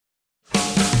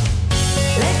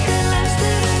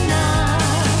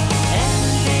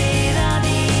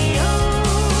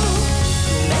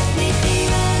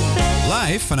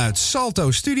vanuit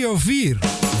Salto Studio 4.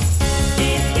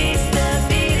 Dit is de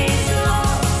Bier is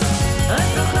Los,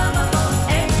 het programma van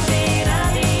MT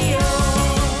Radio.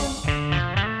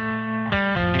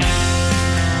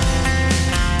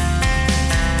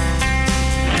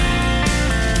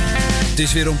 Het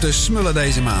is weer om te smullen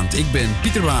deze maand. Ik ben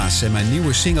Pieter Waas en mijn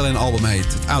nieuwe single en album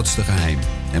heet Het Oudste Geheim.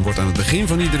 En wordt aan het begin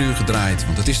van ieder uur gedraaid,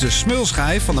 want het is de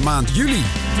smulschijf van de maand juli.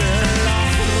 De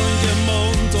lach rond je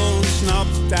mond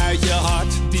ontsnapt uit je hart.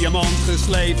 Diamant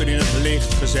geslepen in het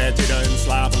licht, gezet in een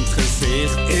slapend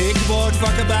gezicht. Ik word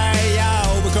wakker bij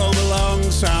jou, we komen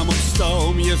langzaam op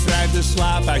stoom. Je wrijft de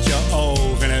slaap uit je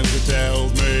ogen en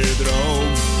vertelt me je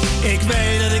droom. Ik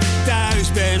weet dat ik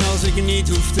thuis ben als ik niet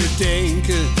hoef te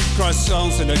denken.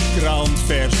 Croissants en de krant,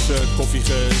 verse koffie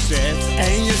gezet.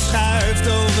 En je schuift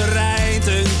overeind,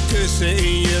 een kussen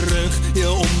in je rug.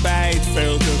 Je ontbijt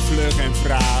veel te vlug en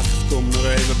vraagt, kom nog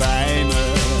even bij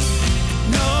me.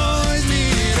 Nooit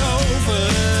meer over,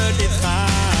 dit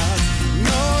gaat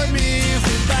nooit meer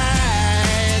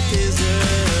voorbij. Het is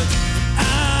het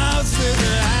oudste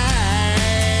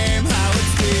geheim. Hou het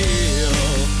stil,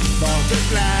 want het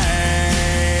blijft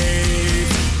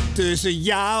tussen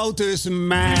jou, tussen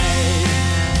mij.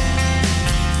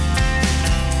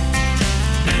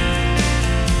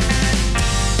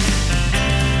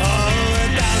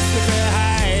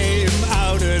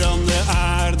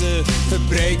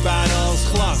 Verbreekbaar als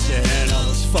glas en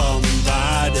als van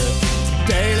waarde.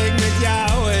 Deel ik met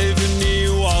jou even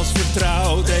nieuw als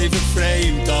vertrouwd. Even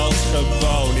vreemd als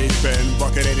gewoon. Ik ben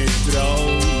wakker en ik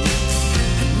droom.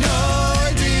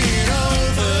 Nooit meer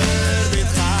over, dit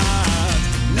gaat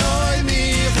nooit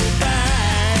meer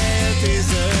voorbij. Het is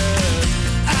het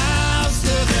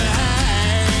oudste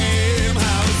geheim.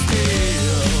 Hou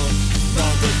stil,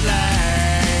 want het blijft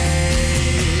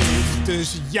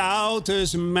tussen jou,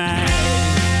 tussen mij.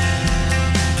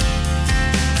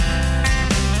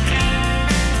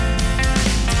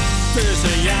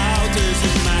 Tussen jou,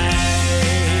 tussen mij.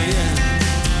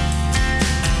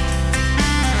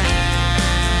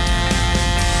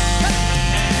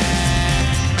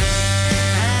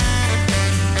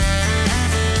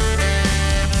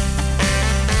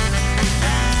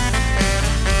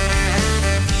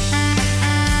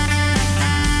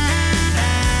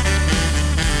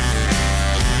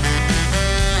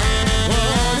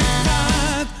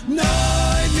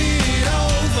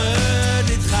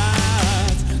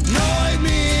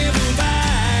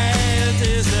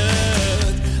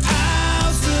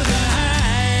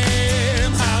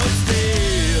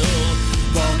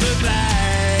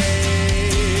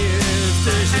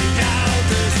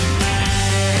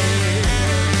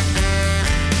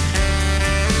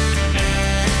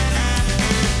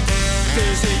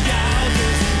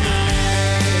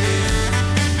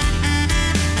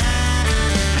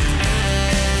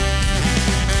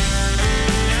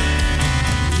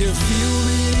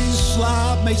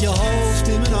 Met je hoofd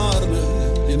in mijn armen.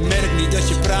 Je merkt niet dat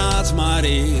je praat, maar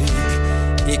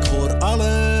ik hoor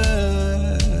alles.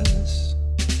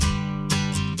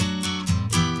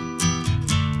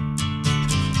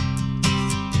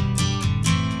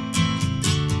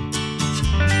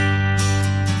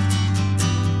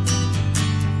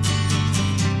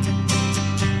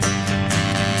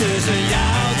 Tussen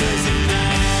jou, tussen mij.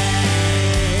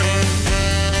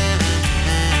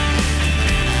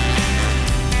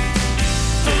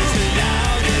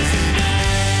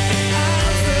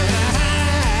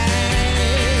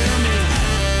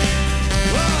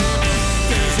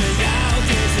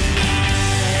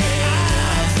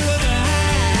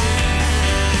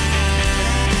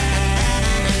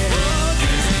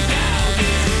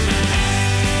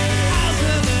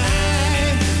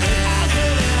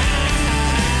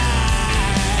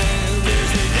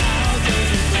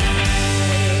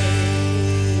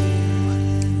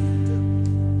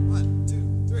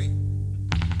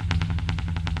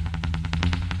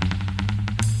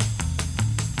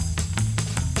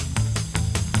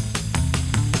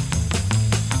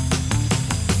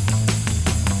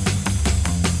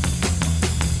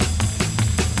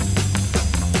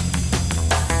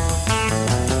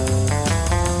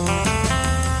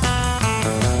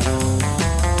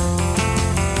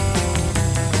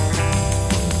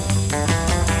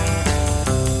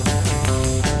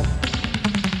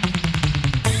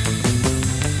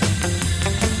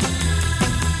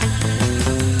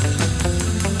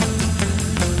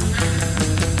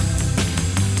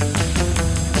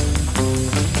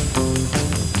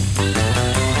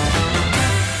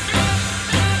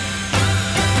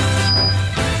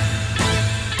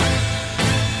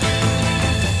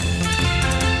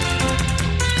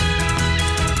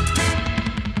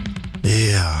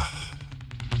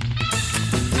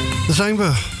 Daar zijn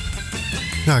we.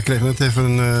 Ja, ik kreeg net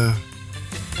even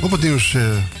op het nieuws.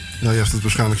 Nou, je heeft het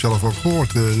waarschijnlijk zelf ook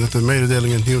gehoord. Net een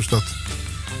mededeling in het nieuws dat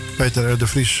Peter R. de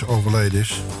Vries overleden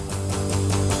is.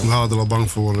 We waren er al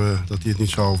bang voor dat hij het niet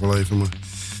zou overleven. Maar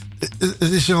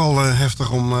het is wel heftig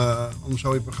om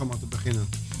zo'n programma te beginnen.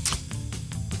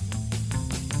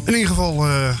 In ieder geval,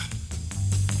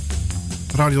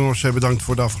 Radio Noordzee bedankt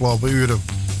voor de afgelopen uren.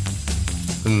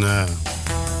 En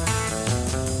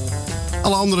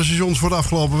alle andere stations voor de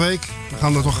afgelopen week. We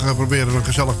gaan er toch proberen een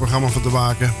gezellig programma van te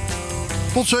maken.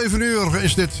 Tot 7 uur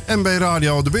is dit MB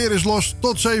Radio. De beer is los.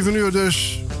 Tot 7 uur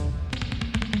dus.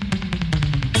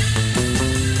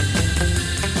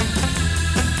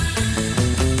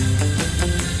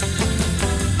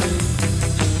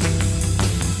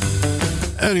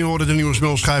 En u hoorde de nieuwe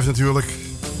smulschijf natuurlijk.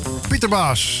 Pieter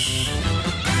Baas.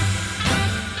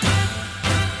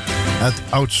 Het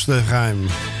oudste geheim.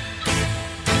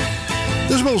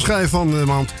 De smulschijf van de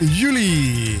maand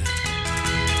juli.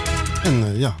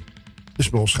 En ja, de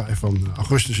smulschijf van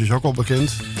augustus is ook al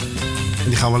bekend. En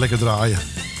die gaan we lekker draaien.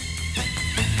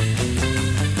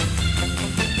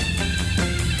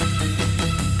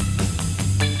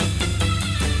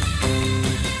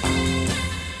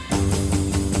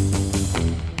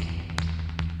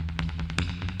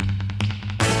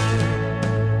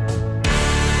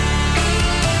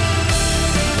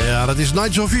 Dat is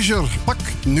Nigel Fischer. Pak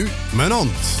nu mijn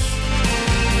hand.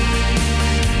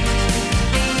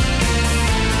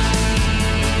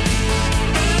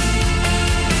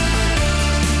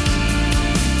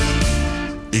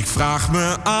 Ik vraag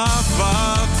me af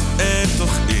wat het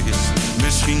toch is.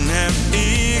 Misschien heb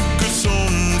ik het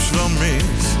soms wel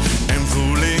mis. En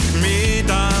voel ik meer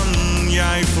dan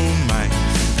jij voor mij.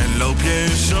 En loop je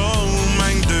zo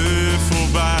mijn deur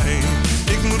voorbij.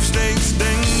 Ik moet steeds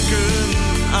denken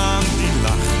aan die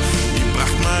lach. Die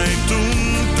bracht mij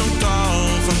toen totaal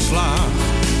van slag.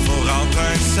 Voor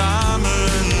altijd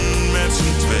samen met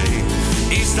z'n twee.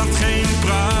 Is dat geen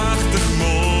prachtig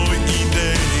mooi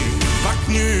idee? Pak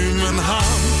nu mijn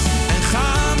hand en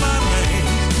ga maar mee.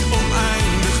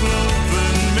 Oneindig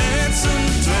lopen met z'n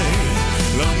twee.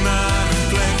 Loop naar een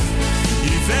plek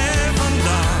hier ver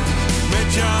vandaan.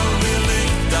 Met jou wil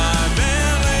ik daar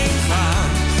wel heen gaan.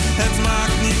 Het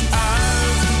maakt niet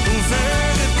uit hoe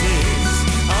ver het is,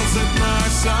 als het maar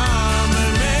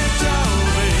samen met jou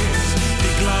is.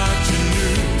 Ik laat je nu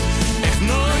echt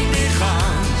nooit meer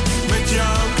gaan. Met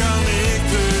jou kan ik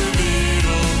de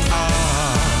wereld aan.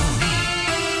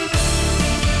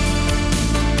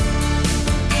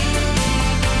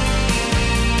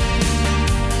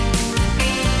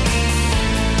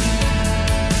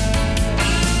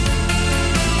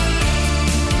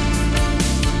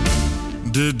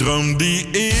 De droom die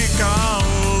ik al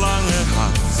langer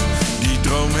had, die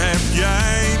droom heb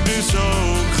jij dus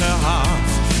ook gehad.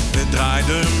 We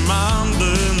draaiden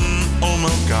maanden om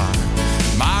elkaar,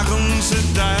 maar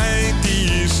onze tijd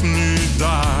die is nu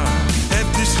daar.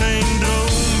 Het is geen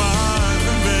droom, maar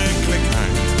een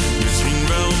werkelijkheid. Misschien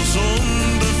wel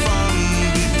zonde van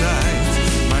die tijd,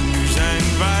 maar nu zijn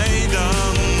wij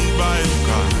dan bij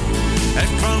elkaar.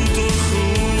 Het kwam toch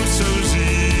goed, zo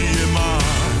zie je maar.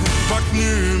 Pak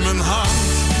nu mijn hand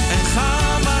en ga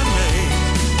maar mee.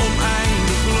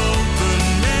 Oneindig lopen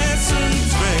met z'n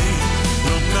twee.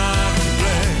 Loop naar een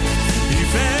plek hier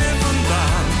ver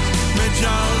vandaan. Met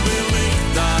jou wil ik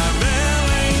daar wel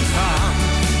heen gaan.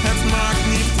 Het maakt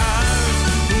niet uit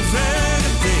hoe ver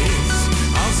het is,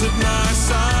 als het maar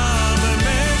samen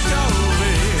met jou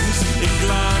is. Ik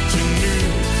laat je nu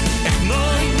echt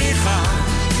nooit meer gaan.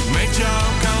 Met jou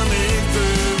kan ik de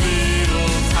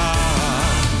wereld aan.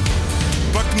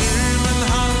 Pak nu mijn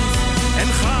hand en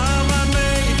ga maar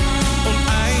mee.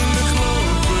 Oneindig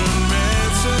lopen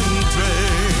met z'n twee.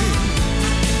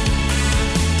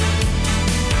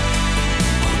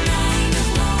 Oneindig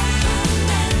lopen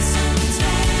met z'n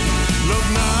twee. Loop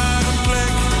naar een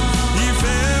plek hier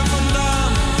ver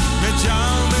vandaan. Met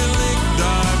jou wil ik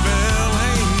daar wel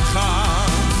heen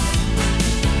gaan.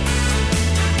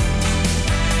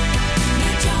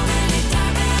 Met jou wil ik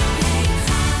daar wel heen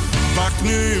gaan. Pak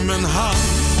nu mijn hand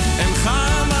en ga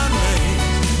maar mee.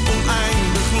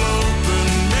 Oneindig lopen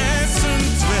met z'n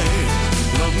twee.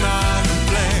 Loop naar een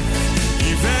plek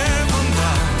hier ver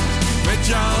vandaan. Met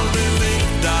jou wil ik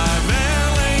daar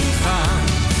wel heen gaan.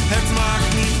 Het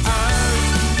maakt niet uit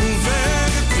hoe ver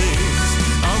het is,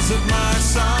 als het maar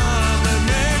samen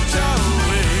met jou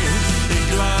is. Ik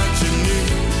laat je nu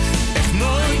echt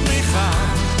nooit meer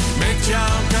gaan. Met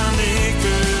jou kan ik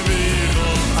de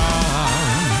wereld aan.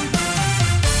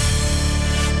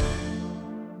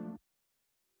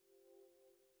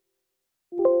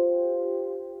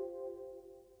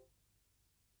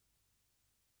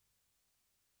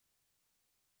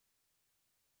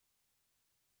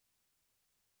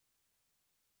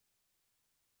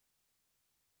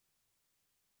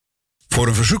 Voor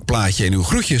een verzoekplaatje en uw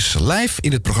groetjes live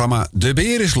in het programma De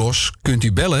Beer is Los kunt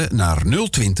u bellen naar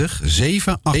 020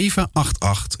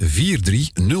 788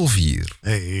 4304.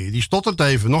 Die stottert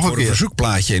even, nog een Voor een keer.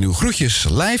 verzoekplaatje en uw groetjes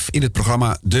live in het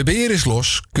programma De Beer is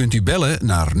Los kunt u bellen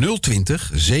naar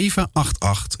 020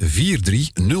 788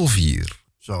 4304.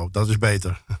 Zo, dat is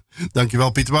beter.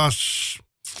 Dankjewel, Pieter Waas.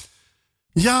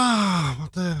 Ja,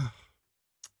 wat...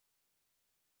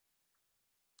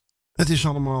 Het is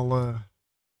allemaal...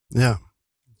 ja,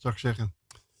 wat zou ik zeggen?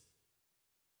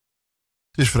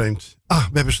 Het is vreemd.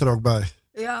 Web is er ook bij.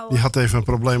 Ja, Die had even een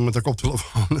probleem met de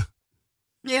koptelefoon.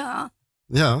 ja,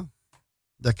 Ja,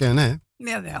 dat ken hè?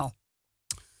 jawel.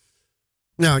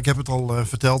 Ja, ik heb het al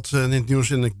verteld in het nieuws.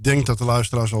 En ik denk dat de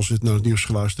luisteraars, als ze naar het nieuws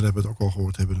geluisterd hebben, het ook al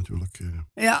gehoord hebben natuurlijk.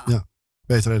 Ja, Ja.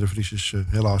 Peter R. de Vries is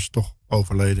helaas toch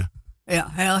overleden. ja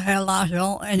helaas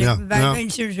wel. En Ja, wij ja.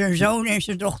 wensen zijn zoon en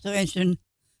zijn dochter en zijn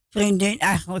vriendin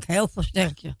eigenlijk heel veel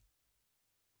sterkte.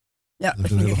 Ja, dat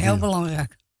is een vind ik hele heel goeie.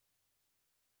 belangrijk.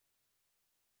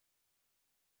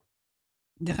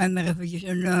 Dan gaan we eventjes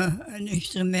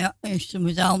een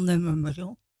instrumentaal nummer maar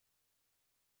zo.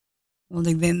 Want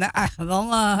ik ben me eigenlijk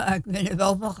wel, ik ben er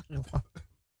wel van geschrokken.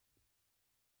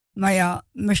 Maar ja,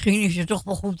 misschien is het toch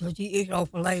wel goed dat hij is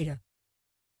overleden.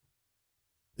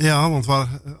 Ja, want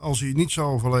als hij niet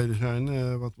zou overleden zijn,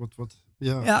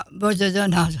 ja. Ja, wat er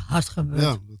dan had gebeurd.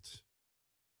 Ja,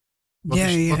 wat Ja,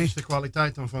 is de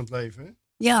kwaliteit dan van het leven, hè?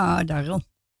 ja, daarom.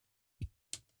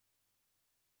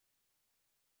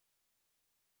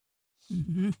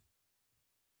 Mhm.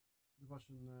 Er was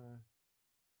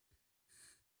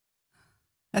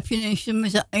Heb je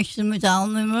een instrumentaal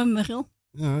nummer, Michiel?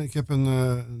 ja, ik heb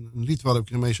een lied waar ik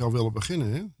ermee zou willen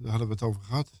beginnen, hè? Daar hadden we het over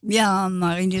gehad. Ja,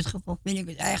 maar in dit geval vind ik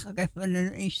het eigenlijk even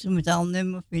een instrumentaal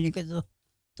nummer. Vind ik het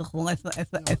toch wel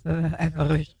even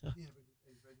rustig.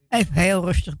 Even heel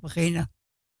rustig beginnen.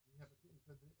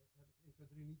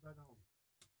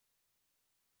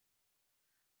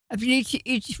 Heb je niet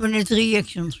iets van de Three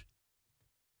Actions?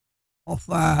 Of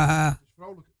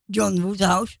John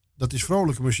Woodhouse? Dat is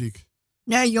vrolijke muziek.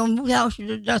 Nee, John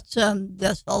Woodhouse,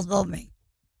 dat valt wel mee.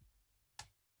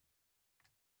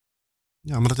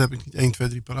 Ja, maar dat heb ik niet 1, 2,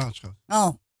 3 paraat, schat.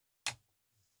 Oh.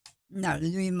 Nou,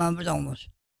 dan doe je maar wat anders.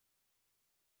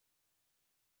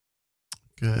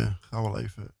 Ik ga wel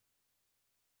even...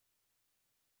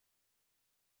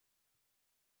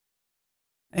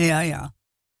 Ja.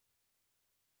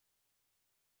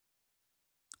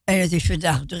 En het is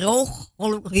vandaag droog,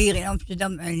 gelukkig hier in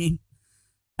Amsterdam en in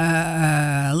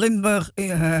Limburg.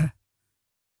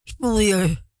 Spoel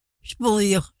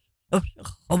je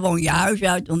gewoon je huis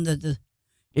uit, omdat de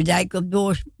dijk op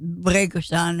doorbreken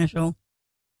staan en zo.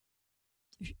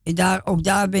 Dus ook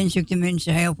daar wens ik de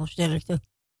mensen heel veel sterkte.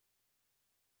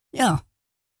 Ja.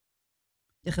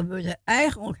 Er gebeurt er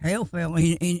eigenlijk heel veel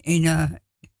in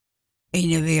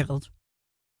de wereld.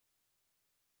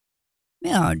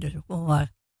 Ja, dat is ook wel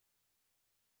waar.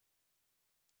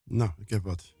 Nou, ik heb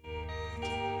wat.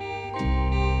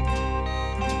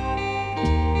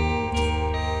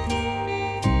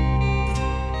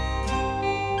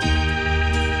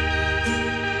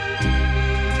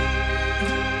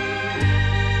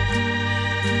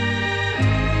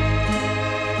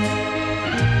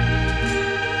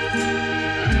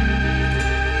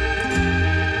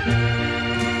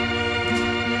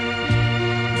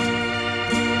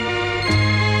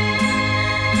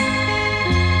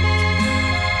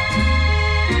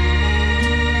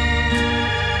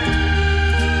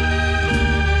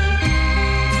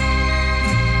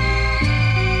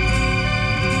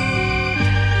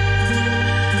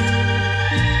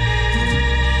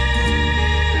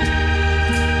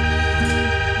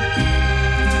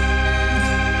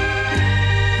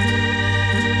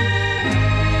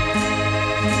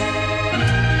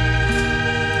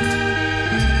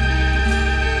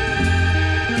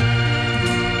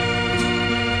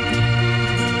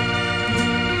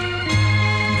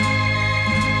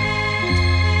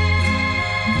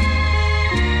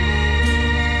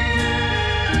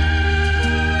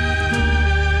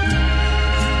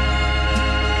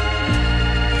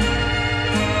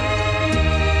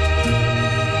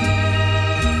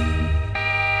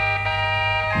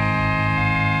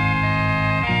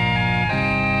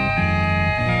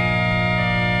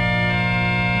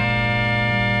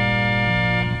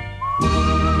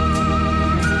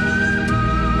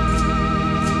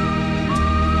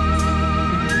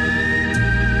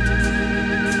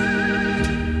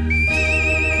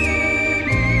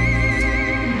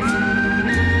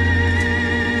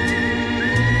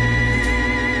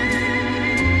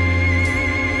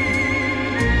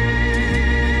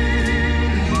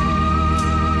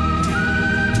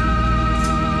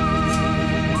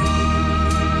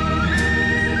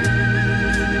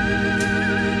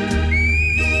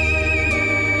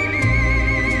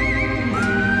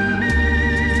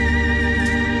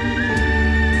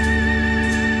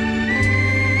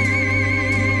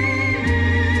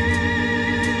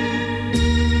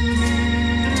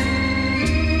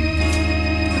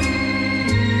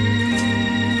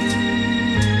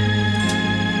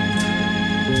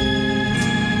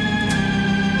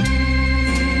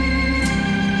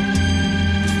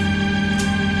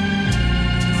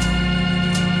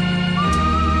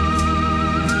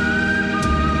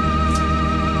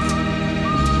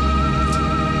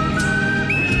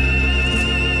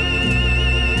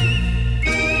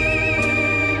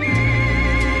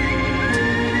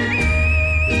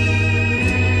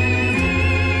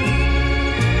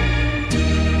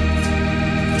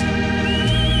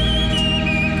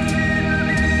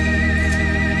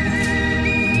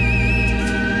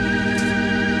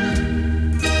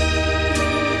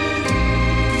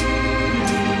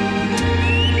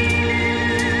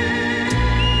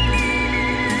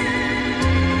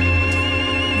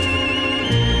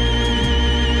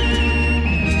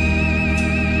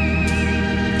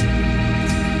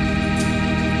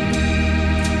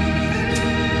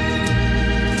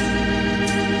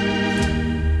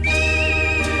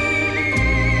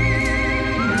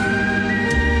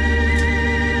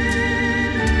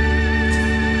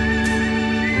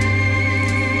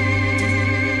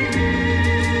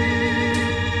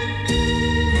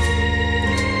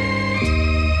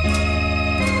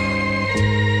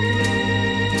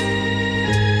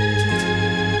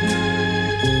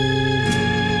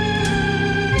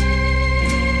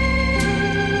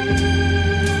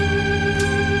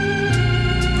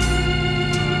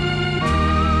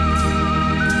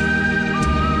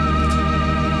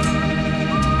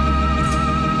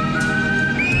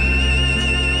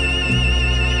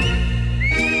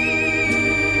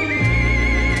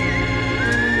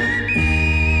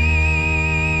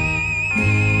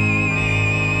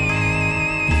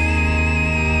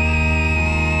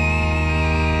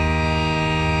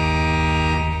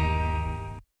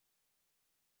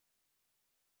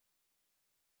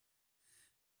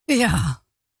 Ja,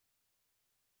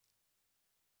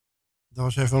 Dat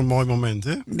was even een mooi moment,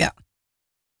 hè? ja.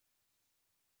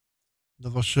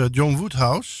 Dat was John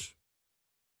Woodhouse.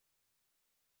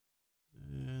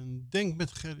 En denk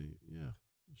met Gerry. Ja,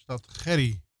 er staat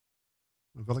Gerry.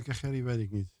 Maar welke Gerry weet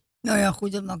ik niet. Nou ja,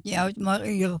 goed, dat maakt niet uit. Maar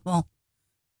in ieder geval,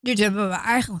 dit hebben we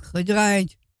eigenlijk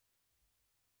gedraaid.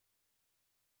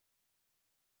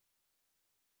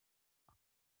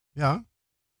 Ja,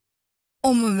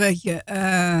 Om een beetje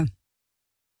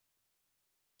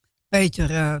Peter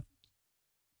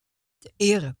te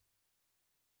eren.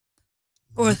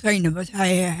 Voor hetgene wat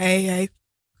hij heeft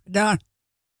gedaan.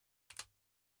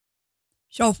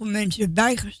 Zoveel mensen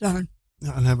bijgestaan. ja,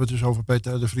 en hebben we het dus over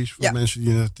Peter R. de Vries. Voor Ja. mensen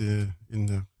die net net niet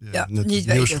het nieuws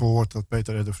weten. gehoord dat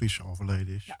Peter R. de Vries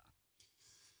overleden is. Ja.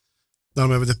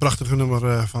 Daarom hebben we dit prachtige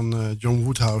nummer van John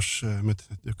Woodhouse met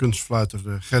de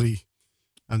kunstfluiter Gerry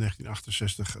uit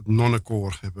 1968, het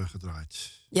nonnenkoor, hebben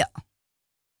gedraaid. Ja.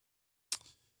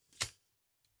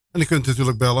 En je kunt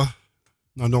natuurlijk bellen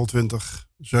naar 020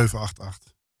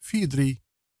 788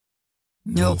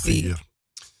 4304. 04.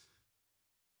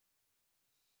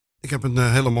 Ik heb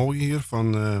een hele mooie hier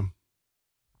van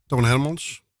Toon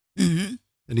Hermans. Mhm.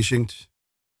 En die zingt: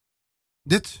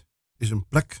 dit is een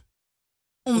plek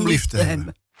Om lief te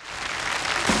hebben.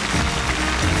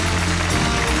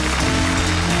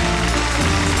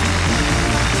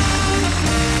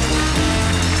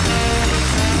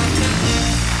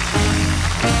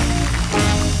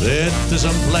 Dit is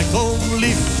een plek om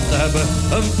lief te hebben,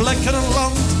 een plek en een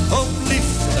land om lief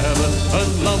te hebben,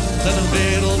 een land en een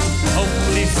wereld om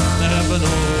lief te hebben.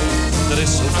 Oh, er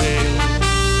is zoveel.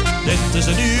 Dit is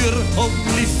een uur om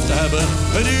lief te hebben,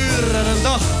 een uur en een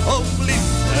dag om lief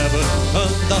te hebben,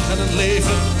 een dag en een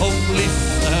leven om lief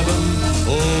te hebben.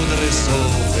 Oh, er is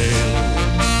zoveel.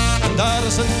 En daar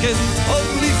is een kind om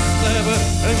lief te hebben,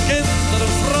 een kind en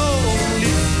een vrouw om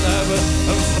lief te hebben,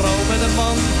 een vrouw met een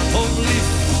man om lief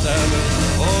te hebben.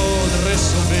 Oh, er is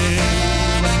zoveel.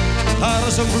 Daar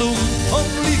is een bloem om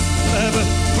lief te hebben,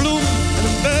 bloem en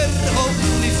een berg om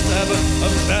lief te hebben,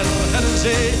 een berg en een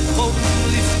zee om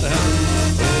lief te hebben.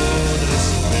 Oh, er is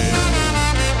zoveel.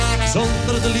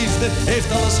 Zonder de liefde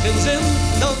heeft alles geen zin,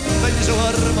 dan ben je zo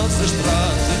arm als de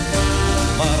straten.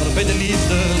 Maar bij de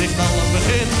liefde ligt al een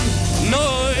begin,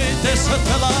 nooit is het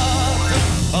te laat.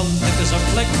 Want dit is een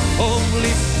plek om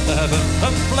lief te hebben,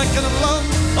 een plek en een land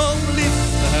om lief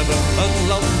te hebben, een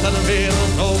land en een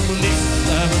wereld om lief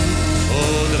te hebben.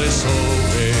 Oh, er is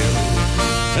zoveel.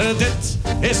 Dit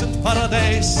is het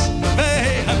paradijs, wij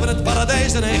hebben het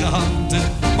paradijs in eigen handen.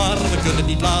 Maar we kunnen het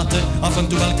niet laten af en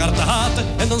toe elkaar te haten,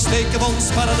 en dan steken we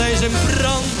ons paradijs in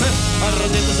branden. Maar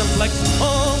dit is een plek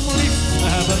om lief te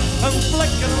hebben, een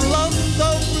plek en een land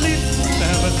om lief te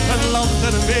hebben, een land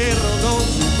en een wereld om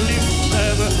lief te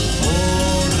hebben.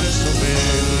 Oh, er is zoveel.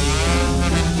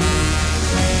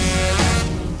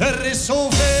 Er is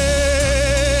zoveel.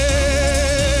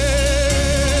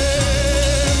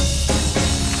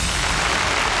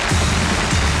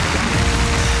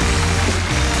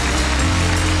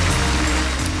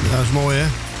 Ja, dat is mooi, hè?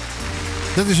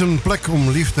 Dit is een plek om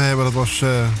lief te hebben. Dat was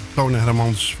Toon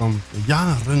Hermans van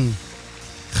jaren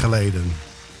geleden.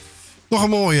 Nog een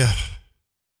mooie.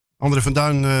 André van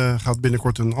Duin gaat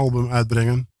binnenkort een album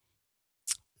uitbrengen.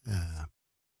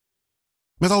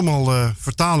 Met allemaal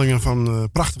vertalingen van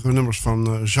prachtige nummers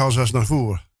van Charles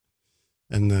Aznavour.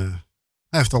 En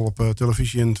hij heeft al op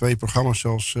televisie in 2 programma's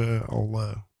zelfs al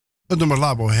het nummer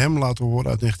La Bohème laten horen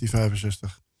uit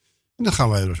 1965. En dat gaan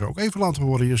wij dus ook even laten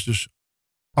horen. Hier is dus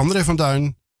André van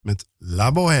Duin met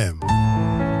La Bohème.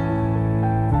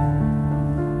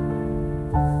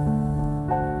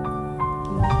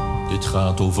 Dit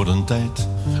gaat over een tijd,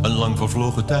 een lang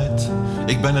vervlogen tijd.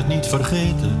 Ik ben het niet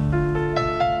vergeten.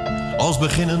 Als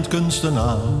beginnend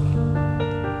kunstenaar.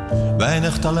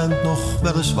 Weinig talent nog,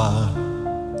 weliswaar.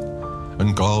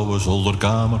 Een koude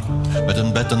zolderkamer met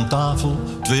een bed en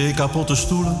tafel, 2 kapotte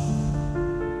stoelen.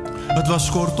 Het was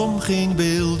kortom geen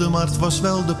beelden, maar het was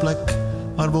wel de plek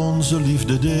waar we onze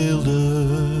liefde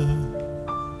deelden.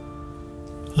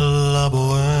 La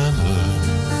Bohème,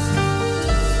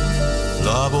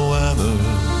 La Bohème.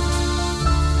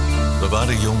 We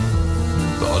waren jong,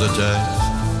 we hadden tijd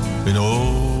in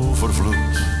overvloed.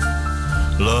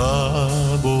 La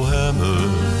Bohème,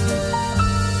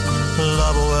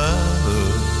 La Bohème.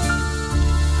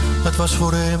 Het was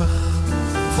voor eeuwig,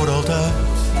 voor altijd.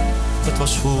 Het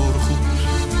was voorgoed.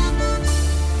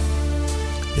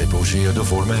 Jij poseerde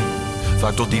voor mij,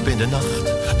 vaak tot diep in de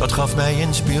nacht. Dat gaf mij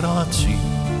inspiratie.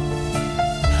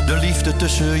 De liefde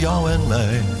tussen jou en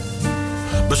mij,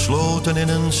 besloten in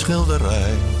een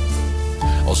schilderij.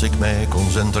 Als ik mij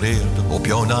concentreerde op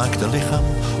jouw naakte lichaam,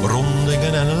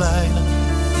 rondingen en lijnen,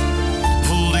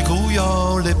 voelde ik hoe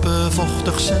jouw lippen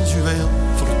vochtig sensueel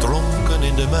verdronken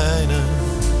in de mijne.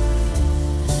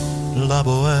 La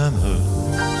bohème,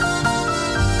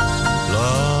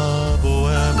 la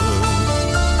bohème.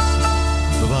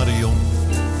 We waren jong,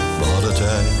 we hadden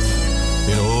tijd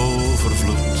in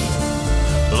overvloed.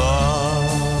 La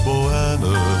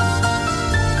bohème,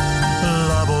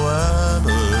 la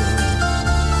bohème.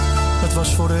 Het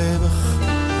was voor eeuwig,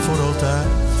 voor altijd,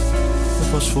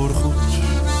 het was voorgoed.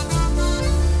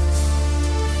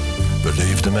 We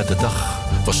leefden met de dag,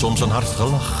 was soms een hard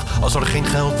gelach als er geen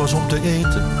geld was om te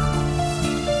eten.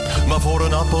 Maar voor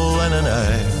een appel en een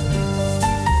ei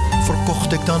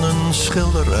verkocht ik dan een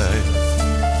schilderij.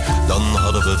 Dan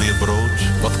hadden we weer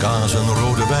brood, wat kaas en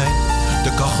rode wijn.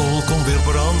 De kachel kon weer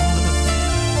branden.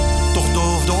 Toch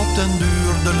doofde op den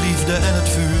duur de liefde en het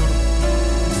vuur.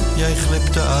 Jij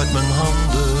glipte uit mijn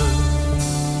handen.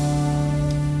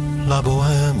 La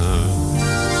bohème,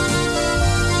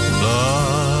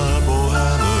 la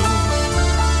bohème.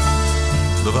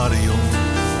 We waren jong,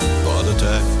 we hadden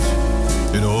tijd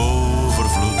in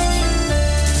overvloed.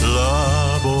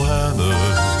 La bohème,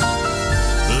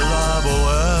 la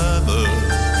bohème.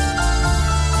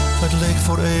 Het leek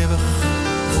voor eeuwig,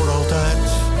 voor altijd,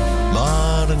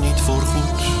 maar niet voor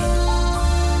goed.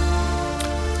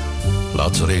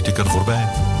 Laatst reed ik er voorbij.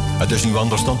 Het is nu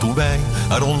anders dan toen wij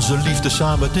er onze liefde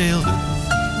samen deelden.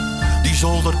 Die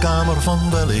zolderkamer van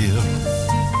weleer.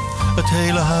 Het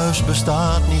hele huis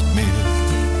bestaat niet meer.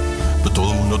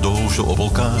 Betonnen dozen op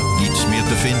elkaar, niets meer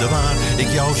te vinden waar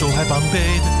ik jou zo heb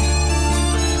aanbeden.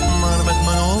 Maar met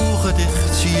mijn ogen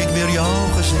dicht zie ik weer jouw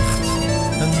gezicht.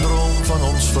 Een droom van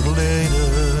ons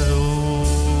verleden.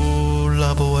 Oh,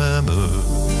 la bohème,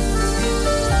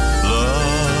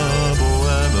 la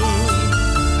bohème.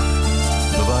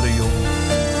 We waren jong,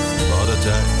 we hadden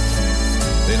tijd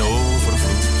in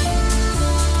overvloed.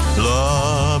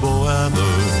 La bohème,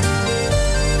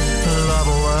 la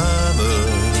bohème.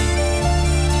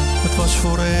 Het was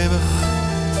voor eeuwig,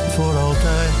 voor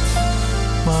altijd,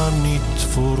 maar niet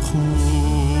voor goed.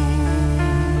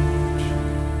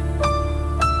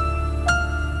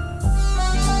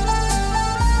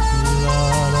 La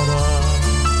la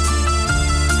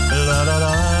la, la la la la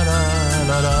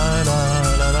la la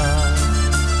la la,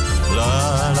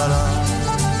 la la la.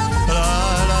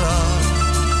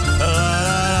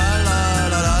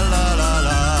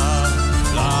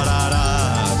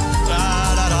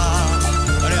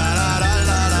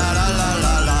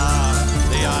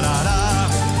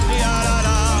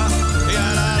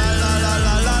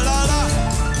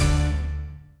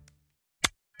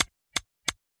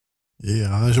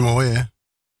 Ja, dat is mooi, hè?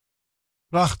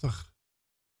 Prachtig.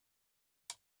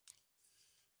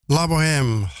 La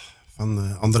Bohème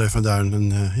van André van Duin.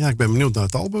 En ja, ik ben benieuwd naar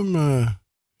het album.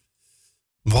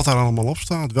 Wat er allemaal op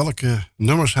staat. Welke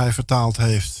nummers hij vertaald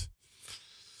heeft.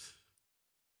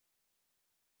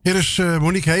 Hier is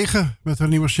Monique Hegen met haar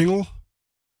nieuwe single.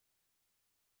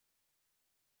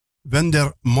 Wenn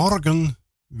der Morgen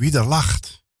wieder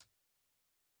lacht.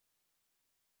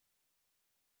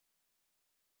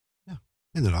 Ja,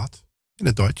 inderdaad. In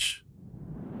het Duits.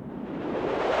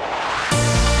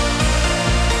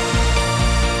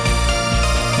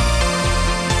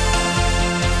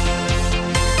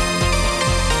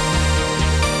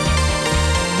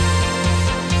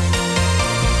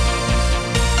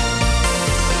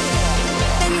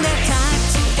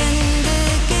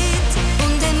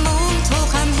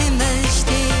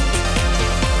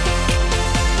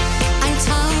 Ein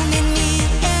Traum in mir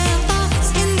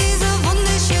erwacht in dieser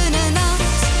wunderschönen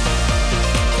Nacht.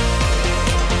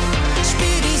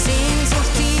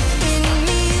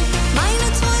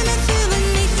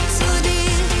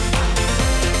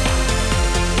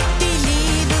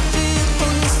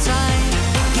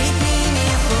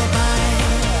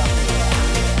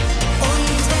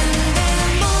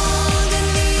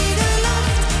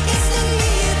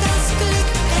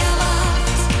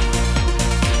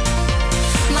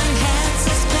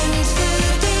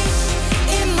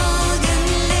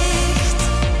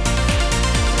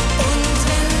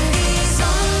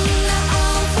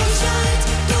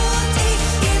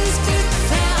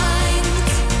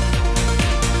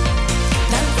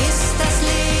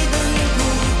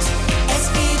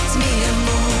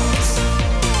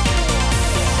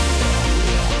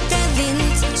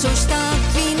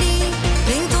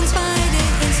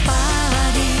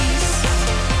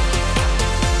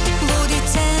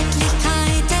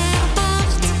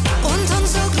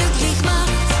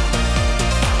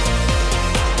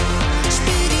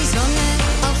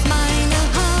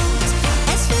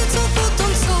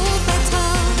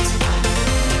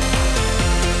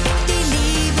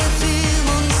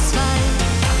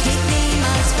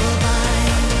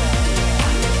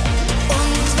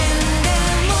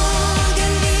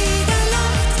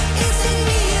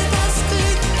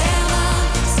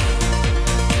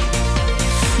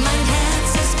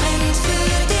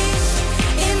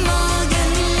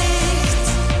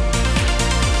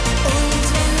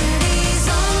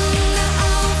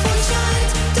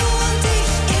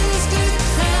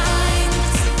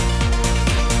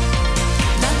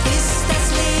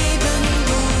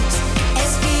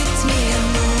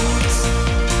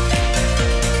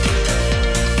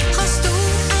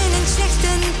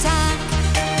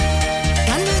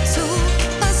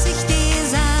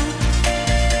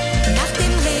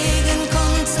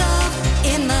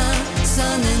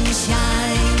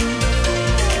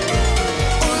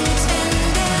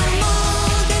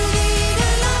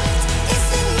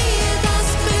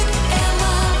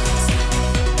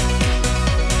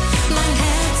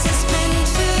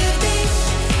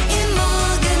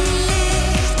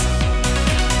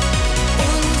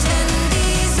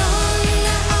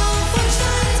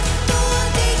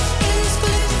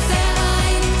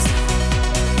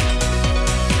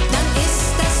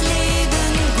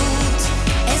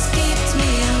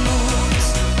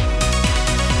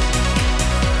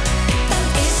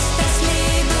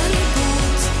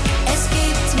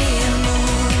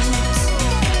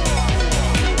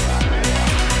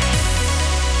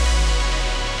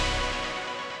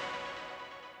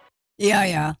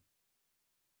 Ja.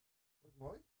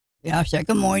 Ja,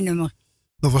 zeker een mooi nummer.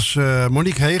 Dat was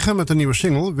Monique Hegen met een nieuwe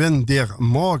single. Wenn der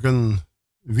Morgen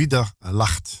wieder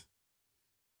lacht.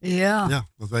 Ja. Ja,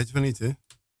 dat weten we niet, hè?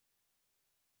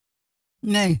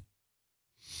 Nee.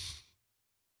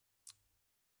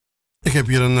 Ik heb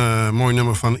hier een mooi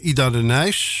nummer van Ida de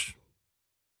Nijs.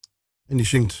 En die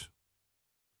zingt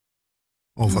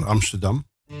over Amsterdam.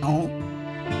 Oh.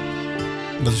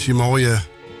 Dat is die mooie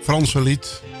Franse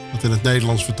lied, dat in het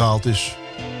Nederlands vertaald is.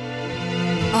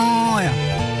 Oh ja.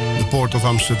 The Port of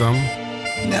Amsterdam.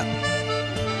 Ja.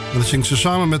 En dat zingt ze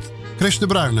samen met Chris de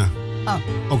Bruyne.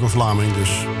 Oh. Ook een Vlaming dus.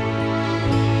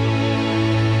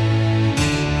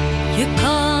 Je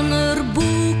kan er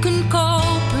boeken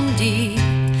kopen die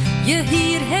je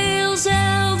hier heel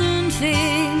zelden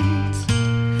vindt.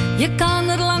 Je kan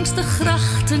er langs de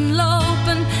grachten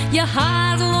lopen, je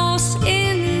haar los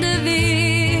in de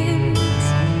wind.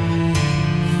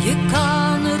 Je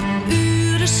kan er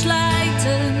uren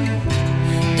slijten,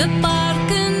 de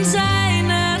parken zijn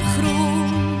er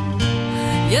groen.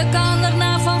 Je kan er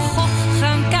naar Van Gogh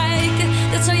gaan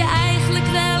kijken, dat zou je eigenlijk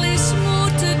wel eens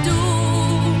moeten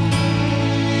doen.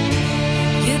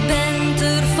 Je bent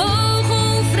er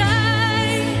vogelvrij,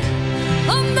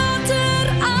 omdat er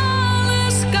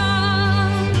alles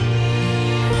kan.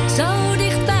 Zo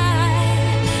dichtbij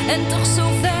en toch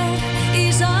zo ver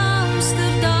is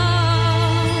Amsterdam.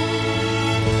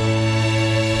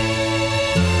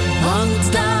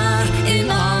 Want daar in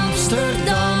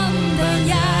Amsterdam ben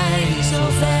jij zo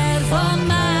ver van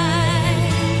mij.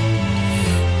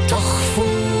 Toch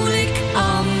voel ik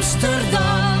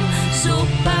Amsterdam zo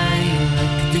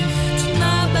pijnlijk dicht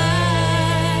nabij.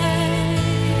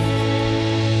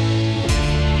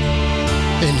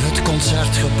 In het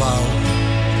concertgebouw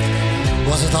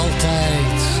was het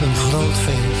altijd een groot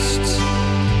feest.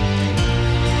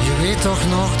 Je weet toch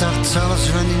nog dat zelfs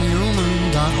Randy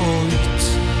Newman daar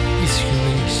ooit is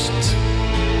geweest.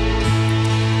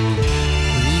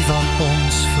 Wie van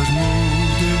ons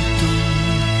vermoedde toen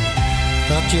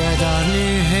dat jij daar nu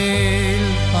heel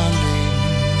alleen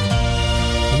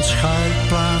een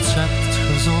schuilplaats hebt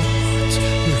gezocht?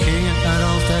 We gingen er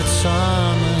altijd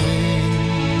samen heen.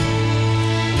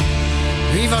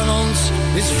 Wie van ons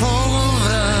is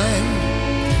vogelvrij?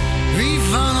 Wie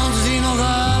van ons die nog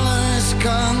alles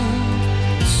kan?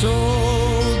 Zo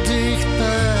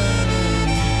dichtbij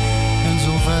en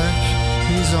zo ver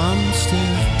is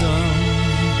Amsterdam.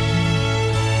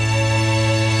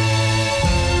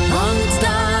 Want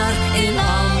daar in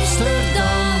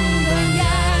Amsterdam ben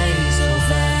jij zo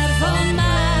ver van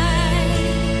mij.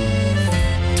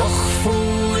 Toch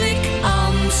voel ik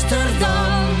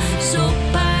Amsterdam zo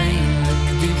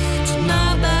pijnlijk dicht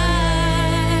nabij.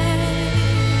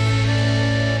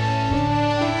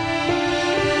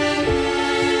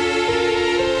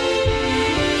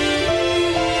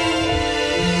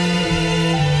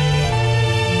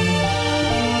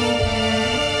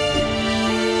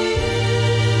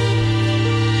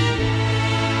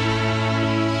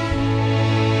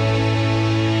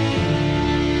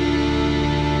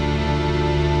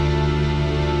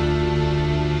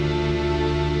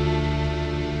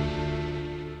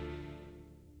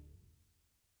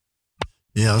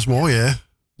 Ja, dat is mooi, hè?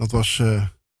 Dat was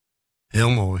heel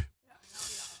mooi.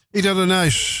 Ida de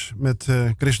Nijs met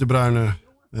Chris de Bruyne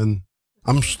en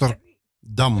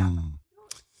Amsterdam.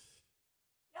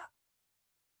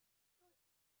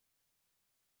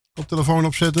 Op telefoon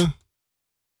opzetten.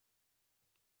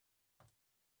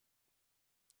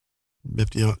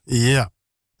 Ja.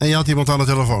 En je had iemand aan de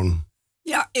telefoon.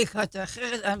 Ja, ik had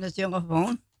Gerrit aan de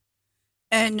telefoon.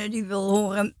 En die wil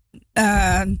horen...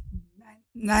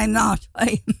 mijn maat.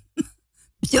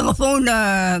 De telefoon,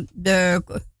 de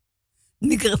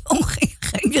microfoon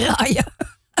ging draaien.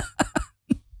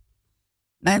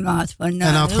 Mijn maat van...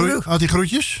 en had hij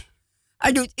groetjes?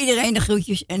 Hij doet iedereen de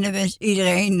groetjes. En dan wenst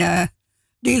iedereen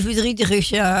die verdrietig is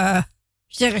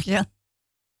sterkte.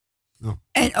 Ja.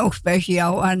 En ook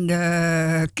speciaal aan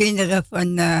de kinderen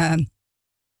van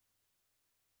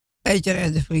Peter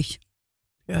en de Vries.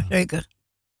 Ja, zeker.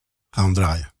 Gaan we hem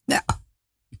draaien. Ja.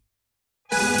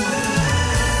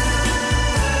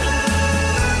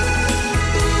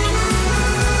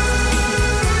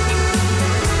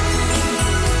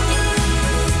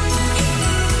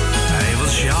 Hij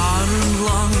was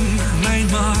jarenlang mijn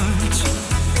maat,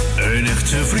 een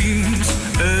echte vriend,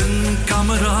 een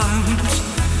kameraad.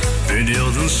 We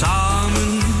deelden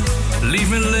samen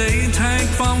lief en leed, hij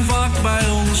kwam vaak bij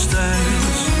ons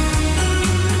thuis.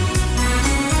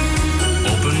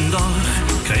 Op een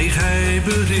dag kreeg hij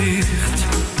bericht,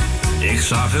 ik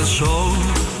zag het zo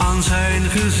aan zijn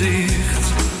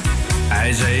gezicht.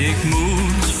 Hij zei ik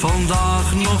moet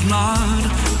vandaag nog naar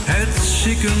het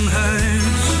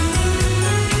ziekenhuis.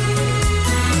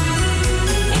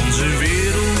 Onze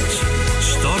wereld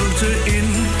stortte in.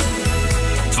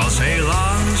 Het was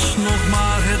helaas nog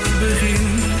maar het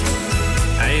begin.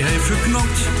 Hij heeft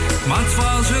geknokt, maar het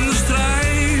was een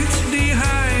strijd die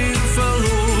hij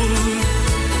verloor.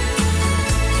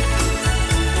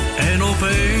 En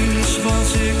opeens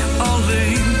was ik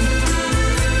alleen.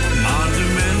 Maar de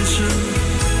mensen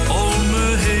om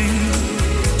me heen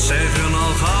zeggen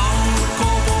al gauw,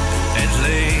 kom op, het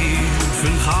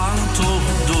leven gaat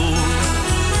toch door.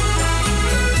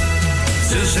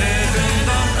 Ze zeggen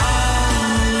dat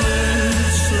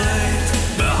alles slijt,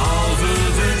 behalve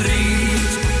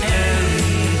verdriet en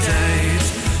tijd.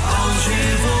 Als je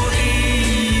voor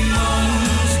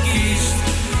iemand kiest,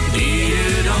 die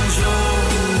je dan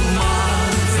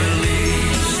zomaar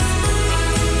verliest.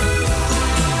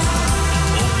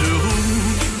 Op de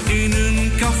hoek in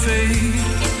een café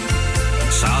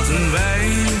zaten wij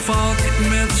vaak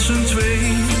met z'n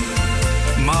twee.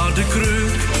 Maar de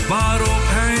kruk waarop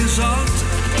hij zat,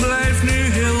 blijft nu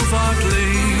heel vaak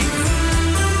leeg.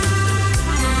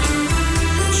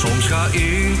 Soms ga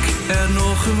ik er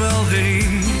nog wel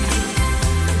heen,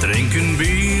 drink een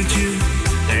biertje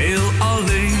heel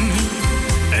alleen.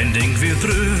 En denk weer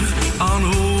terug aan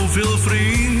hoeveel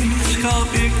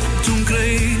vriendschap ik toen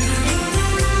kreeg.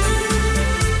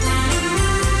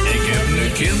 Ik heb nu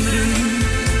kinderen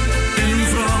en een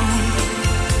vrouw,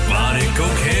 waar ik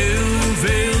ook heel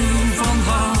veel van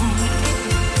hou.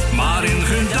 Maar in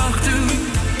gedachten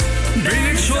ben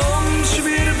ik soms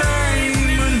weer bij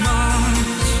mijn maat.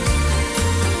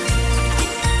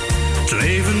 Het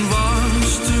leven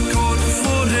was te kort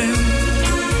voor hem.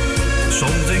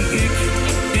 Soms denk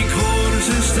ik hoor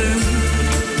zijn stem.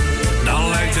 Dan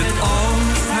lijkt het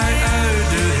of hij uit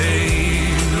de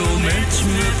hemel met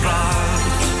me praat.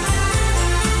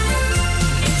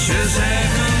 Ze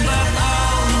zeggen dat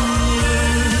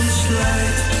alles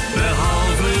slijt,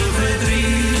 behalve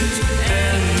verdriet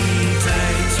en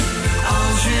tijd.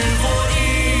 Als je voor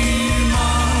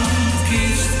iemand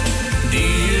kiest,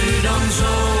 die je dan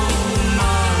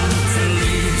zomaar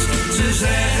verliest. Ze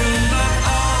zeggen dat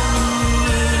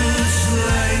alles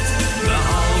slijt,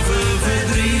 behalve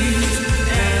verdriet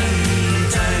en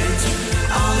tijd.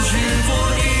 Als je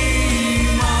voor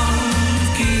iemand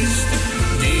kiest,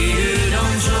 die je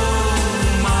dan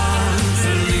zomaar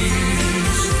verliest.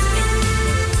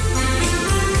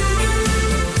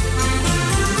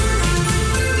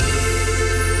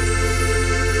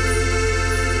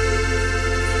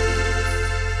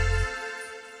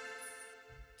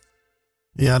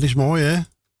 Ja, die is mooi, hè?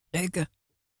 Zeker.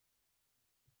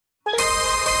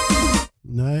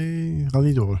 Nee, gaat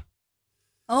niet door.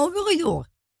 Oh, wil je door?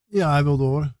 Ja, hij wil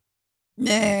door.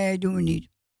 Nee, doen we niet.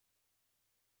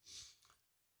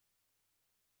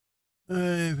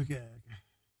 Even kijken.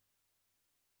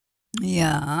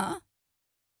 Ja.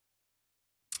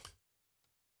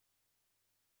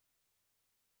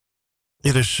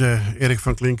 Hier is Erik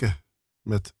van Klinken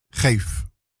met Geef.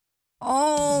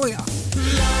 Oh ja.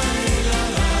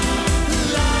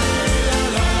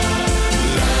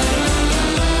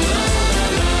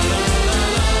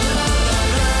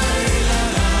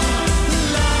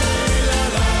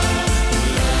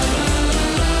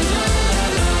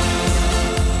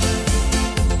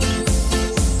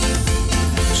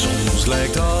 Soms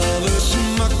lijkt alles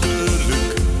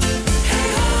makkelijk.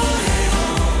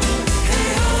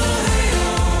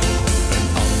 Een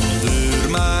ander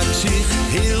maakt zich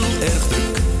heel erg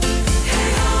druk.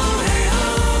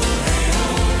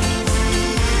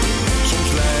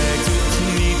 Soms lijkt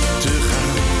het niet te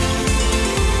gaan.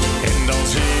 En dan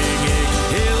zing ik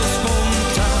heel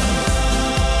spontaan.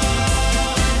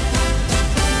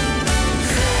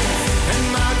 En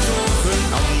maak toch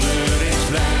een ander eens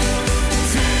blij.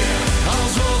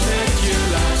 Alsof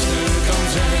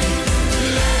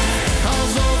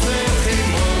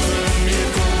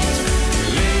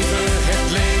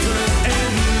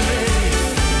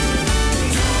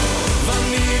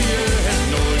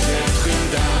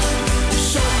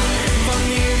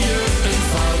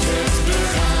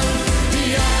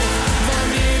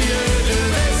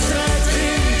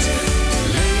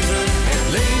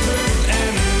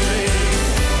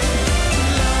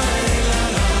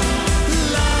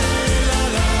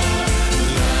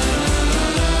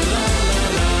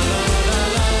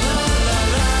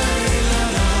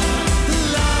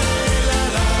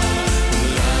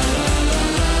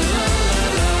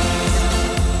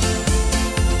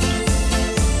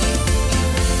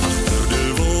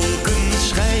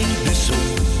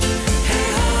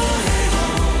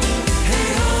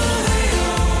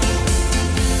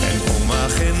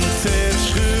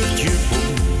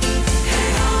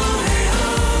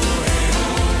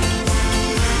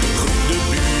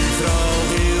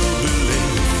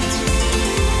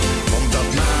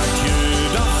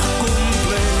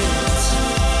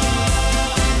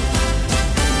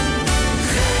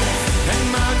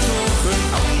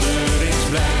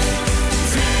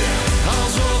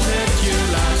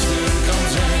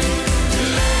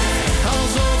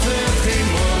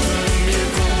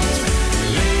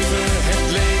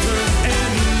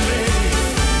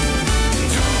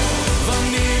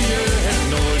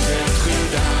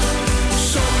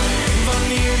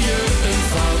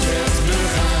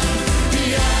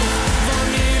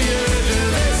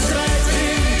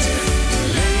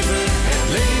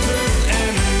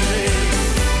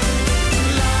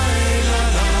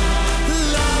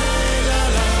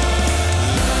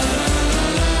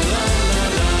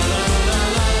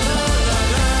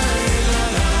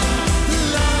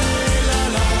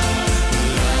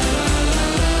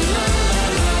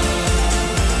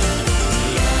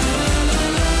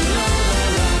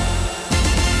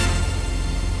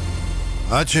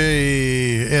Atje,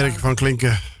 Erik van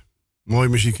Klinken. Mooie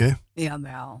muziek, hè?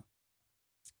 Jawel.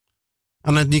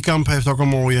 Annette Niekamp heeft ook een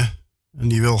mooie. En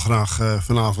die wil graag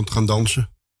vanavond gaan dansen.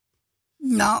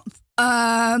 Nou,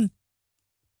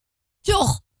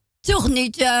 toch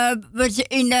niet wat ze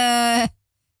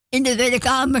in de Tweede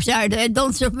Kamer zeiden. Hè?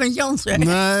 Dansen van Jansen.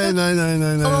 Nee.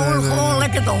 Gewoon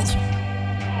lekker dansen.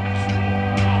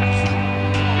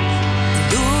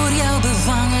 Door jou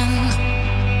bevangen,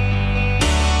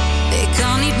 ik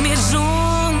kan niet meer zonder.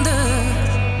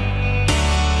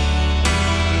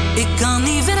 Ik kan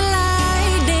die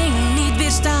verleiding niet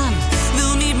weerstaan,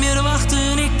 wil niet meer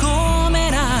wachten, ik kom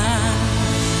eraan.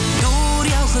 Door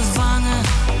jou gevangen,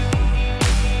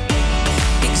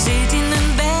 ik zit in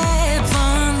een web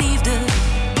van liefde.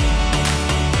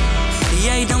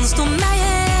 Jij danst om mij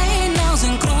heen als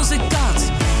een krosse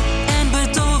kat en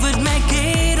betovert mij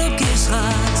keer op keer,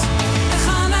 schat.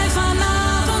 Gaan wij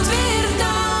vanavond weer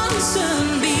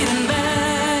dansen, bier en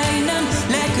wijnen,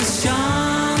 lekker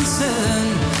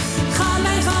chansen. Gaan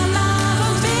wij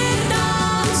vanavond weer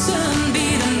dansen,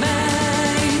 bier en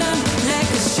wijnen,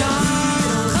 lekker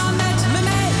chansen. Ga met me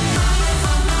mee. Gaan wij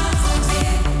vanavond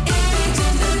weer, ik weet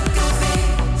een leuk café.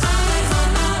 Gaan wij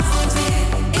vanavond weer,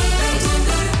 ik weet een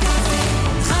leuk café.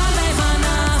 Gaan wij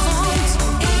vanavond,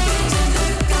 ik weet een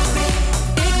leuk café.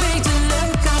 Ik weet een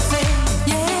leuk café.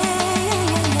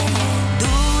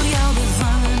 Door jou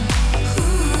bevangen,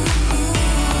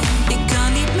 ik kan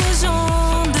niet meer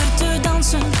zonder te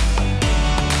dansen.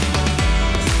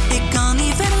 Ik kan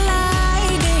die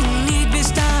verleiding niet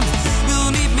weerstaan, wil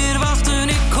niet meer wachten,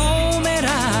 ik kom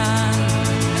eraan.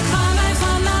 Gaan wij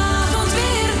vanavond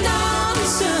weer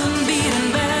dansen, bier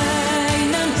en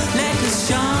wijnen, lekker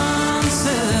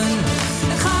chansen.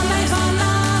 Gaan wij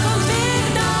vanavond weer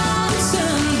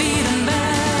dansen, bier en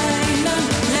wijnen,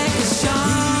 lekker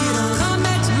chansen. Ga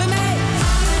met me mee.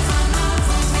 Gaan wij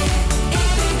vanavond weer,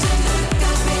 ik weet een leuk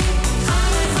café. Gaan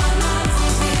wij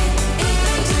vanavond weer, ik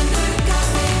weet een leuk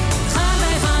café. Gaan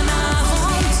wij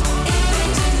vanavond, ik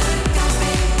weet een leuk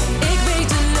café. Ik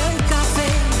weet een leuk café.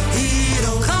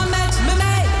 Ga met me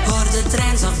mee. Voor de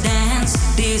trends of dance,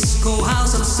 disco,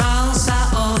 house of salsa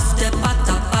of de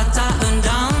pata pata, een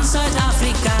dans uit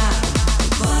Afrika.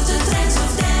 Voor de trends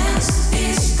of dance,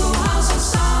 disco, house of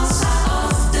salsa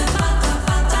of de pata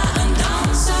pata, een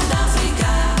dans uit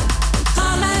Afrika.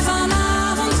 Gaan wij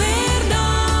vanavond weer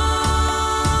dansen.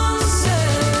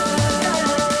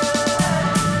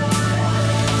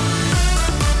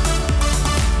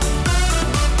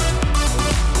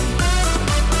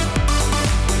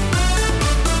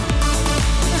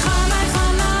 Gaan wij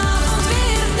vanavond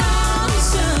weer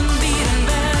dansen, bier en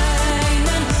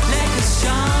wijnen, lekker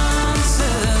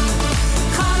chansen.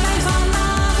 Gaan wij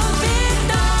vanavond weer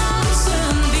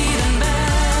dansen, bier en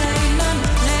wijnen,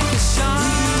 lekker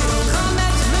chansen. Ga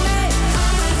met me mee.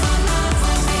 Gaan wij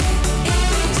vanavond weer, ik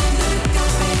weet een leuk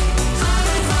café. Gaan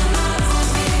wij vanavond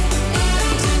weer, ik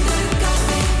weet een leuk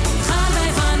café. Gaan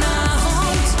wij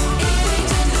vanavond, ik weet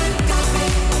een leuk café.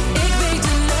 Ik weet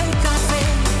een leuk café.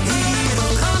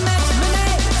 Ga met me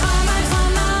mee. Gaan wij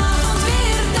vanavond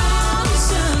weer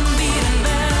dansen, bier en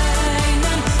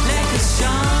wijnen, lekker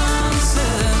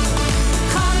chansen.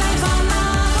 Gaan wij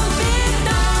vanavond weer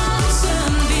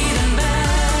dansen, bier en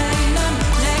wijnen,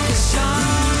 lekker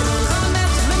chansen. Ga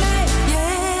met me mee.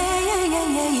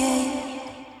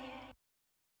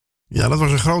 Ja, dat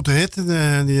was een grote hit in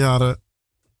de jaren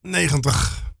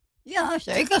 90 Ja,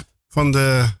 zeker. van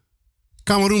de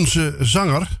Cameroense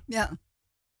zanger. Ja.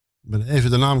 Ik ben even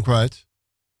de naam kwijt.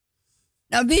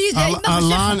 Nou, wie het weet mag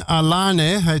zeggen. Alane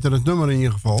heette het nummer in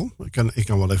ieder geval. Ik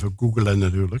kan wel even googlen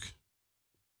natuurlijk.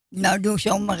 Nou, doe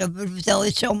zomaar even. Vertel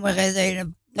het zomaar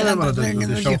even. Ja, maar dat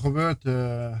is zo gebeurd.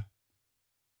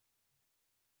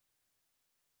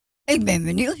 Ik ben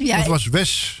benieuwd. Jij. Het was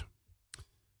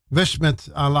West met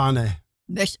Alane.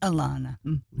 Best Alana.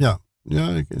 Ja,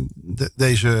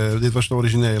 dit was de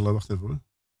originele. Wacht even hoor.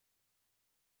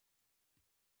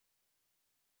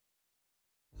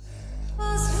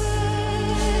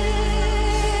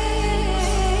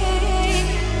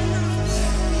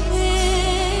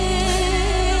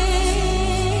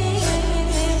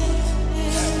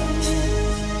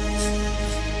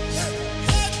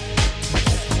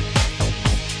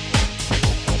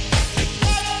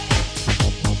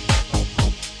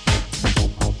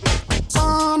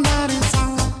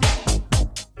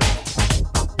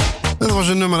 Dat was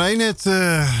een nummer 1 hit.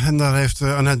 En daar heeft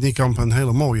Annette Niekamp een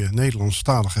hele mooie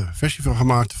Nederlandstalige versie van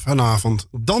gemaakt. Vanavond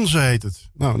Dansen heet het.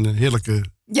 Nou, een heerlijke,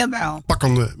 Jawel.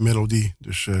 pakkende melodie.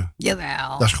 Dus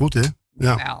Jawel. dat is goed, hè? Ja.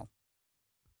 Jawel.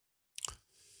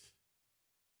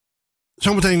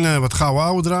 Zometeen wat gouden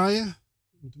ouwe draaien.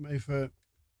 Ik moet hem even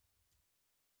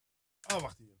Oh,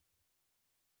 wacht hier.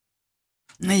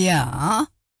 Ja.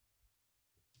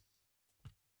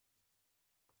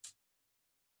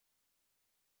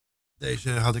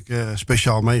 Deze had ik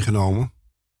speciaal meegenomen.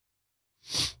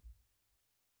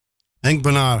 Henk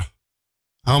Benaar,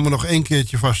 hou me nog 1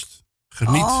 keertje vast.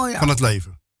 Geniet van het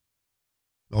leven.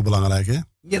 Wel belangrijk, hè?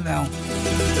 Jawel. Ik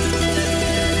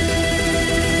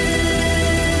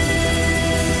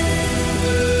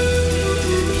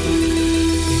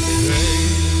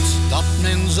weet dat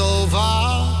men zo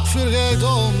vaak vergeet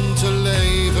om te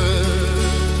leven.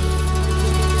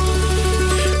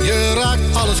 Je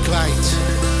raakt alles kwijt,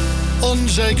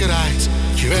 onzekerheid,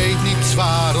 je weet niet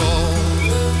waarom.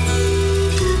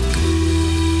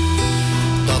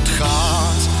 Dat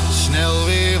gaat snel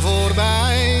weer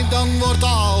voorbij, dan wordt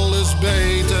alles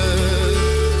beter.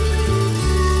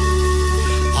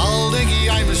 Al denk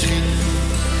jij misschien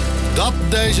dat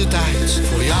deze tijd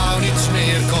voor jou niets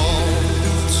meer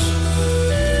komt.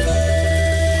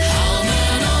 Hou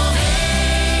me nog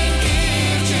 1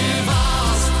 keertje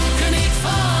vast, geniet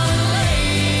van het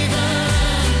leven.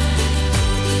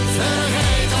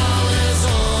 Vergeet alle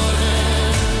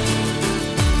zorgen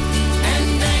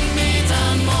en denk niet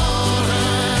aan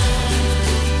morgen.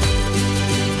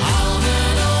 Hou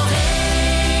me nog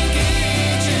 1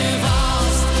 keertje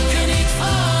vast, geniet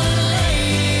van het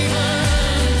leven.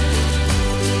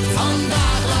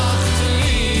 Vandaag lacht de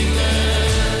liefde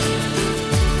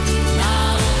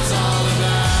naar ons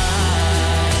allebei.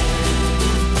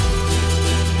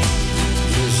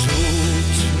 Je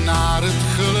zoekt naar het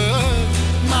geluk,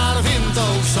 maar vindt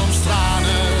ook soms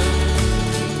tranen.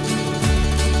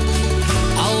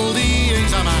 Al die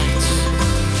eenzaamheid,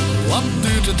 wat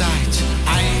duurt de tijd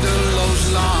eindeloos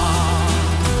lang.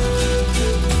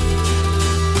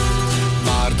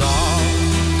 Maar dan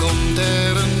komt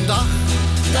er een dag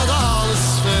dat alles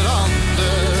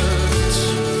verandert.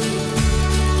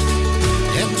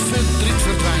 Het verdriet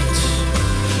verdwijnt,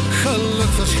 geluk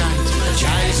verschijnt, dat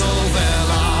jij zoveel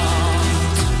laat.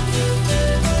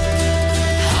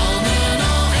 Hou me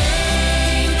nog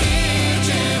 1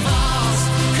 keertje vast,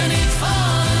 geniet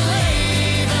van het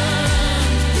leven.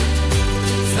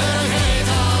 Vergeet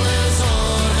alle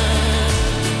zorgen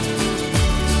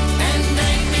en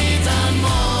denk niet aan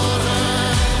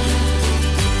morgen.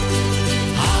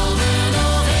 Hou me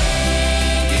nog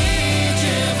 1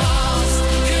 keertje vast,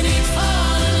 geniet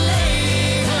van het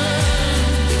leven.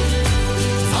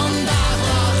 Vandaag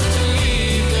lacht de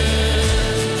liefde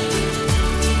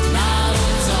naar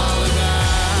ons allebei.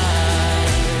 Hou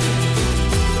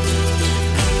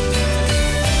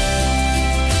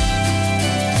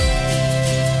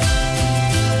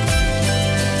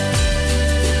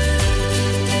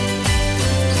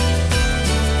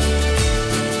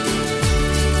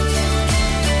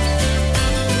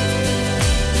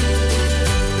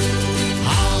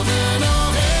me nog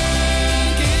 1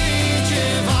 keertje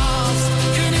vast,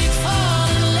 geniet van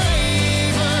het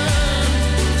leven.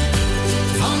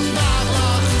 Vandaag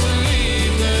lacht de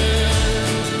liefde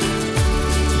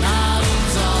naar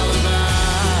ons allebei.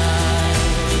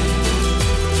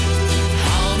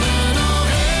 Hou me nog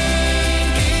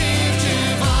 1 keertje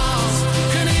vast,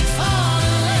 geniet van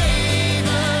het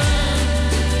leven.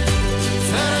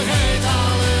 Vergeet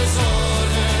alle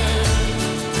zorgen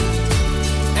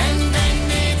en denk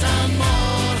niet aan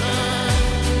morgen.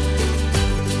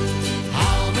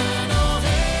 Hou me nog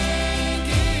 1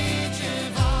 keertje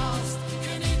vast,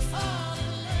 geniet van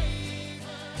het leven.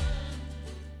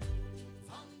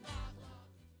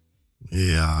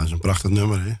 Ja, dat is een prachtig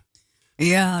nummer, hè?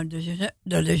 Ja,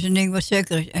 dat is een ding wat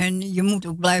zeker is. En je moet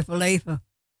ook blijven leven.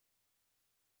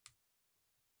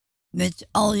 Met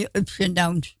al je ups en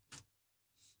downs.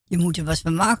 Je moet er wat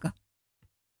van maken.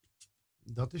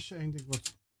 Dat is één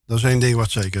ding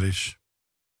wat zeker is.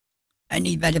 En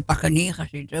niet bij de pakken neer gaan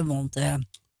zitten, want...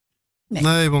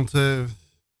 Nee, want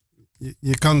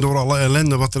je kan door alle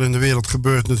ellende wat er in de wereld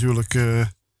gebeurt natuurlijk... een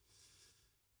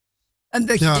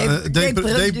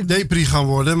beetje depri gaan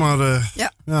worden, maar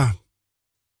ja.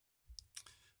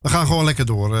 We gaan gewoon lekker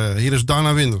door. Hier is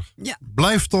Dana Winder. Ja.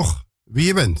 Blijf toch wie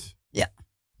je bent. Ja.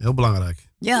 Heel belangrijk.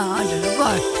 Ja, dat is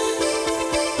waar.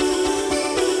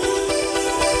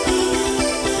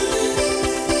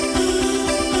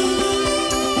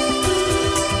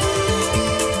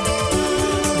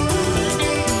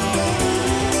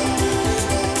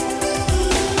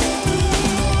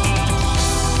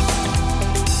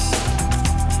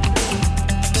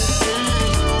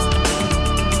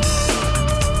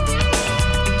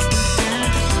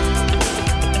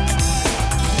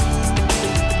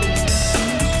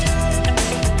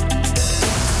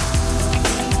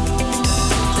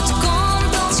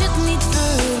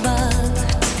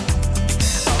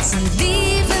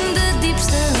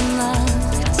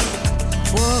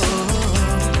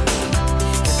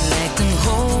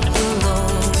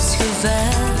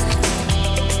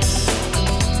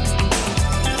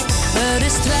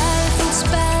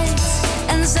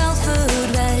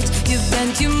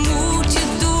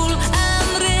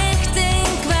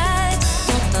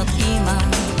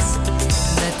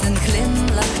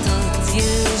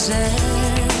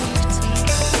 zegt.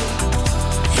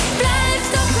 Blijf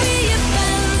toch wie je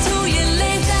bent, hoe je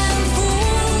leeft en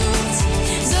voelt.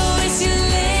 Zo is je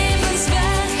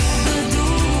levensweg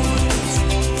bedoeld.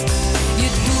 Je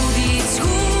doet iets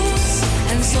goeds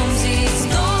en soms iets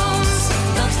doms,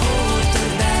 dat hoort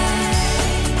erbij.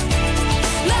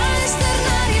 Luister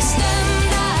naar je stem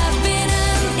daar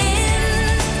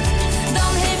binnenin,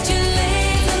 dan heeft je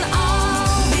leven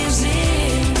alweer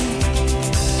zin.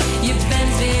 Je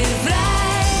bent weer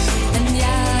vrij en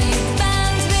ja, je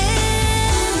bent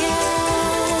weer jij.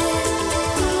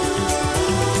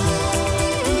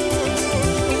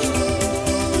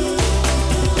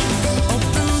 Op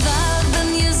een dag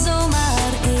ben je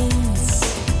zomaar eens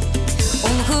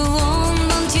ongewoon,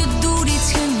 want je doet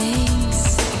iets gemeens.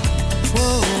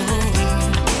 Wow.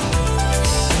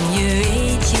 En je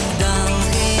weet je dan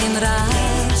geen raad.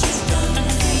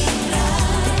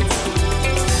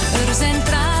 Er zijn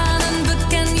tranen,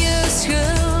 beken je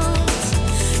schuld.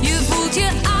 Je voelt je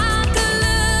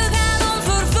akelig en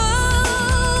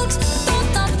onvervuld,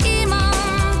 totdat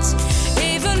iemand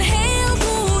even heel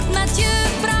goed met je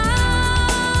praat.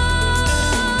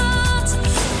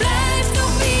 Blijf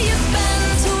toch wie je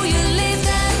bent, hoe je leeft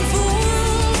en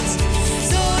voelt.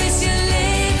 Zo is je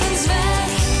levensweg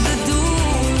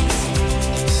bedoeld.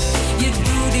 Je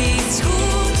doet iets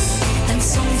goeds en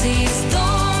soms iets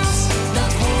doms,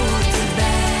 dat hoort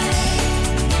erbij.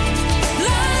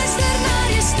 Luister naar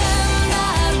je stem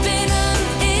daar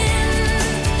binnenin,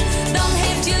 dan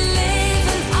heeft je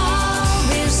leven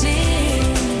alweer zin.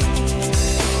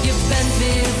 Je bent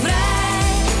weer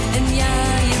vrij en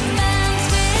ja, je bent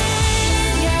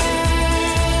weer jij.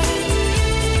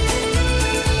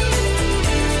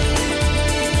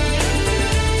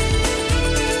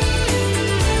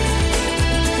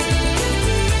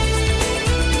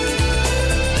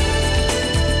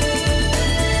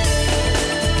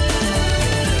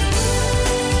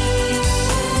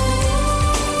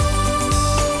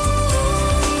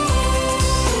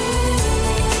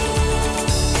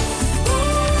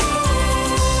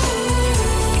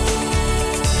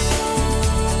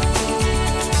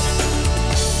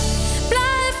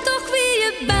 Blijf toch wie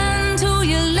je bent, hoe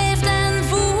je leeft en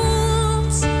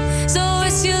voelt. Zo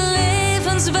is je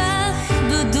levensweg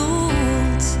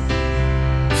bedoeld.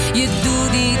 Je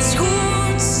doet iets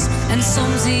goeds en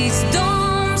soms iets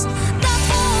doms, dat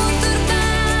hoort erbij.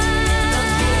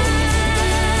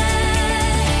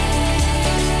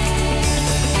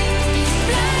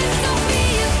 Blijf toch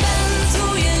wie je bent,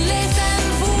 hoe je leeft en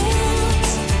voelt.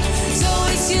 Zo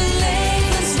is je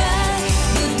levensweg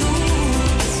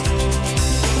bedoeld.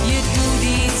 Je doet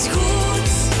iets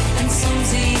goeds en soms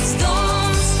iets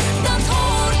doms, dat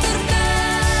hoort erbij.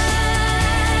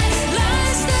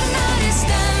 Luister naar je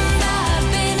stem daar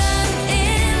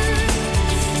binnenin,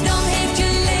 dan heeft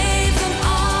je leven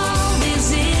alweer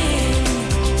zin.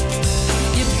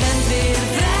 Je bent weer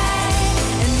vrij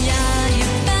en ja, je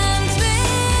bent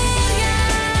weer jij.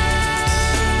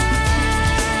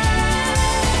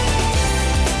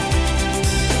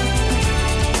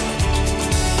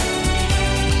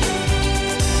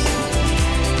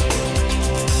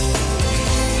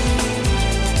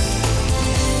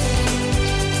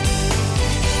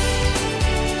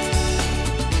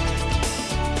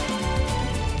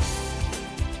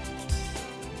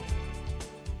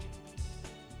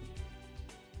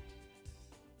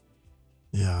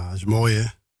 Ja, dat is mooi, hè?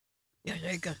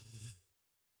 Jazeker.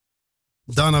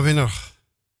 Dana Winner.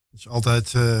 Dat is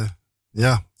altijd,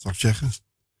 ja, wat zou ik zeggen?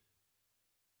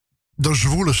 De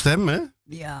zwoele stem, hè?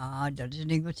 Ja, dat is een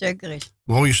ding wat zeker is.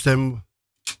 Mooie stem.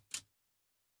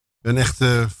 Ik ben echt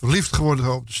verliefd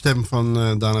geworden op de stem van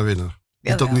Dana Winner.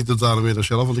 Jawel. Niet op Dana Winner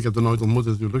zelf, want ik heb haar nooit ontmoet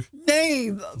natuurlijk.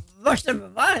 Nee, was dat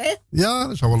waar, hè? Ja,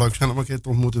 dat zou wel leuk zijn om een keer te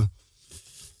ontmoeten.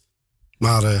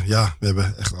 Maar ja, we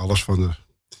hebben echt alles van haar.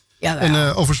 Jawel.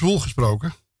 En over zwoel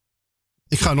gesproken.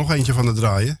 Ik ga nog eentje van haar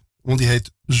draaien. Want die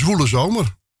heet Zwoele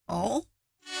Zomer. Oh.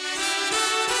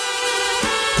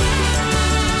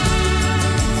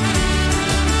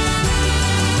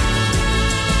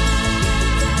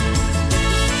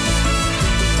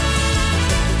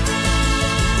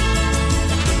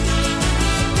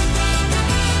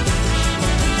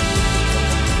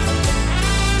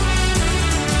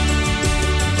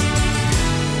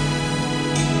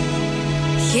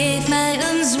 Geef mij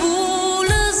een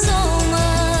zwoele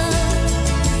zomer,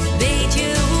 weet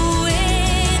je hoe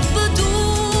ik bedoel?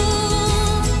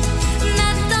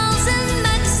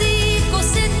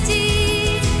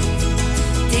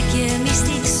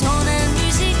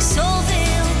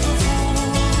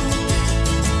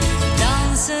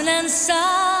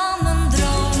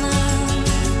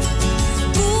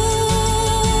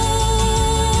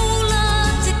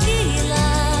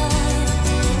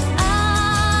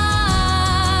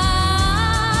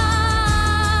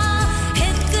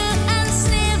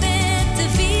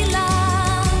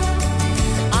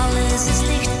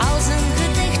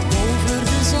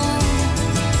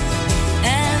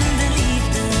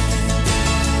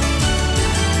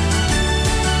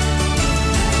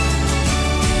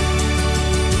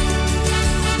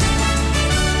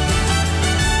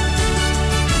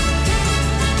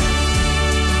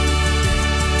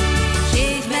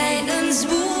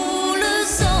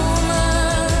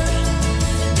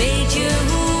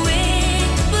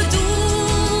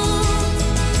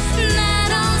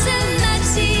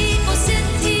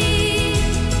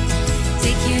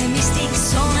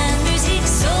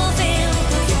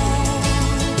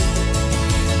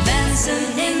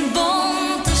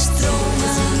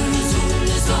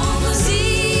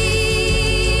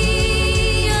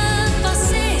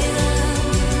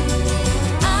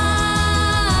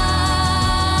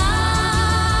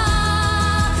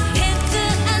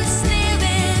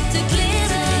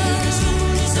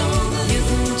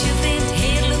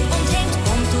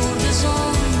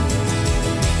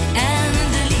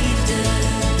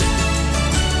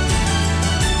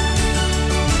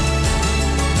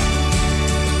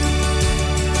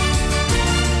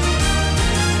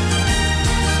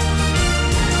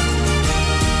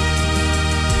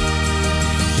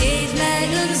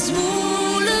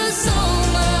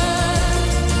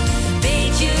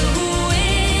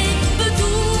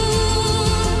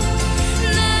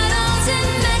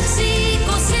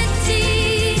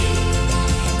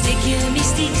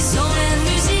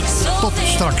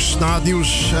 Straks na het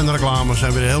nieuws en de reclame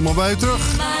zijn we er helemaal bij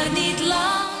terug. Maar niet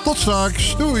lang. Tot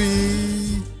straks.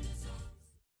 Doei.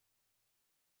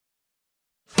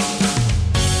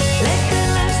 Lekker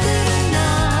luisteren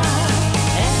naar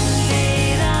NV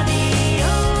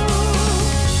Radio.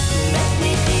 Met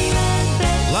Michiel en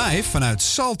Ben. Live vanuit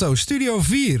Salto Studio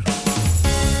 4.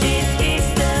 Dit is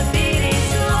de Bier is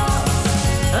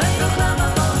Los. Een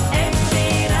programma van NV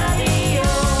Radio.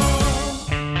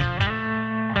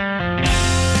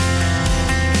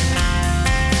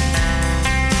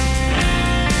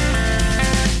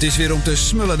 Het is weer om te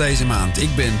smullen deze maand.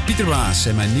 Ik ben Pieter Waas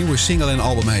en mijn nieuwe single en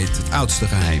album heet Het Oudste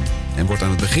Geheim. En wordt aan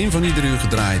het begin van ieder uur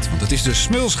gedraaid, want het is de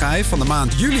smulschijf van de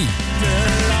maand juli.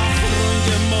 De lach rond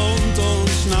je mond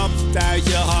ontsnapt uit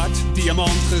je hart.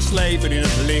 Diamant geslepen in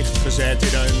het licht, gezet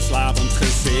in een slapend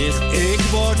gezicht. Ik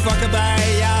word wakker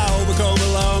bij jou, we komen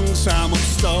langzaam op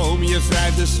stoom. Je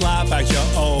wrijft de slaap uit je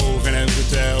ogen en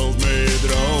vertelt me je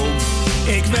droom.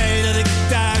 Ik weet dat ik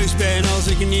thuis ben als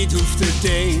ik niet hoef te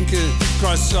denken.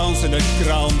 Croissants in de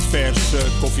krant, verse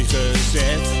koffie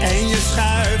gezet. En je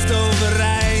schuift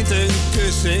overeind, een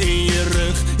kussen in je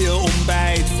rug. Je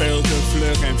ontbijt veel te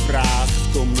vlug en vraagt,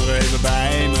 kom nog even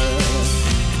bij me.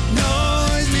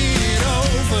 Nooit meer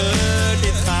over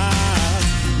dit gaat,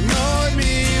 nooit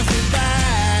meer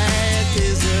voorbij. Het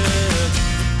is het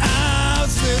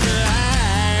oudste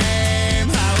geheim.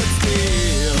 Hou het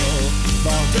stil,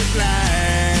 want het blijft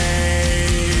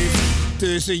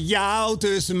tussen jou,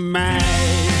 tussen mij.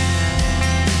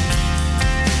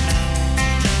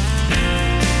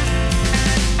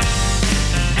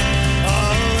 Oh,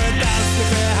 het oudste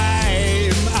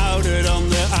geheim, ouder dan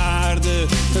de aarde.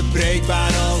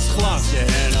 Verbreekbaar als glas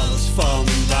en als van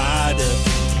waarde.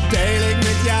 Deel ik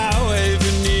met jou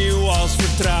even nieuw als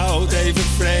vertrouwd. Even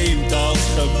vreemd als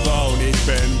gewoon. Ik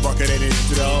ben wakker en ik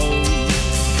droom.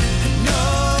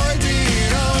 Nooit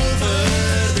meer over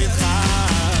dit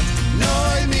gaat.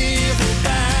 Nooit meer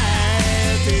voorbij.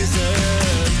 Het is het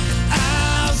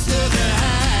oudste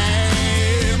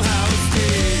geheim. Hou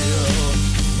stil,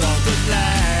 want het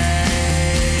blijft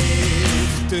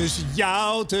tussen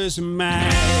jou, tussen mij.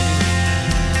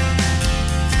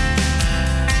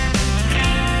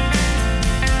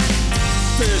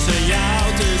 Tussen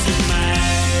jou, tussen mij.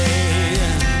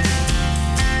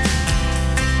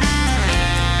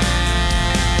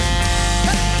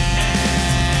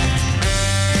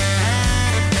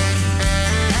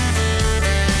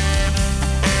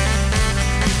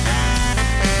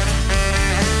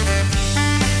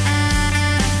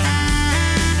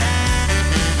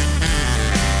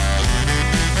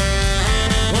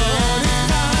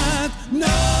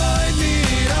 Nooit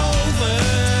meer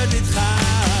over dit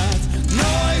gaat,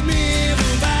 nooit meer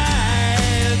voorbij.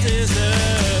 Het is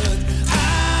het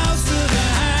oudste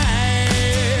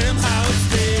geheim. Hou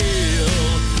stil,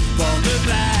 want het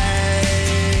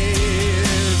blijft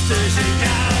tussen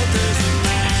jou, tussen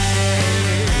mij.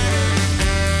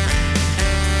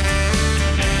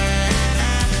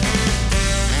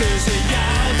 Tussen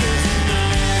jou, tussen mij.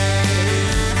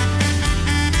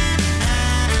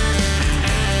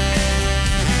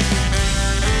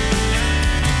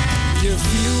 Je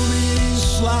viel weer in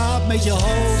slaap met je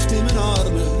hoofd in mijn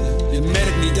armen. Je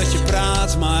merkt niet dat je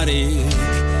praat, maar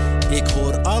ik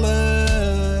hoor alles.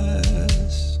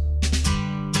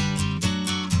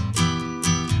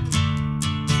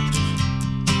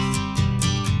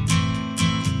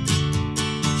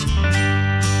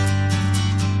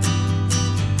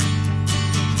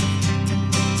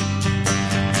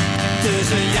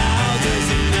 Tussen jou,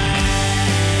 tussen mij.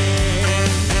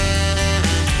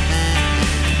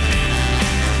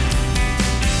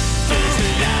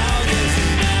 Tussen jou,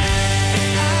 tussen mij.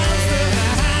 Oudste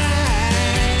geheim.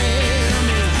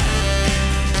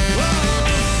 Wow.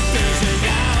 Tussen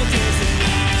jou, tussen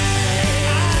mij.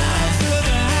 Oudste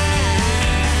geheim.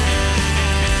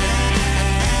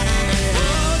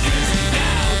 Oh, tussen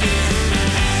jou, tussen mij.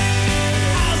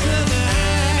 Oudste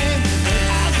geheim.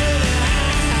 Oudste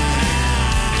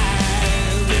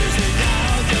geheim. Tussen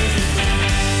jou, tussen mij.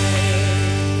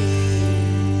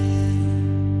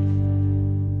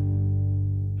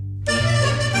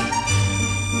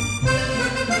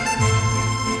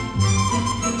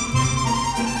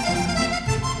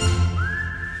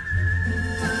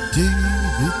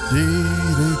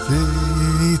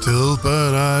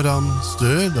 Tulpen uit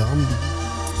Amsterdam.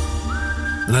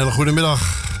 Een hele goede middag.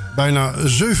 Bijna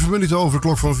 7 minuten over de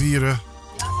klok van 4.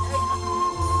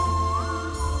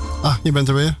 Ah, je bent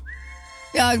er weer.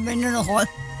 Ja, ik ben er nog wat.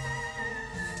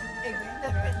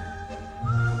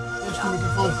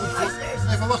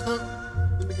 Even wachten.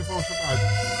 De microfoon staat uit.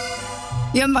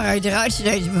 Ja, maar uiteraard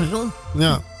steeds begon.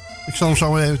 Ja, Ik zal hem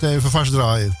zo even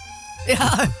vastdraaien.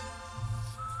 Ja.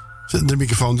 De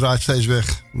microfoon draait steeds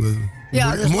weg. Ja,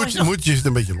 dat is het moedje zit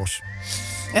een beetje los.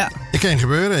 Ja. Dat kan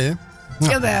gebeuren, hè?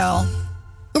 Nou, Jawel.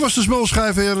 Dat was de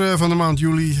smulschijf weer van de maand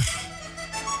juli.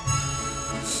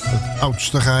 Het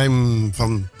oudste geheim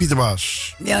van Pieter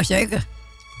Baas. Jazeker.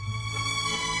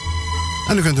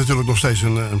 En u kunt natuurlijk nog steeds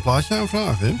een plaatje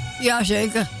aanvragen, hè?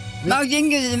 Jazeker. Nou, ik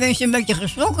denk dat de mensen een beetje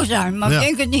geschrokken zijn, maar ik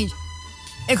denk het niet.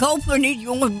 Ik hoop het niet,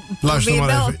 jongens. Luister maar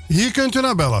bellen. even. Hier kunt u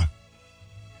naar bellen.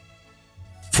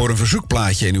 Voor een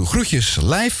verzoekplaatje en uw groetjes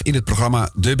live in het programma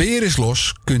De Beer is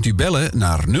Los kunt u bellen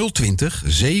naar 020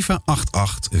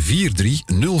 788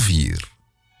 4304.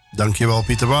 Dankjewel,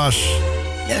 Pieter Baas.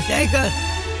 Jazeker.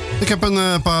 Ik heb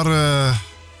een paar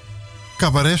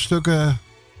cabaretstukken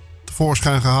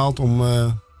tevoorschijn gehaald om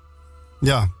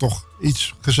toch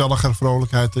iets gezelliger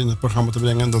vrolijkheid in het programma te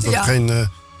brengen. Dat het geen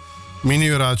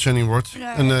minuuruitzending wordt.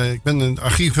 Nee. En ik ben in het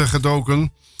archieven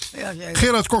gedoken. Jazeker.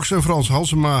 Gerard Cox en Frans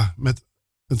Halsema met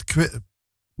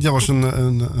was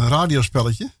een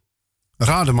radiospelletje.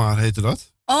 Raden maar heette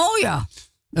dat. Oh ja.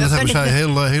 En dat hebben zij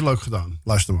heel leuk gedaan.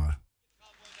 Luister maar.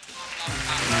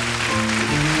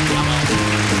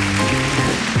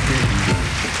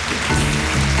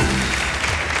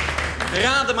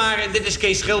 Raden maar, en dit is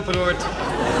Kees Schilperoort.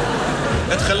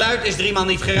 Het geluid is 3 maal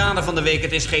niet geraden van de week.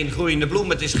 Het is geen groeiende bloem,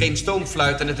 het is geen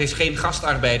stoomfluit en het is geen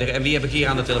gastarbeider. En wie heb ik hier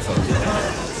aan de telefoon?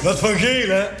 Wat Van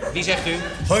Gelen? Wie zegt u?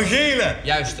 Van Gelen.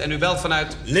 Juist, en u belt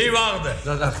vanuit? Leeuwarden.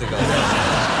 Dat dacht ik al.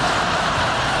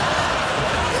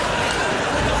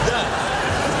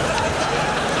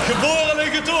 Geboren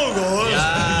en getogen, hoor.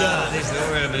 Ja, dat is te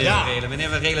horen, meneer Van Gelen. Meneer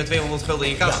Van Gelen, 200 gulden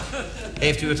in kas.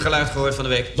 Heeft u het geluid gehoord van de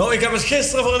week? Nou, ik heb het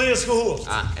gisteren voor het eerst gehoord.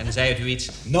 Ah, en zei het u iets?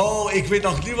 Nou, ik weet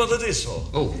nog niet wat het is, hoor.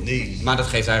 Oh, nee. Maar dat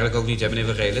geeft eigenlijk ook niet, hè, meneer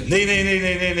Van Gelen?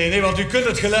 Nee, want u kunt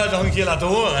het geluid nog een keer laten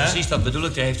horen, hè? Precies, dat bedoel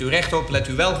ik. Daar heeft u recht op. Let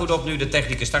u wel goed op nu. De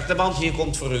technicus start de band. Hier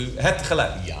komt voor u het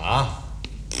geluid. Ja.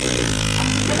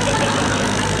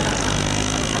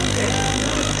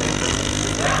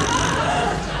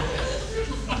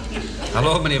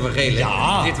 Hallo, meneer Van Gelen.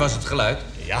 Ja. Dit was het geluid.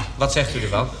 Ja. Wat zegt u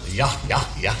ervan? Ja.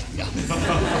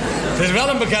 Het is wel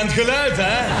een bekend geluid,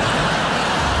 hè? Ja,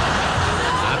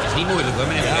 het is niet moeilijk, hoor,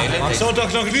 meneer Van Gelen. Maar ik zou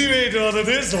toch nog niet weten wat het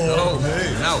is, hoor. Oh, nee.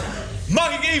 Nou.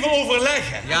 Mag ik even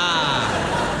overleggen? Ja,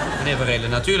 meneer Van Gelen,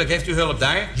 natuurlijk. Heeft u hulp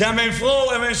daar? Ja, mijn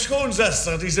vrouw en mijn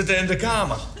schoonzuster, die zitten in de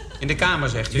kamer. In de kamer,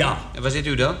 zegt u? Ja. En waar zit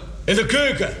u dan? In de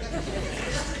keuken.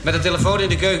 Met een telefoon in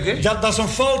de keuken? Ja, dat is een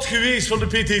fout geweest van de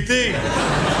PTT.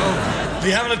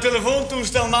 Die hebben het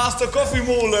telefoontoestel naast de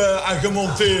koffiemolen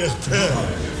gemonteerd.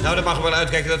 Nou, dan mag u wel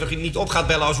uitkijken dat u niet op gaat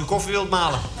bellen als u koffie wilt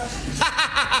malen.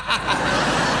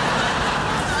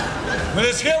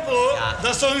 Meneer Schilper,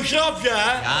 dat is toch een grapje,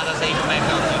 hè? Ja, dat is een van mijn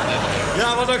grapjes.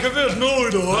 Ja, maar dat gebeurt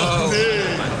nooit, hoor. Oh. Nee.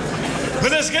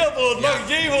 Meneer Schilper, mag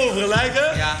ik even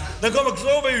overleggen? Ja. Dan kom ik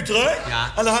zo bij u terug.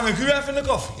 Ja. En dan hang ik u even in de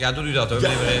koffie. Ja, doet u dat, hoor,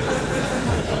 meneer Van Gelen.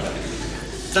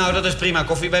 Nou, dat is prima.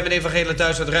 Koffie bij meneer Van Gelen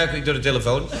thuis, dat ruik ik door de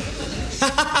telefoon.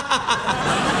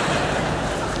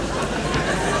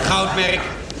 Goudmerk.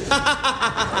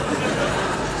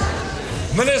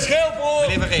 Meneer Schilper,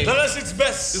 Meneer Van Gelen. dat is iets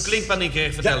best. U klinkt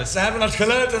paniekerig, vertel eens. Ze hebben het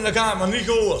geluid in de kamer niet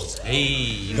gehoord.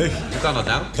 Hé, hoe kan dat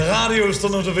nou? De radio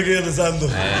stond op de verkeerde zender.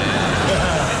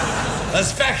 Dat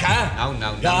is pech, hè?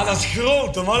 Nou. Ja, dat is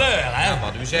grote malheur, hè? Ja,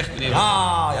 wat u zegt, meneer.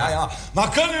 Ja. Maar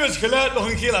kunnen u het geluid nog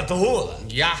een keer laten horen?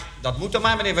 Ja, dat moet dan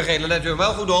maar, meneer Van Gelen. Let u er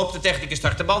wel goed op. De technicus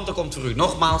start de band. Dan komt voor u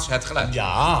nogmaals het geluid.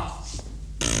 Ja.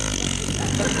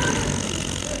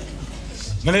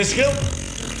 Meneer Schilp.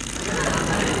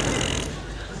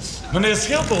 Meneer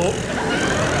Schilper.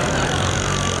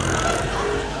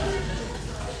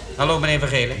 Hallo, meneer Van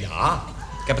Gelen. Ja.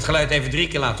 Ik heb het geluid even 3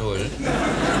 keer laten horen.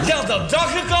 Ja, dat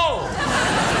dacht ik al.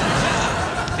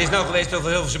 Het is nou geweest over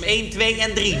Hilversum 1, 2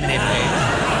 en 3, meneer Van Gelen.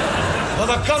 Maar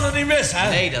dat kan er niet mis, hè?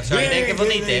 Nee, dat zou je denken van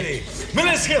niet, hè?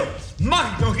 Meneer Schil,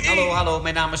 mag ik nog één? Hallo,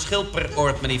 mijn naam is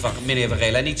Schilperoort, meneer Van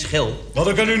Gelen, en niet Schil. Want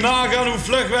dan kan u nagaan hoe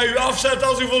vlug wij u afzetten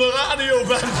als u voor de radio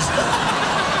bent.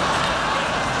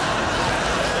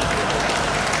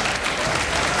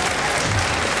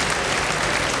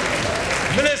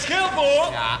 Meneer Schilper,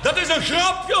 dat is een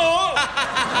grapje, hoor.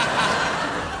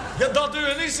 Ja, dat doe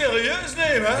je niet serieus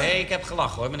nemen, hè? Nee, ik heb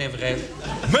gelachen, hoor, meneer Van Gelen.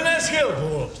 Meneer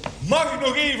Schilper, mag ik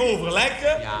nog even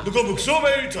overleggen? Ja. Dan kom ik zo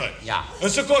bij u terug. Ja. Een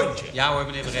secondje. Ja hoor,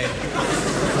 meneer Van Gelen.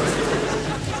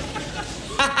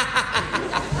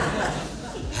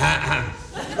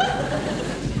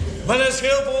 Meneer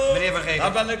Schilper. Meneer Van Gelen.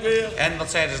 Daar ben ik weer. En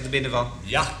wat zeiden ze er binnen van?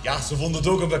 Ja, ze vonden het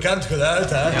ook een bekend geluid,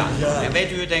 hè? Ja. En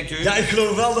weet u het, denkt u? Ja, ik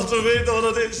geloof wel dat we weten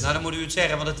wat het is. Nou, dan moet u het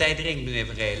zeggen, want de tijd dringt, meneer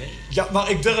Van Gelen. Ja, maar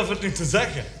ik durf het niet te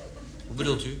zeggen. Hoe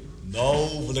bedoelt u?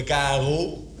 Nou, voor de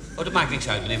KRO. Oh, dat maakt niks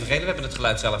uit, meneer Vergelen. We hebben het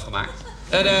geluid zelf gemaakt.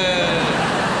 We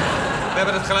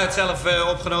hebben het geluid zelf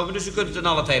opgenomen, dus u kunt het in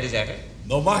alle tijden zeggen.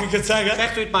 Nou, mag ik het zeggen?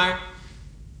 Zegt u het maar.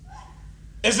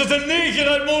 Is het een neger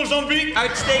uit Mozambique?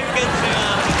 Uitstekend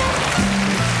geraden.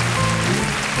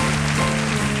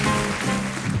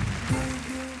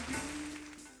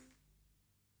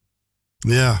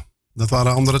 Ja, dat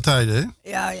waren andere tijden,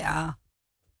 hè? Ja.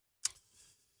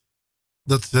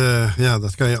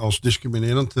 Dat kan je als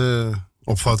discriminerend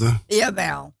opvatten.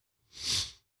 Jawel.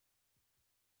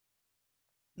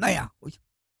 Nou ja, goed.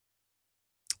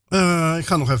 Ik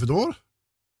ga nog even door.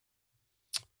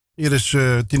 Hier is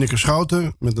Tineke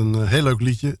Schouten met een heel leuk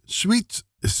liedje. Sweet,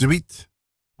 Sweet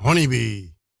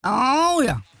Honeybee. Oh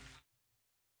ja.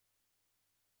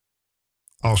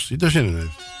 Als hij er zin in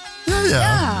heeft.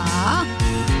 Ja.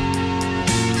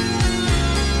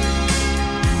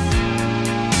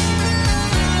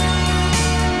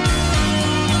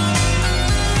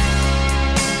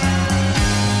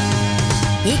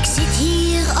 Ik zit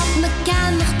hier op mijn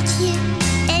kamertje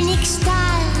en ik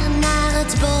staar naar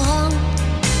het behang.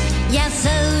 Jouw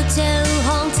foto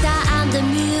hangt daar aan de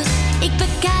muur, ik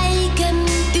bekijk hem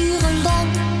urenlang.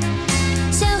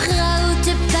 Zo'n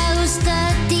grote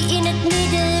poster die in het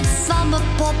midden van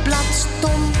mijn popblad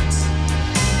stond.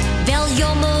 Wel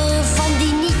jammer van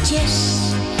die nietjes,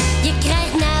 je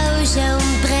krijgt nou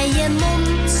zo'n brede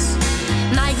mond.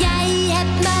 Maar jij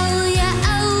hebt mooie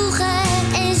ogen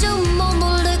en zo'n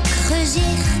mannelijk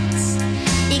gezicht.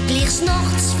 Ik lig 's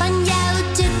nachts van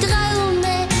jou te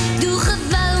dromen, doe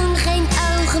gewoon geen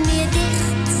ogen meer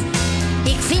dicht.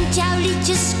 Ik vind jouw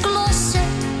liedjes klossen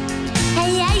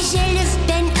en jij zelf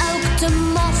bent ook te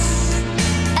maf.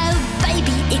 Oh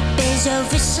baby, ik ben zo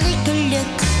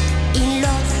verschrikkelijk in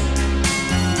love.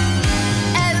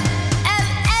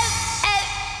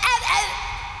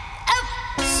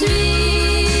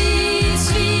 Sweet,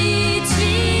 sweet,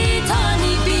 sweet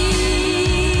honeybee.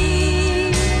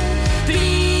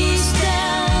 Please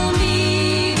tell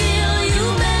me, will you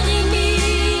marry me?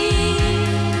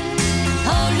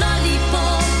 Oh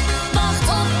lollipop, wacht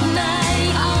op mij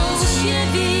als je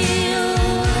wil.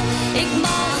 Ik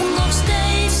mag nog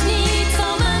steeds niet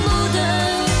van mijn moeder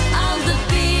aan de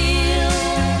pil.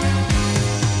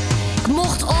 Ik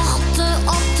mocht ochtend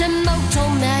op de motor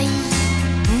mee,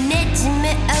 net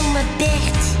met oma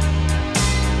Bert,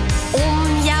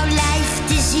 om jouw lijf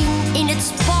te zien in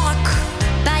het park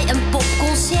bij een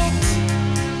popconcert.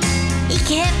 Ik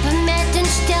heb met een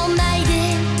stel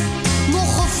meiden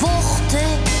nog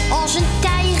gevochten als een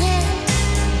tijger,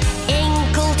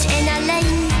 enkeld en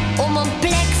alleen om een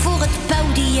plek voor het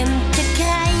podium te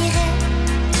krijgen.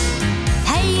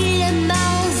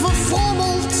 Helemaal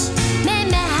verfrommeld met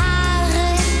mijn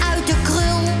haren uit de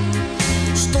krul,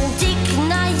 stond ik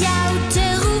naar jou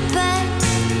te roepen.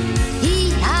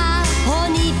 Hi-ha,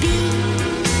 honeybee.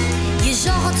 Je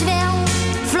zag het wel,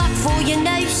 vlak voor je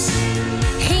neus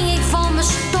ging ik van mijn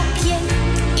stokje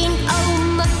in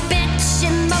ome Bert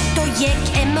zijn motorjack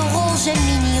en mijn roze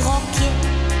minirokje.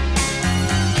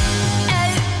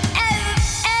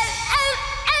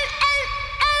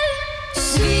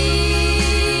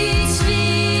 Sweet,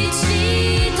 sweet,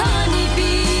 sweet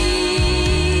honeybee.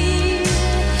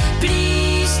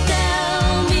 Please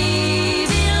tell me,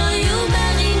 will you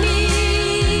marry me?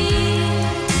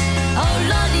 Oh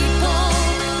lollipop,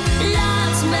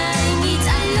 laat mij niet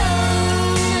alleen.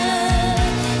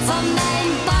 Van mijn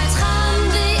part gaan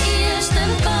we eerst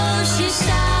een poosje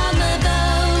samen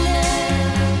wonen.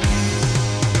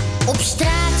 Op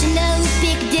straat loop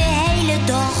ik de hele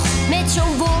dag met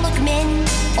zo'n wolkman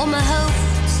om mijn hoofd.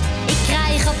 Ik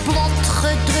krijg er plat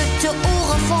gedrukte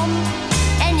oren van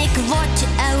en ik word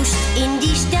oost in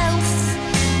die stoof.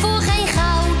 Voor geen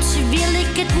goud wil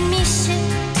ik het missen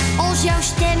als jouw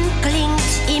stem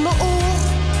klinkt in mijn oor.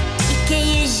 Ik kan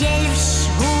je zelfs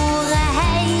horen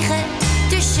hijgen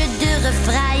tussen de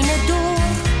refreinen door.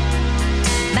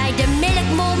 Bij de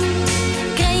melkman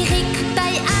kreeg ik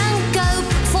bij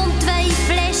aankoop van 2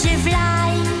 flessen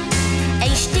vlaai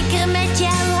een sticker met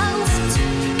jouw hoofd.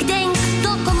 Ik denk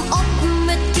dat ik hem op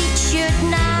mijn t-shirt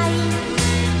naai.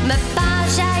 Mijn pa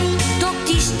zei dat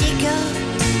die sticker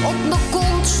op mijn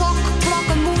kontzak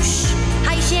plakken moest.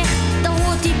 Hij zegt, dan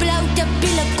hoort die blote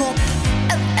pillenkop.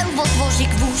 Oh, wat was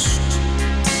ik woest.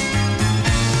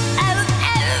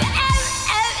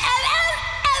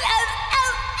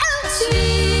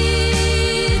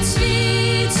 Sweet,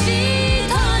 sweet,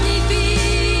 sweet honeybee.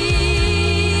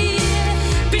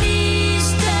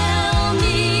 Please tell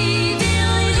me,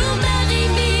 will you marry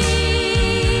me?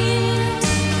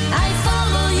 I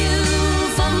follow you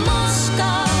van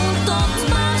Moskou tot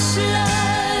Maslow.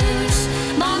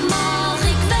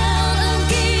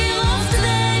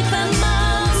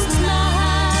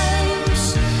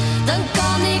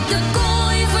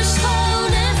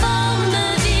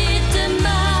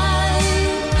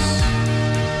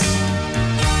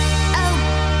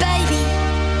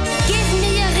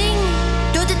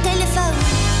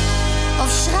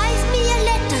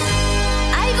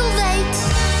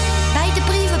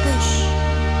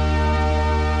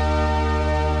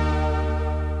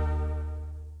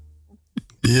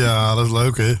 Ja, dat is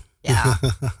leuk, hè? Ja.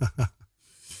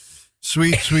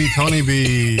 Sweet, sweet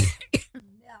honeybee.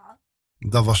 Ja.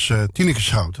 Dat was Tineke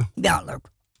Schouten. Ja,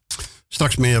 leuk.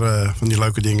 Straks meer van die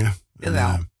leuke dingen.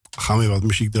 Jawel. Gaan we weer wat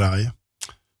muziek draaien.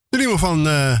 De nieuwe van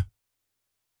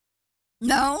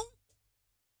Nou?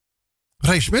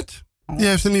 Ray Smit. Die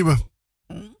heeft een nieuwe.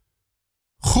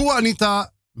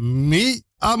 Juanita Mi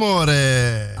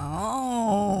Amore.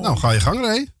 Oh. Nou, ga je gang,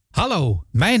 Ray. Hallo,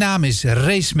 mijn naam is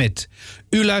Ray Smit.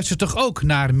 U luistert toch ook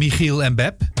naar Michiel en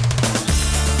Beb?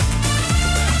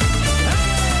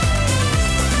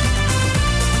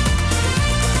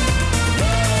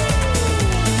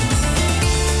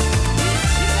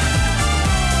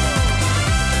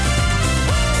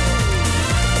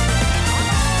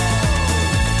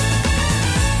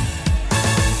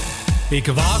 Ik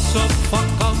was op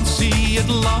vakantie, het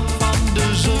land van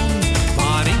de zon.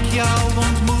 Waar ik jou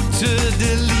ontmoette,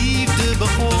 de liefde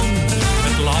begon.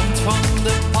 Het land van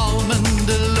de palmen,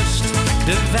 de lust,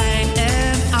 de wijn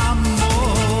en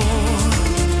amor.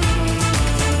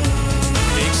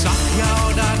 Ik zag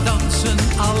jou daar dansen,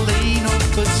 alleen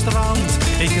op het strand.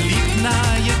 Ik liep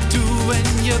naar je toe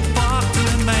en je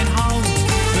pakte mijn hand.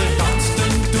 We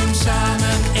dansten toen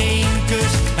samen één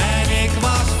kus en ik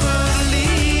was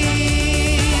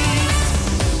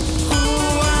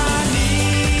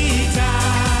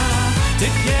te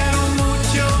quiero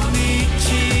mucho, mi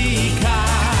chica.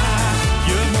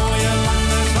 Je mooie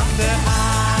lange zwarte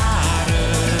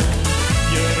haren,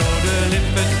 je rode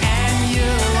lippen en je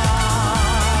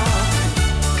lach.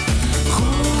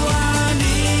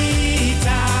 Juanita,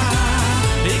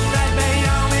 ik blijf bij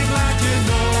jou, ik laat je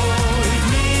nooit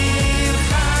meer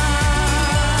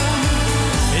gaan.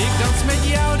 Ik dans met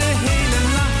jou de hele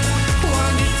nacht,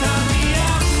 Juanita, mi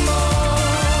amor.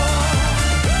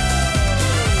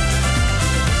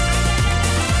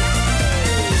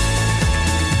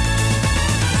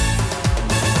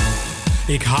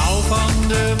 Ik hou van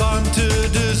de warmte,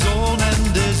 de zon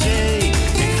en de zee.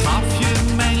 Ik gaf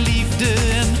je mijn liefde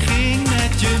en ging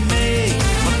met je mee.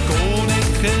 Wat kon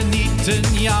ik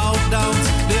genieten, jouw dans,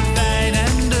 de wijn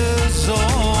en de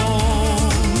zon.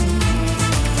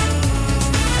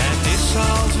 Het is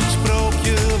als een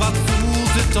sprookje, wat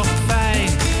voelt het toch fijn.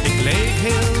 Ik leef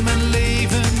heel mijn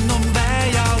leven om bij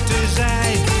jou te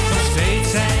zijn. Nog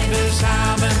steeds zijn we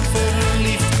samen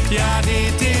verliefd, ja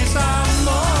dit is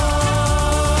amor.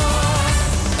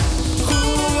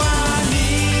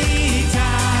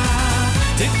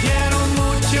 Te quiero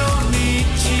mucho, mi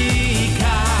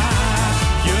chica.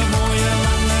 Je mooie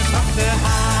lange zwarte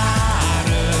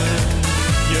haren,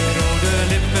 je rode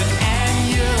lippen en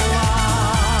je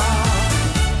lach.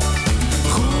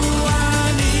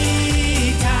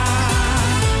 Juanita,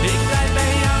 ik blijf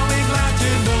bij jou, ik laat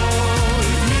je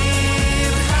nooit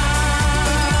meer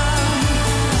gaan.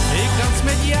 Ik dans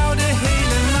met jou de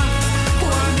hele nacht,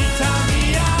 Juanita, mi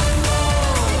amor.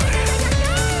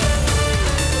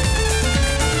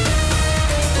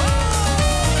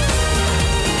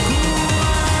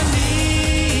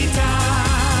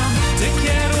 Te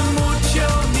quiero mucho,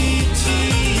 mi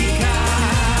chica.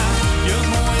 Je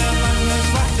mooie lange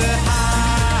zwarte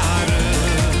haren,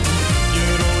 je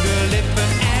rode lippen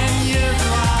en je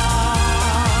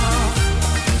lach.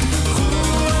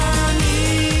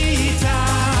 Juanita,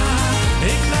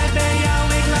 ik blijf bij jou,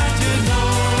 ik laat je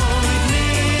nooit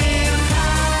meer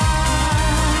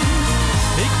gaan.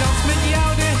 Ik dans met jou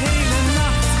de hele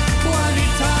nacht,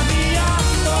 Juanita, mi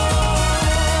amor.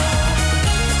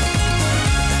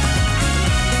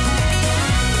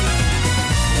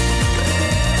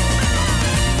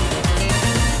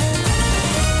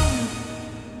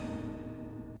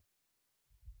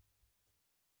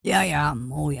 Ja, ja,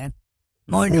 mooi hè.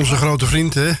 Mooi. Onze grote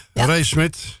vriend, hè? Ray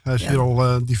Smit. Hij is hier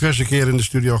al diverse keren in de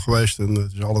studio geweest en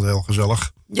het is altijd heel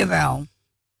gezellig. Jawel.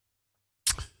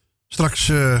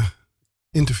 Straks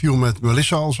interview met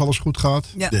Melissa als alles goed gaat.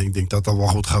 Ja. Ik denk dat dat wel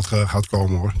goed gaat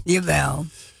komen, hoor. Jawel.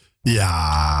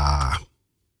 Ja.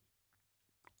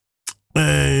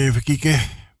 Even kijken.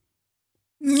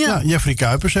 Ja, Jeffrey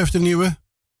Kuipers heeft een nieuwe.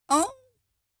 Oh.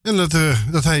 En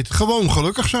dat heet Gewoon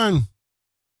Gelukkig Zijn.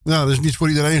 Nou, dat is niet voor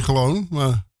iedereen gewoon,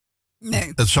 maar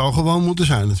Nee. het zou gewoon moeten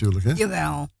zijn natuurlijk, hè?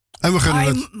 Jawel. En we gunnen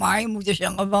het... Maar je moet er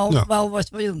zelf wel, Ja. wel wat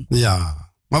voor doen.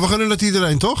 Ja, maar we gunnen het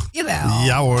iedereen, toch? Jawel.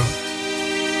 Ja hoor.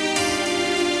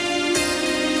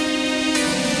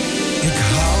 Ik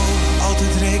hou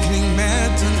altijd rekening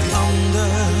met een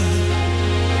ander.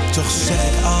 Toch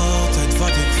zeg ik altijd wat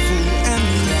ik voel en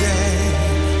denk.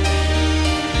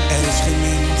 Er is geen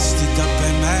mens die dat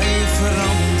bij mij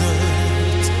verandert.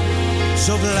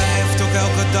 Zo blijft ook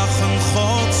elke dag een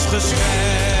godsgeschenk.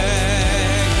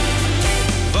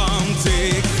 Want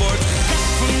ik word gek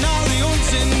van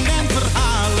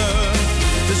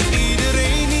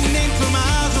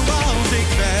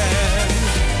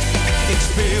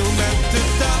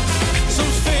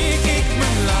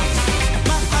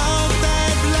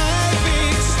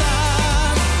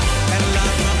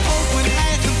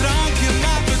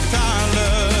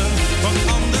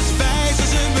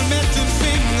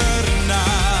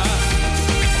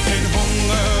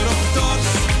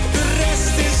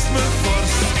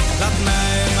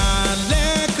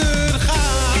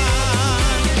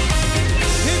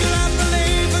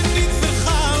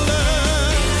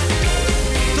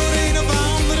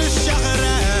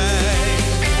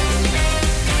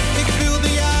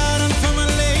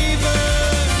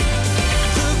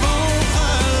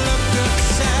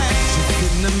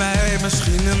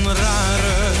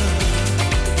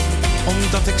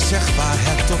dat ik zeg waar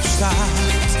het op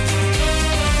staat.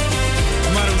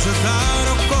 Maar hoe ze daar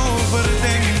ook over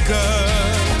denken,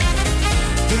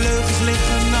 de leugens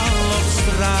liggen al op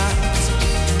straat.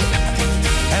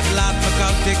 Het laat me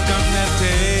koud, ik kan er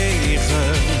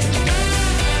tegen.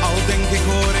 Al denk ik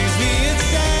hoor eens wie het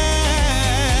zegt.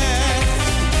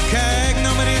 Kijk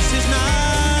nou maar eens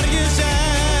naar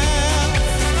jezelf,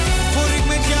 voor ik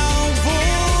met jou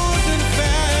woorden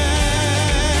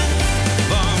ver.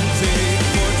 Want ik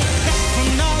word gek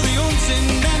van al die onzin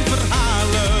en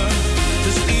verhalen.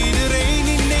 Dus iedereen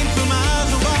die neemt me maar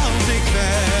zoals ik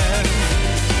ben.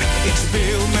 Ik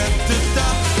speel met de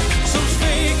dag, soms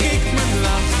fake ik mijn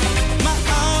lach, maar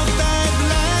altijd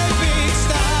blijf ik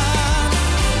staan.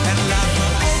 En laat me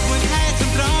ook mijn eigen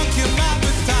drankje maar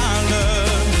betalen,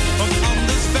 want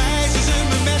anders wijzen ze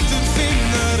me met hun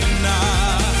vinger na.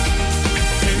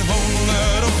 Geen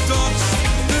honger of dorst,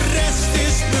 de rest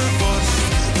is me worst.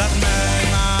 Laat mij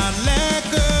maar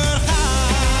lekker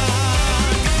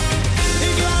gaan.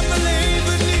 Ik laat mijn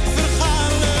leven niet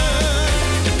vergalen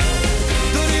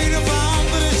door een of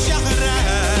andere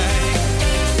chaggerij.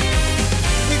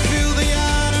 Ik wil de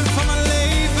jaren van mijn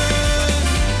leven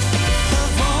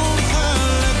gewoon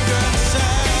gelukkig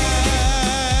zijn.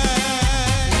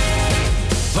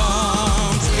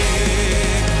 Want ik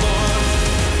word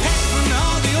gek van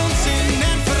al die onzin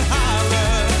en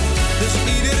verhalen. Dus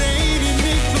iedereen die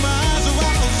neemt me maar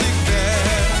zoals ik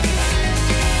ben.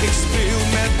 Ik speel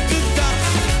met de dag,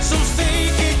 soms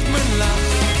steek ik mijn lach,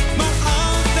 maar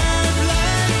altijd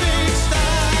blijf ik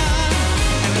staan.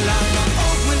 En laat me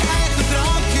ook mijn eigen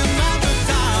drankje maar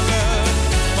betalen,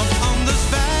 want anders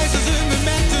wijzen ze me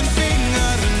met hun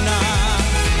vinger na.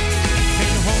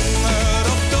 Geen honger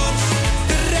of dorst,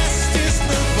 de rest is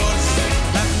me worst.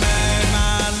 Laat mij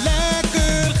maar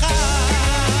lekker gaan.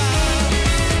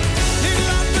 Ik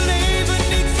laat mijn leven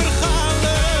niet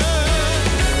vergalen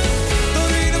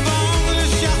door een of andere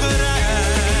chaggerij.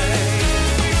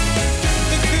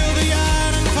 Ik wil de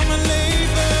jaren van mijn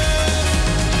leven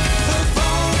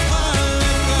gewoon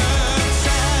gelukkig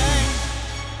zijn.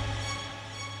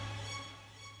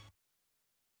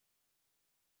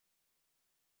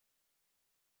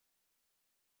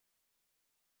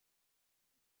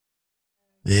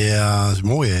 Ja, dat is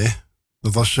mooi, hè?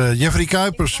 Dat was Jeffrey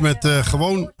Kuipers met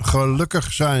Gewoon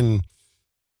Gelukkig Zijn.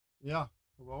 Ja,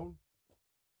 gewoon.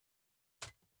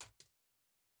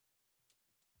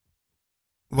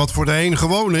 Wat voor de een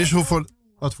gewoon is,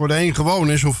 wat voor de een gewoon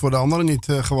is, hoeft voor de andere niet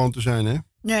gewoon te zijn, hè?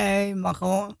 Nee, maar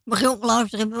gewoon. Begin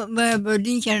luisteren, we hebben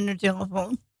Dientje aan de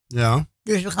telefoon. Ja.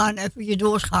 Dus we gaan even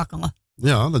doorschakelen.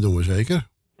 Ja, dat doen we zeker.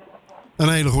 Een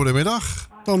hele goede middag,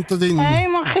 tante Dien. Hé,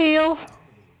 Magiel.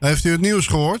 Heeft u het nieuws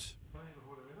gehoord?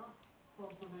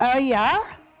 Ja?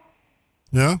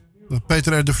 Ja? Dat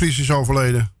Peter R. de Vries is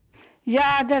overleden.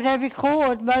 Ja, dat heb ik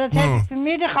gehoord. Maar dat heb ik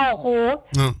vanmiddag al gehoord.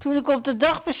 Ja. Toen ik op de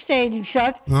dagbesteding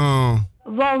zat. Oh.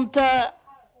 Want,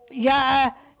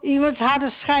 ja, iemand had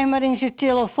het schijnbaar in zijn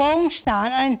telefoon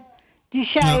staan. En die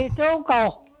zei het ook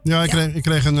al. Ja, ik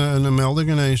kreeg een melding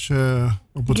ineens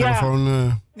op mijn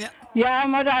telefoon. Ja,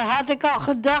 maar dat had ik al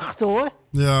gedacht, hoor.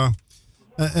 Ja.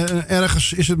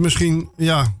 Ergens is het misschien,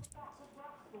 ja.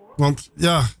 Want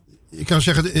ja, ik kan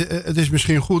zeggen, het is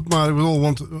misschien goed, maar ik bedoel,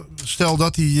 want stel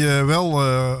dat hij wel,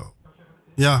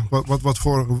 ja, wat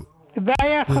voor.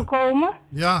 Bij had gekomen.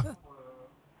 Ja.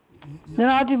 Dan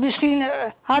had hij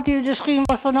misschien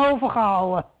wat van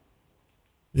overgehouden.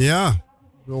 Ja. Ik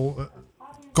bedoel,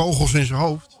 kogels in zijn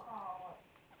hoofd.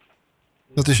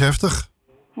 Dat is heftig.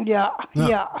 Ja.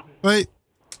 Hey.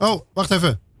 Oh, wacht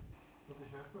even.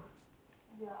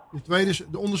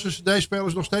 De onderste CD-speler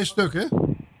is nog steeds stuk, hè?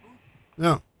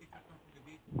 Ja.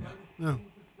 Ja.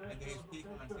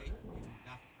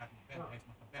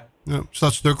 Ja,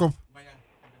 staat stuk op.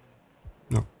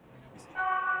 Ja.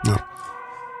 Ja.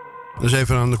 Dat is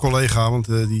even aan de collega, want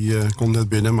die komt net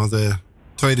binnen. Maar de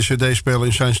tweede CD-speler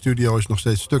in zijn studio is nog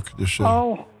steeds stuk. Dus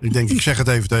ik denk, ik zeg het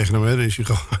even tegen hem, hè? Dan is hij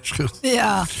gewoon schuld.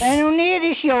 Ja. En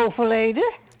wanneer is hij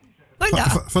overleden?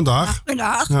 Vandaag. Vandaag.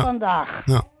 Ja. Vandaag.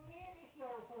 Ja.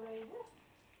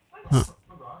 Ja.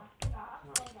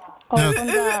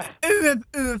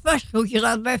 Uw vastgoedje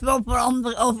laat mij even over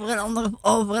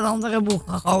een andere boek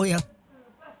gaan gooien.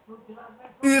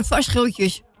 Uw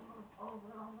vastgoedjes.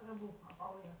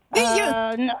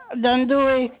 Dan doe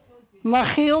ik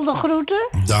Magiel de groeten.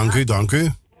 Dank u.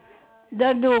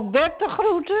 Dan doe ik Bert de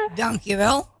groeten.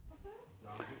 Dankjewel.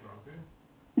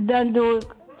 Dan doe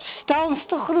ik Stans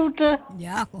de groeten.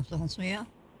 Ja, Constans, ja.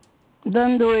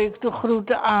 Dan doe ik de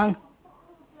groeten aan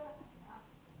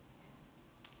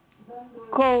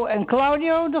Co en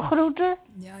Claudio de groeten.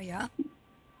 Ja.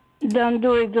 Dan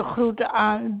doe ik de groeten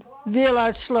aan Wil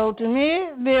uit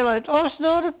Slotermeer, Wil uit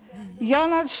Osdorp,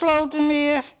 Jan uit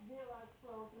Slotermeer,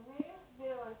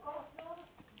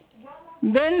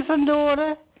 Ben van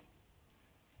Doren,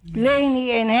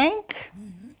 Leni en Henk,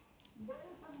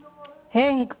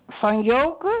 Henk van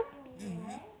Joken,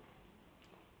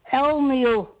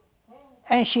 Elmiel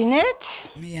en Jeanette,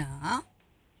 Ja.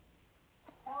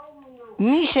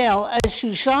 Michel en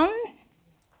Suzanne,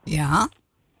 Ja.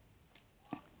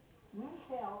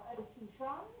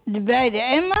 de beide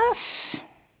Emma's,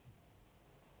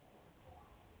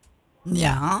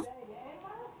 Ja.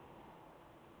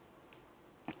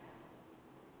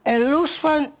 en Loes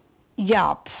van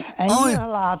Jaap. En Oh, hier ja.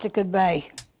 laat ik het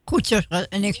bij. Goed zo.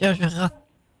 En ik zou zeggen...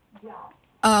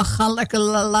 ga lekker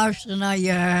luisteren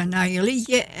naar je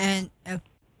liedje. En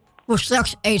voor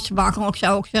straks eet smakelijk,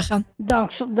 zou ik zeggen.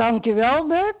 Dankjewel,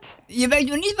 Bert. Je weet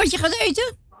nog niet wat je gaat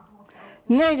eten?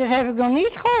 Nee, dat heb ik nog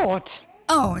niet gehoord.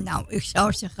 Oh, nou, ik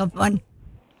zou zeggen van...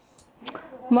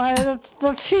 Maar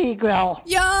dat zie ik wel.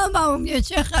 Ja, wou ik net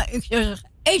zeggen. Ik zou zeggen,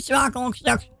 eet smakelijk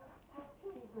straks.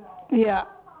 Ja.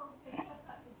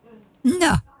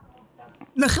 Nou,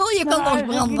 Michiel, je kan Als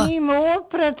losbranden. ik je niet meer hoor,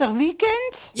 prettig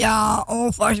weekend. Ja,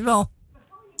 oh, vast wel.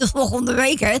 Tot volgende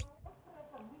week, hè?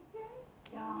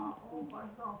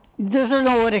 Dus dan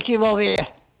hoor ik je wel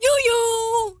weer.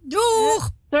 Joejoe, doeg.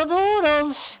 Tot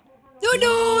horens. Doei,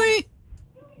 doei.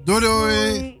 Doei,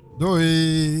 doei.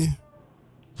 Doei.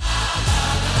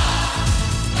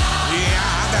 Ja,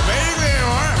 daar ben ik weer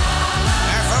hoor.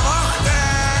 Even wachten.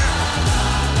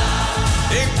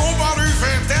 Ik kom aan u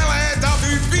vertellen dat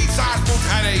u pizza's moet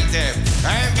gaan eten.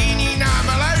 En wie niet naar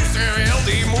me luisteren wil,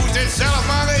 die moet het zelf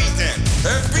maar weten.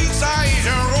 Een pizza is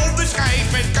een ronde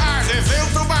schijf met kaas en veel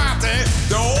tomaten.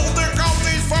 De onderkant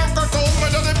is van karton,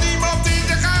 maar dat heeft niemand in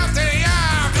de gaten. Ja,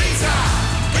 pizza,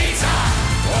 pizza.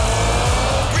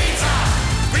 Oh, pizza,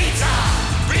 pizza,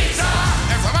 pizza.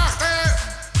 Even wachten.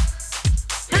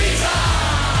 Pizza!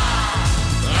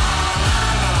 La la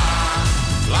la la la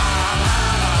la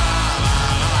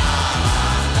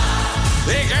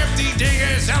la. Ik heb die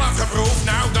dingen zelf geproefd,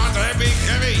 nou dat heb ik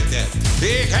geweten.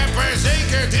 Ik heb er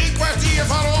zeker 3 kwartier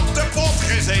van op de pot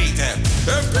gezeten.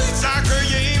 Een pizza kun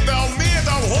je in wel meer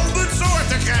dan 100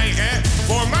 soorten krijgen.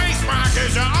 Voor mij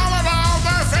smaken ze allemaal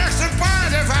naar verse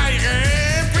paardenvijgen.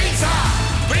 Pizza,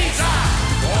 pizza,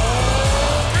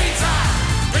 oh pizza,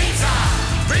 pizza,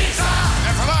 pizza.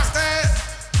 Even wachten.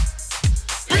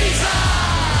 Pizza!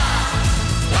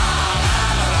 La la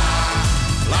la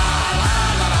la, la la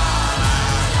la la.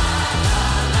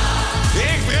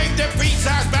 Ik breng de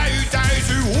pizza's bij u thuis,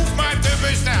 u hoeft maar te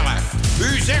bestellen.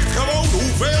 U zegt gewoon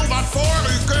hoeveel wat voor,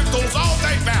 u kunt ons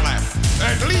altijd bellen.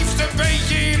 Het liefst een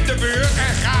beetje in de buurt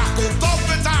en graag contant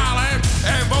betalen.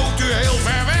 En woont u heel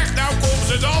ver weg, nou komt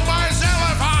ze dan maar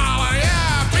zelf halen.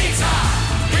 Ja, pizza,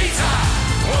 pizza,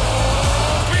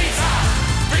 oh pizza,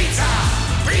 pizza,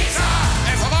 pizza.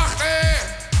 Even wachten,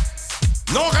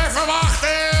 nog even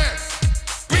wachten.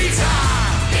 Pizza,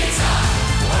 pizza,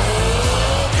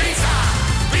 oh pizza,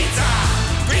 pizza,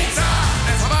 pizza.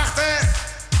 Even wachten,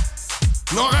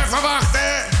 nog even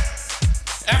wachten.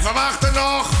 Even wachten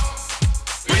nog.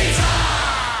 Pizza!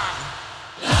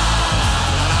 La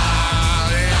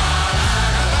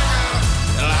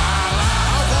la la la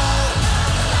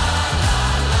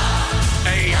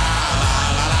la ja la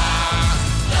la la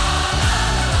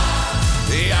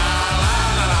ja la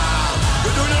la la. We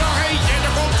doen er nog eentje,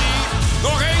 daar komt ie.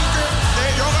 Nog één keer.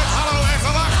 Nee jongens, hallo,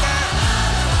 even wachten.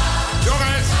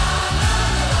 Jongens,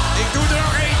 ik doe er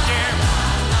nog eentje.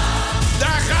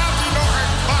 Daar gaat hij nog.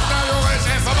 Wacht nou jongens,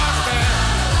 even wachten.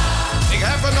 Ik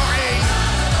heb er nog één.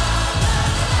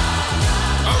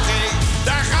 Oké,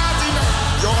 daar gaat hij nog.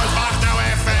 Jongens, wacht nou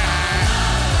even.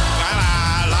 La la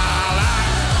la la.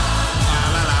 La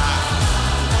la la.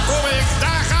 Kom ik,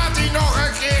 daar gaat hij nog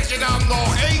een keertje dan.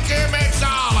 Nog één keer met z'n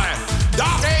allen.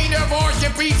 Dat ene woordje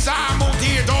pizza moet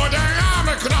hier door de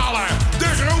ramen knallen.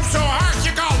 Dus roep zo hard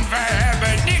je kan. We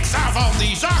hebben niks aan van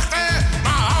die zachte.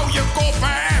 Maar hou je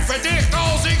koppen even dicht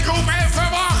als ik roep even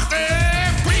wachten.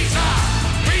 Pizza,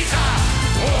 pizza,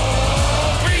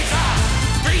 oh pizza,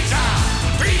 pizza,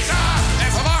 pizza.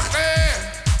 Even wachten.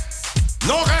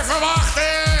 Nog even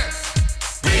wachten.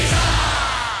 Pizza.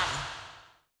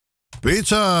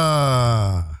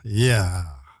 Pizza.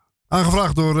 Ja.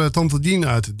 Aangevraagd door Tante Dien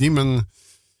uit Diemen.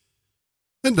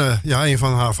 En ja, een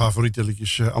van haar favoriete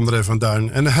liedjes, André van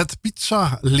Duin. En het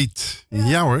Pizza-lied.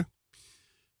 Ja hoor.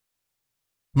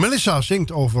 Melissa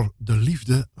zingt over de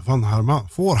liefde van haar man,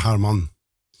 voor haar man.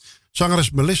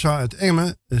 Zangeres Melissa uit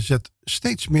Emmen zet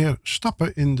steeds meer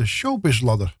stappen in de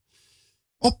showbizladder.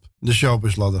 op de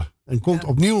showbizladder. En komt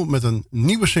opnieuw met een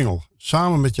nieuwe single,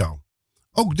 Samen met jou.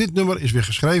 Ook dit nummer is weer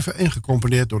geschreven en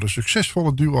gecomponeerd door de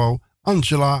succesvolle duo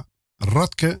Angela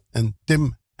Radke en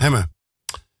Tim Hemme.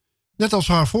 Net als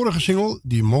haar vorige single,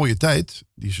 Die Mooie Tijd,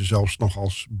 die ze zelfs nog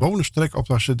als bonustrack op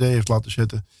haar cd heeft laten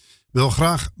zetten, wil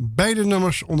graag beide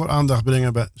nummers onder aandacht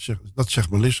brengen. Dat zegt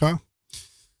Melissa.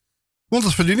 Want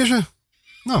dat verdienen ze.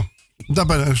 Nou,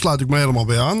 daarbij sluit ik me helemaal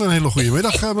bij aan. Een hele goede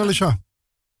middag, Melissa.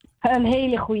 Een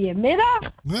hele goede middag.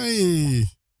 Hey.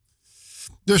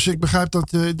 Dus ik begrijp dat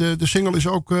de single is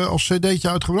ook als cd'tje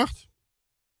uitgebracht?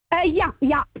 Ja.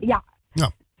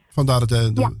 Ja, vandaar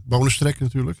de bonustrack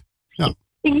natuurlijk. Ja.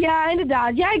 Ja,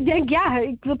 inderdaad. Ja, ik denk,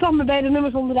 ik wil toch maar beide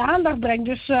nummers onder de aandacht brengen.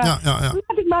 Dus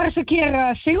laat ik maar eens een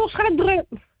keer singles gaan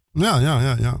drukken.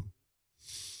 Ja.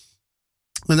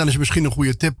 En dan is misschien een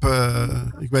goede tip.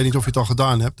 Ik weet niet of je het al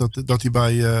gedaan hebt. Dat hij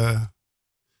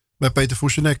bij Peter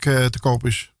Voesenek te koop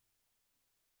is.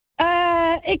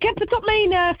 Ik heb het op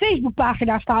mijn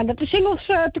Facebookpagina staan. Dat de singles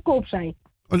te koop zijn.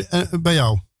 Bij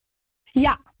jou?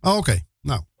 Ja. Oh, oké.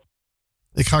 Nou,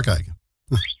 ik ga kijken.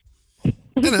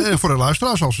 En voor de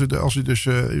luisteraars, als u dus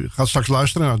gaat straks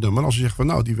luisteren naar het nummer. Als u zegt van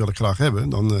nou, die wil ik graag hebben.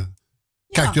 Dan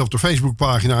kijkt u op de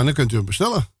Facebookpagina en dan kunt u hem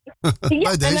bestellen.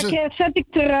 Ja, deze.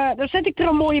 En dan zet ik er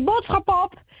een mooie boodschap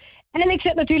op. En ik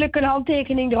zet natuurlijk een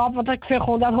handtekening erop. Want ik vind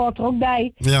gewoon, dat hoort er ook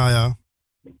bij. Ja.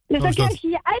 Dus dan krijg je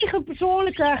je eigen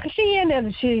persoonlijke gesigneerde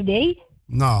cd.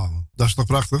 Nou, dat is toch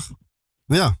prachtig?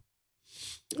 Ja.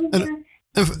 En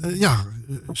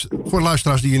voor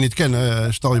luisteraars die je niet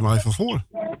kennen, stel je maar even voor.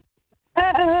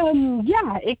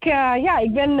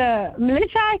 Ik ben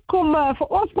Melissa. Ik kom van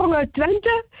oorsprong uit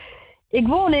Twente. Ik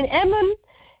woon in Emmen.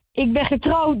 Ik ben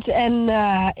getrouwd en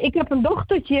ik heb een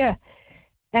dochtertje.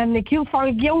 En ik hield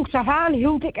van jongs af aan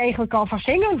ik eigenlijk al van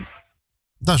zingen.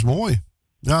 Dat is mooi.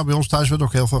 Ja, bij ons thuis werd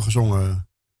ook heel veel gezongen.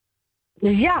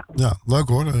 Dus ja. Ja, leuk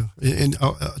hoor.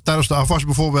 Tijdens de afwas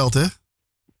bijvoorbeeld, hè?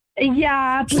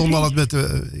 Ja, precies. Stond altijd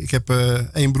ik heb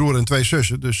 1 broer en 2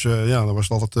 zussen, dus dan was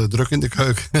het altijd druk in de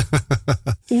keuken.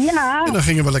 Ja. En dan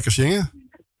gingen we lekker zingen.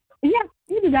 Ja,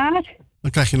 inderdaad.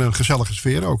 Dan krijg je een gezellige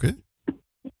sfeer ook, hè?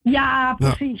 Ja,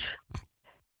 precies.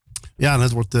 Ja, en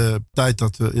het wordt tijd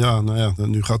dat...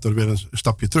 nu gaat er weer een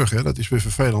stapje terug, hè? Dat is weer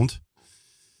vervelend.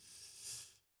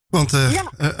 Want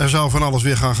er zou van alles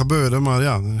weer gaan gebeuren, maar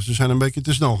ze zijn een beetje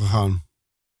te snel gegaan.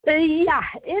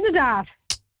 Ja, inderdaad.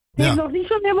 Het heeft nog niet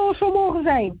zo helemaal zo mogen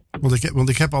zijn. Want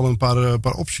ik heb al een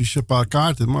paar opties, een paar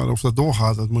kaarten, maar of dat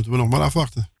doorgaat, dat moeten we nog maar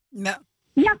afwachten. Ja,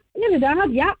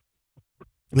 inderdaad, ja.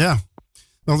 Ja,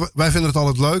 want wij vinden het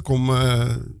altijd leuk om,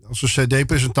 als er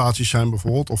cd-presentaties zijn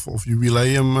bijvoorbeeld, of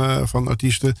jubileum van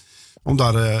artiesten, om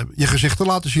daar je gezicht te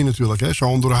laten zien natuurlijk. Hè? Zo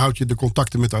onderhoud je de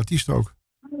contacten met de artiesten ook.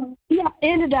 Ja,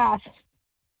 inderdaad.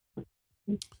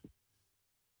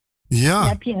 Ja. Daar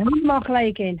heb je helemaal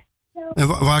gelijk in. En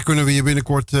waar kunnen we je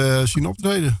binnenkort zien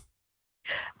optreden?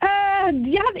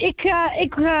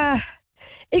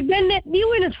 Ik ben net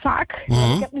nieuw in het vak.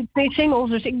 Ik heb nu 2 singles,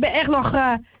 dus ik ben echt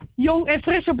nog jong en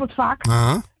fris op het vak.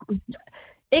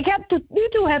 Tot nu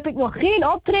toe heb ik nog geen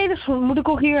optredens. Moet ik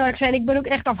ook eerlijk zijn, ik ben ook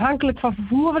echt afhankelijk van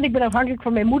vervoer, want ik ben afhankelijk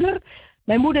van mijn moeder.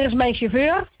 Mijn moeder is mijn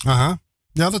chauffeur.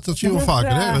 Ja, dat zien we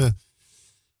vaker, hè?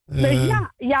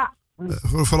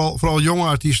 Vooral jonge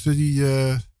artiesten die...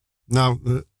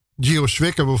 Gio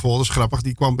Zwicker bijvoorbeeld, is grappig.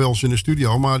 Die kwam bij ons in de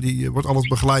studio, maar die wordt altijd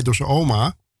begeleid door zijn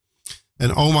oma.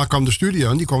 En oma kwam de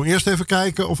studio en die kwam eerst even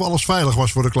kijken of alles veilig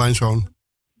was voor de kleinzoon.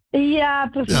 Ja,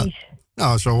 precies. Ja.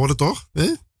 Nou, zo wordt het toch?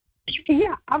 Hè?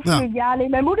 Ja, absoluut. Ja. Nee,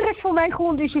 mijn moeder is voor mij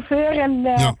gewoon de chauffeur. En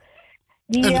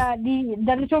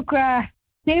dat is ook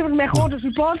tevens mijn grote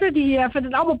supporter. Die vindt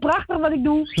het allemaal prachtig wat ik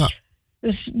doe. Ja.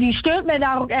 Dus die steunt mij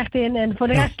daar ook echt in. En voor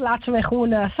de rest laat ze mij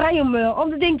gewoon vrij om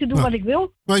de ding te doen wat ik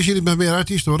wil. Maar je ziet het met meer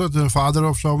artiesten hoor. Dat een vader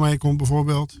of zo meekomt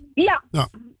bijvoorbeeld. Ja,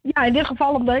 in dit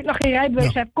geval omdat ik nog geen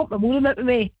rijbewijs heb, komt mijn moeder met me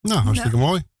mee. Nou, hartstikke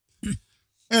mooi.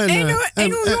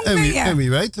 En wie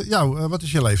weet, wat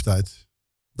is je leeftijd?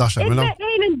 Daar zijn ik we ben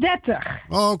 31.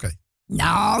 Oh, oké.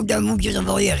 Nou, dan moet je dan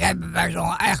wel je rijbewijs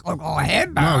al eigenlijk al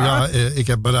hebben. Nou ja, ik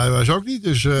heb mijn rijbewijs ook niet,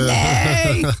 dus...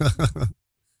 Nee.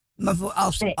 Maar voor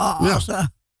als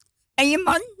en je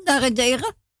man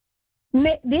daarentegen?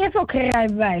 Nee, die heeft ook geen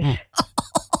rijbewijs.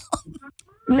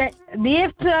 Nee, die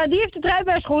heeft het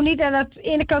rijbewijs gewoon niet. En aan de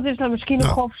ene kant is dat misschien ook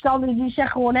gewoon verstandig. Die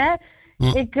zegt gewoon,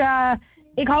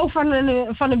 ik hou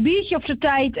van een biertje op zijn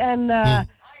tijd. En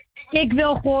ik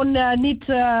wil gewoon niet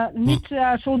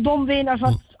zo dom winnen als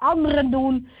wat anderen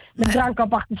doen. Met drank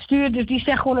op achter het stuur. Dus die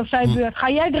zegt gewoon op zijn beurt, ga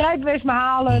jij het rijbewijs maar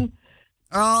halen?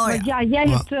 Want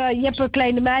je hebt een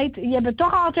kleine meid. Je bent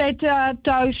toch altijd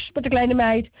thuis met de kleine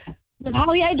meid. Dan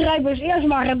haal jij het rijbewijs eerst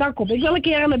maar en dan kom ik wel een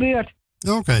keer aan de beurt.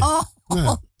 Oké.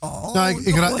 Ja,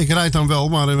 ik rijd dan wel,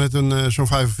 maar met een zo'n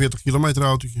 45 kilometer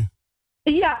autootje.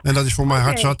 Ja. En dat is voor mij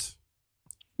hard zat.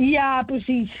 Ja,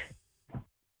 precies.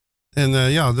 En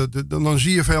dan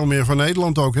zie je veel meer van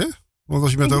Nederland ook, hè? Want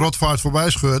als je met een rotvaart voorbij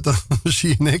scheurt, dan zie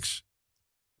je niks.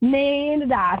 Nee,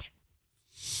 inderdaad.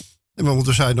 En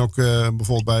we zijn ook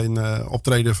bijvoorbeeld bij een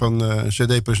optreden van een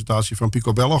cd-presentatie van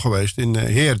Picobello geweest in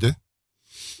Heerde.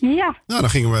 Ja. Nou, dan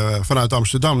gingen we vanuit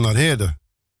Amsterdam naar Heerde.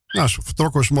 Nou,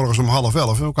 vertrokken we 's morgens om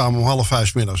 11:30 en we kwamen om 4:30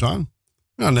 's middags aan.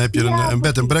 Nou, dan heb je een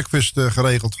bed en breakfast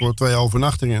geregeld voor 2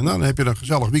 overnachtingen. Nou, dan heb je een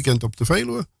gezellig weekend op de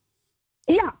Veluwe.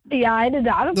 Ja,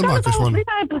 inderdaad. Dat kan maakt het ook gewoon.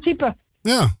 prima in principe.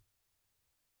 Ja.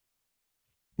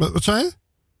 Wat zei je?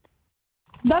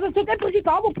 Dat het in principe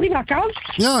allemaal prima kan.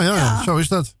 Ja, zo is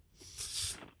dat.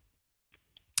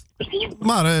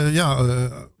 Maar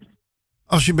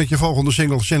als je met je volgende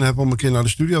single zin hebt om een keer naar de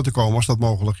studio te komen, als dat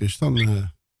mogelijk is, dan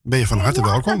ben je van harte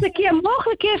welkom. Als het een keer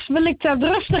mogelijk is, wil ik dat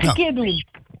rustig een keer doen.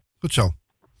 Goed zo.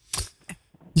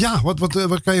 Ja,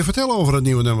 wat kan je vertellen over het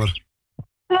nieuwe nummer?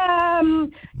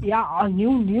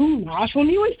 Nieuw. Nou, zo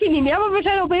nieuw is die niet meer, maar we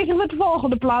zijn al bezig met de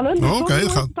volgende plannen. Dus Oké,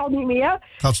 dat gaat al niet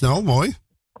meer. Gaat snel, mooi.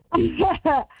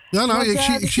 Ja, nou,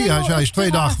 ik zie hij is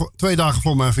 2 dagen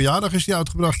voor mijn verjaardag is die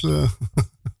uitgebracht.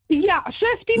 Ja,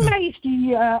 17 mei is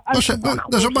die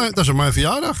uitgebracht. Dat is op mijn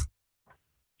verjaardag.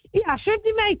 Ja,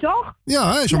 17 mei toch?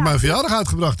 Ja, hij is op mijn verjaardag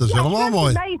uitgebracht. Dat is helemaal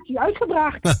mooi. 17 mei is die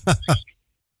uitgebracht.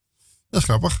 Dat is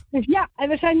grappig. Dus ja, en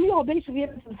we zijn nu al bezig weer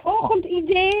met een volgend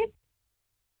idee.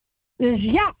 Dus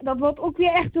ja, dat wordt ook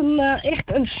weer echt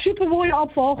een super mooie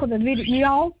opvolger, dat weet ik nu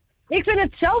al. Ik vind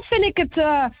het zelf, vind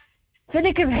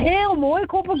ik het heel mooi. Ik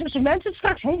hoop ook dat de mensen het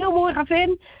straks heel mooi gaan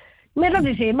vinden. Maar dat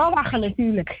is helemaal wachten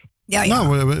natuurlijk. Ja.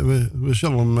 Nou, we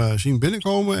zullen hem zien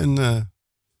binnenkomen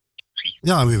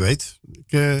en wie weet.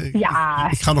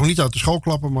 Ik ga nog niet uit de school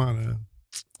klappen, maar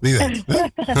wie weet.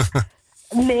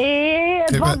 Nee,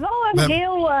 het was wel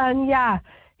een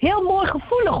heel mooi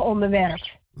gevoelig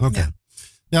onderwerp. Oké.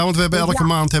 Ja, want we hebben elke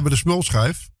maand de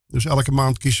smulschijf. Dus elke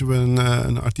maand kiezen we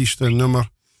een artiest, een nummer.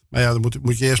 Maar ja, dan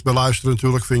moet je eerst beluisteren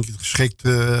natuurlijk. Vind je het geschikt?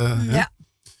 En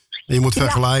je moet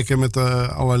vergelijken met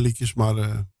allerlei liedjes.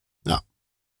 Maar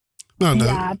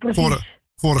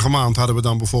vorige maand hadden we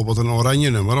dan bijvoorbeeld een oranje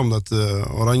nummer. Omdat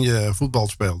oranje voetbal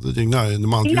speelde. Ik denk, nou, in de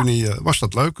maand juni was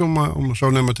dat leuk om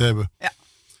zo'n nummer te hebben.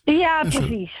 Ja,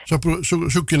 precies. Zo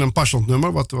zoek je een passend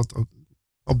nummer. Wat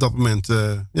op dat moment,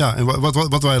 en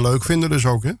wat wij leuk vinden dus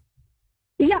ook, hè?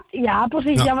 Ja,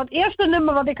 precies. Ja, want het eerste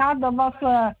nummer wat ik had, dat was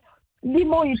Die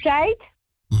Mooie Tijd.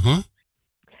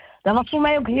 Dat was voor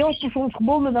mij ook heel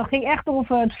persoonsgebonden. Dat ging echt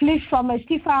over het verlies van mijn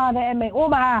stiefvader en mijn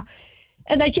oma.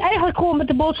 En dat je eigenlijk gewoon met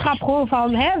de boodschap gewoon van,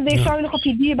 wees zuinig op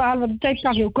je dierbaren, want de tijd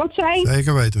kan heel kort zijn.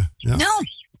 Zeker weten, ja.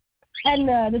 En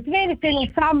de tweede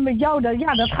single samen met jou,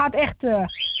 dat gaat echt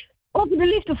over de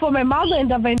liefde voor mijn man en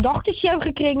dat wij een dochtertje hebben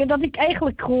gekregen. Dat ik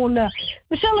eigenlijk gewoon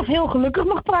mezelf heel gelukkig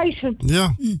mag prijzen.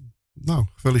 Ja, nou,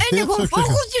 gefeliciteerd. En er gewoon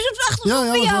vogeltjes op de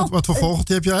achtergrond bij jou. Wat voor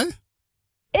vogeltje heb jij?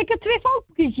 Ik heb 2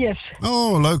 vogeltjes.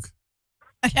 Oh, leuk.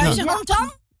 Zijn ze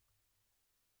handtam?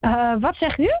 Wat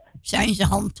zegt u? Zijn ze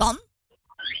handtam?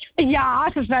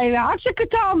 Ja, ze zijn hartstikke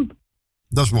tam.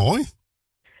 Dat is mooi.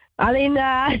 Alleen,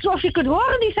 zoals je kunt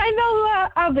horen, die zijn wel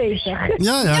aanwezig.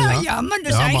 Ja, maar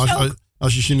daar zijn ze ook.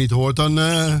 Als je ze niet hoort, dan...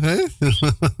 maar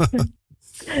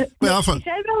die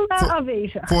zijn wel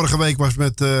aanwezig. Vorige week was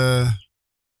met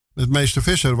meester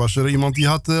Visser was er iemand die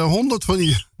had 100 van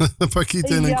die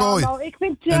pakieten in een kooi. Nou, ik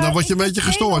vind, en dan word je een beetje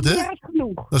gestoord, hè?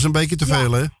 Dat is een beetje te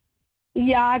veel, hè?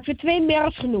 Ja, ik vind 2 meer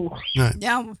als genoeg. Nee.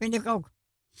 Ja, dat vind ik ook.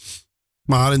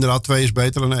 Maar inderdaad, 2 is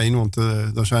beter dan 1, want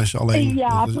dan zijn ze alleen.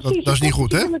 Ja, dat is niet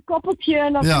goed, hè? Een koppeltje,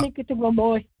 en dan vind ik het ook wel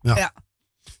mooi. Ja.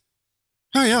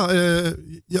 Nou ja,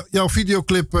 jouw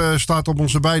videoclip staat op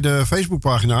onze beide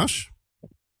Facebookpagina's.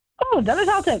 Oh, dat is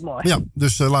altijd mooi. Ja,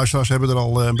 dus de luisteraars hebben er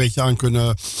al een beetje aan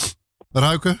kunnen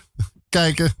ruiken,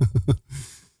 kijken.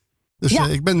 Dus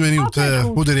ik ben benieuwd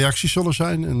hoe de reacties zullen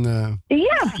zijn. En,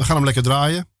 we gaan hem lekker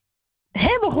draaien.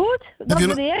 Helemaal goed. Dat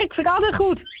waardeer ik. Vind ik altijd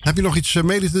goed. Heb je nog iets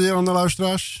mede te delen aan de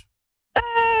luisteraars?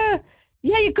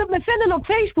 Je kunt me vinden op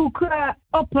Facebook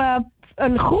op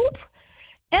een groep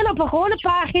en op een gewone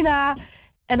pagina.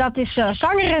 En dat is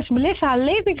zangeres Melissa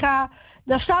Levinga.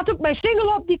 Daar staat ook mijn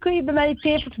single op. Die kun je bij mij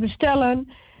tevens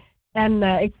bestellen. En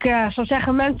ik zou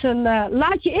zeggen, mensen,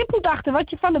 laat je input achter wat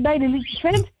je van de beide liedjes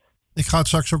vindt. Ik ga het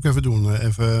straks ook even doen.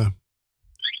 Even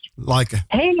liken.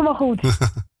 Helemaal goed.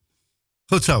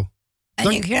 Goed zo.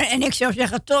 En ik zou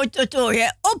zeggen, toi, hè.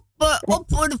 Op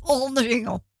voor de volgende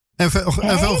single. En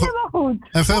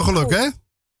veel geluk, hè?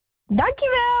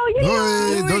 Dankjewel.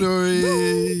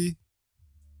 Doei.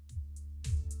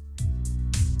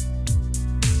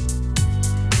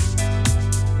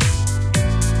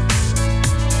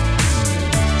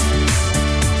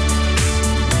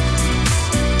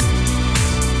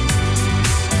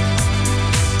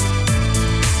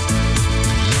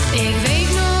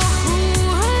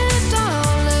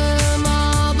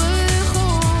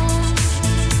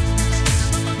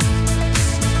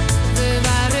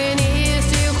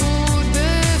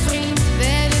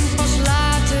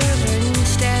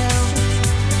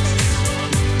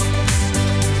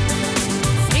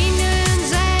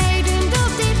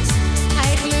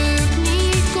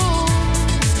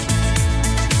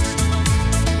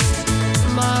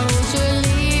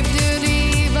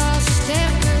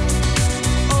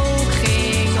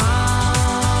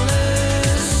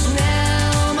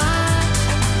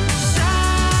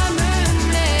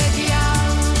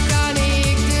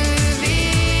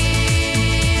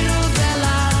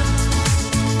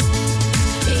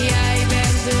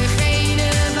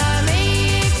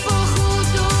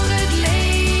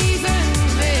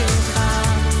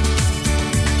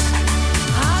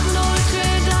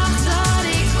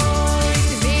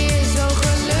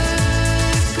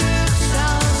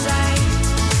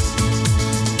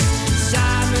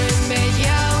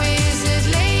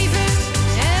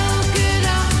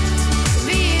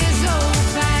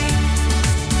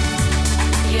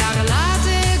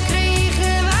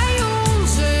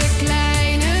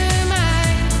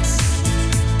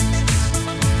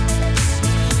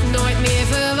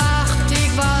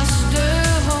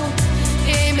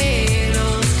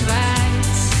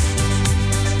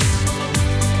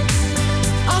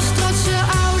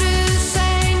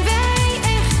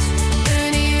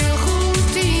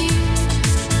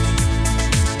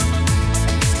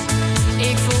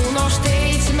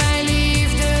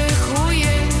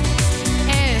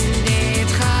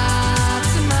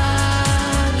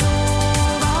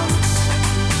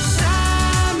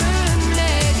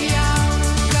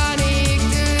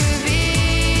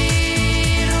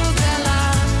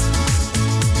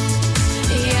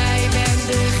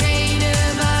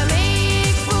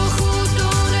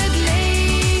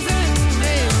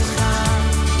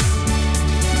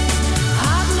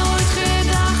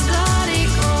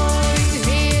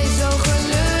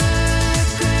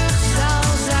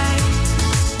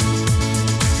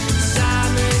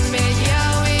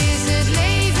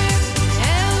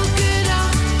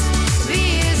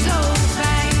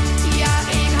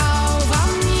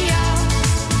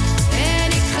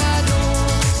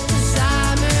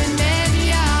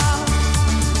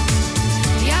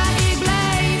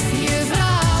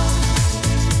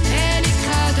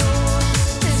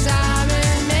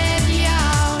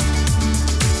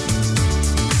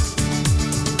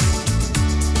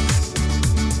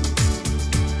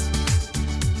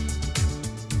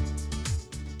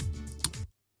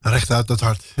 Recht uit het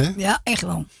hart, hè? Ja, echt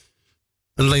wel.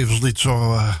 Een levenslied,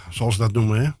 zoals ze dat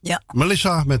noemen, hè? Ja.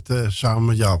 Melissa samen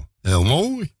met jou. Heel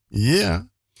mooi. Ja.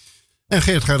 En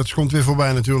Geert Gerrits komt weer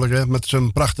voorbij natuurlijk, hè? Met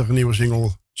zijn prachtige nieuwe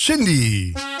single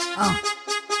Cindy. Oh.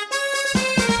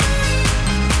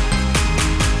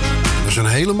 Dat is een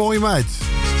hele mooie meid.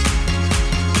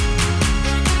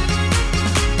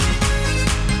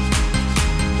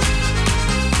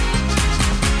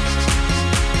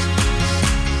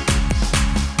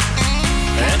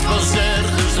 Het was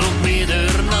ergens rond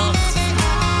middernacht,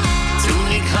 toen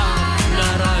ik haar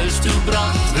naar huis toe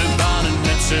bracht. We waren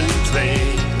met z'n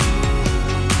twee,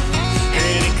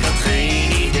 en ik had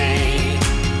geen idee.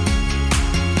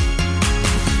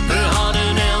 We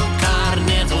hadden elkaar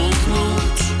net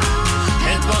ontmoet,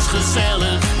 het was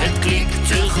gezellig, het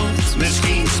klikte goed.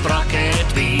 Misschien sprak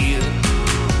het weer,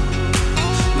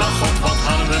 maar god, wat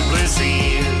hadden we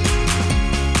plezier.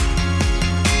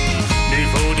 Nu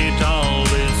voor dit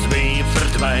alles weer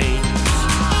verdwijnt,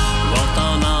 want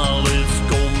aan alles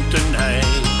komt een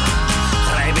eind.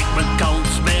 Grijp ik mijn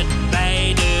kans met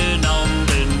beide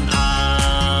handen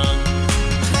aan.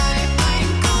 Grijp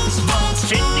mijn kans, want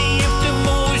Cindy heeft de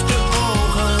mooiste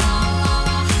ogen.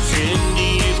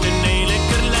 Cindy heeft een heel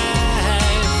lekker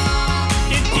lijf.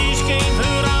 Dit is geen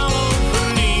verhaal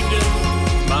over liefde,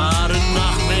 maar een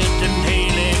nacht met een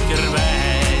heel lekker wijf.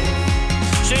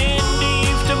 Cindy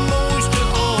heeft de mooiste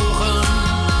ogen.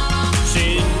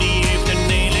 Cindy heeft een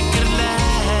heel lekker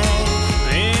lijf.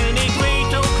 En ik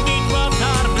weet ook niet wat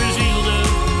haar bezielde.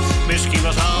 Misschien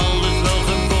was alles wel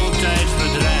gewoon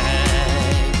tijdsverdrijf.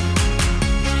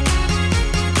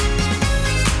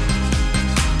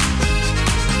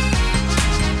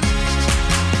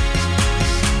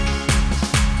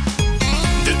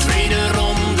 De tweede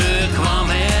ronde kwam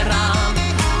eraan.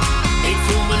 Ik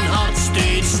voel mijn hart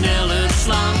steeds sneller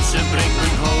slaan. Ze brengt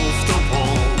mijn hoofd op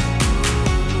hol.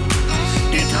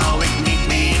 Dit hou ik niet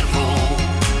meer vol.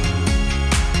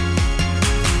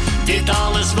 Dit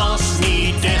alles was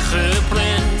niet echt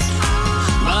gepland.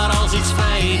 Maar als iets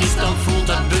fijn is, dan voelt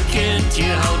dat bekend.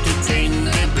 Je houdt het in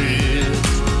de buurt,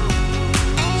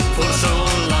 voor zo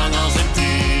lang als het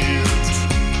duurt.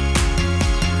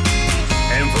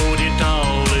 En voor dit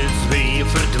alles weer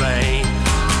verdwijnt,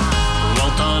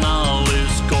 want aan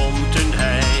alles komt een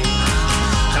eind.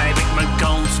 Grijp ik mijn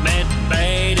kans met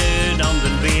beide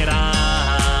handen weer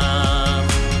aan.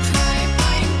 Grijp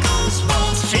mijn kans,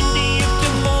 want Cindy heeft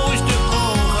de mooiste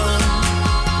ogen.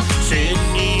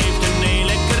 Cindy heeft een heel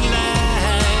lekker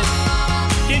lijf.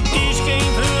 Dit is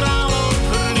geen verhaal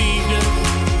over liefde,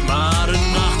 maar een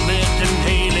nacht met een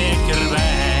heel lekker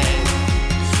wijf.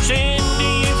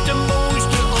 Cindy heeft de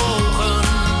mooiste ogen.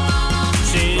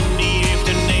 Cindy heeft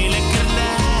een heel lekker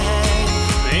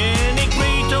lijf. En ik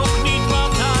weet ook niet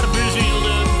wat haar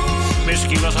bezielde.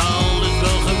 Misschien was alles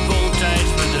wel gewoon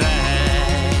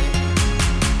tijdsverdrijf.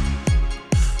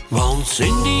 Want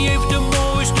Cindy heeft de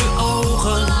mooiste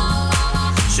ogen.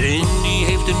 Cindy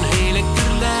heeft een heel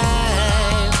lekker lijf.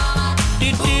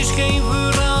 Dit is geen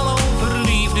verhaal over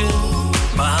liefde,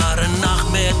 maar een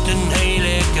nacht met een heel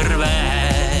lekker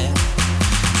wijf.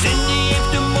 Cindy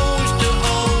heeft de mooiste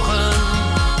ogen.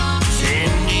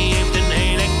 Cindy heeft een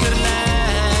heel lekker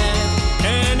lijf.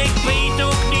 En ik weet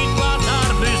ook niet wat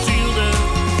haar bezielde.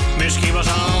 Misschien was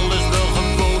alles wel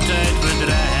gewoon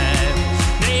tijdverdrijf.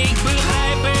 Nee, ik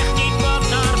begrijp echt niet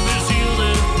wat haar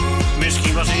bezielde.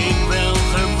 Misschien was ik wel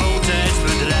gewoon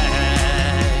tijdsverdrijf.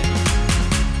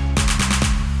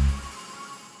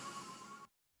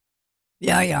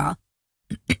 Ja.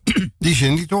 Die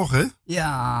Cindy toch, hè?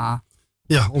 Ja.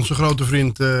 Ja, onze grote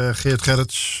vriend Geert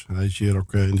Gerrits. Hij is hier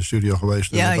ook in de studio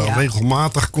geweest. En we hebben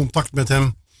regelmatig contact met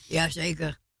hem. Ja,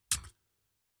 zeker.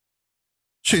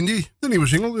 Cindy, de nieuwe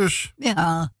single dus.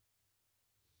 Ja.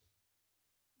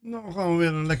 Nou gaan we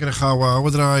weer een lekkere gouden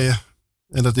ouwe draaien.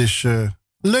 En dat is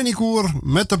Lenny Koer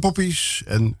met de poppies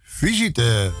en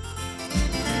Visite.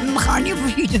 We gaan niet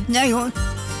visite. Nee hoor.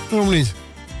 Waarom niet?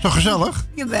 Zo gezellig?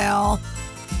 Jawel.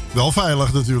 Wel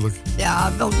veilig natuurlijk.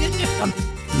 Ja, wel dit is dan.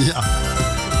 Ja.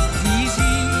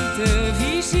 Visite,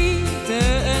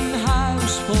 visite, een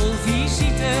huis vol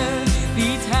visite.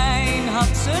 Piet Hein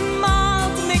had zijn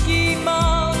maat Mickey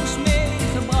Mouse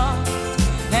meegebracht.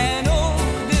 En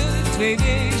ook de twee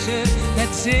wezen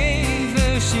met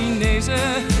 7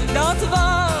 Chinezen. Dat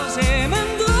was in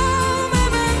mijn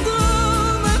dromen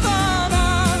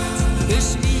vannacht. De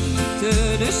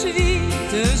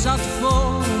suite zat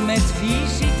vol met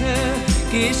visite.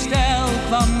 Kistel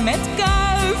kwam met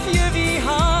kuifje, wie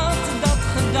had dat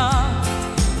gedacht?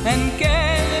 En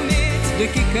Kermit de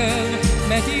kikker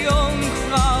met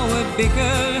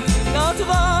jonkvrouwenbikker. Dat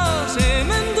was in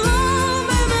mijn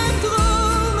dromen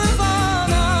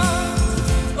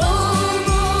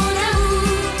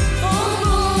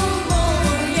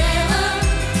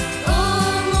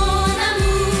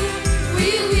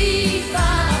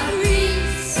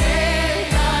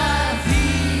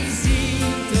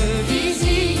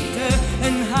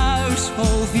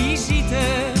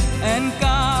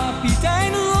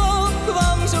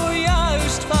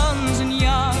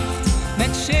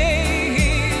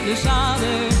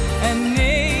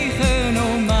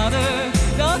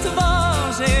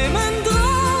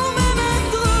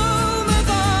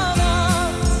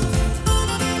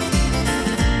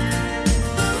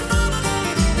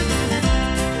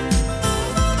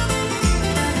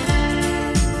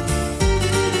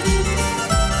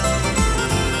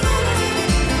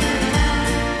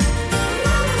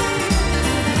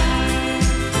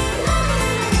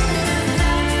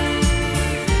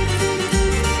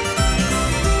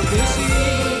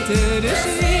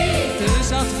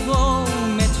zat vol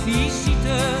met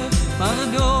visite.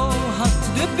 Margot had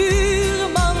de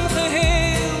buurman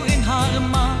geheel in haar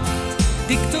macht.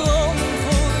 Dik Trom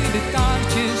gooide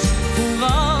taartjes,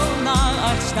 vooral naar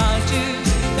aardstaartjes.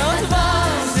 Dat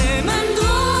was in mijn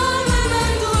dromen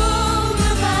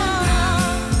van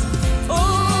nacht.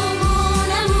 Oh mon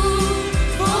amour,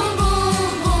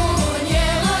 bonbonnière.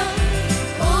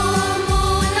 Oh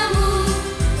mon amour,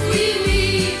 oui oui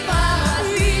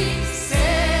paradis,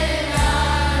 c'est la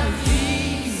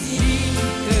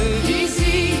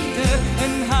visite.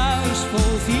 Een huis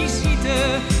vol visite.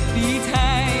 Piet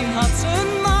Hein had zijn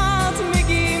maat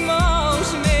Mickey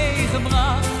Mouse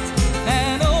meegebracht.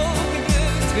 En ook de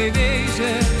 2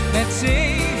 wezen met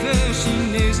 7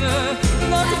 Chinezen.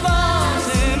 Dat was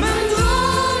in mijn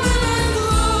dromen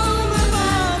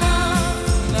van nacht.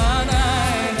 La la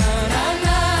la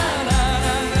la la la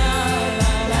la la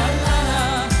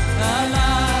la la la la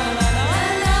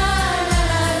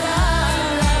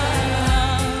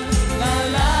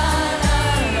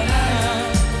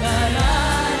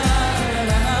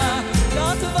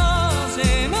dat was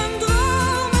in mijn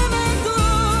dromen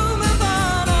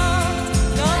van nacht.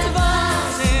 Dat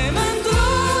was in mijn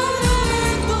dromen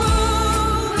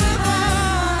van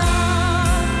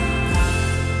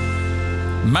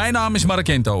nacht. Mijn naam is Mark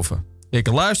Enthoven. Ik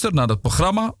luister naar het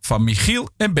programma van Michiel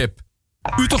en Beb.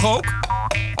 U toch ook?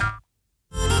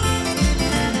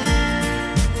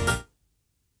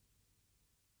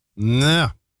 Nou,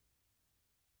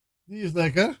 die is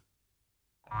lekker.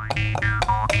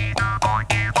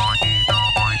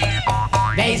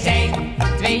 Wij zijn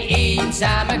 2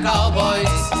 eenzame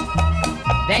cowboys.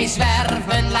 Wij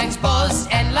zwerven langs bos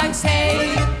en langs hei.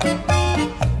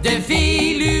 De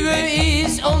Veluwe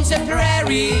is onze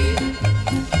prairie.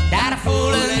 Daar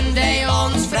voelen wij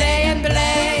ons vrij en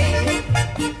blij.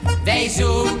 Wij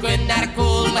zoeken naar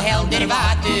koel helder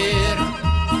water.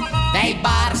 Wij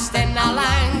barsten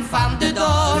allang van de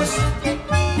dorst.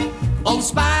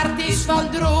 Ons paard is van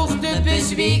droogte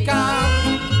bezweken.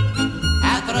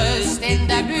 Het rust in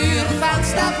de buurt van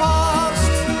Staphorst.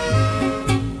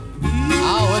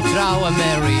 Oude trouwe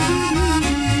Mary,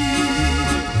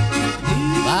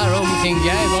 waarom ging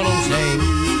jij van ons heen?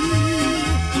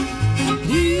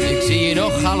 Ik zie je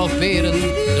nog galopperen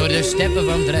door de steppen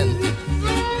van Drenthe.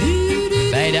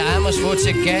 Bij de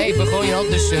Amersfoortse kei begon je al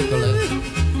te sukkelen.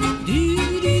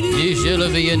 Nu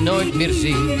zullen we je nooit meer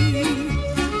zien.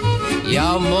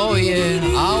 Jouw mooie,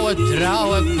 oude,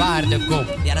 trouwe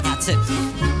paardenkop. Ja, dat had ze.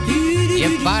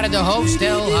 Je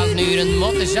paardenhoofdstel hangt nu een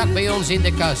mottenzak bij ons in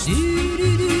de kast.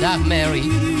 Dag Mary.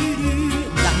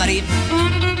 Dag Marie.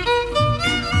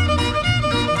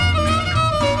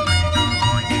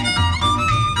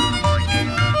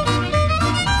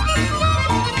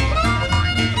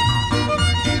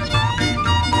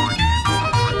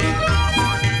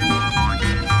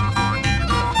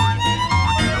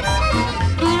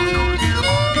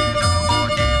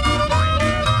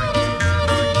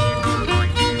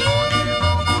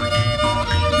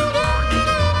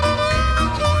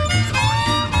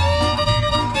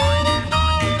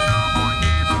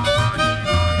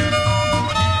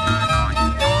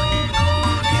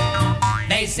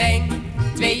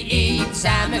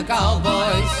 Eenzame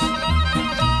cowboys.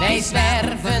 Wij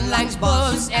zwerven langs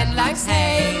bos en langs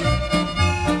hei.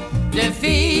 De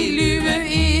Veluwe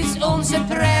is onze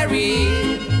prairie.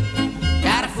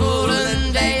 Daar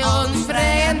voelen wij ons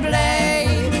vrij en blij.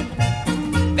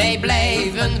 Wij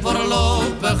blijven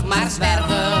voorlopig maar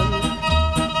zwerven.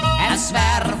 En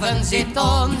zwerven zit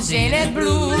ons in het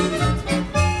bloed.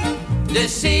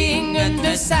 Dus zingen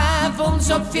we 's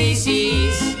avonds op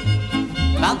feestjes.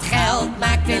 Want geld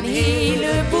maakt een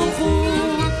heleboel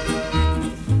goed.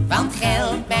 Want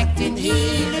geld maakt een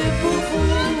heleboel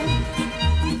goed.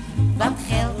 Want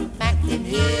geld maakt een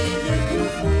heleboel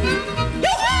goed.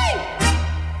 Joehoi!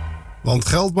 Want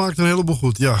geld maakt een heleboel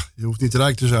goed. Ja, je hoeft niet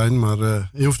rijk te zijn, maar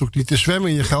je hoeft ook niet te zwemmen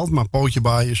in je geld. Maar pootje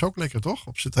baaien is ook lekker, toch?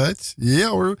 Op z'n tijd. Ja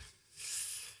hoor.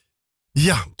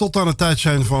 Ja, tot aan het tijd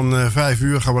zijn van 5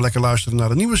 uur gaan we lekker luisteren naar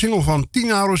de nieuwe single van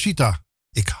Tina Rosita.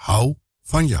 Ik hou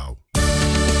van jou.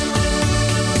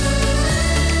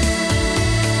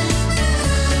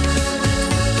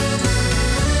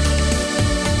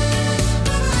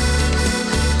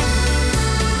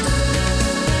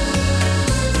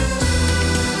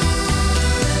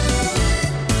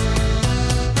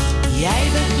 Jij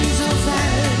bent nu zo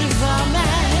ver van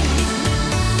mij,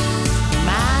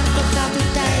 maar toch gaat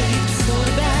de tijd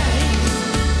voorbij.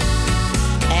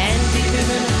 En diep in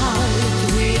mijn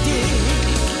hart weet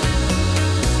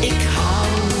ik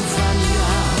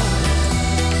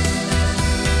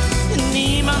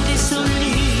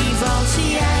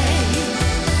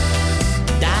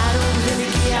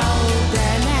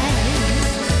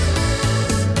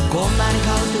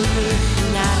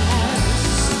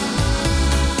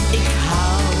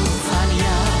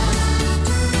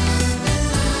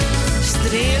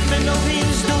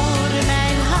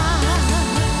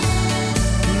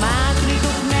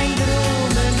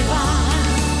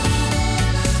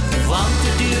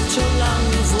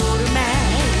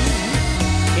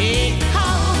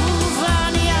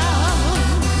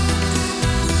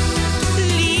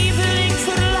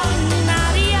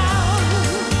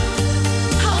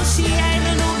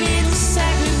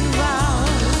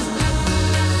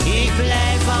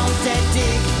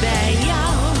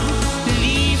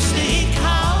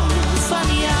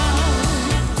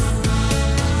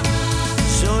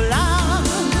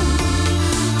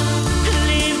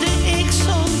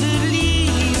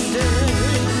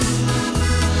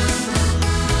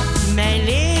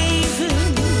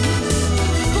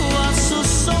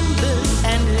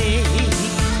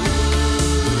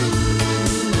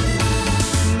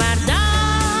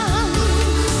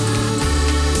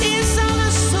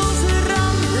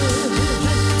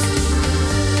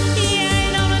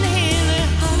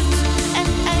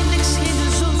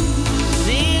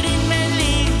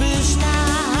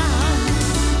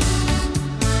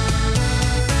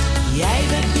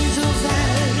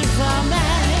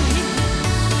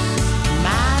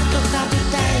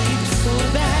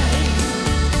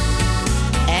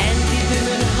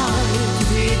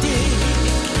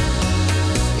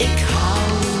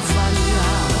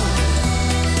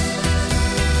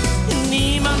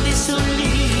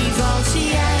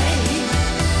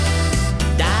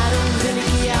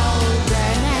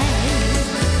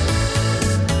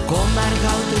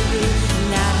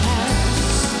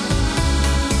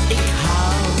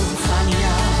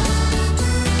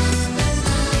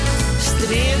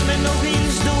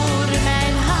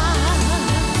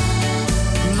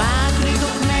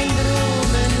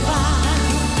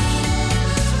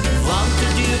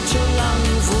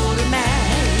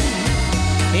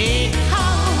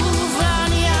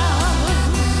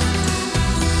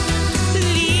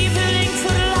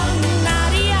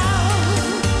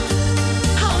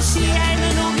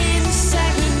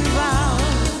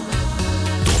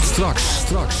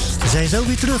straks. We zijn zo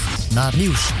weer terug naar het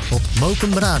nieuws op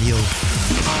Mokum Radio.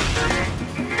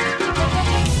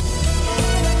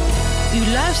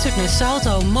 U luistert naar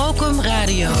Salto Mokum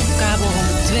Radio, kabel 102.4.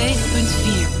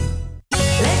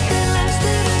 Lekker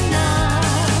luisteren naar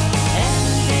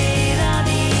NV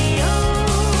Radio.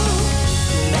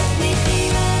 Met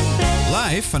Michiel en Ben.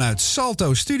 Live vanuit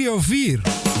Salto Studio 4.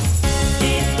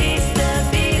 Dit is de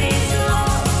Bier is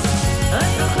Los,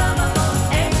 een programma van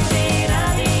NV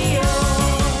Radio.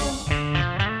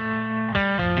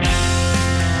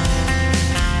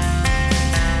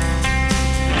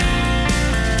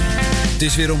 Het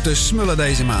is weer om te smullen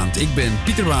deze maand. Ik ben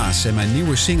Pieter Baas en mijn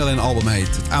nieuwe single en album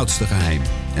heet Het Oudste Geheim.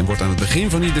 En wordt aan het begin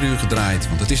van ieder uur gedraaid,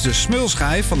 want het is de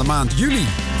smulschijf van de maand juli.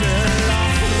 De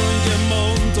lach rond je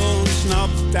mond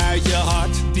ontsnapt uit je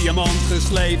hart. Diamant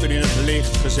geslepen in het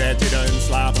licht, gezet in een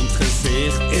slapend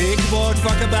gezicht. Ik word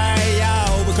wakker bij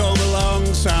jou, we komen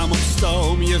langzaam op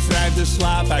stoom. Je wrijft de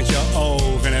slaap uit je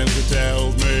ogen en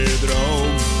vertelt me je droom.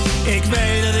 Ik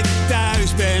weet dat ik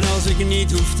thuis ben als ik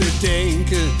niet hoef te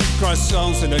denken.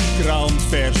 Croissants in de krant,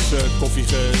 verse koffie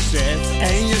gezet.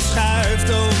 En je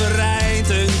schuift overeind,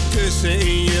 een kussen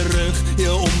in je rug.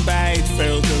 Je ontbijt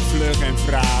veel te vlug en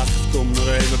vraagt, kom nog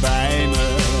even bij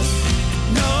me.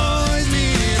 Nooit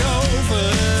meer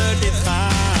over, dit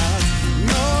gaat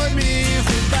nooit meer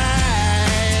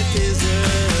voorbij. Het is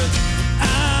het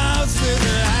oudste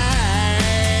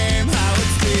geheim. Hou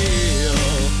het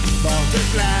stil, want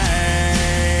het blijft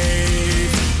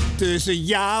tussen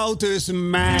jou, tussen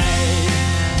mij.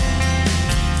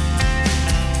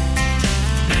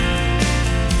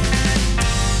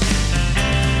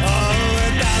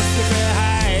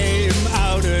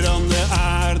 Ouder dan de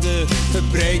aarde,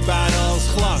 verbreekbaar als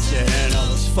glas en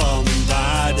alles van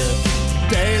waarde.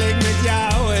 Deel ik met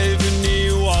jou even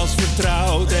nieuw als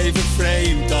vertrouwd, even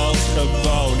vreemd als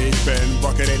gewoon. Ik ben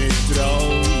wakker en ik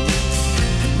droom.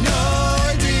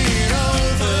 Nooit meer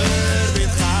over, dit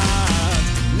gaat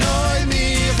nooit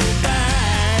meer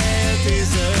voorbij. Het is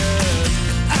het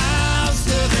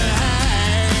oudste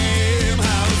geheim.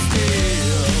 Hou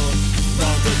stil,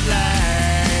 want het blijft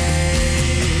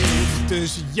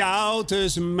tussen jou,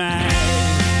 tussen mij.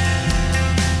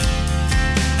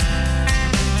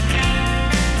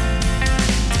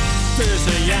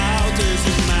 Tussen jou,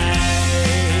 tussen mij.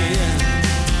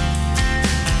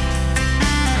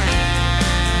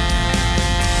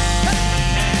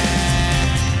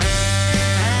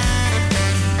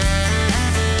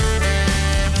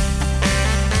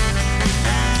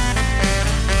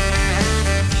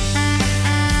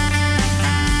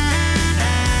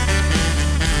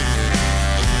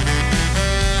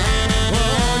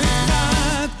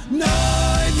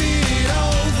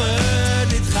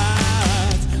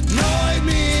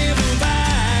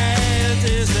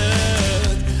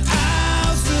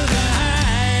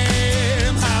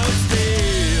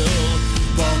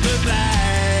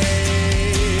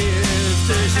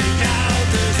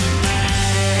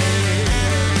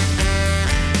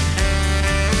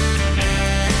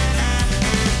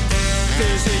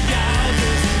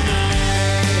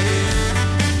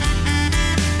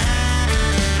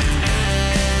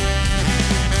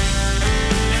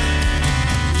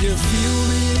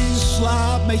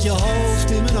 Met je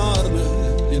hoofd in mijn armen.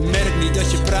 Je merkt niet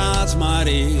dat je praat, maar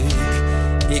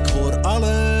ik hoor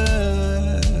alles.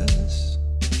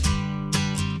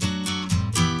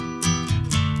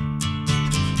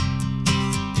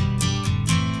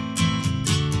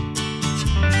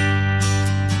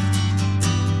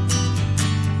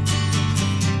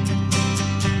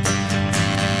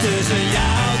 Tussen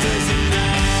jou, tussen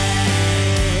mij.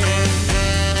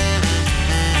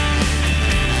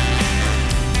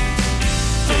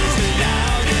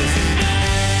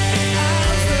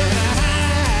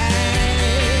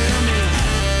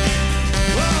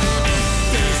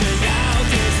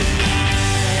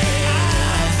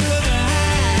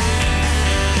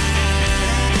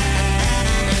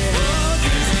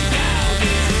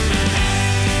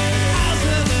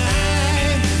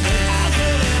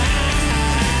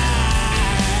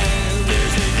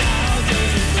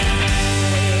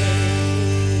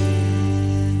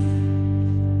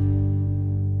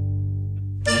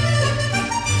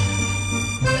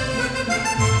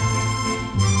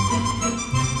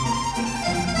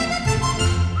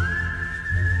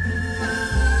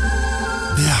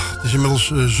 is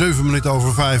inmiddels 7 minuten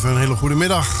over 5. Een hele goede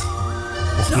middag.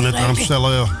 Mochten we net aan het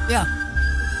stellen. Ja.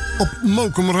 Op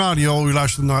Mokum Radio. U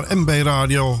luistert naar MB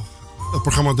Radio. Het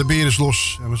programma De Beer is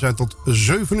Los. En we zijn tot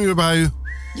 7 uur bij u.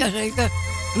 Jazeker.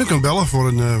 En u kunt bellen voor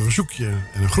een verzoekje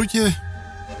en een groetje.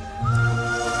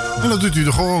 En dat doet u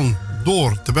er gewoon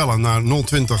door te bellen naar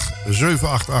 020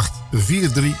 788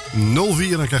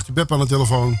 4304. Dan krijgt u Beb aan de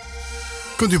telefoon.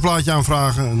 Kunt u een plaatje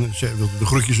aanvragen. En wilt u de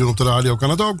groetjes doen op de radio, kan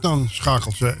het ook. Dan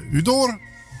schakelt ze u door. En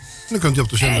dan kunt u op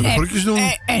de zender de groetjes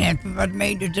doen. En heb je wat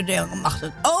mee te delen, mag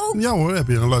dat ook? Ja hoor, heb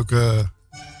je een leuke...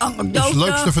 Anekdote. Iets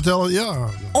leuks te vertellen, ja.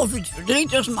 Of iets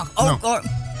verdrietigs mag ook, Nou. hoor.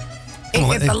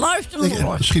 Ik heb een luisteren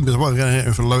gehoord. Misschien wel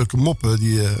even een leuke moppen.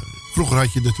 Vroeger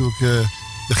had je natuurlijk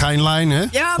de Geinlijn, hè?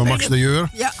 Ja, van Max de Jeur.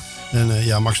 Ja.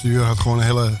 En Max de Jeur had gewoon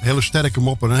een hele sterke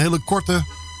moppen. Een hele korte,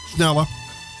 snelle.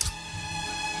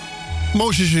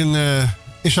 Moos is in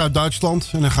Zuid-Duitsland.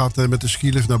 En hij gaat met de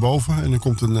skilift naar boven. En dan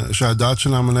komt een Zuid-Duitser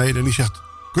naar beneden. En die zegt,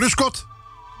 Gruskot.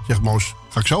 Zegt Moos,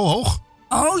 ga ik zo hoog?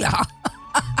 Oh ja.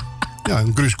 Ja,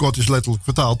 en Gruskot is letterlijk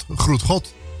vertaald. Groet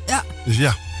God. Ja. Dus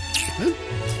ja.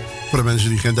 Voor de mensen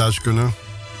die geen Duits kunnen.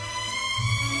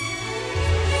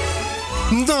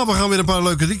 Nou, we gaan weer een paar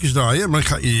leuke liedjes draaien. Maar ik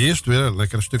ga eerst weer een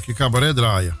lekker stukje cabaret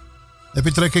draaien. Heb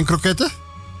je trek in kroketten?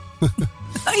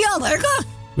 Ja, lekker.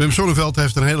 Wim Sonneveld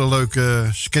heeft een hele leuke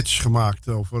sketch gemaakt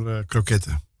over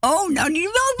kroketten. Oh, nou die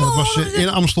wel. Dat was, in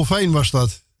Amstelveen was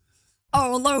dat.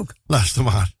 Oh, wat leuk. Luister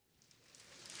maar.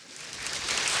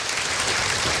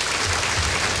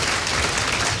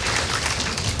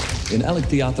 In elk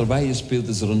theater waar je speelt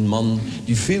is er een man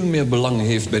die veel meer belang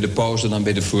heeft bij de pauze dan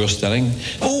bij de voorstelling.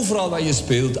 Overal waar je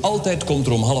speelt, altijd komt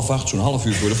er om 7:30, zo'n half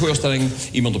uur voor de voorstelling,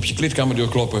 iemand op je kleedkamerdeur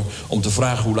kloppen om te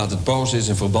vragen hoe laat het pauze is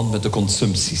in verband met de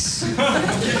consumpties.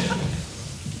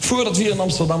 Voordat we hier in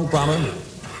Amsterdam kwamen,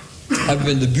 hebben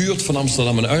we in de buurt van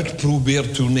Amsterdam een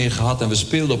uitprobeertournee gehad. En we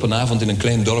speelden op een avond in een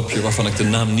klein dorpje waarvan ik de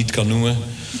naam niet kan noemen,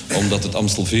 omdat het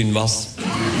Amstelveen was.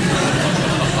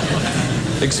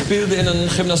 Ik speelde in een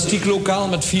gymnastieklokaal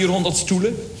met 400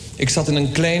 stoelen. Ik zat in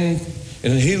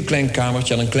een heel klein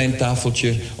kamertje aan een klein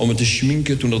tafeltje om me te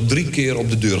schminken toen er 3 keer op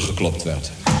de deur geklopt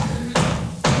werd.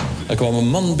 Er kwam een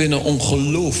man binnen,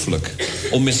 ongelooflijk.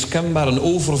 Onmiskenbaar een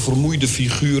oververmoeide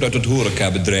figuur uit het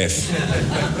horecabedrijf.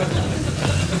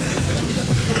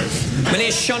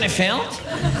 Meneer Sonneveld?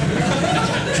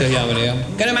 Ik zeg, ja meneer.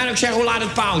 Kan u mij ook zeggen hoe laat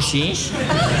het pauze is?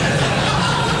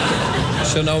 Ik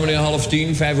zeg, nou meneer,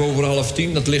 9:30,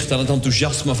 9:05. Dat ligt aan het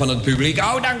enthousiasme van het publiek.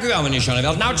 Oh, dank u wel, meneer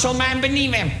Sonneveld. Nou, het zal mij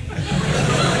benieuwen.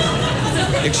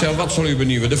 Ik zeg, wat zal u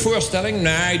benieuwen? De voorstelling?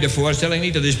 Nee, de voorstelling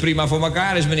niet. Dat is prima voor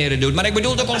elkaar als meneer het doet. Maar ik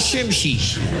bedoel de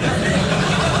consumpties.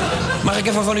 Mag ik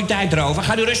even van uw tijd erover?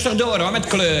 Gaat u rustig door, hoor, met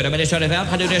kleuren, meneer Sonneveld.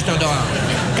 Gaat u rustig door.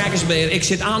 Kijk eens, meneer. Ik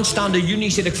zit aanstaande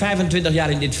juni, zit ik 25 jaar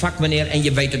in dit vak, meneer. En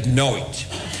je weet het nooit.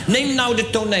 Neem nou de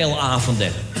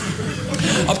toneelavonden.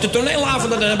 Op de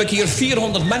toneelavonden dan heb ik hier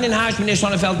 400 man in huis, meneer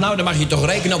Sonneveld. Nou, dan mag je toch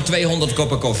rekenen op 200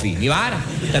 koppen koffie, nietwaar?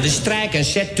 Dat is strijk en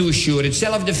set to sure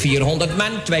hetzelfde. 400 man,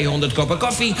 200 koppen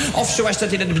koffie. Of zoals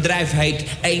dat in het bedrijf heet,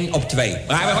 1 op 2.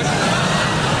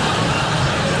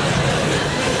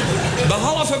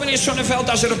 Behalve, meneer Sonneveld,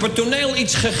 als er op het toneel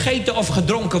iets gegeten of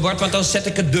gedronken wordt, want dan zet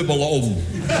ik het dubbele om.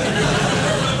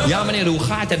 Ja, meneer, hoe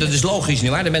gaat het? Dat is logisch,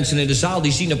 nietwaar? De mensen in de zaal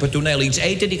die zien op het toneel iets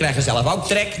eten, die krijgen zelf ook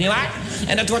trek, nietwaar?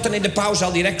 En dat wordt dan in de pauze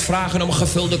al direct vragen om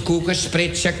gevulde koeken,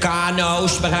 spritsen,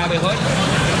 kano's, begrijp je goed?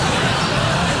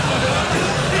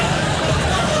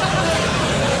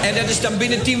 En dat is dan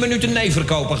binnen 10 minuten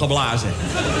neverkoper geblazen.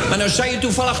 Maar nou zou je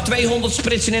toevallig 200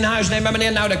 spritsen in huis nemen,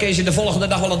 meneer. Nou, dan kun je ze de volgende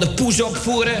dag wel aan de poes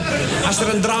opvoeren als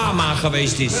er een drama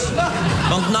geweest is.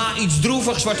 Want na iets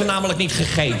droevigs wordt er namelijk niet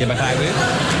gegeten, begrijp je?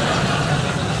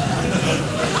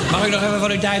 Mag ik nog even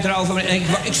van uw tijd erover?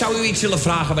 Ik zou u iets willen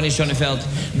vragen, meneer Sonneveld.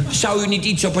 Zou u niet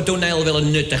iets op het toneel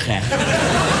willen nuttigen?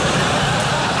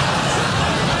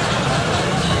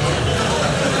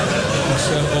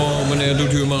 Oh, meneer,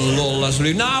 doet u maar een lol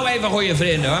alsjeblieft. Nou, even goeie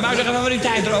vrienden, hoor. Mag ik nog even van uw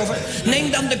tijd erover?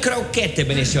 Neem dan de kroketten,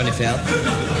 meneer Sonneveld.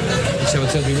 Ik zeg,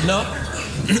 wat zegt u? Nou,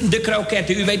 de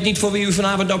kroketten. U weet niet voor wie u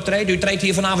vanavond optreedt. U treedt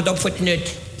hier vanavond op voor het nut.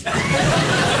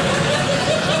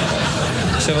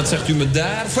 Ik zeg, wat zegt u me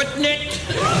daar? Voor het nut.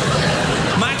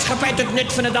 Maatschappij tot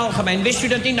nut van het algemeen. Wist u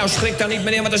dat niet? Nou, schrik dan niet,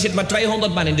 meneer, want er zit maar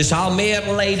 200 man in de zaal. Meer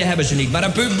leden hebben ze niet. Maar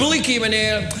een publiek hier,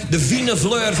 meneer. De fine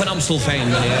fleur van Amstelveen,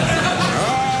 meneer.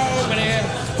 Oh, meneer.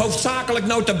 Hoofdzakelijk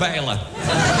notabelen.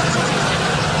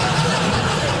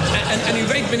 En u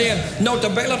weet, meneer,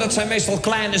 notabelen, dat zijn meestal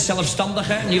kleine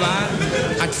zelfstandigen, nietwaar?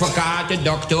 Advocaten,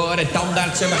 doktoren,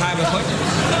 tandartsen, begrijp je goed?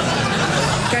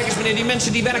 Kijk eens, meneer, die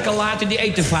mensen die werken laat en die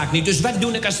eten vaak niet. Dus wat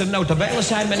doe ik als er notabelen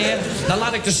zijn, meneer? Dan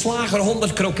laat ik de slager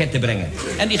 100 kroketten brengen.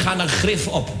 En die gaan dan grif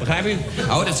op, begrijp u?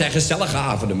 Oh, dat zijn gezellige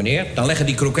avonden, meneer. Dan leggen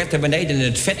die kroketten beneden in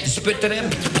het vet te sputteren.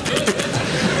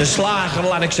 De slager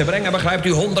laat ik ze brengen, begrijpt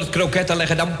u? 100 kroketten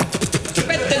leggen dan...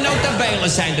 Met de notabelen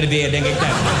zijn er weer, denk ik dan.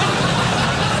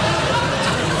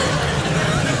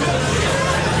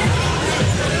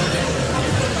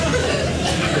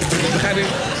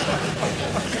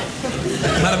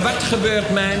 gebeurt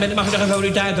mij... Mag ik nog even over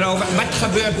uw tijd erover? Wat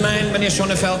gebeurt mij, meneer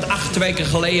Sonneveld, 8 weken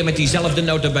geleden... met diezelfde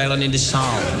notabelen in de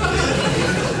zaal?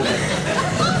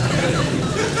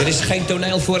 Er is geen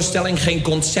toneelvoorstelling, geen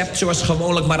concept... zoals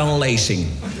gewoonlijk, maar een lezing.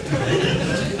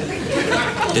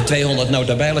 De 200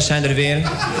 notabelen zijn er weer.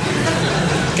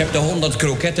 Ik heb de 100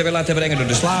 kroketten weer laten brengen door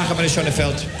de slager, meneer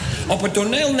Sonneveld. Op het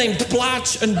toneel neemt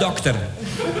plaats een dokter.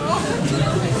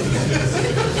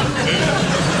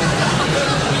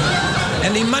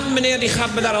 En die man, meneer, die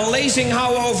gaat me daar een lezing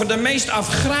houden... over de meest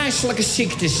afgrijselijke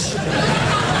ziektes.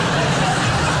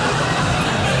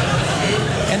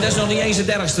 En dat is nog niet eens het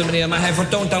ergste, meneer... maar hij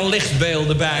vertoont daar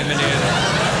lichtbeelden bij, meneer.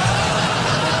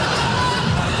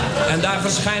 En daar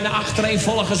verschijnen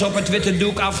achtereenvolgens op het witte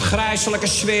doek... afgrijselijke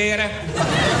zweren.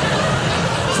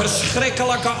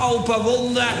 Verschrikkelijke open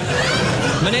wonden.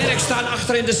 Meneer, ik sta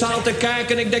achter in de zaal te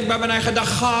kijken... en ik denk bij mijn eigen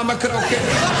dag, ga me kroket.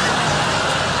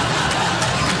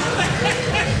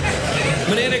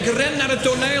 Meneer, ik ren naar het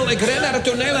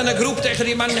toneel en ik roep tegen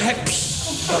die man... Heps.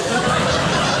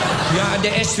 Ja,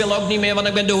 de S wil ook niet meer, want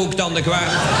ik ben de hoektanden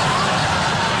kwijt.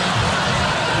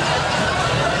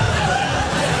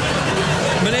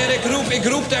 Meneer, ik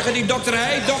roep tegen die dokter...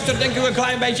 Hé, dokter, denk u een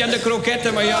klein beetje aan de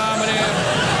kroketten? Maar ja, meneer...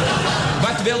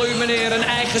 Wat wil u, meneer? Een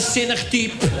eigenzinnig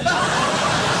type.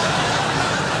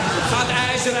 Gaat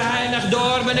ijzeren heinig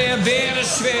door, meneer. Weer een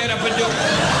sfeer op het doek.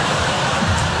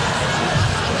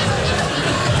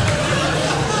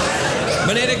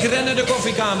 Meneer, ik ren naar de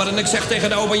koffiekamer en ik zeg tegen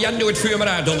de opa... Jan, doe het vuur maar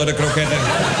uit onder de kroketten.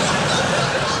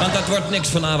 Want dat wordt niks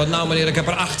vanavond. Nou, meneer, ik heb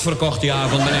er 8 verkocht die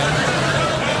avond, meneer.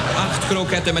 8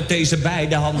 kroketten met deze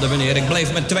beide handen, meneer. Ik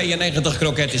bleef met 92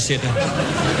 kroketten zitten.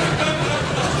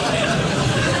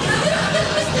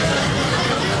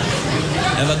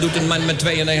 En wat doet een man met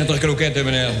 92 kroketten,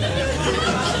 meneer?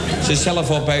 Ze zelf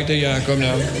opeten? Ja, kom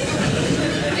nou.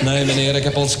 Nee, meneer, ik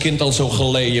heb als kind al zo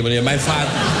geleden, meneer.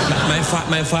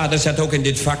 Mijn vader zat ook in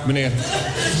dit vak, meneer.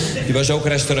 Die was ook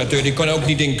restaurateur, die kon ook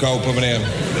niet inkopen, meneer.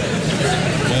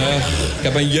 Ik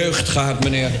heb een jeugd gehad,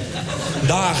 meneer.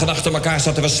 Dagen achter elkaar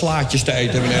zaten we slaatjes te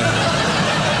eten, meneer.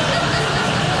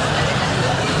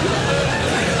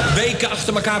 Weken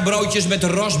achter elkaar broodjes met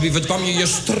rosbief. Het kwam je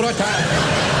strot uit.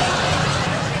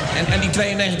 En die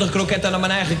 92 kroketten aan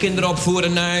mijn eigen kinderen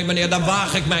opvoeren. Nee, meneer, daar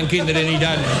waag ik mijn kinderen niet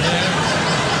aan.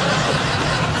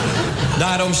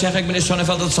 Daarom zeg ik, meneer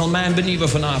Sonneveld, dat zal mij benieuwen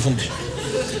vanavond.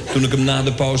 Toen ik hem na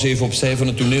de pauze even opzij van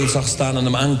het toneel zag staan en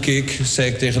hem aankeek... zei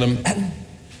ik tegen hem... En?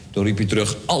 Toen riep hij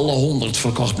terug, alle 100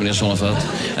 verkocht, meneer Sonneveld.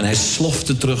 En hij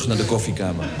slofte terug naar de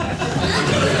koffiekamer.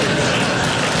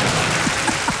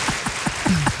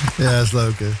 Ja, dat is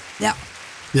leuk, hè? Ja.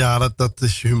 Ja, dat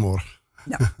is humor.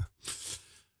 Ja.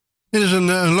 Dit is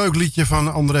een leuk liedje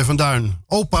van André van Duin.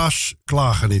 Opa's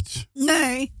klagen niet.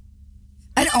 Nee.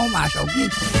 En oma's ook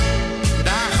niet.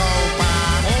 Dag opa.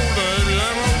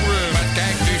 Wat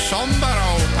kijkt u somber,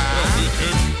 opa?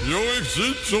 Ik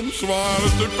zit soms zwaar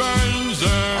te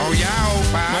pijnzen. Oh ja,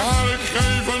 opa. Maar ik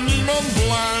geef aan niemand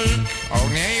blijk. Oh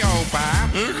nee, opa.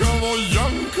 Ik ga wel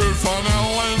janken van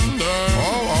ellende.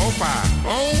 Oh, opa.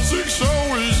 Als ik zo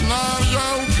eens naar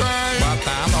jou kijk. Wat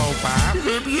dan, opa?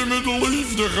 Heb je met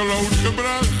liefde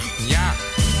grootgebracht. Ja.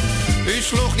 U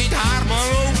sloeg niet hard. Maar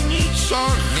ook niet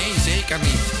zacht. Nee, zeker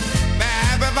niet. We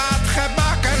hebben wat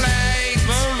gebakken, lijkt.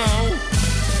 Nou.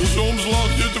 Soms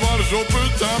lag je dwars op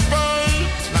het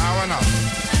tapijt. Nou en dan.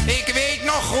 Ik weet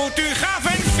nog goed, u gaf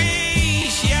een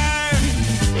feestje.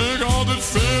 Ik had het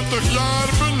 40 jaar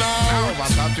benauwd. Nou,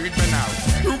 wat had u het benauwd?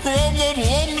 Toen kwam dat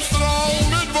lamstraal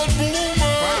met wat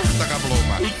bloemen. Prachtige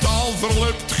bloemen. De taal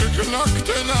verlept, geknakt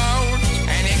en oud.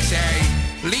 En ik zei,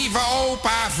 lieve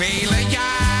opa, vele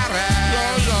jaren. Ja,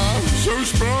 zo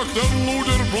sprak dat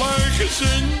moeder blij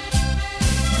gezin.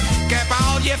 Ik heb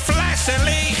al je flessen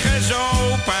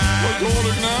leeggezopen. Wat hoor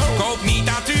ik nou? Ik hoop niet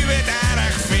dat u het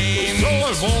erg vindt.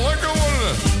 Het zal even lekker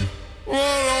worden.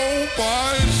 Maar opa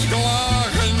is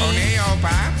klagen niet. Oh nee,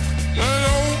 opa. En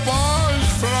opa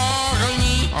is vragen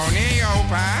niet. Oh nee,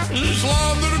 opa. Die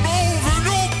slaan er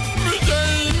bovenop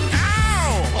meteen.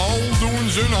 Auw. Al doen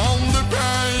zijn handen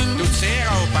pijn. Doet zeer,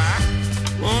 opa.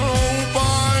 Maar opa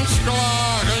is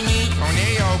klagen niet. Oh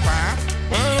nee, opa.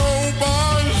 En opa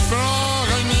is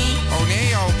vragen niet. Oh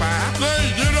nee, opa.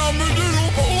 Nee, die rammen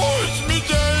erop los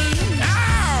meteen.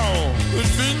 Auw. Dat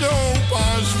vinden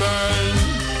opa's fijn.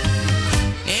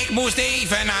 Ik moest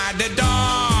even naar de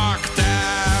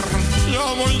dokter.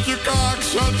 Ja, want je kaak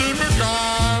zat in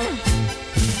elkaar.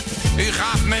 U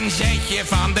gaf me een zetje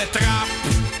van de trap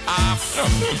af.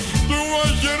 Toen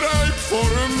was je rijp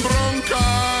voor een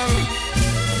bronkaar.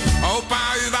 Opa,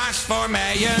 u was voor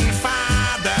mij een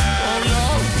vader. Oh ja,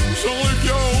 zal ik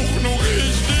je oog nog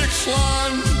eens dicht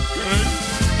slaan?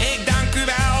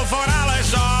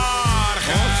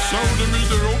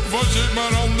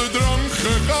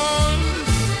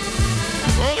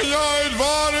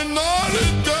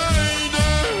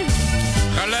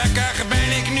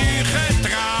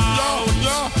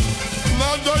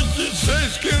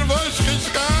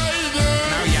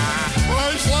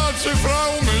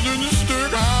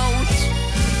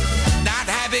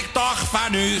 opa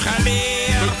nu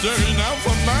geleerd? Wat zeg je nou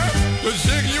van mij? Dan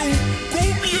zeg je, hoe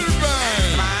kom je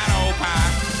erbij? Maar opa.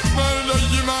 Maar dat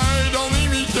je mij dan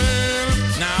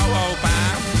imiteert. Nou opa.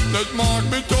 Dat maakt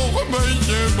me toch een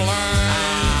beetje blij.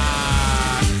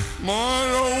 Maar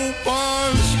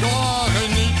opa's klagen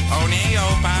niet. Oh nee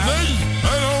opa. Nee,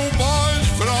 en opa's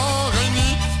vragen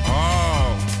niet. Oh.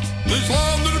 Die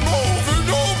slaan er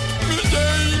bovenop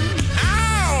meteen.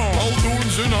 Auw. Al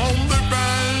doen ze hun handen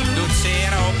pijn. Doet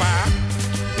zeer opa.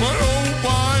 Maar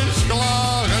opa's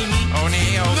klagen niet. Oh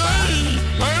nee opa. Nee,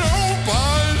 en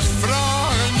opa's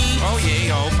vragen niet. Oh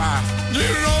jee opa. Die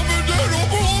rammen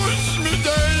erop los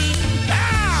meteen.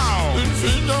 Auw. En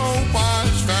vinden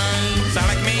opa's fijn. Zal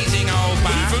ik meezingen opa?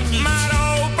 Liever niet. Maar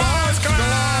opa's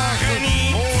klagen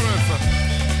niet. Hoor even.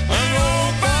 En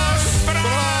opa's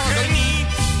vragen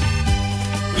niet.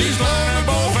 Die slaan er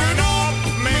bovenop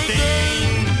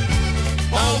meteen.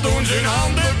 Al doen ze hun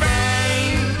handen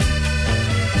pijn.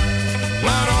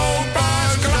 Maar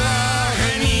opa's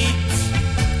klagen niet.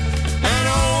 En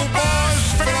opa's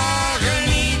vragen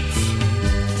niet.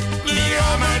 Die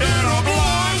rammen erop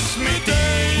los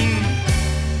meteen.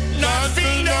 Dat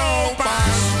vinden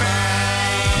opa's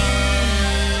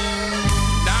fijn.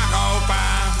 Dag opa.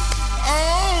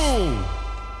 Oh!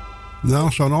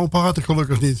 Nou, zo'n opa had ik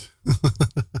gelukkig niet.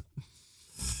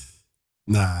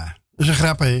 Nou, dat is een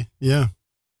grap, hè? Ja.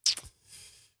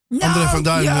 Nou, André van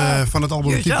Duin ja, van het album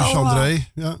je Typisch zal, André.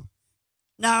 Ja.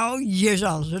 Nou, je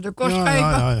zal ze de kost Ja,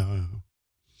 geven. ja.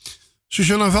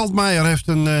 Susanna Veldmeijer heeft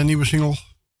een nieuwe single.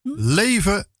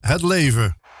 Leven het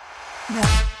leven.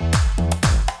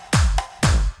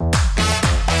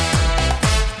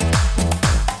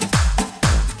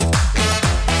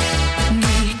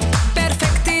 Nu,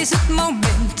 perfect is het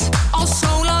moment, al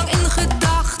zo lang in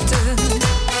gedachten.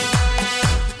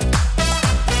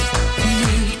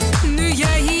 Nu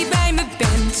jij hier bij me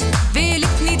bent, wil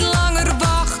ik niet langer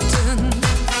wachten.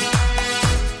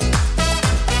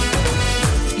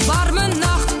 Warme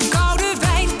nacht, koude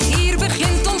wijn, hier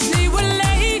begint ons nieuwe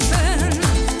leven.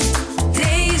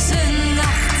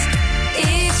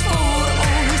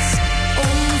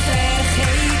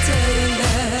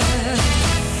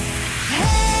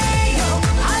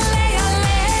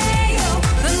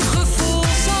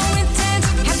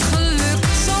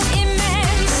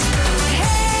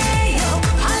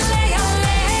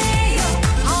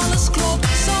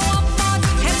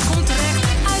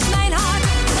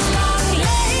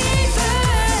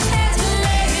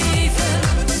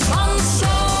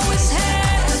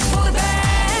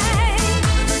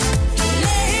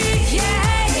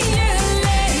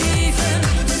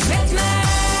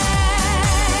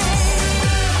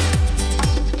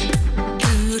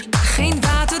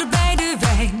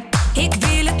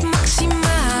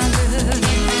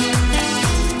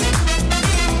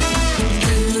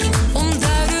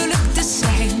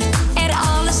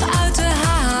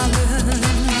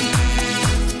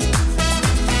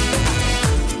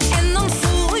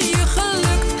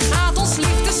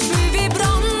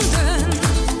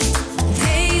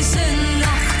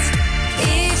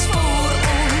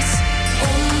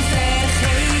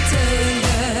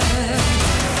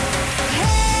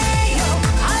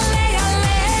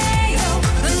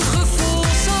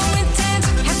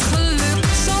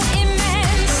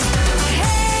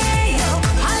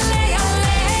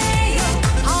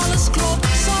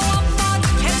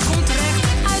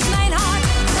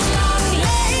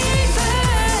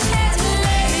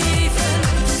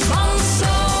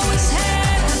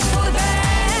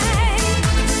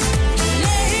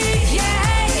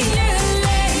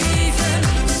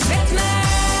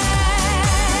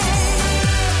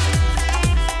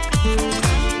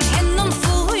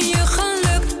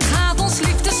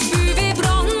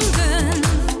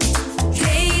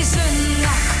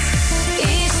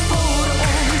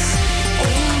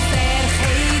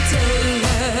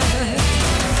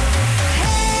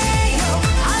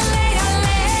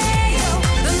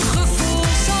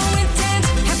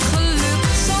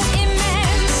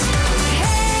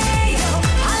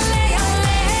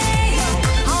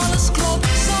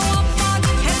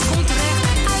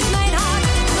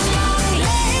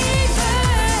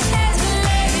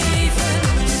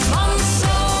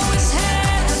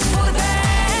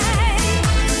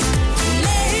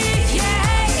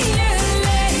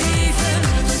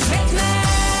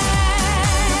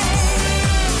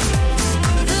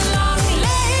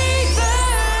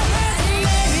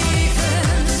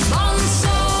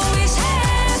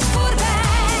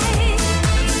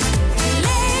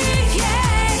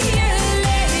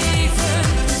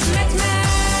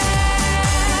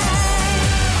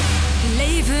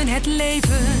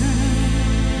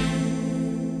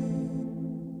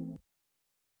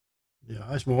 Ja,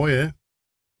 is mooi, hè?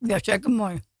 Ja, zeker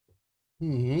mooi.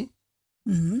 Mhm.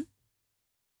 Mhm.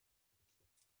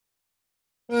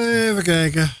 Even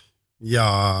kijken.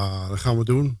 Ja, dat gaan we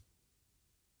doen.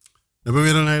 We hebben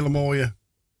weer een hele mooie.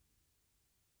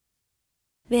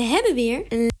 We hebben weer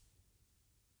een...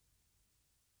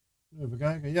 Even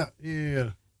kijken. Ja,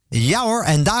 hier. Ja hoor,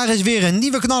 en daar is weer een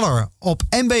nieuwe knaller op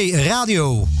MB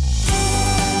Radio.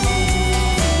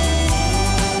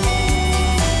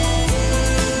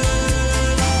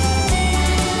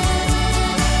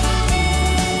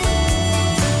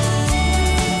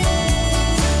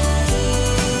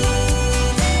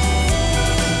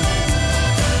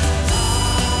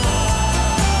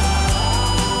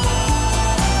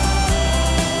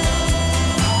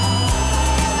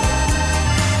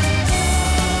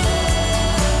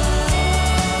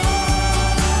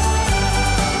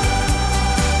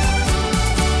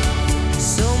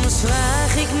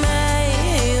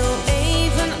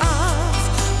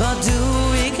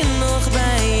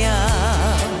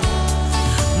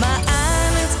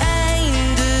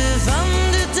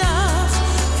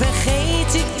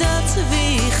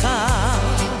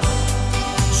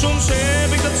 Soms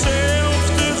heb ik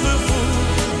datzelfde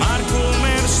gevoel, maar kom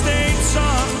er steeds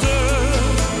achter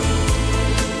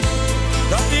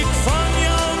dat ik van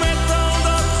jou met al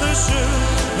dat gezeur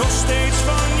nog steeds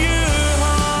van je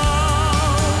hou.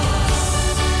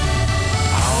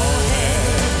 Al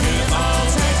heb je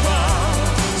altijd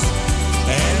wat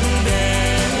en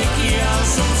ben ik jou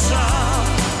soms zat,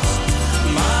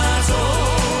 maar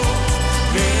toch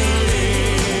wil ik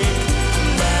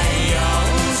bij jou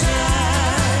zijn.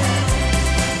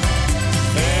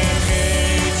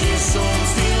 Vergeet je soms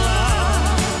die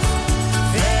lach,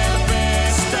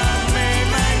 verpest daarmee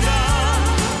mijn dag,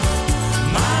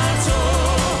 maar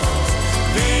toch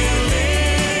wil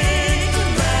ik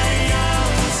bij jou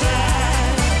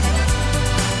zijn.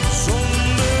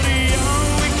 Zonder jou,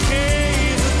 ik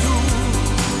geef het toe,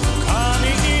 kan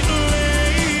ik niet leven.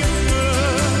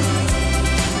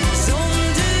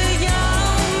 Zonder jou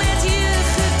met je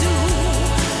gedoe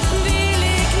wil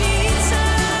ik niet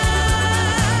zijn.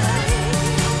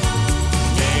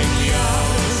 Neem jou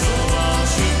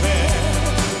zoals je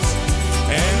bent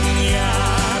en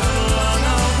jarenlang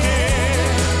al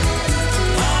kent,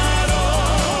 maar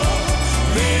ook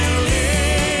wil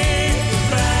ik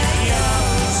bij jou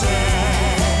zijn.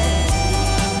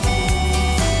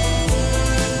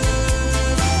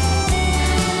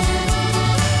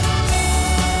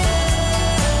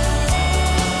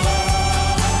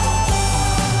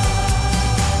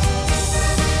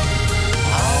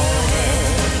 Al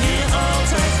heb je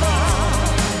altijd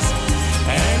wat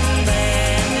en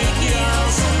ben ik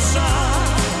jou soms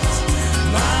zat,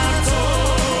 maar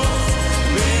toch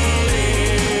wil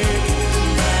ik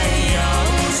bij jou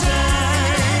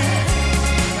zijn.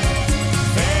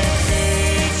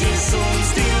 Vergeet je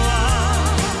soms die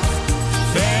lach,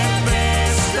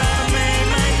 verpest daarmee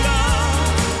mijn dag,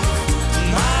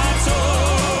 maar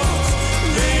toch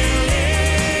wil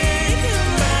ik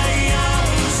bij jou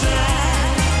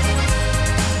zijn.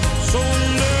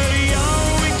 Zonder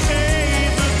jou, ik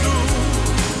geef het toe,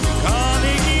 kan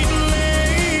ik niet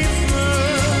leven.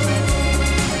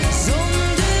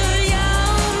 Zonder jou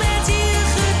met je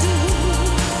gedoe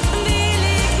wil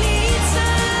ik niet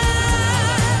zijn.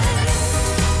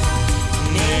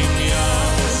 Neem jou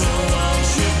zoals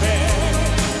je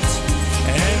bent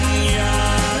en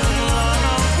jarenlang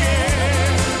al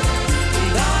kent,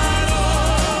 daarom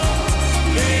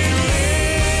wil ik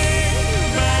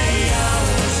bij jou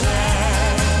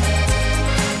zijn.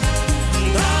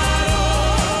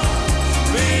 Daarom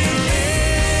wil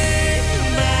ik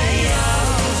bij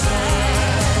jou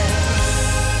zijn.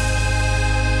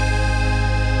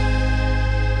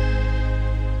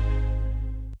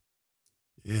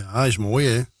 Ja, hij is mooi,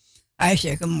 hè? Hij is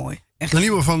zeker mooi. De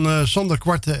nieuwe van Sander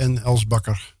Kwarte en Els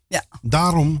Bakker. Ja.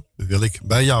 Daarom wil ik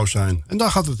bij jou zijn. En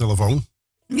daar gaat de telefoon.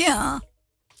 Ja.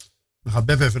 Dan gaat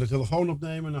Beb even de telefoon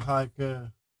opnemen. En dan ga ik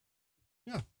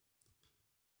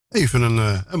even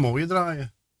een mooie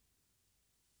draaien.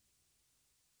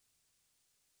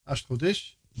 Als het goed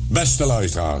is. Beste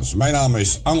luisteraars, mijn naam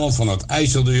is Arnold van het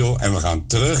IJsselduo en we gaan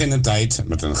terug in de tijd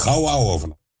met een gouden ouwe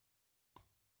van.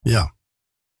 Ja.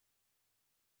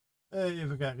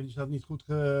 Even kijken, die staat niet goed.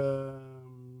 Ja,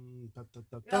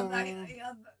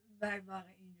 wij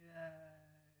waren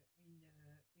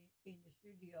in de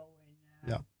studio en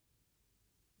ja.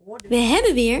 We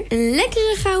hebben weer een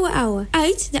lekkere gouden ouwe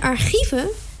uit de archieven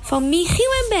van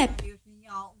Michiel en Beb.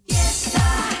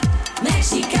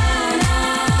 Mexicana.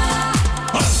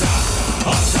 Hossa,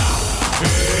 hossa,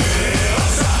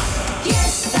 hossa.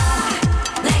 Fiesta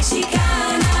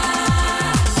mexicana.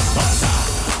 Hossa,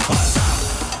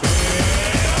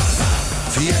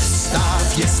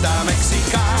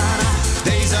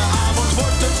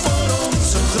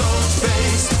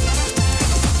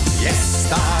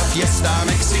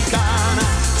 Mexicana.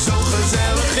 Zo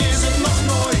gezellig is het nog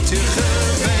nooit hier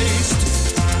geweest.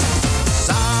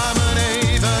 Samen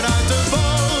even uit de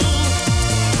boot.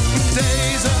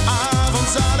 Deze avond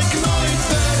zal ik nooit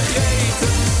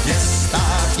vergeten. Fiesta,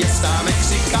 fiesta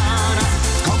Mexicana.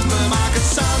 Kom, we maken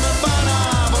samen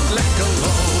vanavond lekker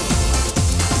rood.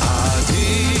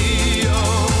 Adio,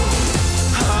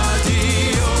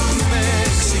 adio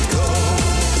Mexico.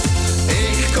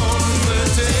 Ik kom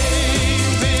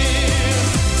meteen weer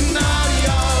naar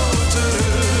jou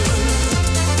terug.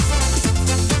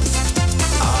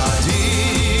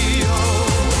 Adio,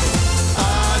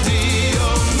 adio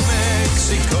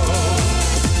Mexico.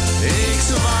 Ik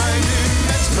zwaai nu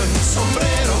met mijn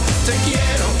sombrero. Te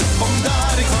quiero,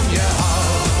 omdat ik van je hou.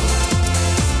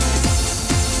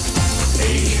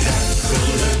 Ik heb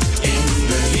geluk in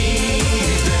de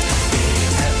liefde. Ik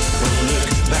heb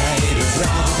geluk bij de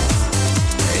vrouw.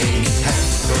 Ik heb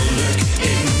geluk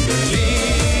in de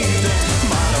liefde,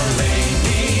 maar alleen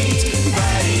niet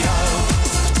bij jou.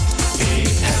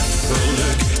 Ik heb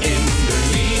geluk in de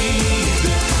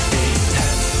liefde. Ik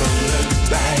heb geluk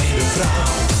bij de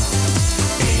vrouw.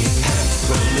 Ik heb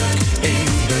geluk in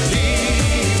de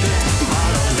liefde,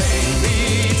 maar alleen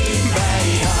niet bij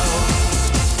jou.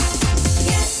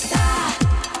 Fiesta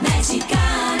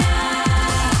Mexicana.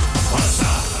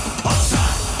 Hossa, hossa,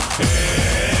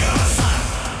 hossa.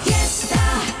 Fiesta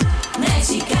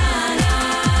Mexicana.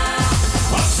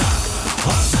 Hossa,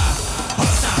 hossa,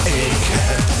 hossa. Ik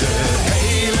heb de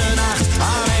hele nacht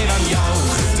alleen aan jou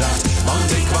gedacht, want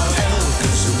ik wou elke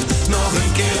zoen nog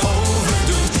een keer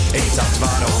overdoen. Ik dacht,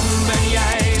 waarom ben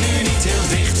jij nu niet heel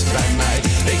dicht bij mij?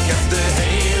 Ik heb de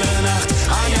hele nacht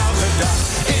aan jou gedacht.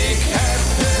 Ik heb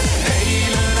de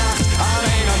hele nacht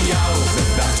alleen aan jou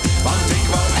gedacht, want ik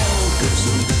wou elke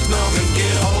zoen nog een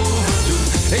keer overdoen.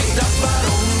 Ik dacht,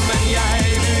 waarom ben jij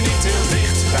nu niet heel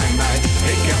dicht bij mij?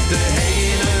 Ik heb de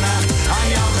hele nacht aan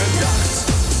jou gedacht.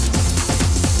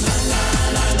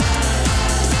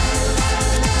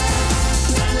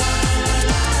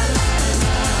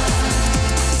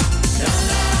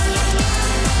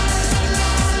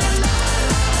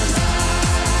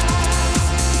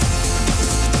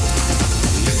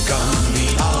 Je kan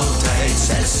niet altijd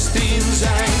 16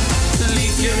 zijn,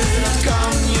 liefje, dat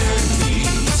kan je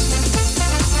niet.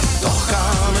 Toch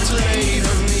kan het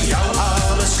leven jou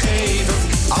alles geven,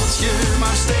 als je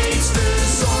maar steeds de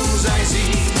zon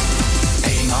ziet.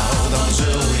 Eenmaal dan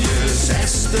zul je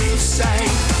 60 zijn,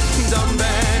 dan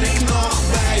ben ik nog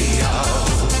bij jou.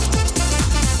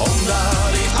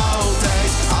 Omdat ik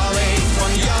altijd alleen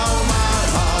van jou maar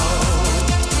hou.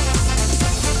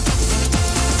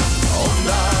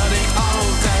 Omdat ik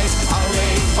altijd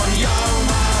alleen van jou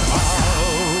maar hou.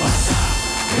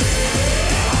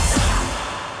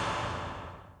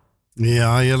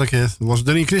 Ja, heerlijk. Het was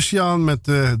Danny Christian met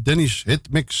Dennis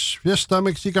Hitmix Fiesta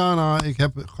Mexicana. Ik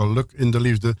heb geluk in de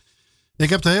liefde. Ik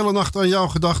heb de hele nacht aan jou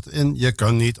gedacht en je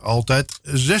kan niet altijd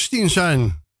 16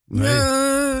 zijn. Nee.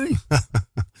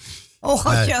 Oh,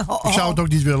 godje. Nee, ik zou het ook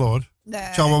niet willen, hoor. Nee.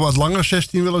 Ik zou wel wat langer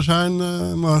 16 willen zijn,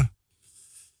 maar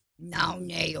Nou,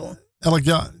 nee, hoor. elk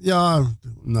jaar, ja,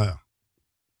 nou ja.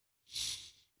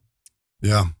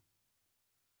 Ja.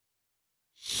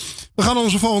 We gaan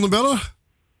onze volgende beller.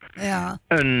 Ja.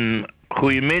 Een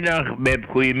goedemiddag, Beb.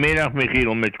 Goedemiddag,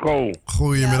 Michiel met Ko.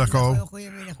 Goedemiddag, Ko.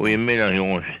 Goedemiddag,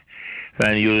 jongens.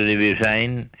 Fijn dat jullie er weer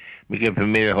zijn. Ik heb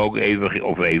vanmiddag ook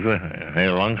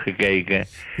heel lang gekeken.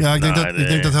 Ja, ik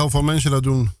denk dat heel veel mensen dat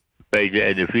doen. Peter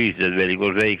en de Vries, dat weet ik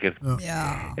wel zeker.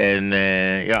 Ja. En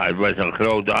ja, het was een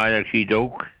grote Ajaxiet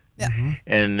ook. Ja.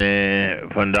 En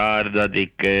vandaar dat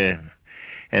ik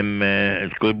hem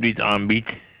het clublied aanbied.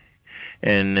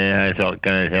 En hij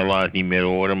kan het helaas niet meer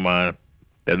horen, maar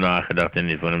ter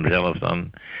nagedachtenis van hemzelf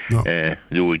dan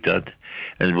doe ik dat.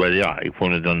 En het was, ja, ik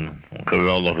vond het een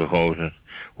geweldige gozer.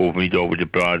 Hoef niet over te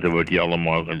praten wat hij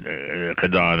allemaal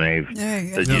gedaan heeft.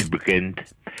 Nee, dat is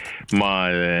bekend.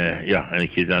 Maar ja, en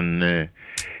als je dan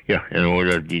en hoor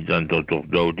dat hij dan toch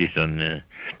dood is, dan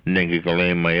denk ik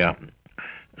alleen maar ja,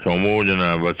 zo'n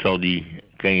moordenaar, wat zal die,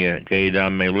 kan je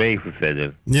daarmee leven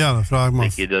verder? Ja, dat vraag ik me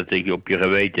af. Dat je op je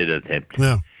geweten dat hebt.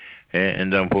 Ja. En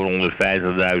dan voor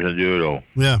 150.000 euro.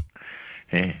 Ja.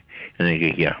 Dan denk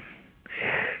ik, ja.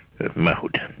 Maar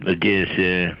goed, het is,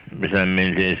 we zijn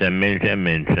mensen en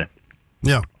mensen.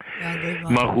 Ja.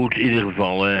 Maar goed, in ieder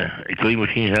geval, het klinkt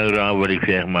misschien heel raar wat ik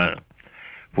zeg, maar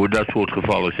voor dat soort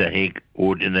gevallen zeg ik,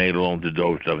 hoort in Nederland de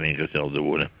doodstraf ingesteld te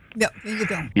worden. Ja, vind ik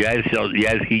wel.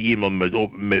 Jij schiet iemand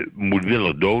met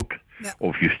moedwillig dood,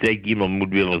 of je steekt iemand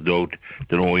moedwillig dood,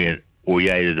 dan hoor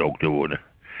jij het ook te worden.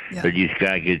 Ja. Dat je eens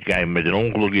kijkt, met een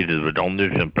ongeluk is het wat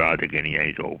anders, dan praat ik er niet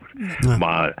eens over. Nee.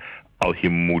 Maar als je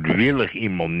moedwillig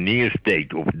iemand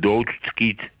neersteekt of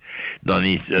doodschiet,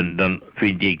 dan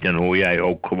vind ik, dan hoor jij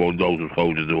ook gewoon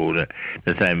doodgeschoten te worden.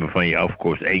 Dan zijn we van je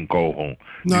afkost 1 kogel.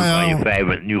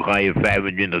 Nou nu ga je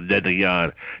 25, 30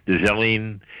 jaar de cel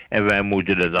in en wij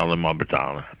moeten dat allemaal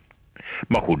betalen.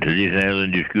 Maar goed, het is een hele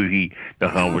discussie. Daar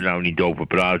gaan we nou niet over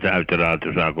praten. Uiteraard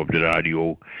de zaak op de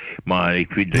radio. Maar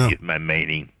ik vind dat is mijn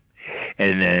mening.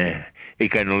 En ik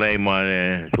kan alleen maar,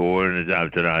 ze horen het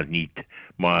uiteraard niet.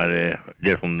 Maar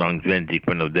desondanks wens ik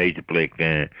vanaf deze plek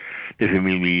de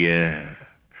familie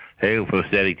heel veel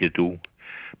sterkte toe.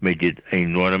 Met dit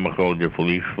enorme grote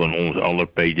verlies van ons aller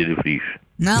Peter de Vries.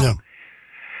 Nou. Ja.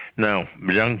 Nou,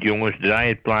 bedankt jongens. Draai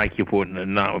het plaatje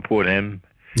voor hem.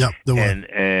 Ja, doe maar. En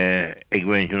ik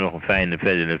wens je nog een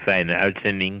fijne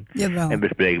uitzending. Jawel. En we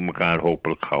spreken elkaar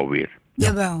hopelijk gauw weer.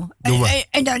 Jawel.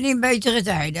 En dan in betere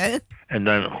tijden, hè? En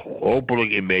dan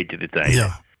hopelijk in betere tijden.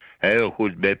 Ja. Heel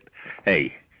goed, Beb.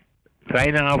 Hey,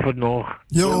 fijne avond nog.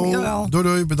 Jo,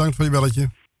 doei. Bedankt voor je belletje.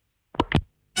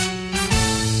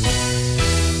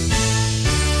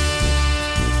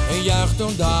 En juicht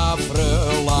een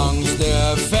daveren langs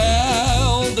de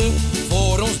velden,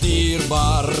 voor ons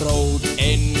dierbaar rood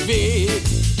en wit.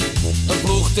 Een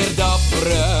ploeg ter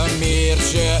dappere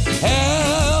Meerse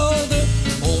helden,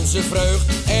 onze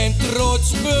vreugd en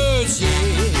trots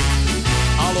bezit.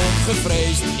 Al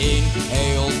ongevreesd in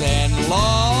heel den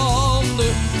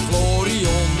landen, glorie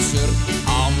onze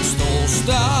Amstel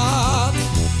staat.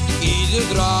 Ieder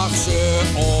draagt ze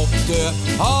op de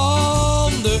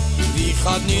handen, wie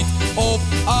gaat niet op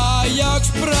Ajax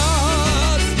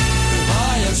praat?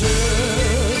 Ajax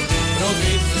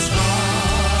rood-wit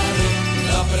gescharen,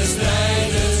 dappere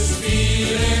strijders,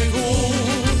 vier en cool.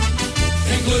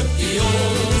 Geen club die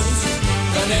ons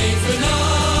kan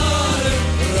evenaren,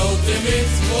 rood en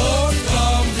wit wordt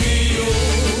kampioen.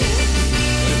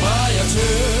 Ajax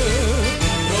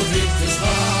rood-wit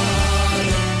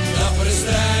gescharen, dappere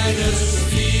strijders,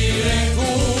 vier en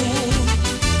cool.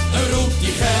 Een roep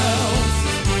die geldt,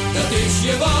 dat is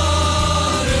je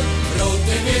ware, rood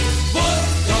en wit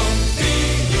wordt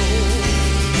kampioen.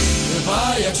 De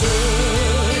Ajax,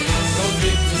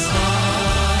 rood-wit is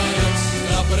Ajax,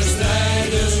 dappere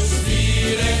strijders,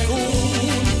 vier en cool.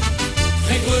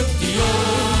 Geen club die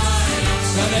ons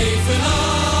kan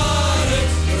evenaren,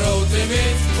 rood en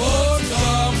wit wordt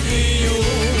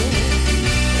kampioen.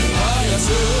 De Ajax,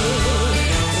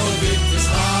 rood-wit is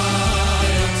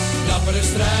Ajax, dappere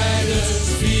strijders,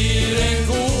 vier en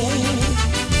cool.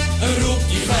 Een roep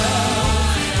die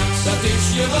geldt, dat is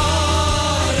je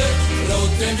ware,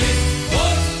 rood en wit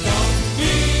wordt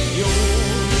kampioen.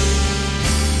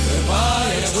 De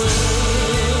Ajax,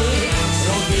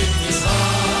 rood-wit is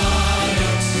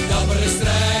Ajax, dappere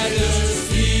strijders,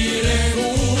 vier en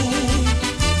cool.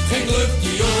 Geen club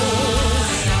die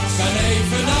ons kan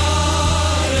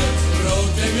evenaren,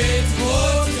 rood en wit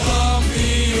wordt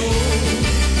kampioen.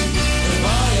 De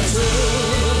Ajax,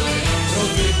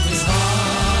 rood-wit is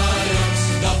Ajax,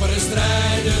 dappere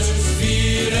strijders,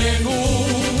 vier en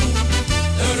cool.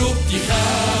 Een roep die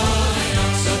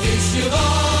geldt, dat is je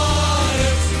ware,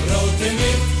 rood en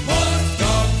wit wordt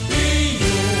kampioen.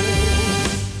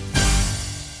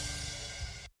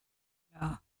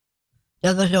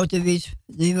 Dat was rood en wit.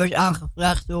 Die was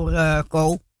aangevraagd door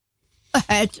Co.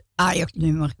 Het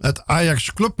Ajax-nummer. Het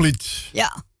Ajax clublied.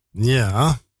 Ja.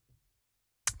 Ja.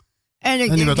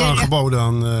 En die werd aangeboden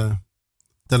aan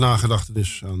ter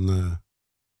nagedachtenis aan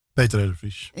Peter de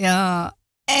Vries. Ja.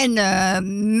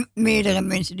 En meerdere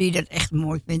mensen die dat echt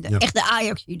mooi vinden. Ja. Echte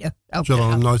Ajax-lieden. Zullen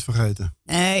we hem nooit vergeten.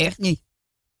 Nee, echt niet.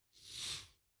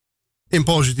 In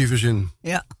positieve zin.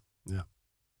 Ja. Ja.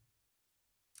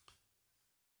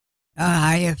 Ja,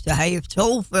 hij heeft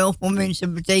zoveel voor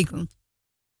mensen betekend.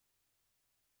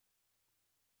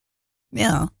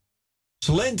 Ja.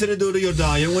 Slenteren door de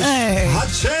Jordaan, jongens. Hey.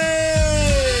 Hatsé!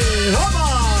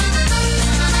 Hoppa!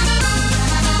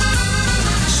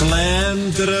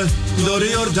 Slenteren door de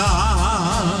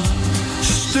Jordaan.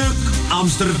 Stuk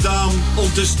Amsterdam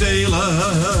om te stelen.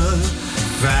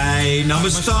 Wij naar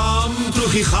mijn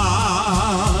stamkroegje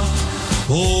gaan.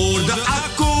 Hoor de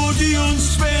accordeon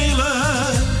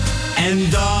spelen. En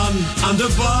dan aan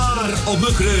de bar op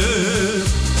mijn kruk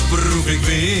proef ik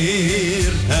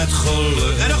weer het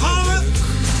geluk. En dan gaan we!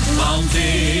 Want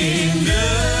in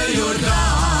de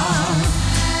Jordaan,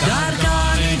 daar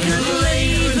kan ik het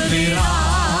leven weer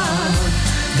aan.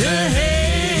 De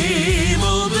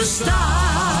hemel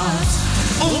bestaat,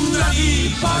 omdat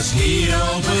hij pas hier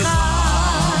open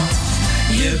gaat.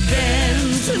 Je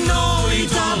bent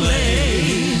nooit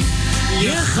alleen,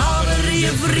 je gaat er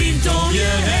je vriend om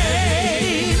je heen.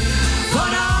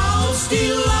 Van als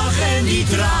die lach en die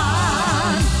traan.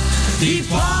 die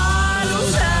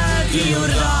parels uit de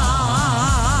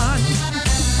Jordaan.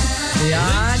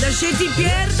 Ja, daar zit die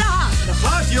Pierre daar. Daar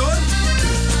gaat hij hoor.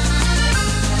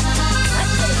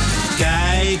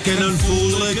 Kijk en dan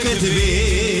voel ik het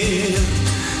weer.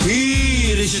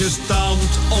 Hier is je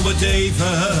stand om het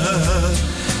even.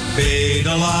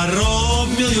 Bedelaar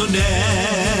of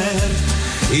miljonair.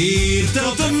 Hier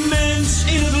telt een mens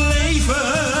in het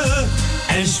leven.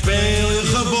 En speel je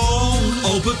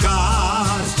gewoon open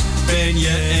kaart. Ben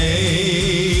je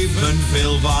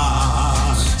evenveel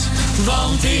waard.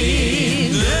 Want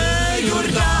in de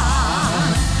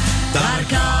Jordaan, daar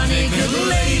kan ik het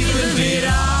leven weer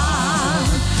aan.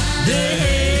 De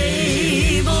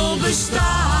hemel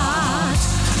bestaat,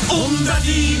 omdat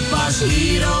die pas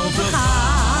hier open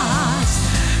gaat.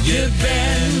 Je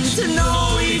bent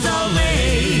nooit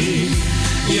alleen,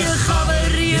 je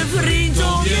gabber je vriend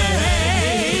om je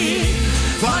heen.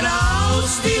 Van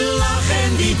als die lach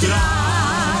en die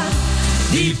traan,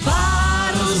 die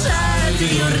parels uit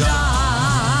de Jordaan.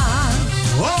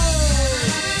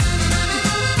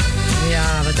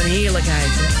 Ja, wat een heerlijkheid,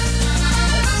 hè?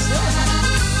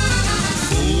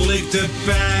 Voel ik de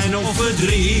pijn of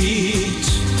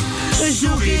verdriet,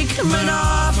 zoek ik mijn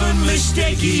avond mijn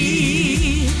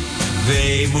stekkie.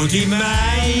 Weemoed die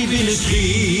mij binnen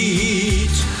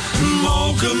schiet,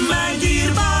 mogen mijn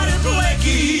dierbare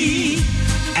plekkie.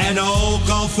 En ook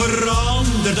al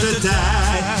verandert de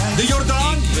tijd, de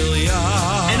Jordaan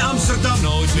en Amsterdam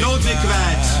nooit meer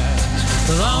kwijt.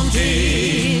 Want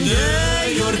in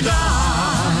de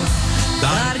Jordaan,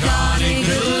 daar kan ik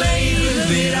het leven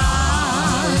weer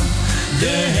aan.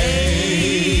 De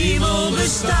hemel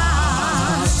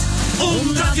bestaat,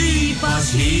 omdat die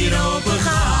pas hier open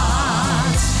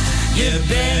gaat. Je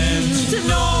bent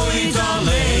nooit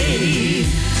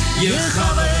alleen, je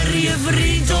gabber je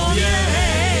vriend om je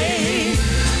heen.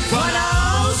 Van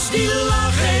als die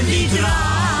lach en die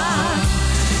traan,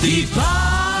 die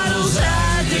parels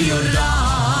uit de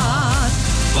Jordaan.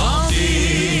 Want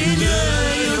in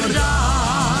de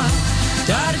Jordaan,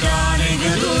 daar kan ik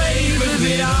het leven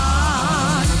weer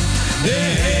aan.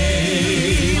 De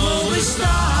hemel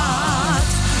bestaat,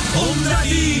 omdat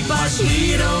die pas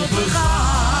hier open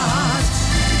gaat.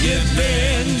 Je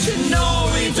bent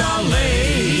nooit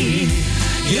alleen,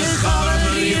 je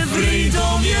gabber je vriend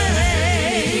om je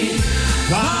heen.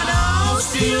 Maar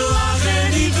als die lach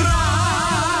en die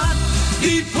traan,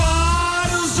 die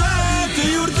parels uit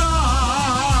de Jordaan.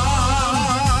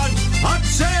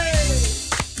 Hatzee!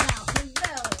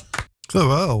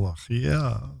 Geweldig,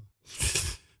 ja.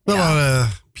 Dat waren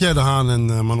Pierre de Haan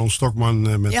en Manon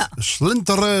Stokman met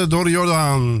Slinteren door de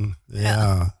Jordaan.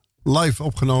 Ja. Live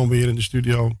opgenomen hier in de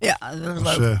studio. Ja, dat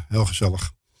was leuk. heel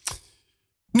gezellig.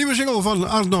 Nieuwe single van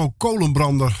Arno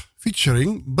Kolenbrander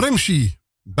featuring Bremsie,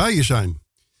 Bij je zijn.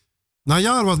 Na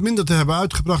jaren wat minder te hebben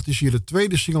uitgebracht is hier de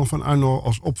tweede single van Arno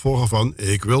als opvolger van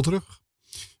Ik Wil Terug.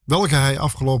 Welke hij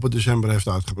afgelopen december heeft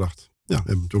uitgebracht. Ja, we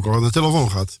hebben hem natuurlijk al aan de telefoon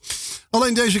gehad.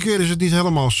 Alleen deze keer is het niet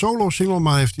helemaal solo single,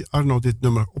 maar heeft Arno dit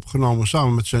nummer opgenomen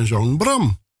samen met zijn zoon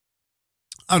Bram.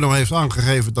 Arno heeft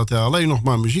aangegeven dat hij alleen nog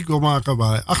maar muziek wil maken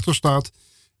waar hij achter staat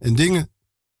en dingen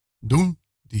doen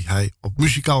die hij op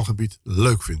muzikaal gebied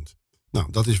leuk vindt.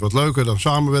 Nou, dat is wat leuker dan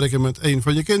samenwerken met een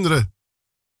van je kinderen.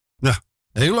 Ja,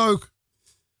 heel leuk.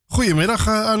 Goedemiddag,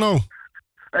 Arno.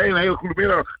 Hey, een hele goede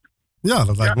middag. Ja,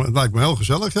 dat lijkt me heel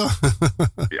gezellig, ja.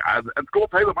 Ja, het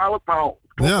klopt helemaal het verhaal.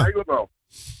 Het klopt helemaal.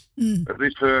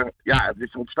 Het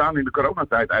is ontstaan in de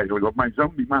coronatijd eigenlijk. Want mijn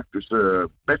zoon die maakt dus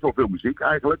best wel veel muziek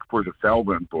eigenlijk. Voor zichzelf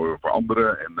en voor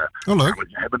anderen. En leuk. We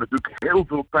hebben natuurlijk heel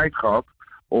veel tijd gehad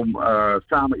om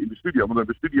samen in de studio. Want we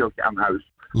hebben een studiootje aan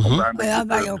huis. Om daar een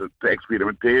beetje te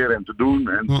experimenteren en te doen.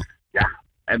 En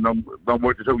en dan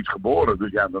wordt er zoiets geboren.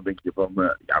 Dus ja, dan denk je van,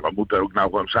 we moeten ook nou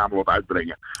gewoon samen wat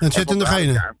uitbrengen. En het zit in de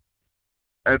genen.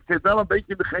 Het zit wel een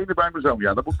beetje in de genen bij mijn zoon,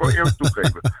 ja. Dat moet ik wel eerlijk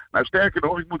toegeven. Nou, sterker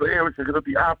nog, ik moet eerlijk zeggen dat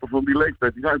die apen van die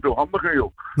leeftijd, die zijn veel handiger,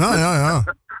 joh. Nou, ja.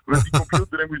 Met die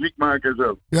computer en muziek maken en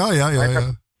zo.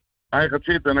 Ja. Hij gaat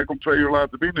zitten en hij komt 2 uur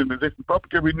later binnen en dan zegt hij, pap,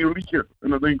 ik heb een nieuw liedje. En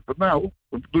dan denk ik van, nou,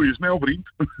 dat doe je snel,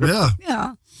 vriend.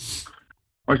 Ja.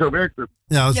 Maar zo werkt het.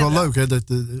 Ja, dat is wel leuk, hè. Het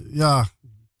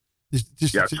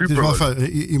is wel fijn.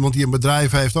 Iemand die een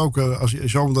bedrijf heeft ook, als je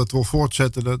zoon dat wil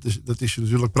voortzetten, dat is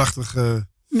natuurlijk prachtig.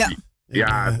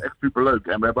 Ja, het is echt superleuk.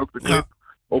 En we hebben ook de clip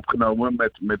opgenomen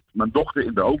met mijn dochter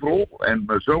in de hoofdrol. En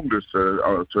mijn zoon dus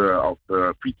als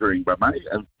featuring bij mij.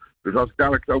 En dus als ik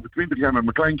dadelijk over 20 jaar met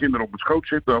mijn kleinkinderen op mijn schoot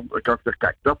zit, dan kan ik zeggen,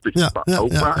 kijk, dat is de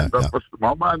opa en dat was de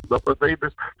mama. En dat was het.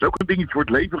 Dus het is ook een dingetje voor het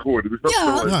leven geworden. Dus dat is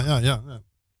wel leuk.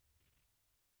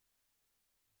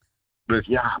 Dus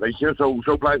ja, weet je,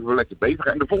 zo blijven we lekker bezig.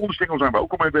 En de volgende single zijn we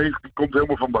ook al mee bezig. Die komt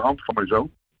helemaal van de hand van mijn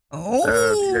zoon.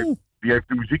 Die heeft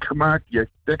de muziek gemaakt, die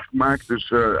heeft de tekst gemaakt.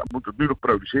 Dus ik moet het nu nog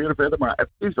produceren verder. Maar het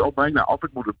is al bijna af.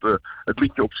 Ik moet het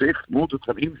liedje op zich, moet het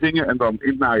gaan inzingen. En dan in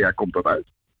het najaar komt dat uit.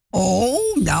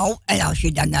 Oh, nou, en als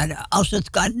je dan, als het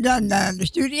kan, dan naar de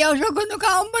studio zou kunnen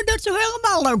komen, dat zou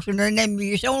helemaal leuk zijn. Dan neem je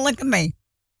je zo lekker mee.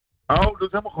 Oh, dat is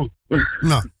helemaal goed.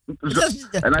 Nou.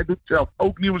 En hij doet zelf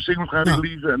ook nieuwe singles gaan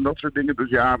releasen en dat soort dingen. Dus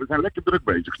ja, we zijn lekker druk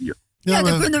bezig hier. Ja,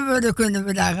 dan kunnen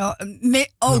we daar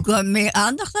meer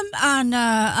aandacht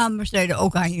aan besteden.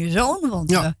 Ook aan je zoon. Want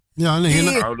die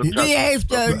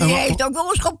heeft ook wel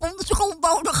een schop onder zijn kont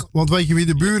nodig. Want weet je wie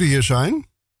de buren hier zijn?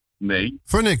 Nee.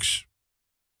 Phoenix.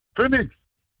 Phoenix?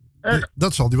 Echt?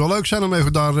 Dat zal die wel leuk zijn om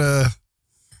even daar...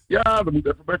 Ja, dat moet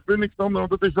even bij Phoenix dan, want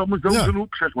dat is dan mijn zo'n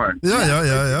hoek, zeg maar. Ja.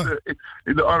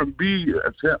 In de R&B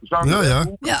zang.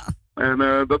 Ja. En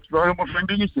dat is wel helemaal zijn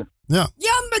dingetje. Ja,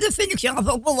 maar dat vind ik zelf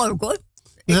ook wel leuk, hoor.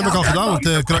 Dat heb ik al gedaan. Want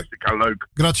leuk.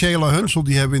 Graciela Hunsel,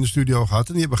 die hebben we in de studio gehad.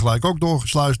 En die hebben gelijk ook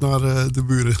doorgesluist naar de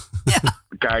buren.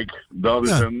 Kijk, dat is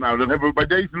nou dan hebben we bij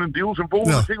deze een deal. Zijn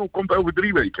volgende single komt over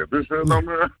 3 weken. Dus dan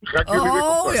ga ik jullie weer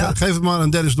contacten. Geef het maar aan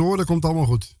Dennis door, dat komt allemaal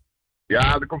goed.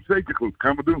 Ja, dat komt zeker goed.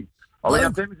 Gaan we doen. Alleen ja,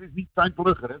 Dennis is niet zijn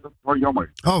plugger, hè. Dat is wel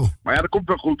jammer. Oh. Maar ja, dat komt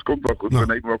wel goed. We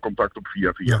nemen wel contact op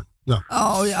via. Ja.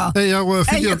 Oh ja. En,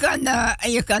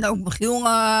 je kan ook Michiel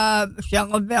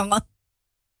zelf bellen.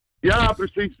 Ja,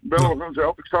 precies. Bellen we gewoon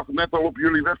zelf. Ik zag net al op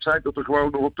jullie website dat er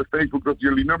gewoon op de Facebook dat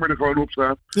jullie nummer er gewoon op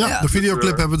staat. Ja, de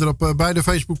videoclip hebben we er op beide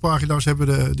Facebookpagina's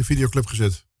hebben de videoclip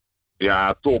gezet.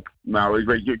 Ja, top. Nou, ik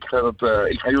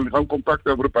ga jullie gewoon contact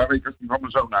over een paar weken als die van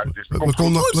mijn zoon uit is. We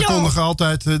kondigen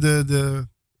altijd de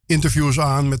interviews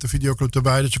aan met de videoclip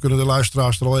erbij. Dat ze kunnen de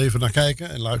luisteraars er al even naar kijken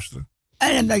en luisteren.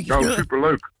 En een beetje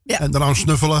superleuk. Ja. En dan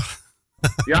snuffelen.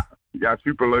 Ja,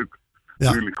 superleuk.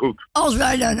 Ja. Jullie goed. Als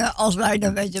wij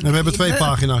dan weten... En we hebben 2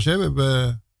 pagina's. Hè? We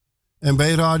hebben NB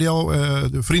Radio,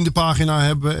 de vriendenpagina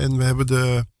hebben en we hebben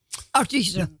de...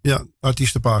 Artiesten. Ja,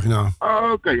 artiestenpagina.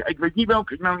 Oké. Ik weet niet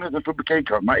welke ik nou net even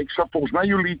bekeken had. Maar ik zag volgens mij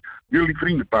jullie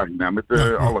vriendenpagina met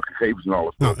alle gegevens en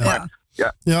alles.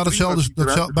 Ja,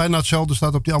 bijna hetzelfde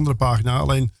staat op die andere pagina.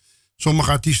 Alleen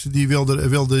sommige artiesten die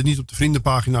wilden niet op de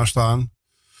vriendenpagina staan.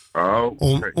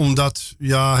 Omdat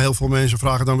heel veel mensen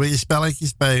vragen dan wil je spelletjes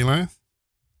spelen?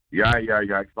 Ja,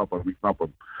 ik snap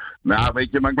hem. Nou,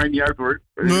 weet je, maakt mij niet uit hoor.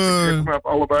 Ik zeg maar op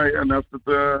allebei en als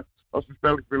we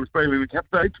spelletjes willen spelen en ik heb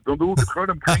tijd, dan doe ik het gewoon.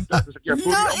 Dan heb ik geen tijd. Dus ik niet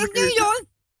hoor.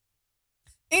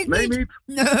 Nee, niet?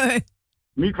 Nee.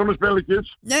 Niet van de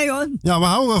spelletjes? Nee hoor. Ja, we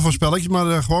houden wel van spelletjes,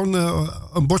 maar gewoon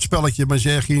een bordspelletje, maar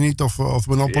zeg je niet, of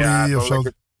Monopoly of zo.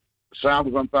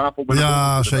 S'avonds aan tafel.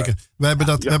 Ja, zeker. We hebben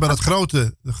dat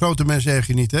grote mensen zeg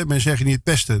je niet, hè? Mensen zeg je niet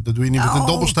pesten. Dat doe je niet met een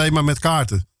dobbelsteen, maar met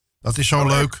kaarten. Dat is zo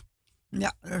leuk.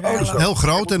 Ja, dat is heel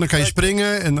groot en dan kan je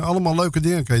springen en allemaal leuke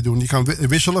dingen kan je doen. Je kan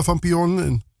wisselen van pion.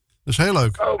 En dat is heel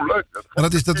leuk. Oh, leuk. En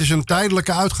dat is een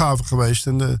tijdelijke uitgave geweest.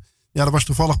 En dat was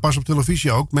toevallig pas op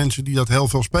televisie ook. Mensen die dat heel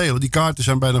veel spelen. Die kaarten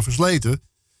zijn bijna versleten.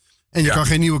 En je kan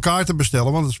geen nieuwe kaarten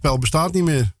bestellen, want het spel bestaat niet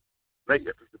meer. Nee,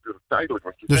 het is natuurlijk tijdelijk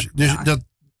wat je zegt.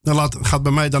 Dan gaat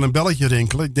bij mij dan een belletje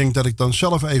rinkelen. Ik denk dat ik dan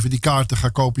zelf even die kaarten ga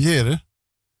kopiëren.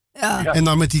 Ja. En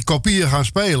dan met die kopieën gaan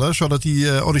spelen, zodat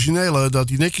die originele dat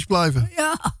die netjes blijven.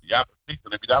 Ja, precies.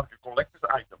 Dan heb je daar een collectors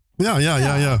item. Ja. Ja,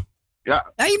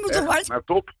 je moet toch wat. Nou,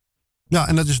 top. Ja,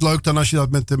 en dat is leuk dan als je dat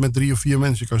met 3 of 4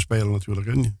 mensen kan spelen natuurlijk.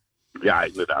 Hè? Ja,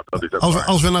 inderdaad. Dat is ook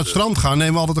als we naar het strand gaan,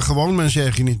 nemen we altijd een gewoon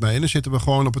mensenhergie niet mee. En dan zitten we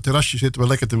gewoon op het terrasje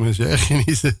lekker te mensenhergie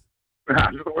niet. Ja,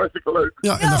 dat is toch hartstikke leuk.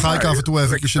 Ja, en dan ga ik af en toe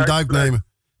eventjes een duik nemen.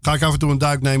 Ga ik af en toe een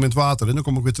duik nemen in het water. En dan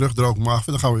kom ik weer terug droog maag.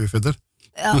 En dan gaan we weer verder.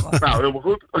 Ja. Nou, helemaal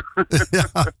goed.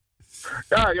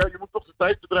 Ja, je moet toch de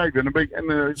tijd bedrijven.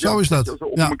 En zo is dat.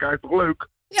 Onder elkaar is toch leuk?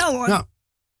 Ja hoor.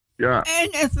 Ja. En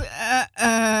even,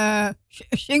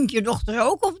 zingt je dochter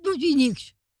ook of doet hij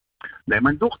niks? Nee,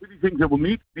 mijn dochter die zingt helemaal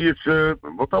niet. Die is,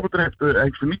 wat dat betreft,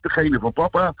 heeft ze niet degene van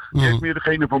papa. Die heeft meer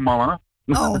degene van mama.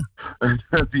 Oh.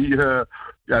 Die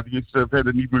is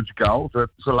verder niet muzikaal.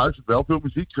 Ze luistert wel veel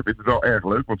muziek. Ze vindt het wel erg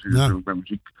leuk, want ze is natuurlijk met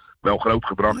muziek wel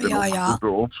grootgebracht en opgevoed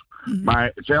door ons.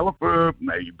 Maar zelf,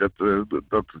 nee, dat wil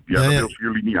ze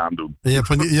jullie niet aandoen. Je hebt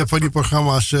van die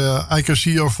programma's I Can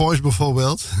See Your Voice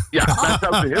bijvoorbeeld. Ja, daar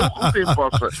zou ze heel goed in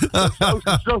passen. Daar zou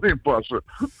ze zo in passen.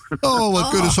 Oh, wat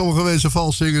kunnen sommige mensen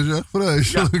vals zingen, zeg.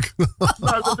 Vreselijk. Ja.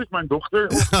 Nou, dat is mijn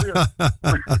dochter.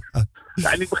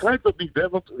 Ja, en ik begrijp dat niet, hè,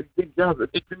 want ik denk,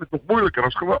 ik vind het nog moeilijker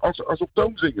als op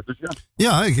toon zingen. Dus ik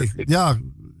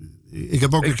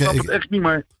heb ook... Ik snap het echt niet,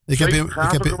 maar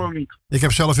gewoon niet. Ik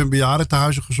heb zelf in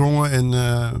bejaardentehuizen gezongen en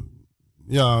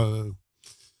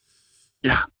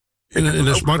In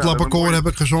een smartlappenkoor heb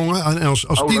ik gezongen.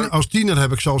 En als tiener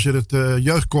heb ik zelfs in het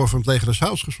jeugdkoor van het Leger des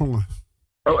Heils gezongen.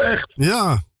 Oh, echt?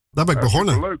 Ja, daar ben ik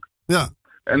begonnen. Leuk. Ja.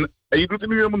 En je doet er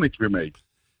nu helemaal niks meer mee?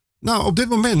 Nou, op dit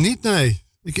moment niet, nee.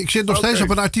 Ik zit nog steeds op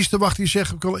een artiest te wachten die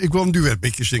zegt, ik wil een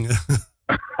duetbitje zingen.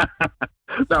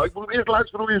 Nou, ik moet eerst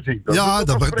luisteren hoe je zingt. Ja,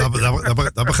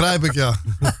 dat begrijp ik, ja.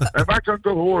 En waar kan ik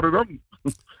dat horen dan?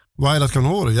 Waar je dat kan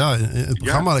horen, ja. In het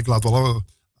programma, ik laat wel horen.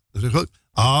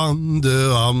 Aan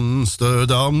de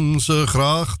Amsterdamse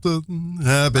grachten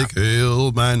heb ik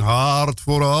heel mijn hart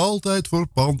voor altijd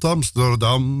verpand.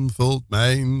 Amsterdam vult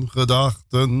mijn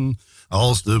gedachten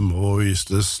als de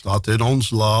mooiste stad in ons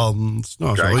land.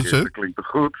 Nou, kijk, zoiets, hè? dat klinkt toch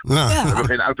goed? Ja. Daar hebben we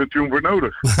geen autotune voor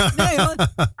nodig. Nee, hoor.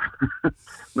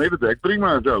 Nee, dat werkt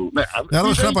prima zo. Nee, Ja, dat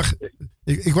was grappig.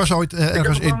 Ik was ooit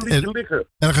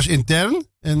ergens intern.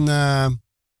 En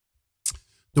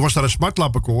er was daar een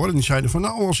smartlappenkoor. En die zeiden van,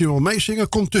 nou, als je wil meezingen,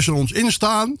 kom tussen ons in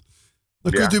staan.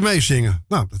 Dan kunt u meezingen.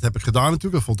 Nou, dat heb ik gedaan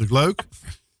natuurlijk. Dat vond ik leuk.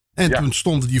 En toen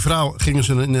stonden die vrouwen, gingen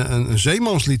ze een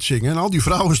zeemanslied zingen. En al die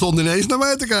vrouwen stonden ineens naar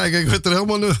mij te kijken. Ik werd er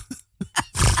helemaal...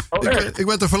 ik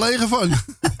werd er verlegen van.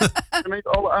 Ineens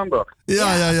alle aandacht.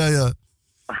 Ja.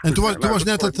 En toen was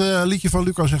net het liedje van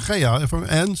Lucas en Gea.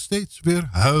 En steeds weer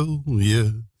huil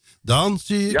je. Dan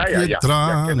zie ik je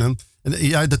tranen.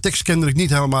 En de tekst kende ik niet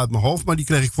helemaal uit mijn hoofd. Maar die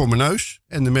kreeg ik voor mijn neus.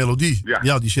 En de melodie,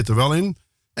 die zit er wel in.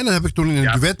 En dan heb ik toen in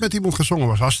een duet met iemand gezongen.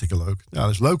 Was hartstikke leuk. Ja,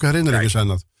 dat is leuke herinneringen zijn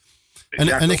dat.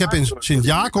 En ik heb in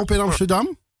Sint-Jacob in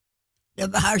Amsterdam.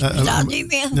 Dat huis bestaat niet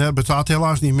meer. Ja, het bestaat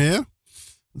helaas niet meer.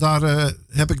 Daar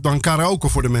heb ik dan karaoke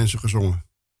voor de mensen gezongen.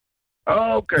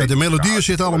 Oh, oké. Ja, de melodieën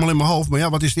zitten allemaal in mijn hoofd. Maar ja,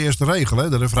 wat is de eerste regel? Hè?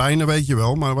 De refreinen weet je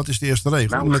wel. Maar wat is de eerste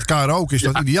regel? Nou, met karaoke is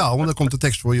dat ideaal. Want dan komt de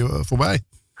tekst voor je voorbij.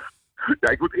 Ja,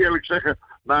 ik moet eerlijk zeggen.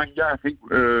 Na een jaar ging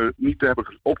ik niet te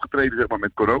hebben opgetreden zeg maar,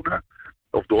 met corona.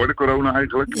 Of door de corona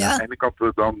eigenlijk. Ja. En ik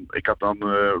had dan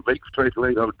een week of 2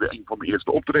 geleden had ik een van mijn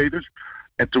eerste optredens.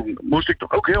 En toen moest ik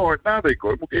toch ook heel hard nadenken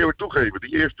hoor. Moet ik eerlijk toegeven.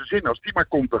 Die eerste zin, als die maar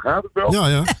komt, dan gaat het wel.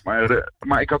 Ja.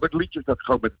 Maar ik had ook liedjes dat ik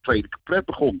gewoon met de tweede couplet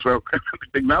begon. Terwijl ik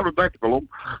denk, nou dat lijkt het wel om.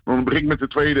 Dan begin ik met de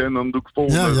tweede en dan doe ik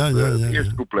volgende het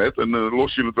eerste couplet. En dan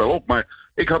los je het wel op. Maar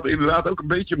ik had inderdaad ook een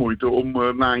beetje moeite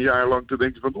om na een jaar lang te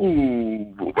denken van...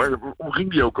 hoe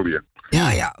ging die ook alweer?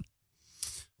 Ja.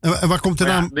 En waar komt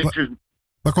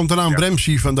de naam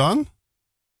Bremsie vandaan?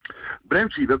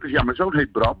 Bremsie, dat is, mijn zoon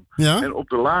heet Bram. Ja? En op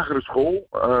de lagere school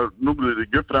noemden de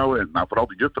juffrouwen, en nou vooral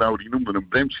de juffrouwen, die noemden hem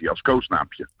Bremsie als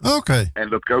koosnaampje. Oké. En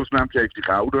dat koosnaampje heeft hij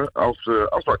gehouden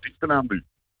als artiestennaam nu.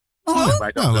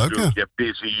 Wij dachten leuk, natuurlijk, je hebt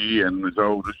Dizzy en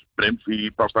zo, dus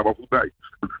Bremsie past daar wel goed bij.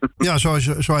 Ja,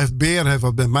 zo heeft Beer heeft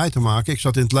wat met mij te maken. Ik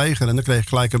zat in het leger en dan kreeg ik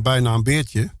gelijk een bijnaam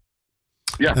Beertje.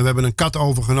 Ja. En we hebben een kat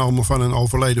overgenomen van een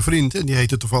overleden vriend. En die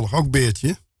heette toevallig ook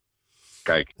Beertje.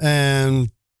 Kijk.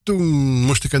 En toen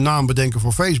moest ik een naam bedenken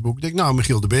voor Facebook. Ik denk,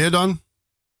 Michiel de Beer dan.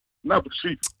 Nou,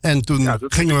 precies. En toen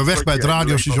gingen we weg bij het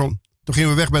radiostation. Toen gingen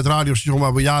we weg bij het radiostation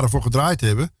waar we jaren voor gedraaid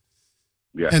hebben.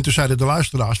 Ja. En toen zeiden de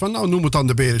luisteraars van, noem het dan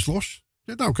De Beer is los.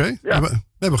 Ik zei, oké, we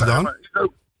hebben gedaan.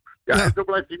 En zo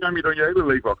blijft die naam je dan je hele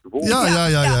leven achtervolgen.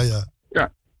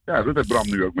 Ja, dat heeft Bram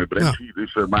nu ook met Bremsie. Ja.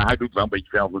 Dus, maar hij doet wel een beetje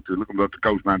zelf natuurlijk, omdat de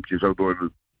koosnaampje zo door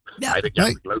de... Ja. Hij denkt, het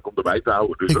is leuk om erbij te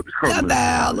houden. Dus dat is gewoon...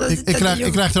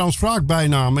 Ik krijg trouwens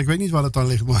spraakbijnaam. Ik weet niet waar het aan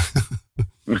ligt. Maar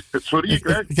sorry,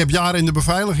 ik heb jaren in de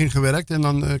beveiliging gewerkt. En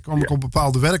dan kwam ik op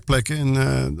bepaalde werkplekken.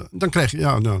 En dan kreeg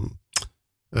je...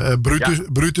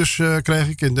 Brutus kreeg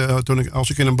ik. Als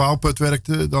ik in een bouwput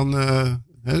werkte, dan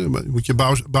moet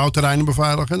je bouwterreinen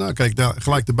beveiligen. Nou, kreeg ik daar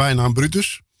gelijk de bijnaam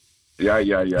Brutus. Ja.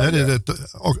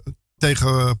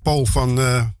 Tegen Paul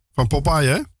van Popeye,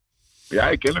 hè? Ja,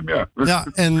 ik ken hem, ja. Ja,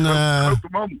 en... grote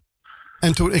man.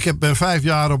 En toen, ben 5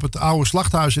 jaar op het oude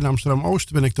slachthuis in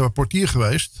Amsterdam-Oost, ben ik de portier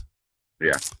geweest.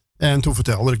 Ja. En toen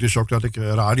vertelde ik dus ook dat ik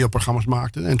radioprogramma's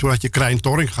maakte. En toen had je Krijn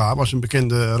Torringa, was een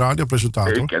bekende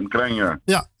radiopresentator. Ik ken Krijn, ja.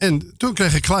 Ja, en toen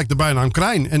kreeg ik gelijk de bijnaam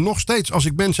Krijn. En nog steeds, als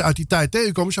ik mensen uit die tijd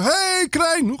tegenkom, zeg hey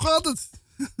Krijn, hoe gaat het?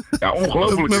 Ja,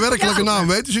 ongelooflijk. Mijn werkelijke naam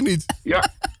weten ze niet.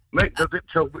 Ja, nee,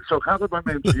 zo gaat het bij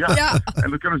mensen, ja. En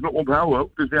dat kunnen ze nog onthouden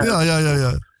ook. Dus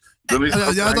ja. Dan is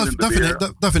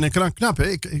dat vind ik knap, hè.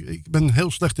 Ik ben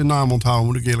heel slecht in naam onthouden,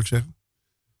 moet ik eerlijk zeggen.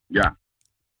 Ja.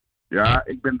 Ja,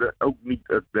 ik ben er ook niet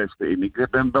het beste in. Ik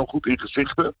ben wel goed in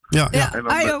gezichten. Ja. En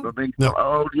dan denk ik,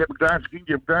 die heb ik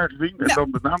daar gezien, En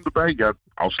dan de naam erbij. Ja,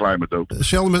 al slijm het ook.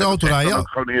 Hetzelfde met autorijden. Dat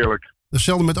is gewoon eerlijk.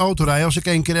 Hetzelfde met autorijden. Als ik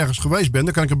 1 keer ergens geweest ben,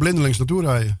 dan kan ik er blindelings naartoe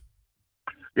rijden.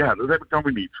 Ja, dat heb ik dan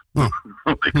weer niet.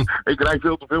 Ik rijd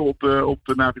veel te veel op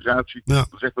de navigatie. Dan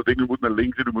zegt dat ding, u moet naar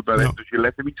links en u moet naar rechts. Dus je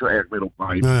let er niet zo erg meer op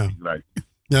waar je rijdt.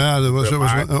 Ja, dat was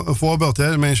een voorbeeld.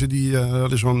 Hè. Mensen die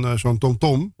hadden zo'n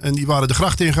TomTom. En die waren de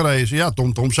gracht ingereden. Ja,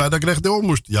 TomTom zei dat ik rechtdoor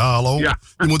moest. Ja, hallo. Ja.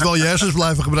 Je moet wel je hersens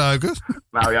blijven gebruiken.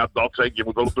 Nou ja, dat zeker. Je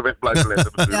moet wel op de weg blijven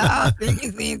letten natuurlijk. Ja,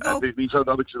 vind ik ook. Het is niet zo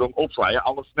dat ik ze dan opsla. Ja,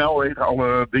 alle snelwegen,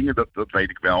 alle dingen, dat weet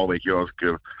ik wel. Weet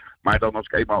je, maar dan als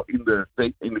ik eenmaal in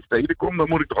de steden kom, dan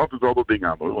moet ik toch altijd wel dat ding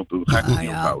aan hoor. Want dan ga ik het niet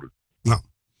onthouden.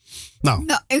 Nou,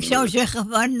 ik zou zeggen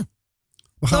van...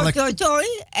 Toi.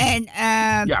 En,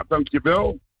 ja,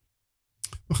 dankjewel.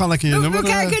 We gaan lekker je nummer... We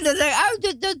kijken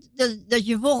eruit dat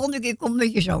je volgende keer komt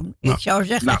met je zoon. Ik zou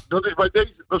zeggen... Nou, dat is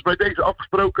bij deze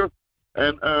afgesproken.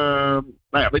 En,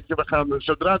 nou ja, weet je, we gaan,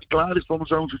 zodra die klaar is van mijn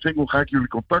zoon zijn single, ga ik jullie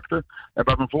contacten. En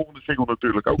bij mijn volgende single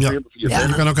natuurlijk ook weer.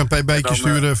 Je kan ook een pb'tje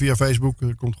sturen via Facebook,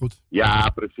 komt goed. Ja,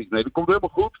 precies. Nee, dat komt helemaal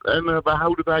goed. En we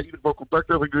houden daar in ieder geval contact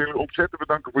over. Ik wil jullie ontzettend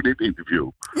bedanken voor dit interview.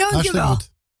 Dankjewel.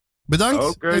 Goed.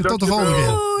 Bedankt en tot de volgende keer.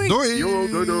 Doei.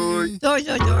 Doei.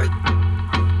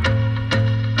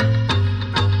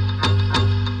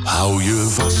 Hou je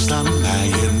vast aan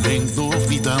mij en denk nog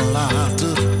niet aan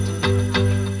later.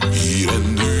 Hier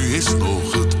en nu is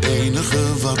nog het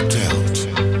enige wat telt.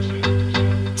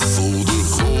 Voel de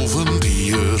golven die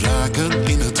je raken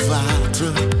in het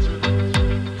water.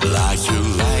 Laat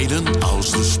je leiden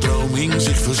als de stroming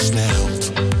zich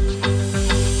versnelt.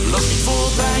 Loop niet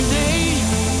voorbij, nee.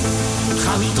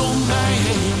 Ga niet om mij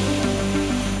heen.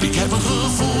 Ik heb een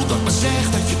gevoel dat me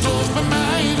zegt dat je toch bij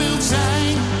mij wilt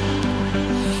zijn.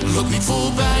 Loop niet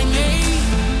voorbij, nee.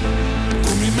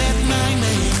 Kom je met mij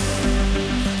mee.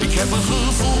 Ik heb een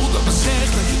gevoel dat me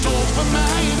zegt dat je toch bij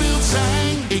mij wilt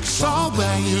zijn. Ik zal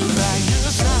bij je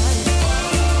zijn.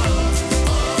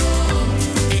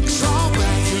 Ik zal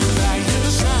bij je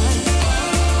zijn.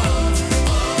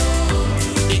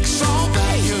 Ik zal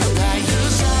bij je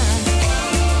zijn.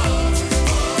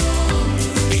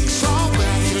 Ik zal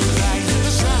bij je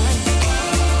zijn.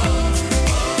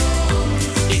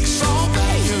 Ik zal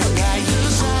bij je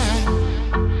zijn.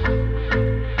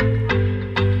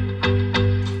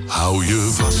 Hou je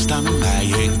vast aan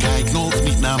mij en kijk nog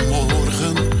niet naar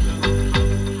morgen.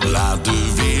 Laat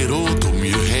de wereld om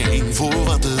je heen voor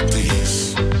wat het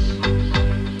is.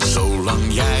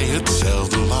 Zolang jij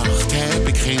hetzelfde lacht, heb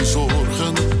ik geen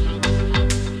zorgen.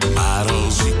 Maar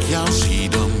als ik jou zie,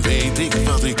 dan weet ik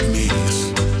wat ik mis.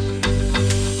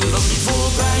 Loop niet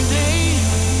voorbij, nee.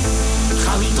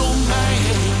 Ga niet om mij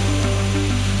heen.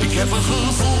 Ik heb een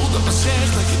gevoel dat me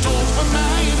zegt dat je toch bij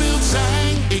mij wilt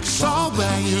zijn. Ik zal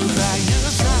bij je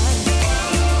zijn.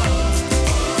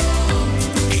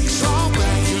 Ik zal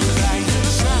bij je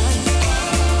zijn.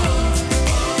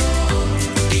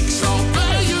 Ik zal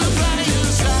bij je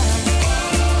zijn.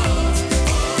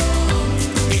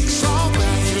 Ik zal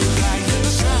bij je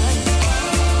zijn.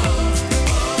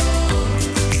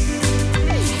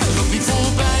 Loop niet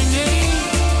voorbij, nee.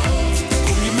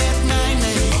 Kom je met mij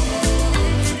mee.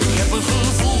 Ik heb een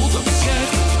gevoel dat me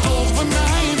zegt dat je toch bij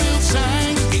mij wilt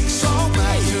zijn. Ik zal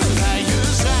bij je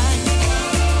zijn.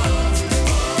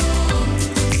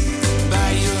 Bij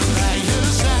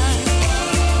je zijn.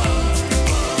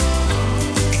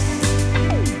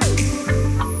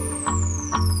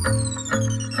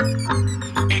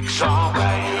 Ik zal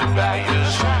bij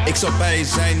je zijn. Ik zal bij je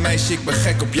zijn, meisje, ik ben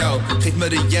gek op jou. Geef me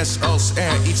de yes als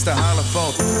er iets te halen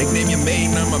valt. Ik neem je mee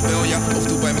naar Marbella of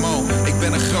doe bij Mal. Ik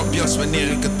ben een grapjas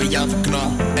wanneer ik het bij jou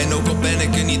verknal. En ook al ben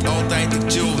ik er niet altijd,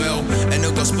 ik chill wel. En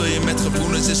ook al speel je met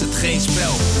gevoelens, is het geen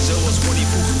spel. Zoals Ronnie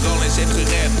vroeger al eens heeft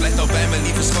gered. Blijf nou bij mijn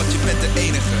lieve schat, je bent de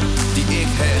enige die ik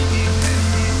heb.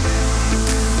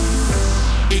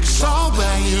 Ik zal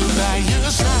bij je zijn.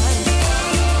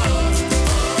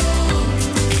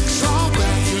 Ik zal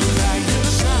bij je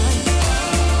zijn.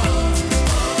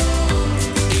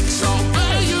 Ik zal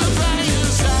bij je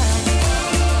zijn.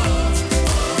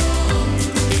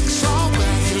 Ik zal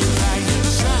bij je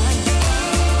zijn.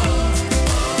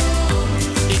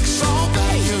 Ik zal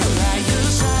bij je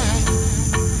zijn.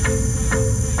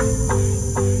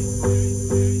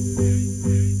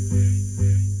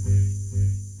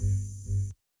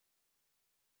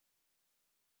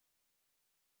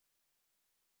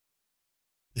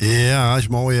 Ja, is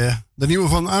mooi hè. De nieuwe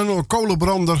van Arno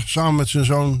Kolenbrander samen met zijn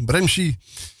zoon Bremsie.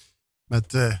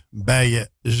 Met Bij je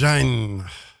zijn.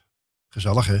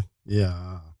 Gezellig hè.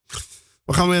 Ja.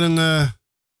 We gaan weer een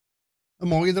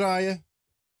mooie draaien.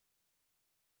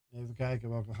 Even kijken,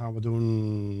 welke gaan we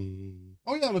doen.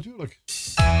 Oh ja, natuurlijk.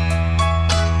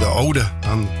 De ode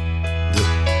aan de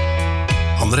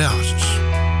André Hazes.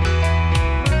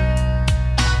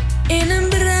 In een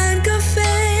bruin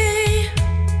café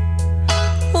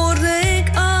hoorde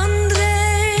ik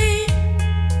André.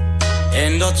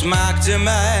 En dat maakte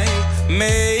mij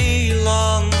melancholie.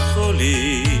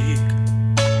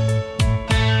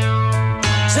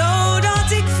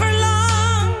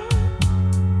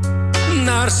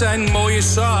 zijn mooie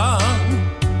zang.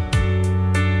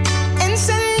 En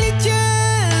zijn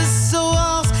liedjes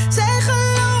zoals zij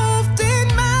gelooft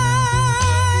in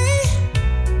mij.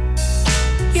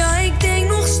 Ja, ik denk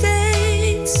nog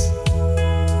steeds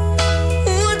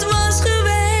hoe het was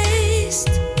geweest.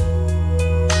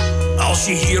 Als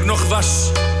je hier nog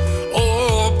was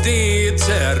op dit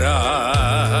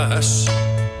terras.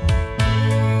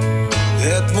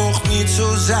 Het mocht niet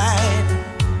zo zijn.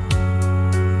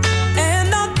 En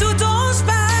dat doet ons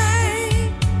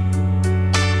pijn.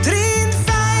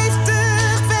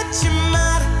 53 werd je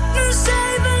maar, nu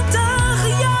 70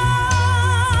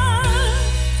 jaar.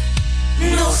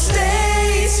 Nog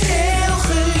steeds heel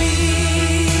geliefd.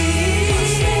 Nog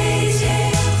steeds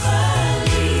heel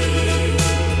geliefd.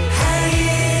 Hij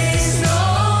is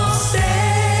nog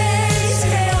steeds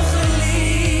heel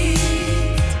geliefd.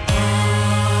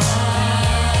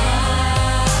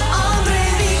 André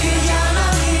Wieke, Jana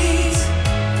Lied,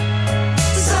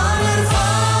 zanger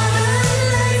van een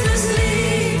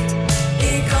levenslied.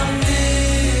 Ik kan nu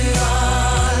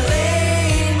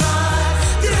alleen maar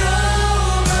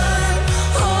dromen.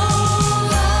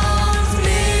 Holland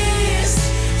mist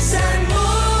zijn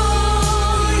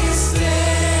mooie ster.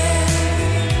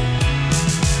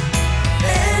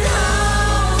 En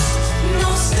houdt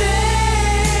nog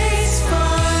steeds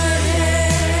van hem.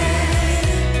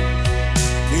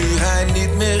 Nu hij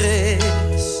niet meer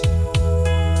is,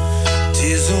 het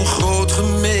is een groot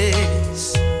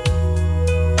gemis.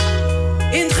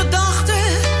 In gedachten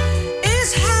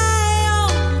is hij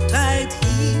altijd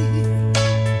hier.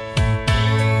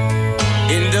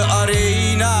 In de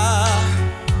arena.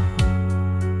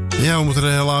 Ja, we moeten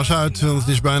er helaas uit, want het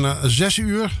is bijna 6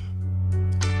 uur.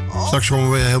 Straks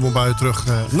komen we weer helemaal bij u terug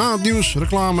na het nieuws,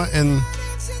 reclame en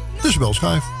de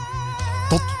spelschijf.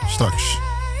 Tot straks.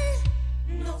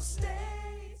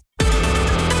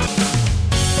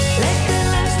 Lekker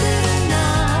luisteren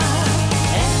naar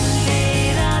NV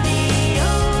Radio.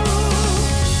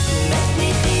 Met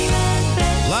Michiel en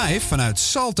Ben. Live vanuit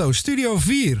Salto Studio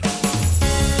 4.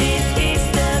 Dit is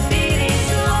de Weer is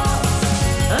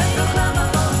Los. Een programma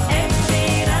van NV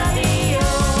Radio.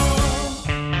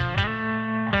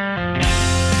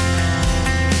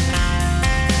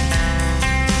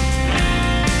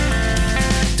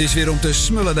 Het is weer om te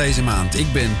smullen deze maand.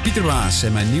 Ik ben Pieter Baas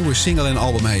en mijn nieuwe single en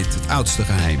album heet Het Oudste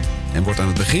Geheim. En wordt aan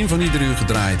het begin van ieder uur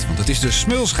gedraaid, want het is de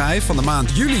smulschijf van de maand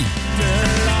juli.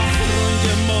 De lach rond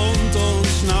je mond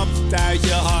ontsnapt uit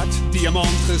je hart.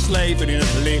 Diamant geslepen in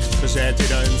het licht, gezet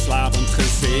in een slapend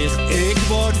gezicht. Ik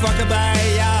word wakker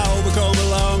bij jou, we komen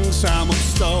langzaam op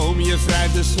stoom. Je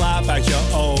wrijft de slaap uit je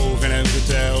ogen en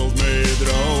vertelt me je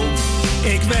droom.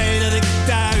 Ik weet dat ik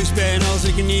thuis ben als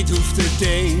ik niet hoef te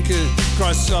denken.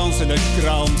 Croissants in de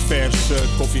krant, verse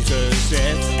koffie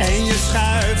gezet. En je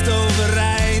schuift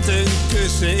overeind, een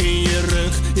kussen in je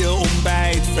rug. Je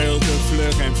ontbijt veel te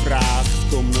vlug en vraagt,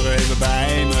 kom nog even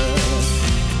bij me.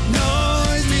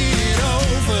 Nooit meer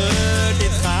over,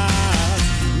 dit gaat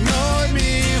nooit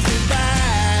meer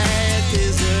voorbij. Het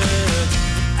is het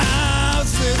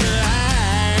oudste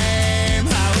geheim.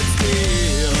 Hou het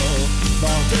stil,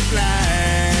 want het blijft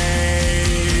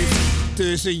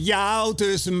tussen jou,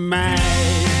 tussen mij.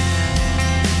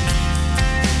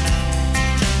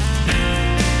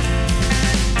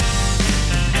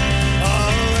 Oh,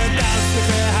 het oudste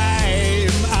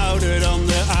geheim, ouder dan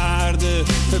de aarde.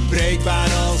 Verbreekbaar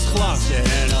als glas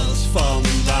en als van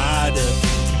waarde.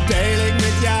 Deel ik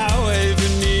met jou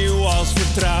even nieuw als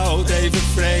vertrouwd. Even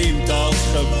vreemd als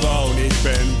gewoon. Ik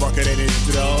ben wakker en ik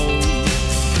droom.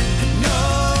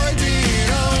 Nooit meer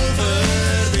over,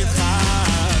 dit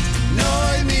gaat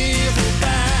nooit meer voorbij.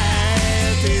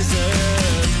 Het is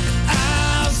het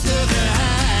oudste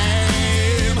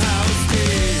geheim. Hou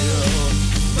stil,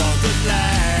 want het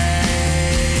blijft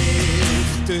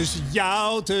tussen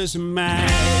jou, tussen mij.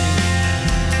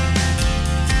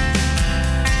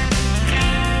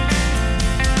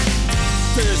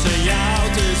 Tussen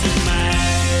jou, tussen mij.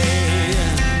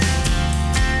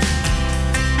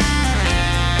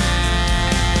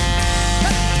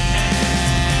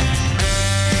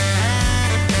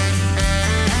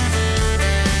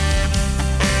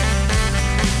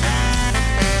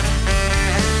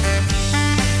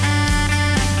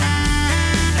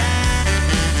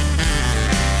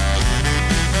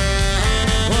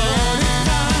 Oh,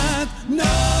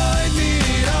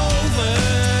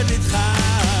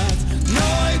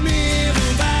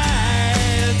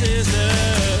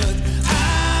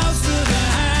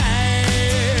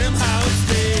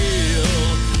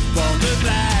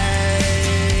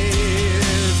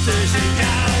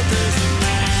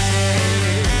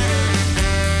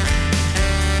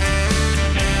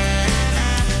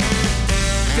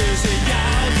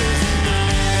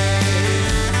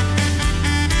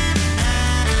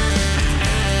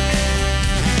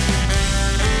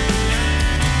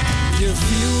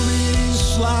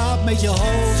 met je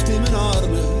hoofd in mijn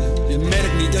armen. Je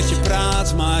merkt niet dat je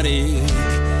praat, maar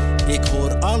ik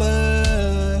hoor alles.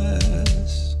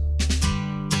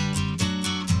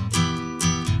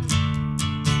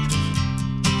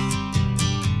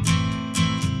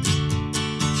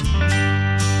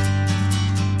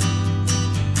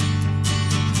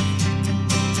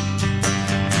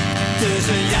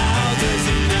 Tussen jou,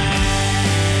 tussen mij.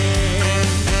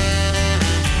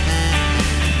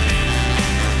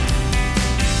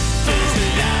 Tussen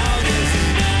jou,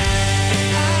 tussen mij.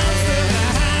 Als de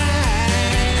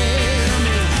geheim.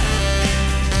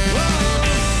 Wow.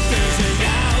 Tussen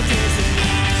jou, tussen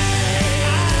mij.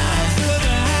 Als de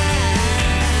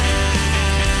geheim.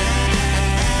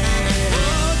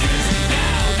 Oh, tussen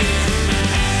jou, tussen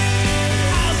mij.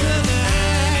 Als de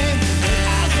geheim. Als de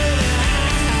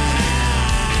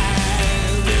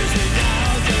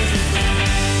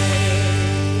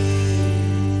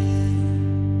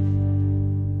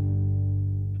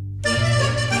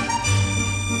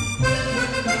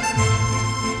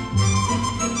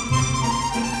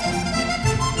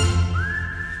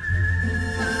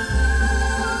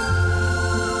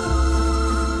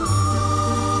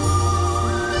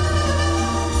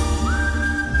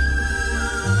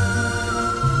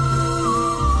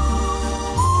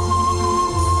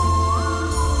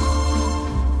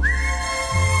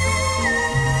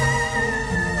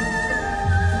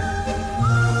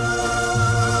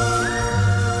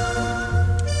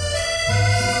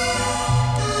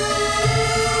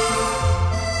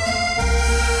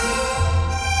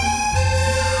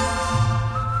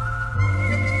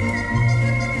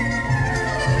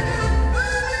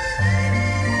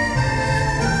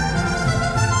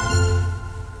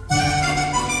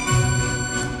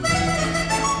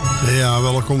Ja,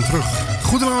 welkom terug.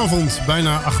 Goedenavond,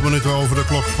 bijna 8 minuten over de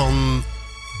klok van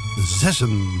 6.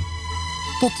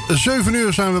 Tot 7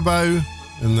 uur zijn we bij u.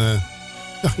 En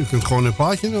ja, u kunt gewoon een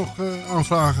plaatje nog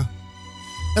aanvragen.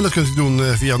 En dat kunt u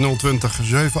doen via 020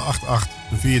 788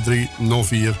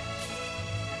 4304.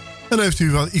 En heeft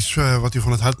u wel iets wat u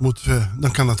van het hart moet,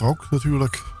 dan kan dat ook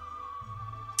natuurlijk.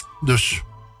 Dus, ik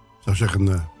zou zeggen,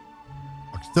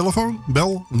 pak de telefoon,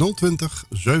 bel 020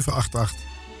 788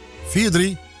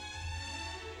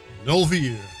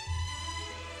 4304.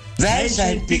 Wij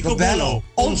zijn Picobello.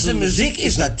 Onze muziek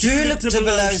is natuurlijk te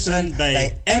beluisteren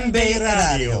bij MB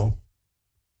Radio.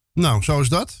 Nou, zo is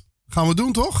dat. Gaan we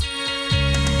doen, toch?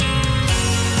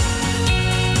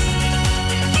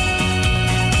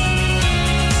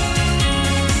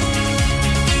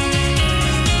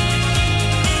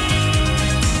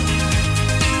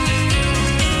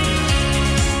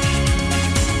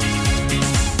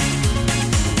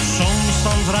 Soms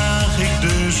dan vraag ik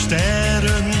de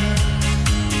sterren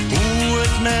hoe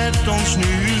het met ons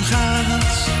nu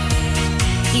gaat.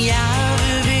 Ja,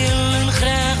 we willen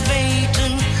graag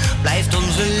weten, blijft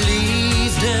onze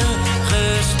liefde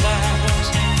gespaard.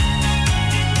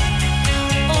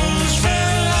 Ons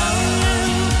verlangen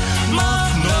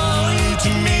mag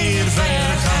nooit meer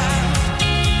vergaan.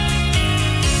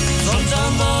 Soms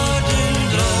dan worden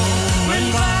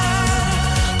dromen waar,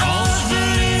 als we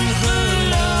in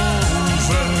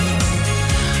geloven.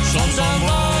 Soms dan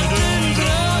worden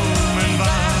dromen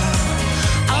waar,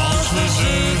 als we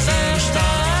ze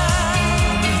verstaan.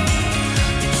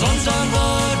 Soms dan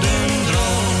worden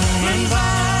dromen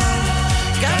waar,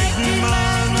 kijk nu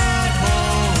maar naar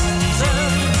boven.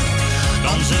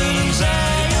 Dan zullen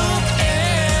zij ook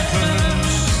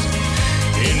ergens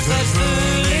in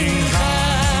vervulling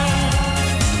gaan.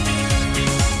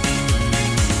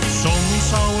 Soms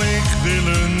zou ik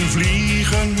willen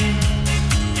vliegen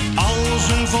als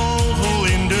een vogel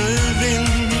in de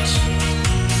wind.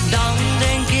 Dan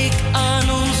denk ik aan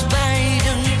ons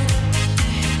beiden,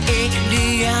 ik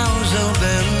die jou zo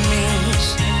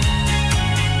bemint.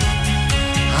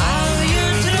 Hou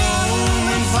je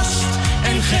dromen vast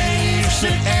en geef ze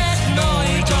echt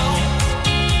nooit op.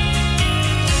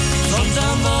 Soms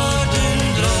dan worden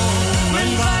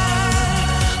dromen waar,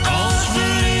 als we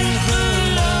in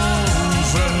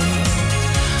geloven.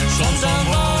 Soms dan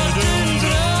worden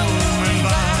dromen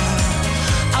waar,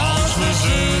 als we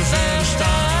ze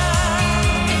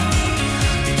verstaan.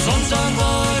 Soms dan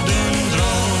worden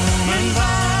dromen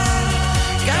waar,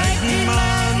 kijk nu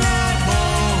maar naar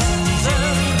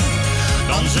boven.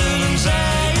 Dan zullen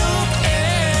zij ook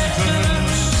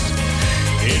ergens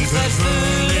in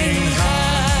vervulling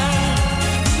gaan.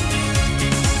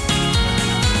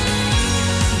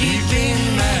 Diep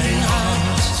in mijn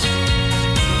hart,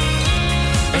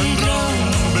 een droom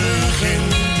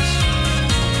begint.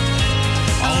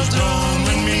 Als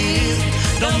dromen meer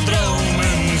dan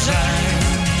dromen zijn.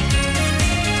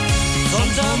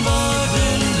 Soms dan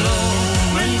worden dromen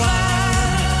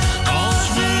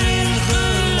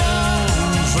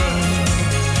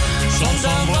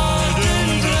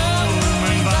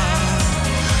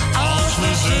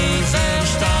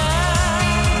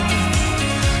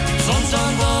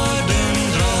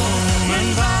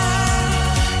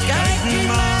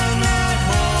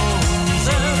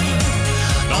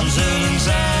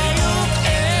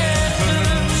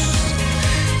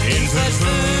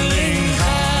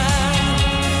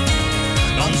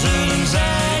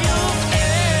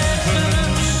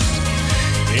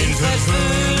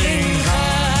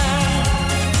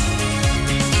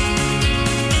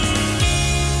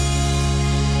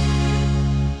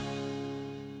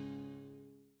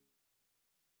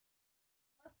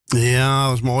Ja,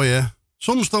 dat is mooi, hè?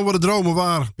 Soms dan worden dromen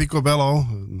waar. Picobello,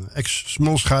 een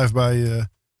ex-smolschijf bij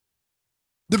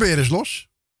De Beer is Los.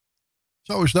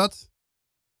 Zo is dat.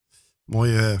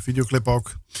 Mooie videoclip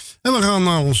ook. En we gaan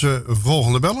naar onze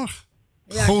volgende beller.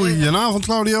 Goedenavond,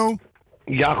 Claudio.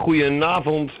 Ja,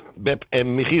 goedenavond, Beb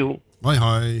en Michiel. Hoi,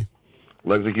 hoi.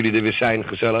 Leuk dat jullie er weer zijn,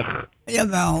 gezellig.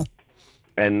 Jawel.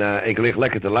 En ik lig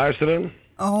lekker te luisteren.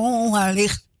 Oh, hij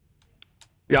ligt.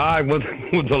 Ja, ik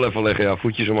moet wel even leggen, ja,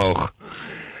 voetjes omhoog.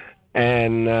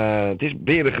 En het is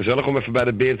beren gezellig om even bij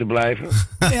de beer te blijven.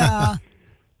 Ja.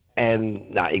 En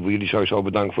nou, ik wil jullie sowieso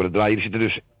bedanken voor het draaien. Jullie zitten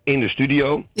dus in de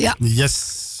studio. Ja.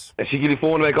 Yes. En zitten jullie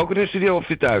volgende week ook in de studio of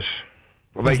zit thuis?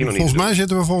 Dat weet je nog niet. Volgens mij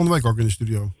zitten we volgende week ook in de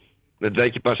studio. Dat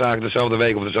weet je pas eigenlijk dezelfde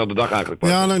week of dezelfde dag eigenlijk pas.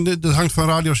 Ja, nou, dat hangt van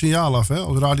Radio Signaal af. Hè?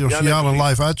 Als Radio Signaal een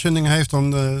live uitzending heeft,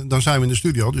 dan zijn we in de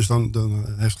studio. Dus dan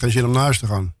heeft het geen zin om naar huis te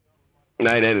gaan.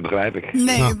 Nee, dat begrijp ik.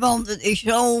 Nee, want het is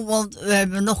zo, want we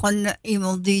hebben nog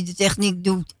iemand die de techniek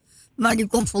doet. Maar die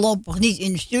komt voorlopig niet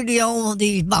in de studio, want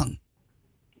die is bang.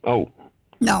 Oh.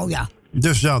 Nou ja.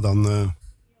 Dus ja, dan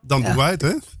doen wij het,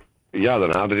 hè? Ja,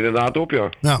 dan houdt het inderdaad op, ja.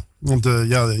 Ja, want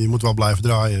je moet wel blijven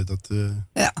draaien.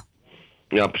 Ja.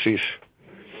 Ja, precies.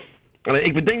 Allee,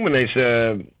 ik bedenk me ineens,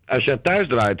 als jij thuis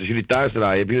draait, als jullie thuis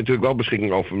draaien, heb je natuurlijk wel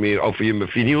beschikking over je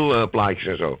vinylplaatjes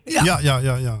en zo.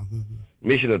 Ja.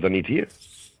 Mis je dat dan niet hier?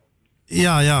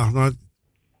 Ja. Nou,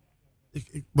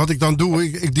 wat ik dan doe,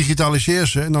 ik digitaliseer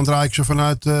ze en dan draai ik ze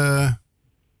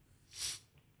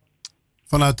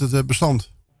vanuit het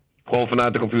bestand. Gewoon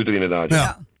vanuit de computer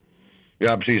inderdaad.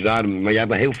 Ja, precies. Daar. Maar jij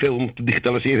hebt heel veel om te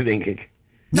digitaliseren, denk ik.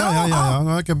 Ja.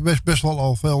 Nou, ik heb best wel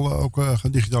al veel ook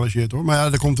gedigitaliseerd, hoor. Maar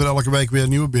ja, er komt er elke week weer een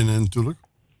nieuwe binnen natuurlijk.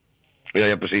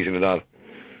 Ja, precies, inderdaad.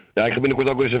 Ja, ik ga binnenkort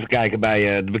ook weer eens even kijken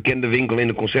bij de bekende winkel in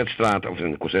de Concertstraat. Of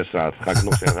in de Concertstraat, ga ik het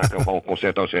nog zeggen. Ik kan gewoon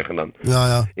Concerto zeggen dan.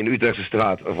 Ja. In de Utrechtse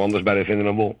straat, of anders bij de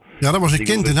Vindernambol. Ja, dat was een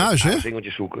kind in huis, hè?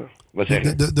 Singeltjes zoeken. Wat zeg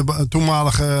je? De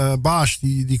toenmalige baas,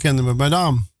 die kende me bij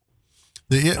naam.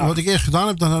 Wat ik eerst gedaan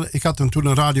heb, ik had toen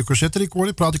een radiocassette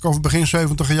recorder. Praat ik over begin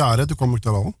 70 jaar, hè? Toen kwam ik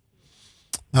daar al.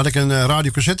 Dan had ik een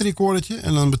radiocassette recordertje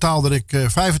en dan betaalde ik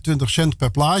 25 cent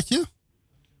per plaatje.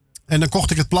 En dan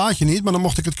kocht ik het plaatje niet, maar dan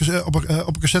mocht ik het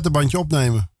op een cassettebandje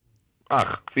opnemen.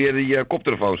 Ach, via die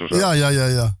koptelefoons of zo?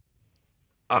 Ja.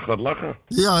 Ach, wat lachen.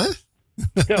 Ja, hè?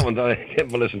 Ja, want ik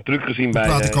heb wel eens een truc gezien bij...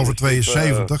 Praat ik over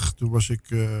 72, toen was ik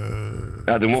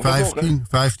toen mocht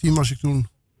 15 was ik toen.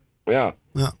 Ja.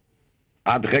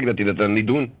 Te gek dat die dat dan niet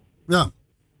doen. Ja.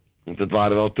 Want het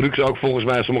waren wel trucs ook volgens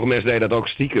mij. Sommige mensen deden dat ook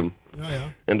stiekem.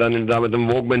 Ja. En dan inderdaad met een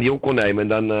Walkman die op kon nemen. En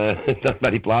dan bij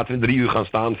die plaats in 3 uur gaan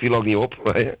staan. Viel ook niet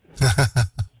op.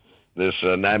 Dus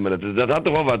nee, maar dat had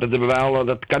toch wel wat. Dat hebben wij al,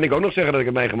 dat kan ik ook nog zeggen dat ik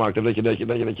het meegemaakt heb. Dat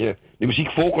je de muziek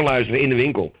vol kon luisteren in de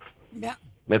winkel. Ja.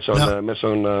 Met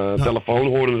zo'n telefoon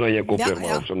hoorden ze aan je kop, zeg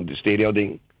maar. Of zo'n stereo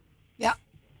ding. Ja.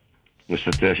 Dus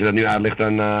als je dat nu uitlegt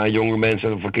aan jonge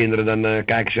mensen of voor kinderen, dan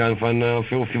kijken ze aan van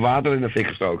of je water in de fik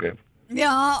gestoken hebt.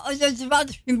 Ja, als het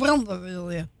water in branden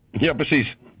bedoel je. Ja,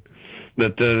 precies.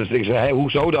 Dus ik zei,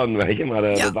 hoezo dan, weet je. Maar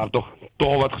dat waren toch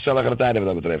wel wat gezelligere tijden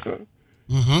wat dat betreft. Hoor.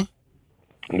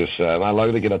 Dus maar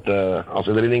leuk dat je dat als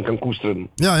herinnering kan koesteren.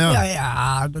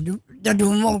 Ja, dat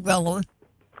doen we ook wel, hoor.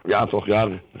 Ja, toch. Ja,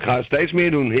 ga steeds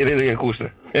meer doen, herinneringen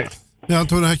koesteren. Echt. Ja,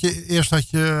 toen had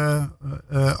je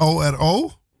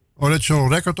ORO, Original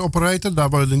Record Operator. Daar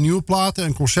waren de nieuwe platen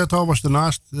en Concerto was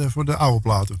daarnaast voor de oude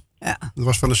platen. Ja. Dat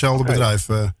was van hetzelfde bedrijf.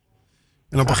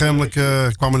 En op een gegeven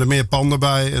moment kwamen er meer panden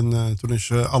bij. En toen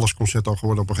is alles Concerto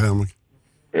geworden op een gegeven moment.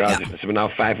 Ja, dus ze hebben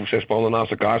nou 5 of 6 panden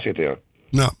naast elkaar zitten, ja.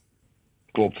 Ja.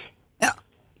 Klopt. Ja.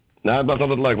 Nou, dat was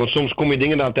altijd leuk, want soms kom je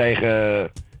dingen daar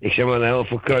tegen. Ik zeg maar een heel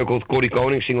verkreukeld Corrie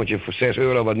Konings singeltje voor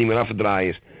 €6 wat niet meer af te draaien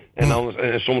is. En dan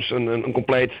soms een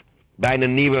compleet, bijna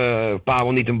nieuwe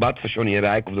Pavel niet een bad van Johnny en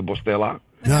Rijk of de Bostella.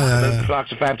 Ja. En dan vraagt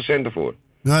ze 50 cent ervoor.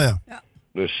 Ja.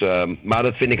 Dus, maar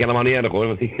dat vind ik helemaal niet erg hoor,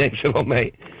 want ik neem ze wel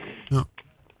mee. Ja.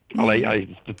 Alleen, ja,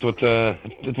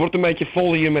 het wordt een beetje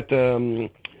vol hier met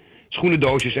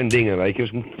schoenendoosjes en dingen, weet je.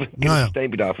 Dus moet ik een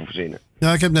systeempje daarvoor verzinnen.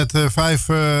 Ja, ik heb net 5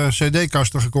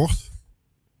 cd-kasten gekocht.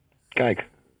 Kijk.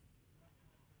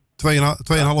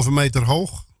 2,5 meter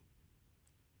hoog.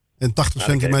 En 80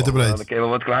 centimeter breed. Dan kun je wel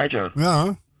wat kwijt, ja. Ja.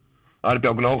 Dan heb je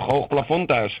ook een hoog plafond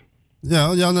thuis.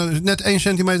 Ja, net 1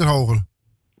 centimeter hoger.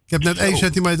 Ik heb net 1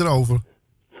 centimeter over.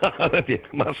 Dat heb je,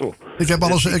 mazzel. Ik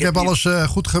heb alles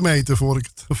goed gemeten voor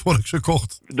ik ze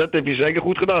kocht. Dat heb je zeker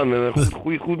goed gedaan.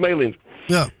 Goed meelint.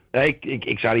 Ja. Nee,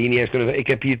 ik zou hier niet eens kunnen... Ik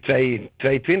heb hier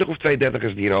 2,20 of 2,30 is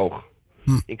het hier hoog.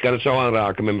 Ik kan het zo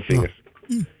aanraken met mijn vingers.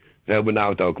 Ja. Heel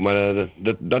benauwd ook. Maar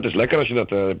dat is lekker als je dat...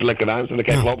 heb je lekker ruimte en dan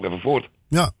kan je geloof ik even voort.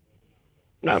 Ja.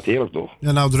 Nou, het is heerlijk toch?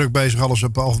 Ja, nou druk bezig alles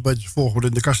op alfabetische volgorde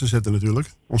in de kast te zetten natuurlijk.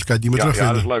 Anders kan je het niet meer Ja,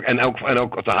 terugvinden. dat is leuk. En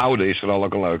ook te houden is vooral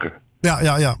ook een leuke.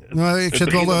 Ja. Nou, ik Het zet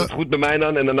begint wel... altijd goed bij mij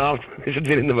dan en daarna is het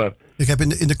weer in de war. Ik heb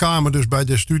in de kamer, dus bij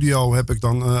de studio, heb ik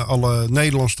dan alle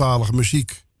Nederlandstalige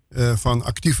muziek van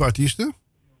actieve artiesten.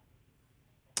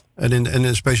 En in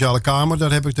een speciale kamer,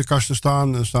 daar heb ik de kasten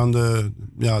staan. Er staan de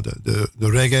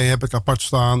reggae heb ik apart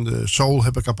staan, de soul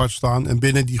heb ik apart staan. En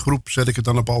binnen die groep zet ik het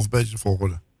dan op alfabetische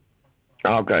volgorde.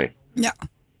 Ah, oké. Ja.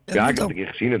 Ja, ik heb het een keer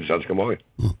gezien, het is hartstikke mooi.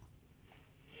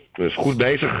 Dus goed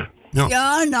bezig.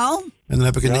 Ja, nou. En dan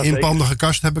heb ik in Ja, de zeker. inpandige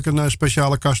kast heb ik een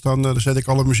speciale kast dan. Daar zet ik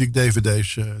alle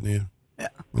muziek-dvd's neer.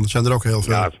 Ja. Want dat zijn er ook heel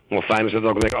veel. Ja, het is wel fijn is het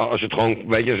ook, als het gewoon,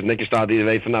 weet je, als het netjes staat, je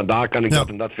weet van, nou, daar kan ik dat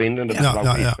en dat vinden. Dat is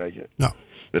ook iets, weet je. Ja.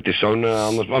 Dat is zo'n,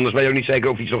 anders weet je ook niet zeker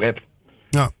of je iets nog hebt.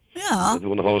 Ja. Dat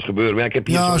wil nog wel eens gebeuren. Maar ja, ik heb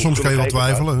hier Ja, zo'n soms kan je wel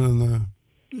gegeven twijfelen.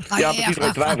 Ja, precies,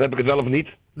 bij twijfelen heb ik het wel of niet.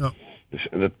 Ja. Dus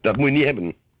dat moet je niet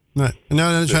hebben. Nee. En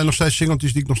er zijn nog steeds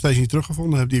singeltjes die ik nog steeds niet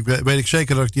teruggevonden heb. Die weet ik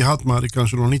zeker dat ik die had, maar ik kan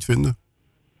ze nog niet vinden.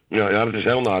 Ja, dat is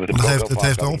heel naar. Het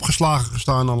heeft er opgeslagen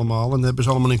gestaan allemaal. En dat hebben ze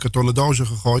allemaal in kartonnen dozen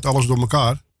gegooid. Alles door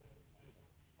elkaar.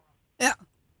 Ja.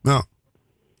 Ja.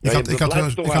 Ik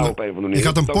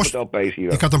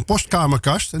had een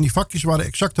postkamerkast. En die vakjes waren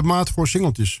exact de maat voor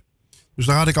singeltjes. Dus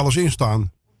daar had ik alles in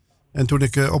staan. En toen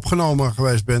ik opgenomen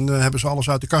geweest ben, hebben ze alles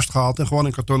uit de kast gehaald. En gewoon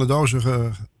in kartonnen dozen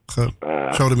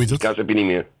gesodemieterd. Die kast heb je niet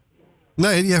meer.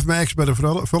 Nee, die heeft mijn ex bij de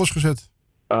vullers gezet.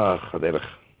 Ach, wat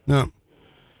erg. Ja.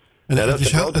 En Ja,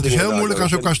 het is heel moeilijk aan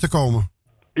zo'n kast te komen.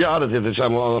 Ja, dat is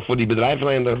allemaal voor die bedrijven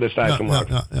alleen destijds gemaakt.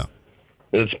 Ja.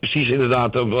 En dat is precies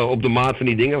inderdaad op de maat van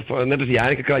die dingen. Net als die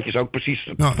Heineken-kratjes ook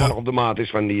precies op de maat is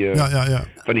van die,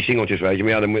 van die singeltjes, weet je.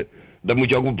 Maar ja, dat moet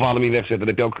je ook op een bepaalde manier wegzetten. Dan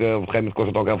heb je ook, op een gegeven moment kost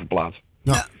het ook heel veel plaats.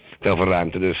 Ja. Heel veel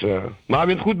ruimte, dus... maar je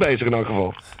bent goed bezig in elk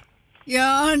geval.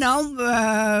 Ja, nou,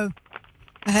 we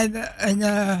hebben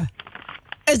een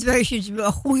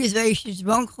goede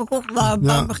tweesjesbank gekocht. Waar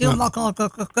het heel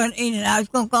makkelijker in en uit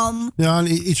kan komen. Ja,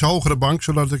 een iets hogere bank,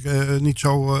 zodat ik niet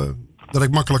zo... dat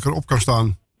ik makkelijker op kan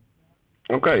staan.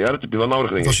 Oké, ja, dat heb je wel nodig,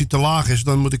 denk ik. Als hij te laag is,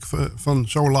 dan moet ik van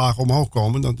zo laag omhoog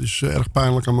komen. Dat is erg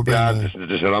pijnlijk aan mijn benen. Ja, het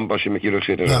is een ramp als je met je rug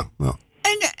zit en zo. Ja.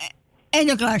 En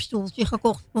een klein stoeltje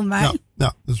gekocht voor mij.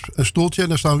 Ja, dat is een stoeltje en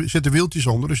daar zitten wieltjes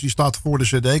onder. Dus die staat voor de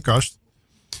cd-kast.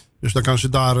 Dus dan kan ze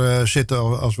daar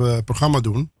zitten als we het programma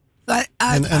doen.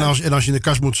 En als je in de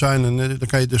kast moet zijn, dan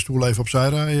kan je de stoel even opzij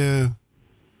rijden.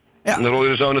 Ja. En dan rol je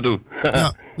er zo naartoe.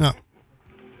 Ja. Ja,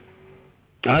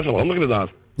 dat is wel handig inderdaad.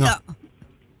 Ja.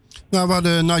 Nou, we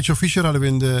hadden Nigel Fischer hadden we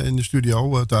in de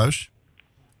studio thuis.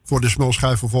 Voor de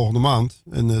smulschijf voor volgende maand.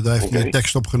 En daar heeft hij een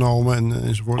tekst opgenomen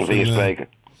enzovoort. Of inspreken.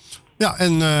 Ja,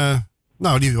 en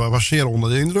nou, die was zeer onder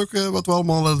de indruk wat we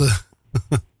allemaal hadden.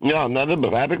 Ja, nou, dat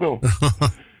begrijp ik wel.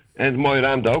 En het is mooie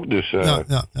ruimte ook, dus... Ja.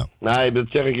 Nee, dat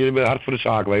zeg ik, je bent hard voor de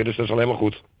zaak, weet je, dus dat is alleen maar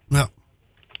goed. Ja.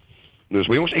 Dus,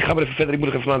 maar jongens, ik ga maar even verder. Ik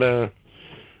moet nog even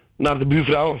naar de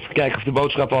buurvrouw. Even kijken of de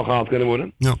boodschappen al gehaald kunnen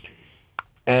worden. Ja.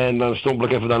 En dan stompel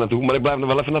ik even daar naartoe. Maar ik blijf nog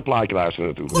wel even naar het plaatje luisteren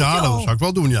naartoe. Ja, dat zou ik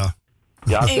wel doen, ja.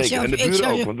 Ja, zeker. En de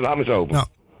buren ook, want de raam is open. Ja.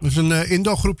 Dat is een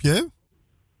Indo-groepje, hè?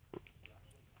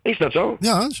 Is dat zo?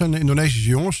 Ja, dat zijn Indonesische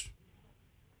jongens.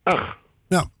 Ach.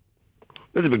 Ja.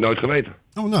 Dat heb ik nooit geweten.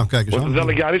 Oh, nou, kijk eens aan.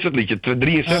 Welk jaar is dat liedje?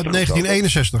 63?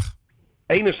 1961.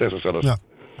 61 zelfs? Ja.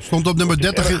 Stond op nummer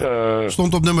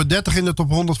 30 in de top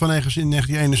 100 van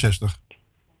 1961.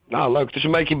 Nou, leuk. Het is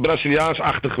een beetje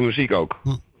Braziliaans-achtige muziek ook.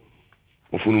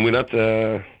 Of hoe noem je dat?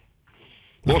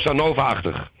 Bossa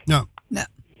Nova-achtig. Ja.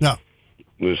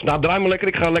 Dus, nou, draai maar lekker.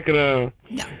 Ik ga lekker...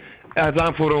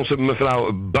 Uitlaan voor onze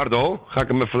mevrouw Bardot. Ga ik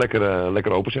hem even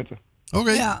lekker openzetten.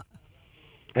 Oké. Ja.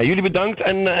 Hey, jullie bedankt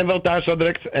en wel thuis zo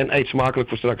direct. En eet smakelijk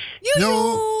voor straks.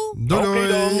 Jo. Doei.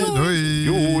 Doei.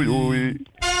 Doei. Doei.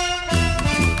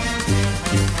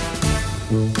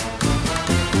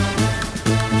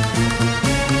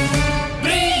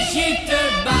 Brigitte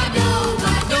Bardot,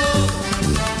 Bardot.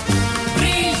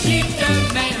 Brigitte,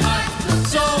 mijn hart klopt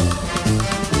zo.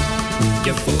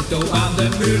 Je foto aan de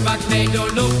muur maakt mij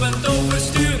doorlopend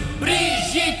overstuur.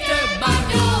 Brigitte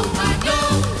Bardot,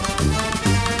 Bardot.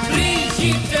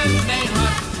 Brigitte, mijn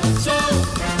hart klopt zo.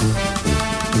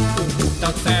 Hoe moet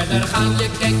dat verder gaan? Je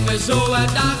kijkt me zo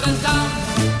uit dagen aan.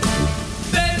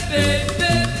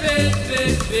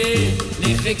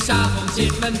 Lig ik s'avonds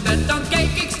in mijn bed, dan kijk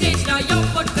ik steeds naar jouw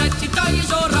portretje. Dat je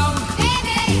zo rank,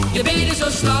 je benen zo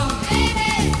slank,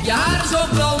 je haren zo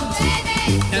blond,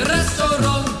 de rest zo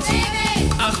rond.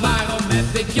 Ach, waarom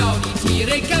heb ik jou niet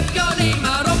hier? Ik heb jou alleen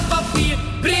maar op papier.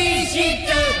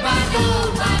 Brigitte,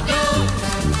 Bardot, Bardot.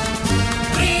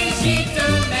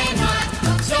 Brigitte, mijn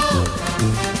hart, zo.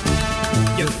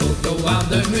 Je foto aan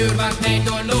de muur maakt mij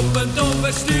doorlopend over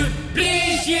overstuur.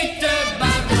 Brigitte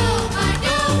Bardot,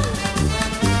 Bardot.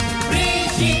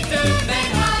 Brigitte,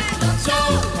 mijn hart dat zo.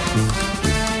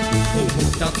 Hoe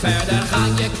moet dat verder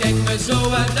gaan? Je kijkt me zo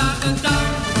uit dag en dag.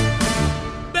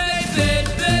 Baby,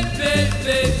 baby,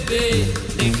 baby.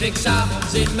 Lig ik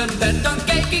s'avonds in mijn bed, dan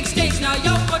kijk ik steeds naar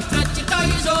jouw portret. Je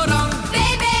taille zo rank,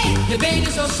 baby. Je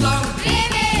benen zo slank,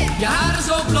 baby. Je haren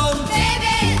zo blond,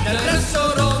 baby. De rest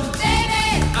zo rond,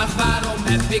 baby. Ach, waarom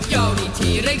heb ik jou niet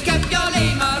hier? Ik heb je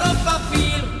alleen maar op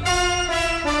papier.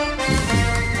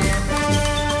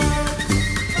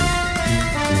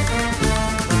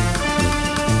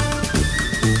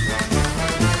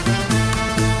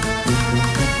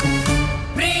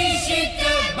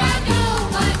 Brigitte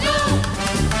Bardot, Bardot.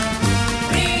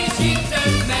 Brigitte,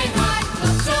 mijn hart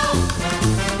dat zo.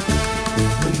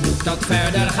 Hoe moet dat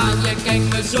verder gaan? Je kijkt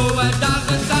me zo uit dag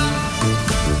en dag.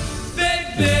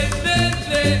 Baby,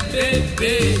 baby,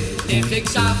 baby. Lig ik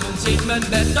s'avonds in mijn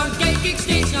bed, dan kijk ik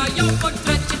steeds naar jouw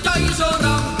portret. Je taille zo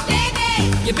rank,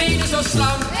 baby. Je benen zo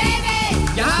slank, baby.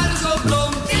 Je haren zo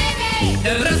blond, baby.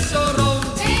 De rest zo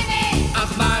rond, baby.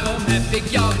 Ach, waarom heb ik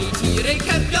jou niet hier? Ik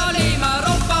heb je alleen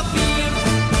maar op papier.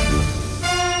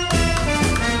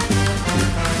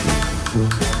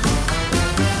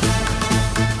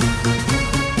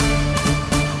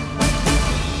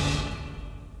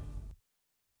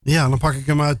 Ja, dan pak ik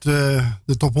hem uit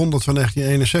de top 100 van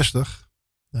 1961.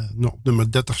 Op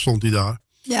nummer 30 stond hij daar.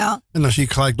 Ja. En dan zie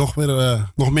ik gelijk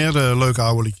nog meer leuke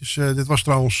oude liedjes. Dit was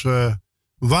trouwens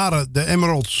Waren de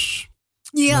Emeralds.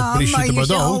 Ja, met Brigitte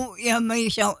Bardot. maar je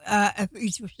zou even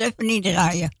iets voor Stephanie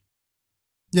draaien.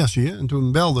 Ja, zie je. En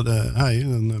toen belde hij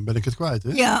en dan ben ik het kwijt, hè?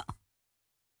 Ja.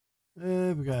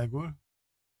 Even kijken hoor.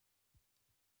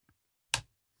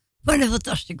 Van de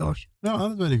Fantastico's. Ja,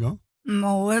 dat weet ik al.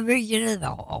 Maar weet je dat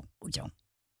wel? Oh, goed zo.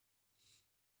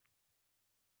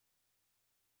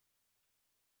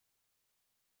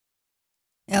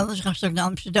 Ja, we gaan straks naar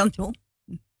Amsterdam toe.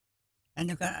 En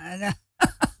dan kan...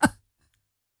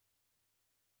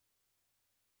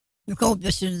 ik hoop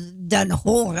dat ze daar nog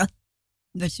horen.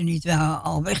 Dat ze niet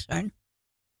al weg zijn.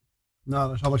 Nou,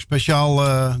 dan zal ik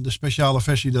de speciale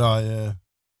versie draaien.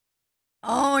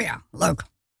 Oh ja, leuk.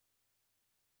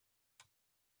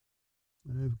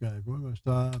 Even kijken hoor, waar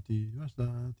staat die?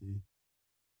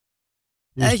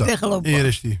 Hij is weggelopen. Hier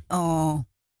is die. Oh.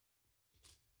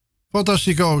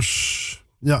 Fantastico's.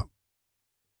 Ja.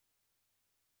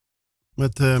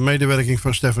 Met medewerking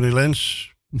van Stephanie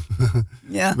Lens.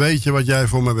 Ja. Weet je wat jij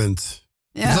voor me bent?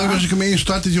 Ja. Is het leuk als ik hem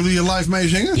instart dat jullie hier live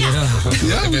meezingen?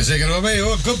 Ja. Ik ben zeker wel mee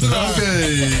hoor. Komt eraan. Oké.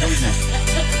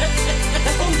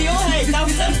 Daar komt die hoor. Hey,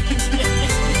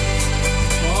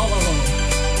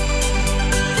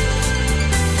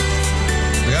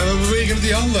 We bewegen met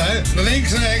die handen, hè? Naar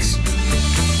links, naar rechts.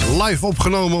 Live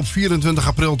opgenomen op 24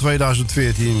 april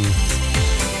 2014.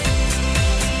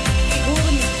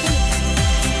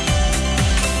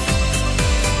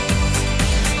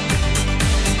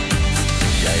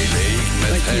 Jij leeft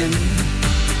met hem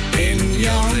in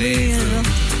jouw leven,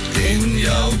 in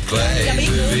jouw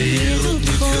kleine wereld niet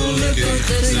gelukkig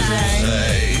te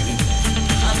zijn.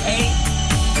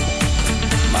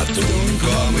 Maar toen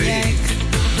kwam ik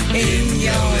in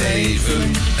jouw leven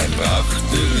en bracht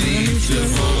de liefde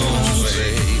voor ons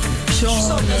heen.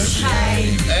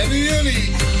 Zonneschijn. En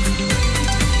jullie?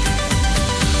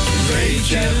 Weet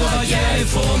je wat jij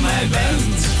voor mij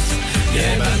bent?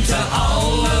 Jij bent de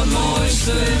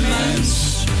allermooiste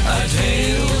mens uit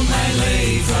heel mijn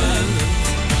leven.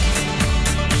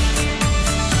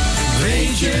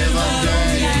 Weet je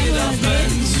waarom jij dat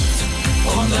bent?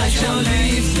 Omdat jouw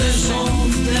liefde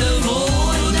zonder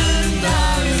woorden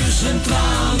duizend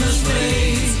tranen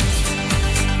spreekt.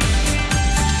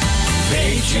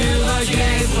 Weet je wat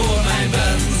jij voor mij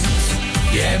bent?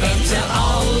 Jij bent de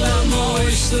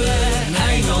allermooiste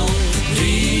engel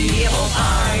die op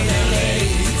aarde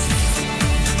leeft.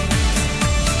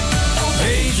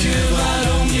 Weet je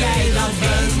waarom jij dat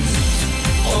bent?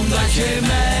 Omdat je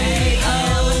mij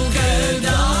elke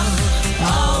dag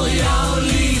al jouw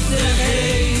liefde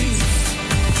geeft.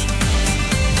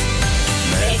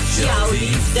 Met jouw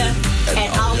liefde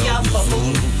en al jouw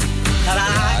gevoel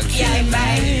raak jij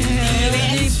mij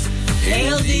niet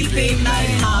heel diep in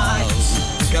mijn hart.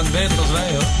 Het gaat beter dan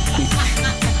wij hoor.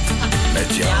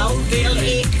 Met jou wil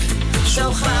ik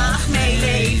zo graag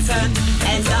meeleven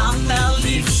en dan wel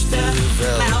liefste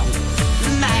wel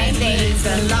mijn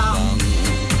leven lang.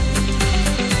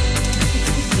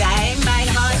 Jij mijn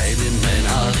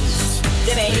hart,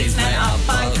 dreef mij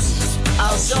apart,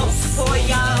 alsof voor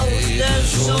jou de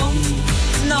zon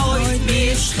nooit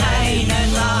meer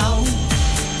schijnen wou.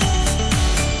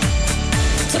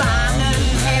 Tranen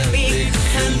heb ik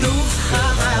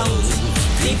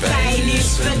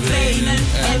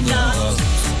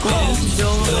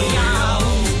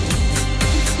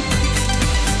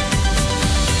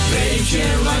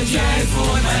wat jij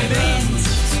voor mij bent.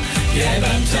 Jij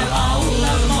bent de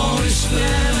allermooiste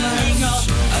mens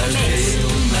uit heel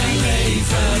mijn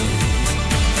leven.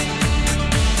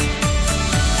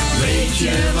 Weet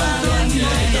je waarom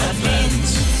jij dat bent?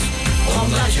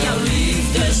 Omdat jouw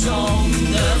liefde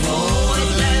zonder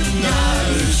woorden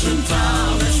 1000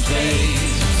 talen spreekt.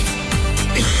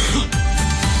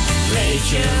 Weet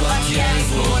je wat jij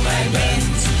voor mij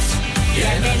bent?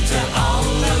 Jij bent de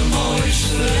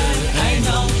allermooiste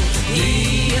engel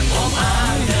die op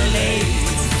aarde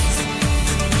leeft.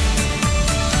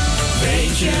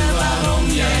 Weet je waarom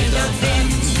jij dat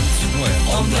bent?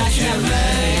 Omdat jij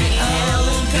mij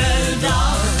elke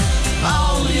dag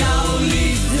al jouw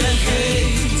liefde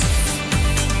geeft.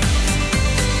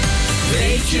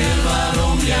 Weet je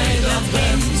waarom jij dat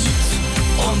bent?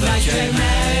 Omdat jij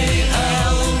mij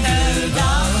elke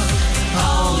dag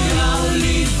al jouw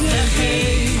liefde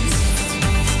geeft.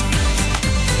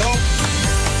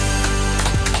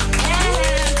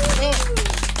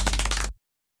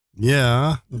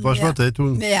 Ja, dat was wat hè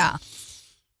toen. Ja.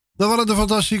 Dat waren de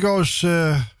Fantastico's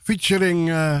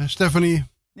featuring Stephanie.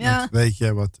 Ja. Met weet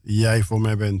je wat jij voor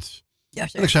mij bent. Ja,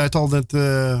 en ik zei het al net,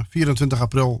 24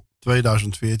 april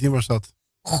 2014 was dat.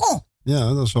 Goh.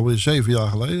 Ja, dat is alweer 7 jaar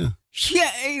geleden.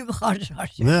 Jee, we gaan het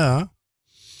hard. Ja.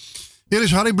 Hier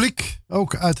is Harry Bliek,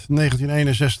 ook uit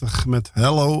 1961 met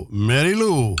Hello Mary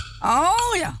Lou.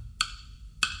 Oh ja.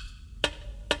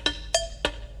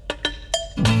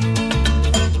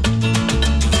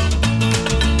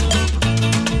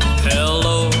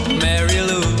 Hello Mary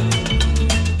Lou,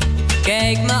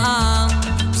 kijk me aan,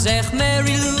 zeg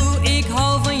Mary Lou, ik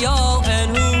hou van jou en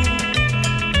hoe.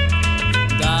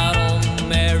 Daarom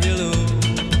Mary Lou,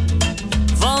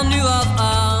 van nu af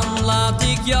aan laat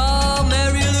ik jou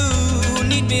Mary Lou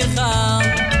niet meer gaan.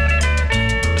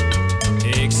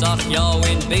 Ik zag jou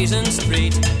in Basin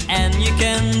Street en je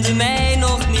kende mij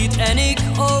nog niet en ik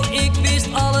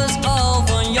wist alles al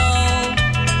van jou.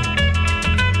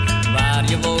 Waar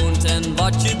je woont en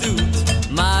wat je doet,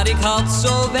 maar ik had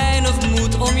zo weinig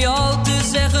moed om jou te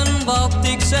zeggen wat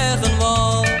ik zeggen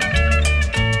wou.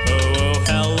 Oh,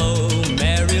 hello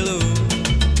Mary Lou,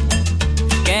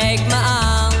 kijk me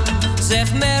aan,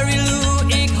 zeg Mary Lou,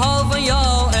 ik hou van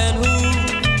jou en hoe.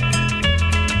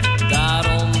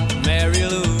 Daarom Mary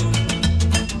Lou,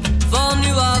 van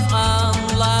nu af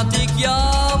aan laat ik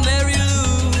jou Mary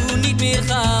Lou niet meer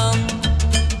gaan.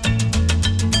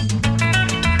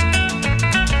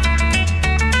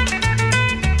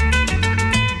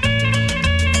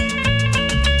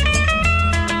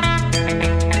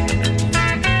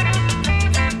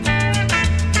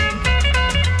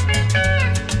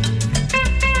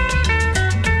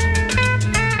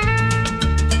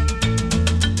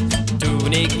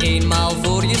 Toen ik eenmaal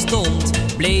voor je stond,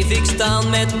 bleef ik staan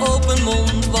met open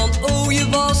mond, want oh, je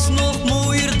was nog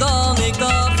mooier dan ik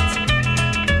dacht.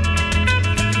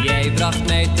 Jij bracht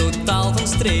mij totaal van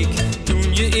streek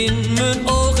toen je in mijn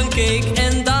ogen keek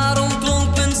en daarom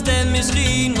klonk mijn stem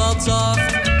misschien wat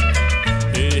zacht.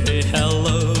 Hey, hey,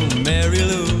 hello Mary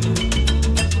Lou,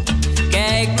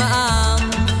 kijk me aan,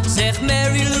 zeg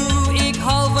Mary Lou, ik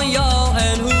hou van jou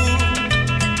en hoe.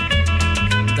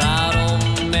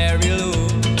 Daarom Mary Lou,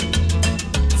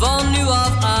 van nu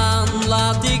af aan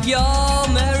laat ik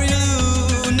jou Mary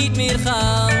Lou niet meer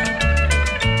gaan.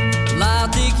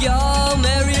 Laat ik jou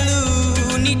Mary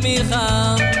Lou niet meer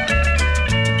gaan.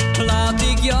 Laat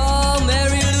ik jou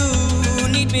Mary Lou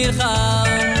niet meer gaan.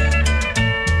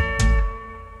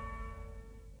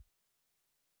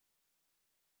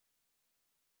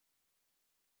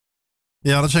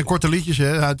 Ja, dat zijn korte liedjes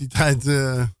hè, uit die tijd.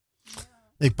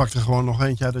 Ik pak er gewoon nog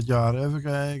eentje uit het jaar. Even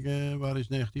kijken, waar is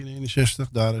 1961?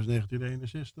 Daar is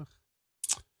 1961.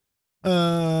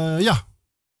 Ja,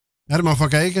 Herman van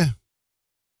Keken.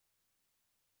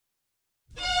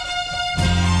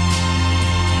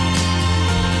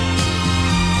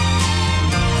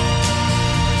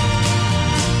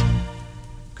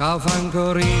 Ik hou van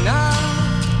Corina,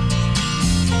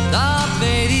 dat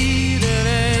weet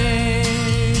iedereen.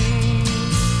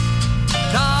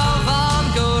 Ik hou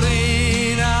van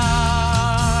Corina,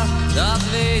 dat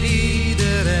weet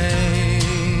iedereen.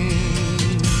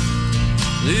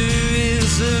 Nu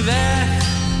is ze weg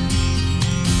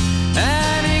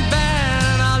en ik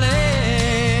ben alleen.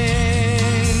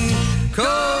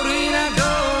 Corina,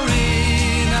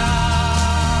 Corina,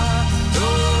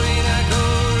 Corina,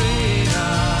 Corina,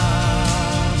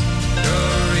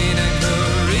 Corina,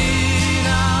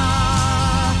 Corina.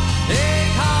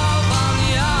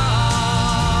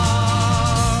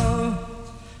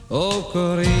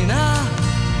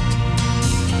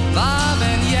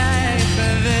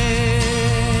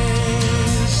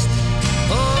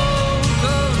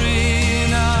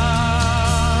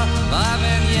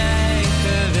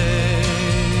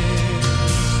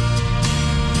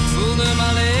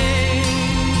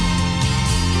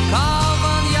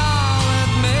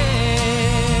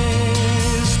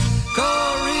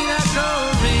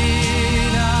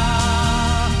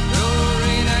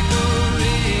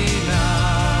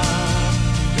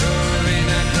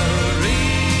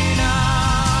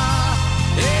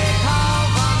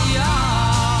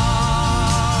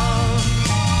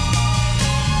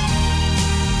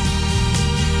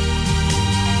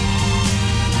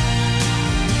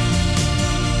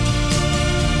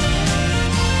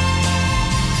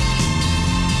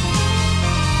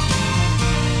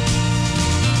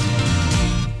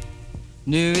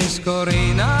 Nu is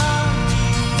Corina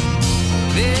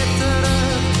weer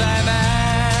terug bij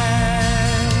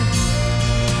mij.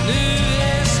 Nu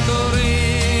is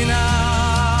Corina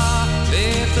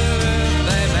weer terug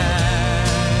bij mij.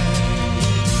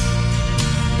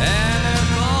 En er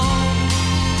komt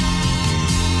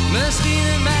misschien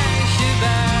een meisje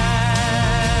bij.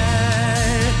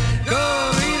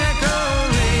 Corina,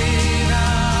 Corina,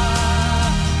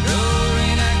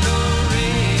 Corina, Corina,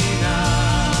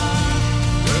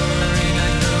 Corina,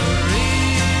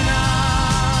 Corina,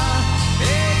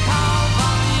 ik hou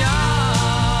van jou.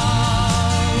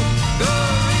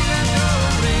 Corina,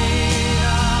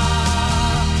 Corina,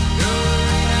 Corina,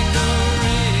 Corina,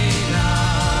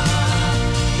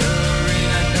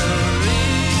 Corina,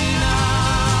 Corina,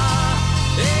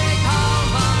 ik hou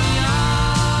van jou.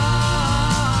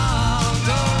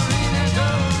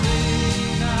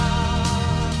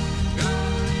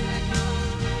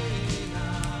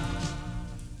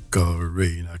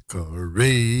 Corina, Corina,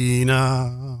 Corina,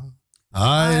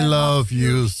 I love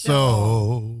you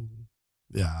so.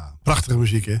 Ja, prachtige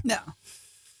muziek, hè? Ja.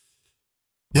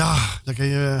 Ja, daar kun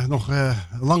je nog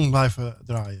lang blijven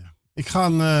draaien. Ik ga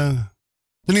de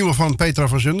nieuwe van Petra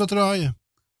van Zundert draaien.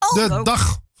 De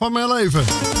dag van mijn leven.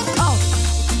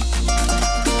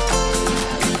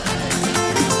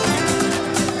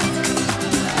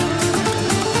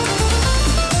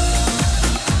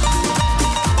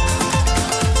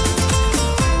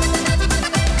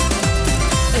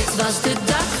 Het was de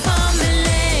dag van mijn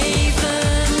leven,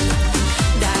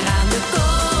 daar aan de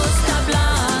Costa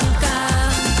Blanca.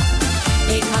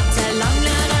 Ik had er lang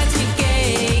naar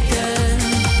uitgekeken,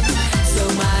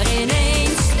 zomaar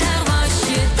ineens, daar was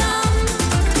je dan.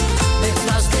 Het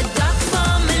was de dag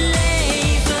van mijn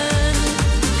leven,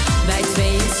 wij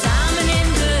tweeën samen in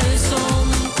de zon.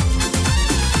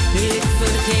 Ik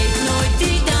vergeet nooit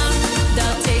die dag,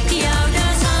 dat ik jou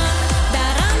daar zag,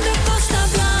 daar aan de Costa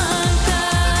Blanca.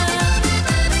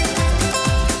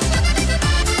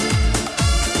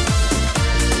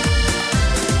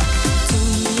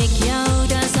 Toen ik jou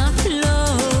daar zag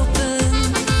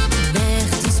lopen,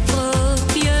 werd die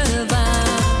sprookje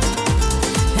waar.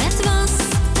 Het was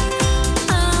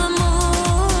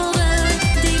amore,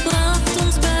 die bracht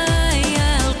ons bij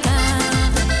elkaar.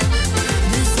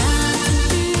 We zaten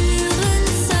uren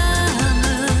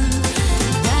samen,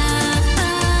 daar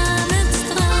aan het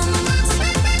strand.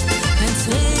 En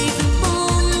schreven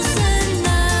onze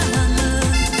namen,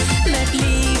 met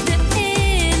liefde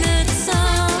in het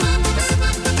zand.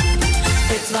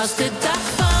 Het was de dag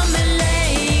van mijn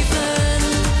leven,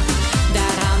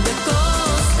 daar aan de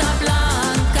Costa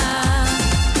Blanca.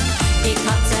 Ik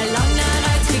had er lang naar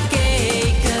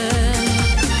uitgekeken,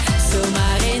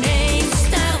 zomaar ineens,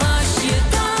 daar was je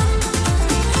dan.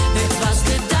 Het was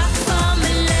de dag van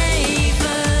mijn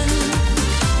leven,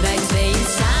 wij tweeën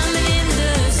samen in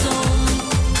de zon.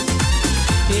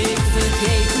 Ik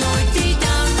vergeet nooit die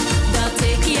dag, dat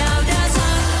ik jou daar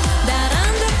zag, daar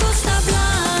aan de Costa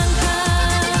Blanca.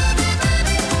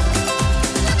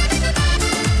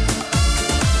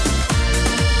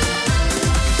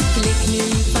 Ik lig nu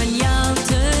van jou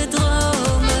te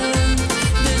dromen,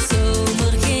 de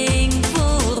zomer ging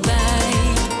voorbij.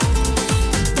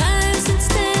 1000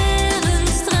 sterren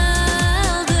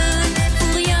straalden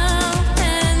voor jou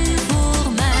en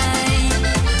voor mij.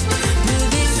 We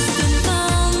wisten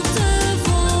van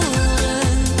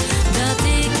tevoren dat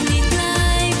ik niet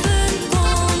blijven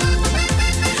kon.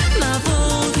 Maar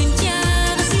volgend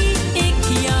jaar zie ik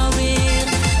jou weer,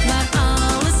 waar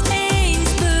alles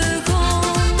eens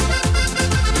begon.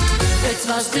 Het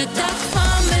was de dag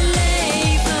van mijn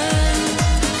leven,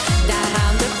 daar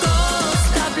aan de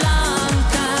Costa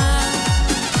Blanca.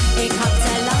 Ik had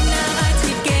er lang naar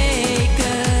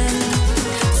uitgekeken,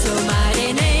 zomaar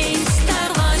ineens,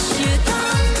 daar was je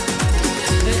dan.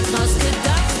 Het was de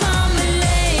dag van mijn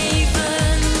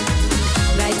leven,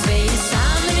 wij tweeën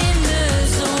samen in de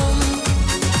zon.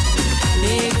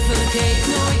 Ik vergeet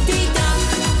nooit die dag,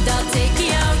 dat ik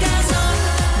jou daar zag,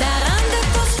 daar aan de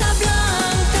Costa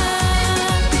Blanca.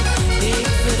 Ik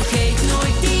vergeet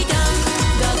nooit die dag,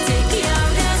 dat ik jou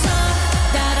daar zag,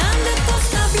 daar aan de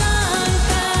Costa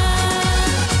Blanca.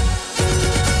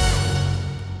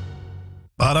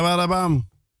 Badabadabam.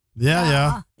 Ja,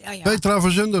 ja. Petra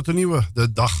van Zundert, de nieuwe.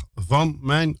 De dag van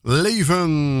mijn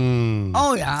leven.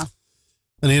 Oh ja.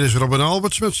 En hier is Robin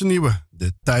Alberts met zijn nieuwe.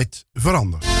 De tijd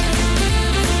verandert.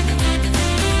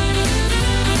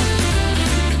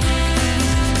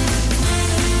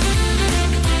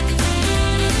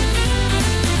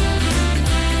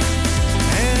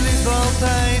 Er is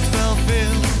altijd wel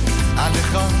veel aan de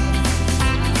gang.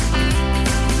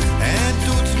 Het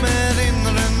doet me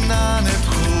herinneren aan het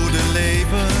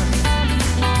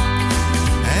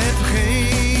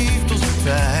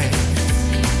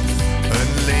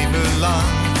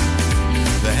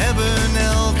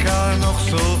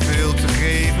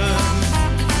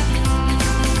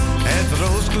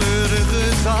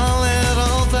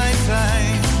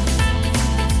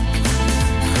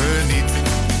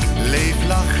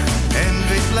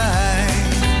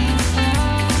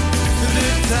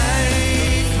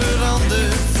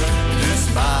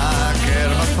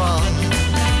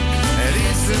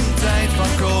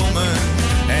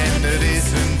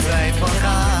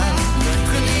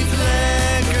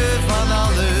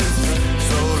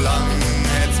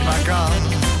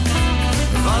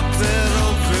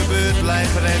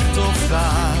rechtop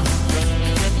staan.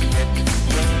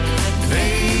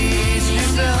 Wees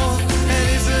jezelf,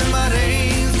 er is er maar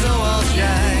één zoals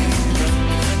jij.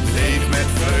 Leef met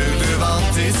vreugde, want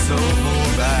het is zo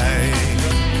voorbij.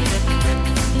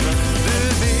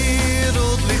 De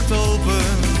wereld ligt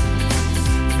open,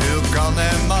 veel kan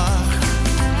en mag.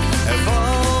 Er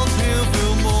valt heel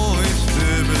veel moois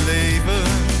te beleven.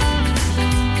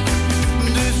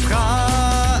 Dus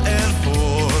ga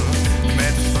ervoor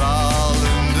met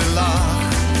stralende lach.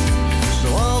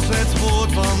 Zoals het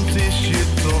woord, want het is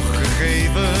je toch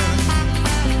gegeven.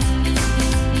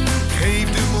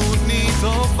 Geef de moed niet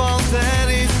op, want er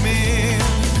is meer.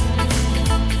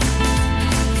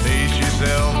 Wees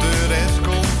jezelf, de rest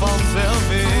komt vanzelf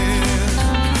weer.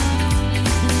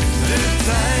 De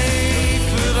tijd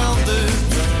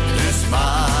verandert, dus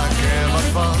maak er wat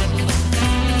van.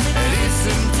 Er is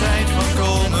een tijd van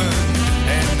komen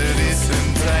en er is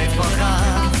een tijd van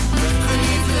gaan.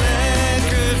 Geniet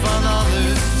lekker van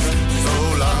alles,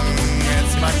 zolang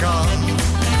het maar kan.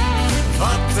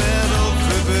 Wat er ook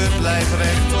gebeurt, blijf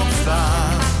rechtop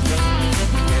staan.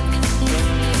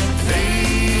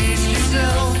 Wees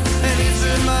jezelf, er is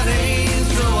er maar één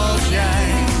zoals jij.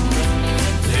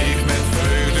 Leef met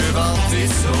vreugde, want het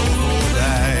is zo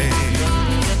voorbij.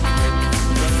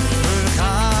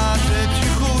 Vergaat het je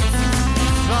goed,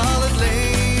 zal het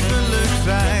leven leuk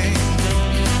zijn.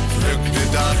 Pluk de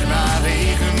dag na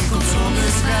regen, komt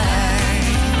zonneschijn.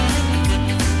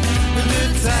 De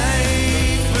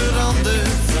tijd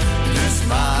verandert, dus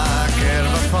maak er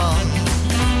wat van.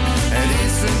 Er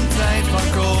is een tijd van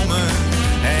komen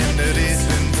en er is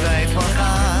een tijd van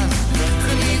gaan.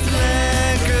 Geniet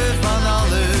lekker van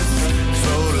alles,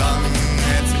 zolang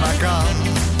het maar kan.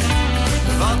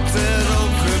 Wat er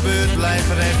ook gebeurt,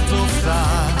 blijf rechtop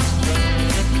staan.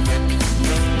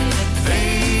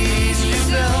 Wees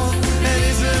jezelf, er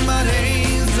is er maar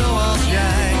één zoals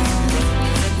jij.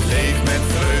 Leef met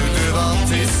vreugde, want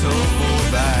het is zo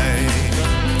voorbij.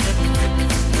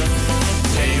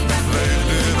 Leef met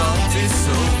vreugde, want het is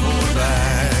zo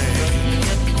voorbij.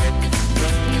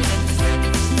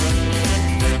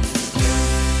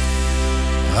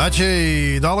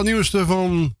 Hatje, de allernieuwste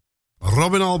van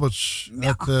Robin Alberts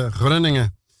uit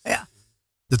Groningen. Ja.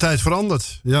 De tijd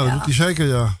verandert. Ja, dat doet hij zeker,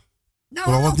 ja. Nou,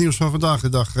 Vooral het nieuws van vandaag de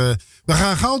dag. We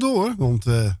gaan gauw door, want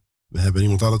we hebben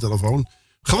iemand aan de telefoon.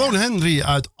 Gewoon Henry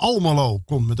uit Almelo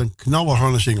komt met een knaller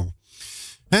van een single.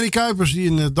 Henry Kuipers, die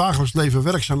in het dagelijks leven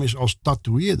werkzaam is als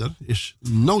tatoeëerder, is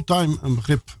no time een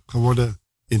begrip geworden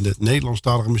in de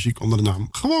Nederlandstalige muziek onder de naam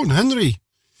Gewoon Henry.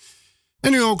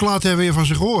 En nu ook laat hij weer van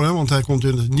zich horen, want hij komt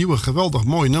in het nieuwe geweldig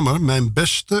mooi nummer Mijn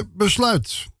Beste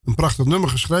Besluit. Een prachtig nummer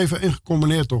geschreven en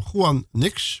gecombineerd door Juan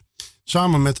Nix,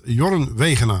 samen met Jorn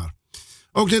Wegenaar.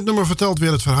 Ook dit nummer vertelt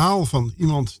weer het verhaal van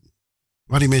iemand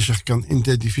waar hij mee zich kan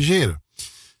identificeren.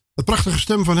 De prachtige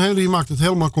stem van Henry maakt het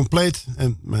helemaal compleet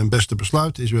en Mijn Beste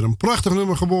Besluit is weer een prachtig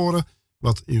nummer geboren,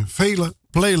 wat in vele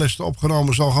playlisten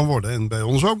opgenomen zal gaan worden. En bij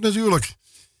ons ook natuurlijk.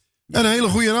 En een hele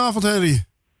goede avond, Henry.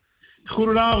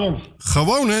 Goedenavond.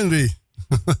 Gewoon Henry.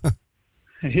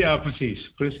 Ja,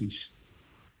 precies.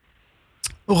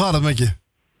 Hoe gaat het met je?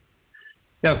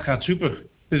 Ja, het gaat super.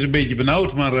 Het is een beetje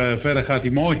benauwd, maar verder gaat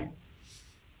hij mooi.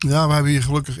 Ja, we hebben hier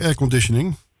gelukkig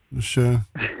airconditioning. Dus,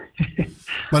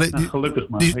 maar gelukkig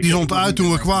maar. Die stond uit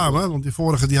toen we kwamen, want die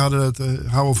vorige die hadden het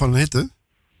houden van hitte.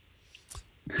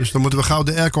 Dus dan moeten we gauw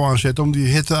de airco aanzetten om die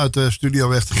hitte uit de studio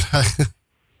weg te krijgen.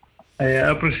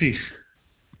 Ja, precies.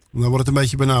 Dan wordt het een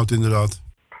beetje benauwd inderdaad.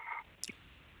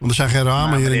 Want er zijn geen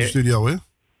ramen hier in de studio, hè?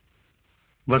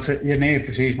 Ja, nee,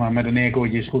 precies, maar met een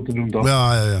aircootje is goed te doen, toch?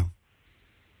 Ja.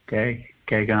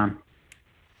 Kijk aan.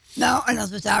 Nou, en als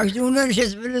we het thuis doen, dan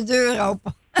zetten we de deur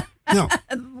open. Ja.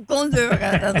 De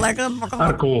balkondeur, dat is lekker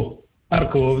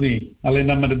Arco of niet? Alleen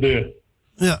dan met de deur.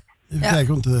 Ja, even kijken,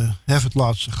 want hef het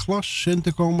laatste glas.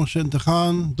 Centen komen, centen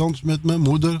gaan. Dans met mijn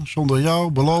moeder, zonder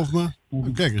jou, beloof me.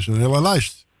 Kijk, is een hele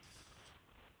lijst.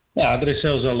 Ja, er is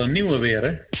zelfs al een nieuwe weer,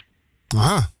 hè?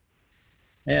 Aha.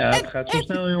 Ja, het gaat zo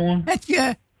snel, jongen.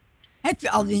 Heb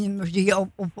je al die nummers die je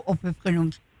op hebt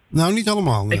genoemd? Nou, niet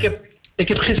allemaal. Nee.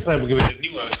 Gisteren heb ik weer een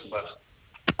nieuwe uitgebracht.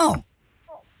 Oh.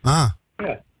 Ah.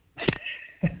 Ja.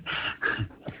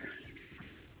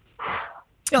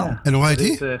 Ja. En hoe heet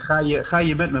die? Ga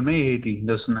je met me mee, heet die.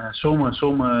 Dat is een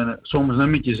zomers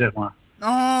nummertje, zeg maar.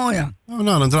 Oh ja. Oh,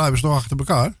 nou, dan draaien we ze toch achter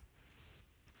elkaar.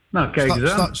 Nou, kijk eens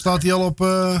aan. Staat hij al op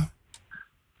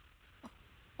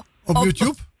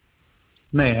YouTube?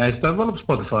 Nee, hij staat wel op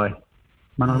Spotify.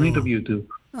 Maar nog niet op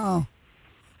YouTube. Oh.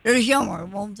 Dat is jammer,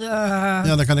 want...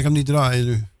 Ja, dan kan ik hem niet draaien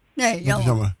nu. Nee, dat is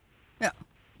jammer. Ja.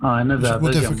 Ah, inderdaad. Dus ik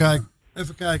moet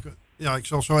even kijken. Ja, ik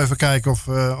zal zo even kijken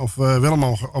of Willem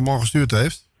hem al gestuurd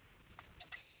heeft.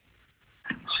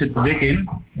 Zit er dik in.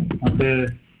 Want als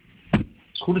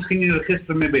het goed is, ging hij er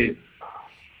gisteren mee bezig.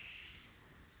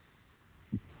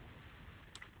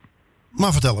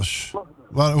 Maar vertel eens.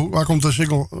 Waar komt de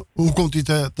single... Hoe komt die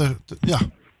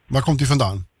waar komt die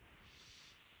vandaan?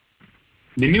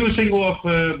 Die nieuwe single of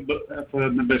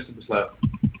Mijn Beste Besluit?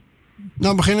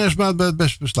 Nou, begin eerst maar bij het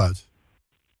beste besluit.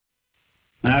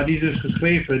 Nou, die is dus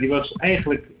geschreven. Die was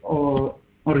eigenlijk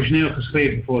origineel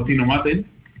geschreven voor Tino Martin.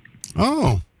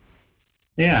 Oh.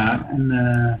 Ja, en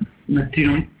met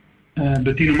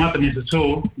bij Tino Martin is het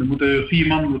zo. Er moeten 4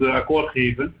 man akkoord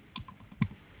geven.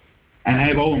 En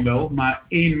hij wou hem wel, maar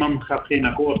 1 man gaf geen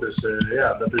akkoord. Dus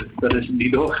dat is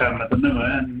niet doorgegaan met het nummer.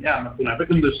 En ja, maar toen heb ik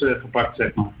hem dus gepakt,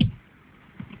 zeg maar.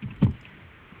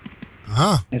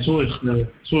 Aha. En zo is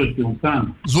het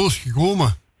ontstaan. Zo is het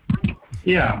gekomen.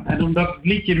 Ja, en omdat het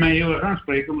liedje mij heel erg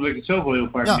aanspreekt, omdat ik het zelf al heel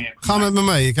vaak mee heb. Ga met me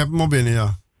mee, ik heb hem al binnen,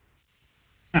 ja.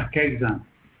 Ja, kijk eens aan.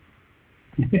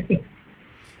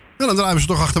 Ja, dan draaien we ze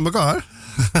toch achter elkaar.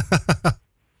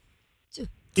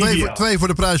 2 voor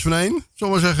de prijs van 1,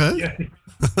 zullen we maar zeggen. Hè?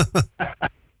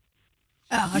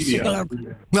 Ja, hartstikke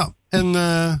leuk. Nou, en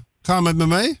ga met me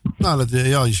mee. Nou,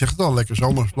 je zegt het al, lekker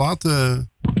zomersplaat.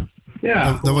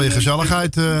 Ja. Dan wil je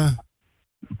gezelligheid.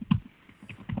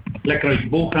 Lekker uit je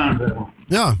bol gaan, zeg maar.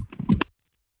 Ja.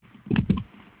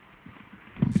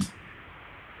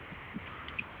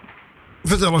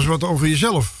 Vertel eens wat over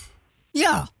jezelf.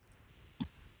 Ja.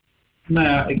 Nou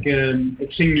ja,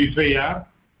 ik zing nu 2 jaar.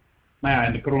 Maar ja,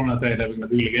 in de coronatijd heb ik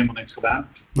natuurlijk helemaal niks gedaan.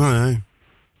 Nee.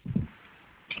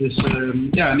 Dus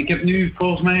en ik heb nu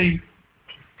volgens mij...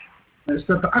 Is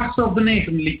dat de 8e of de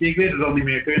 9e liedje? Ik weet het al niet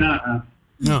meer, kun je nagaan.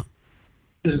 Ja.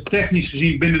 Dus technisch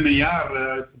gezien binnen een jaar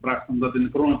uitgebracht, omdat in de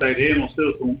coronatijd helemaal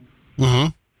stil stond.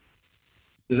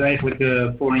 Dus eigenlijk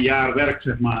voor een jaar werk,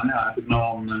 zeg maar, ja, heb ik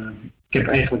nou ik heb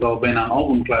eigenlijk al bijna een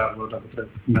album klaar wat dat betreft.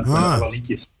 Met alle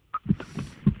liedjes.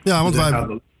 Ja, want dus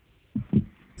wij...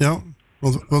 Ja,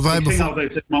 want wij... Ik zing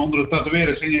altijd, zeg maar, onder het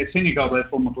tatoeëren zing ik altijd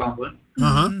voor mijn klanten.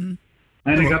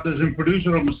 En ik had dus een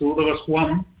producer op mijn stoel, dat was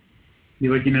Juan, die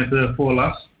wat je net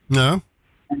voorlas. Ja.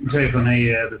 En die zei van,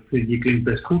 je klinkt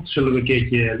best goed, zullen we een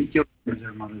keertje een liedje opnemen,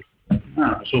 zeg maar. Dus,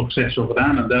 nou, zo gezegd, zo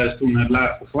gedaan. En daar is toen het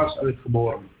laatste glas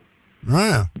uitgeboren.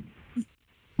 Ja.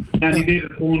 Ja, die deed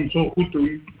het gewoon zo goed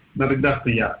toen, dat ik dacht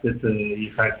van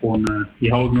hier ga ik gewoon,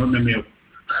 hier hou ik nooit meer mee op.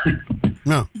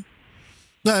 Ja.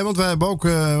 Nee, want wij hebben ook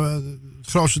het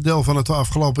grootste deel van het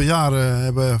afgelopen jaar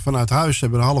hebben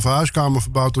een halve huiskamer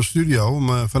verbouwd tot studio om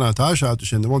vanuit huis uit te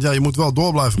zenden. Want ja, je moet wel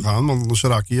door blijven gaan, want anders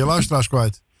raak je je luisteraars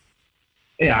kwijt.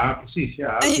 Ja, precies.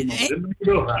 Ja, je moet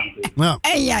doorgaan natuurlijk. Ja.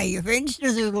 En jij je vindt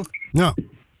natuurlijk. Ja.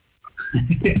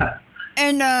 Ja.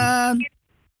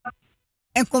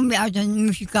 En kom je uit een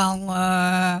muzikaal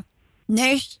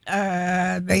nest?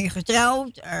 Ben je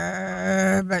getrouwd?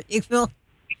 Weet ik veel.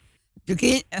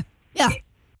 Ja.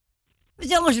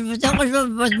 Vertel eens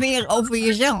wat meer over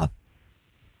jezelf.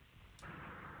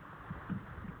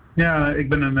 Ja, ik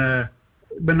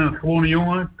ben een gewone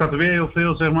jongen. Ik tatoeëer heel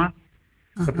veel, zeg maar.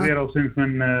 Ik tatoeëer al sinds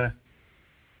mijn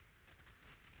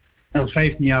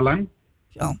 15 jaar lang.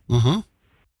 Zo.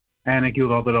 En ik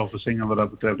hield altijd al van zingen wat dat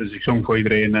betreft. Dus ik zong voor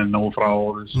iedereen en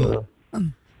overal. Dus,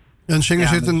 en zingen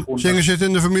zit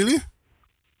in de familie?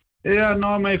 Ja,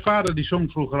 nou, mijn vader die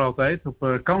zong vroeger altijd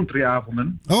op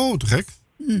countryavonden. Oh, te gek.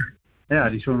 Ja,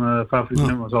 die zong favoriete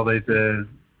nummers altijd.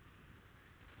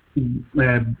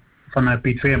 Van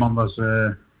Piet Veerman was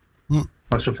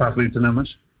zijn favoriete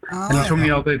nummers. En die zong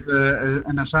hij altijd,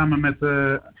 en dan samen met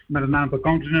een aantal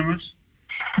countrynummers.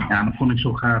 Ja, dat vond ik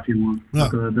zo gaaf, jongen. Ja.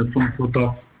 Dat vond ik zo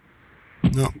tof.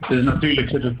 Ja. Dus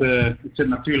natuurlijk het zit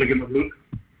natuurlijk in mijn bloed.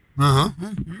 Ja,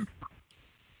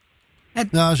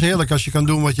 het is heerlijk als je kan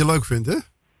doen wat je leuk vindt, hè?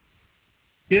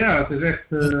 Ja, het is echt,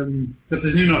 het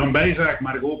is nu nog een bijzaak,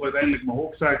 maar ik hoop uiteindelijk mijn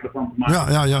hoofdzaak ervan te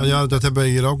maken. Ja, dat hebben we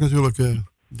hier ook natuurlijk.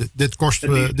 Dit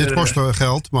kost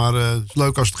geld, maar het is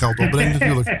leuk als het geld opbrengt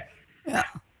natuurlijk.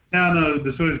 Ja, nou,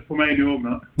 dus zo is het voor mij nu ook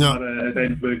nog. Ja. Maar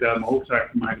uiteindelijk wil ik daar mijn hoofdzaak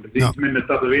van maken. Dus iets minder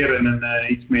tatoeëren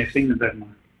en iets meer zingen, zeg maar.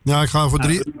 Ja, ik ga over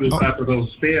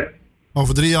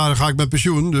over 3 jaar ga ik met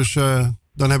pensioen, dus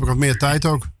dan heb ik wat meer tijd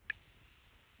ook.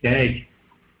 Kijk.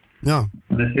 Ja.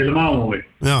 Dat is helemaal mooi.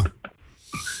 Ja.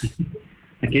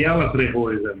 Dan kun je alles terug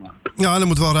horen, zeg maar. Ja, en er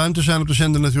moet wel ruimte zijn op de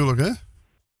zender natuurlijk, hè?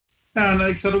 Ja, nou,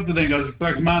 ik zat ook te denken, als ik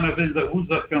straks maandag, dinsdag,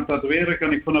 woensdag kan tatoeëren,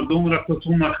 kan ik vanaf donderdag tot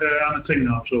zondag aan het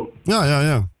zingen of zo.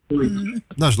 Ja.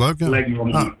 Dat is leuk, ja. Lijkt me wel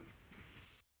mooi.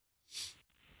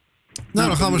 Nou,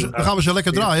 dan gaan we ze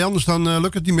lekker draaien, anders dan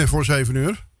lukt het niet meer voor 7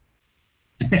 uur.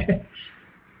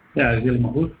 Ja, dat is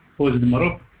helemaal goed. Gooi ze er maar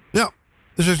op. Ja,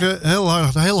 Dus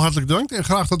heel hartelijk dank en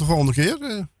graag tot de volgende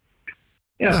keer.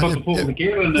 Ja, tot de volgende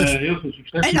keer en heel veel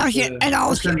succes.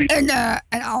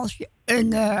 En als je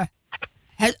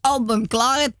het album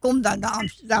klaar hebt, kom dan naar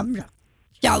Amsterdam.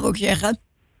 Zou ik zeggen.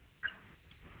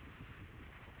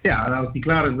 Ja, als die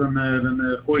klaar is, dan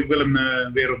gooi ik Willem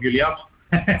weer op jullie af.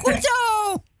 Goed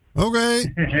zo!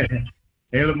 Oké.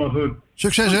 Helemaal goed.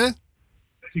 Succes, hè?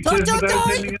 Succes met de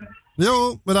uitzendingen.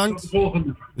 Jo, bedankt. Tot de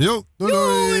volgende. Jo,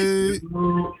 doei.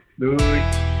 Doei.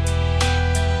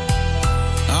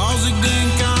 Als ik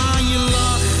denk aan je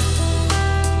lach,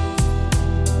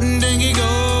 denk ik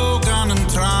ook aan een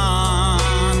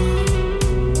traan.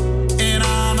 En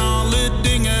aan alle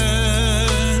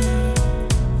dingen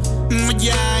wat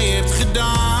jij hebt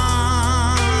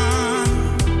gedaan.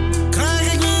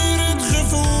 Krijg ik weer het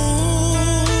gevoel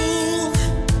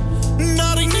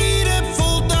dat ik niet heb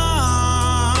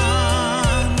voldaan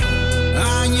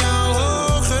aan jouw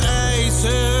hoge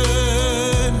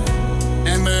eisen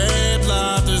en me heb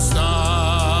laten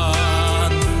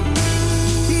staan.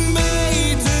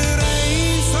 Beter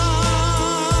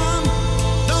eenzaam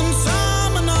dan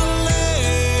samen alleen.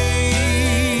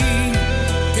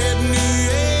 Ik heb nu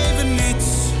even niets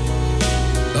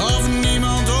of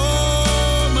niemand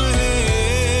om me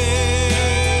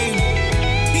heen.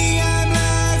 Jij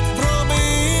blijft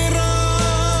proberen,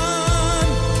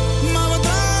 maar wat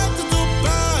maakt het op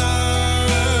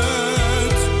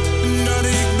uit? Dat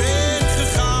ik ben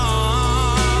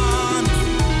gegaan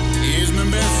is mijn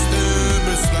beste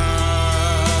besluit.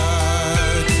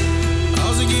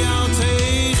 Als ik jou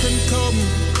tegenkom,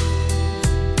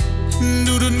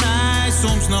 doet het mij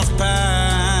soms nog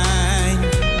pijn.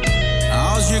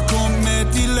 Als je komt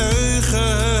met die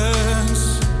leugens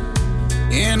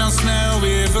en dan snel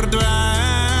weer verdwijnt,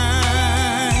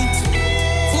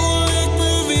 voel ik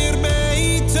me weer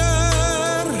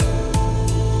beter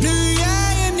nu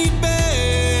jij er niet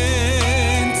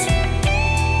bent.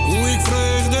 Hoe ik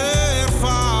vreugde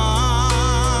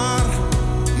ervaar,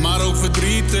 maar ook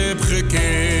verdriet heb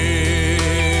gekend.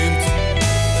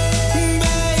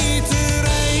 Beter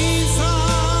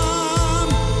eenzaam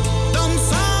dan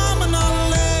samen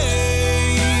alleen.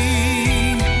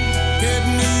 Ik heb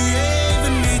nu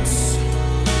even niets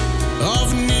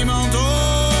of niemand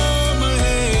om me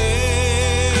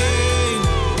heen.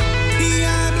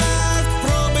 Jij blijft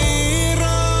proberen,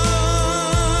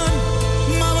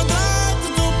 maar wat maakt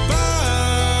het op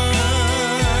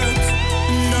uit?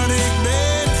 Dat ik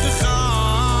ben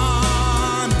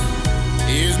gegaan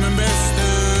is mijn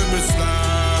beste besluit.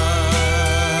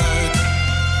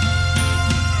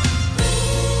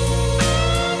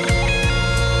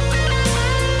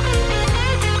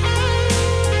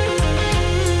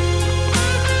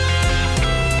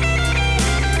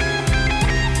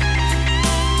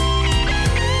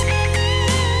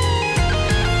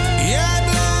 Jij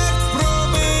blijft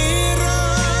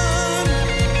proberen,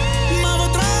 maar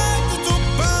wat maakt het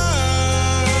op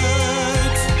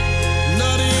uit?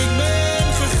 Dat ik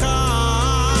ben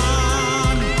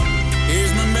gegaan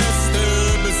is mijn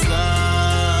beste besluit.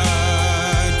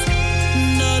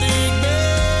 Dat ik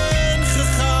ben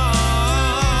gegaan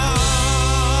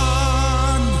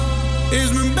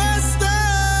is mijn beste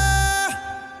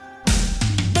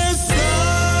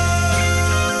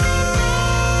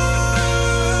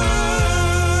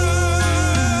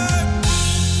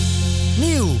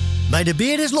Nieuw bij De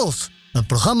Beer is Los. Een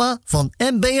programma van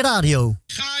MB Radio.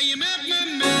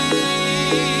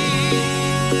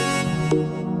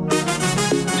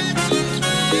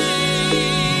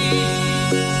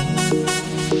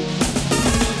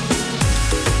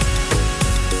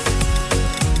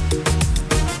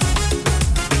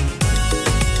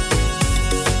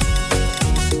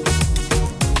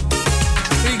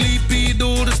 Ik liep hier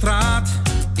door de straat,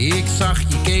 ik zag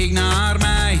je keek naar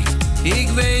mij. Ik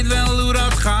weet wel hoe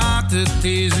dat gaat, het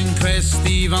is een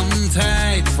kwestie van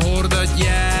tijd. Voordat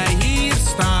jij hier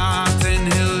staat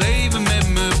en heel leven met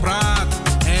me praat,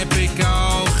 heb ik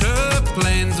al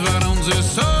gepland waar onze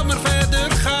zomer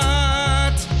verder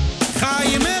gaat. Ga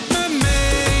je met me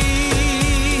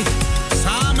mee,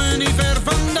 samen niet ver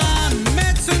vandaan,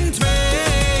 met z'n twee.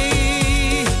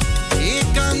 Ik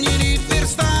kan je niet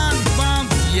weerstaan,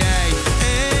 want jij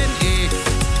en ik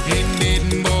in dit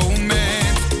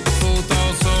moment voelt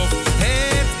alsof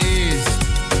het is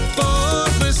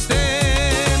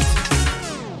voorbestemd.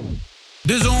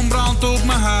 De zon brandt op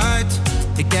mijn huid,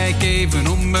 ik kijk even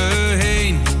om me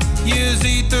heen. Je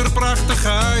ziet er prachtig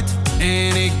uit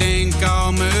en ik denk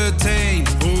al meteen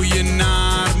hoe je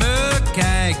naar me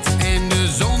kijkt en de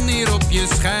zon hier op je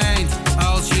schijnt.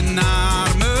 Als je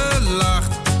naar me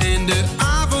lacht en de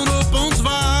avond op ons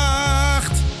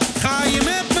wacht. Ga je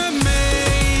met me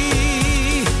mee,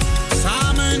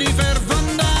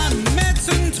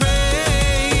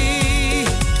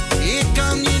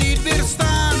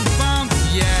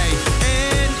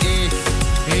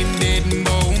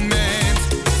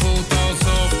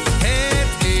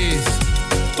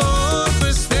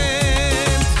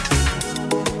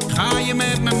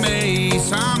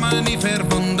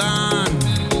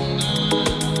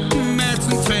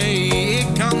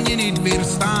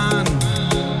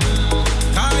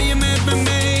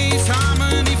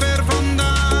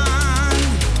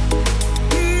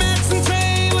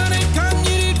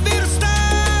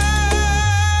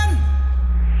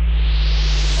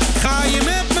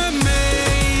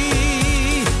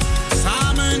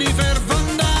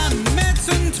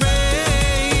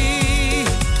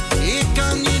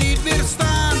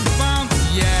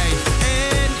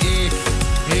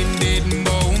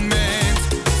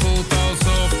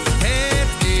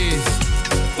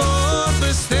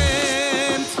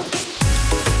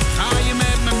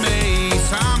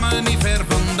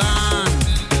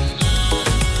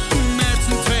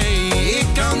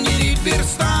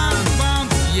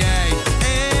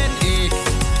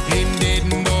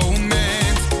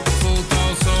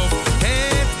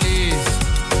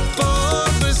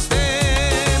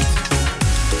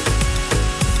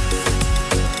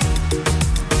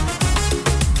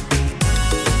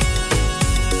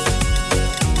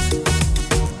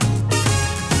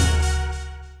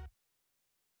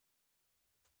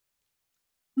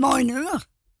 Mooi nummer.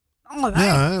 Allebei.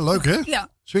 Ja, hè? Leuk hè? Ja.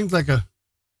 Swingt lekker.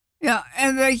 Ja,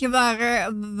 en weet je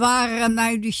waar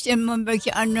mij die stem een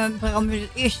beetje aan, vooral met het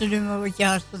eerste nummer wat je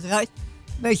had gedraaid,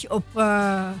 een beetje op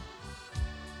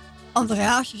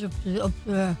Andreas, dus op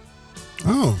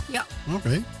Oh, ja.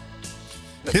 Oké.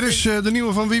 Hier is de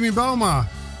nieuwe van Wimmy Bauma.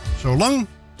 Zolang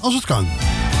als het kan.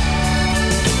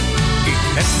 Ik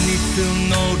heb niet veel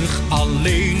nodig,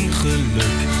 alleen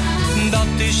geluk. Dat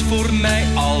is voor mij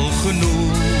al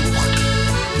genoeg.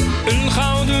 Een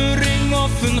gouden ring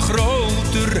of een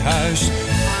groter huis.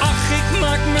 Ach, ik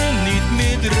maak me niet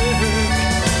meer druk.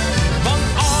 Want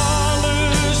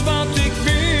alles wat ik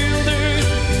wilde,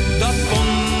 dat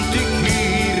vond ik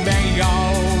hier bij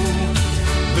jou.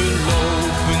 We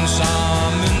lopen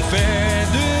samen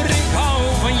verder, ik hou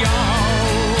van jou.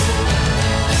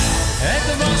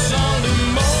 Het was al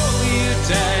een mooie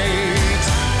tijd.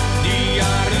 Die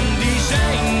jaren die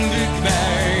zijn we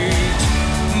kwijt.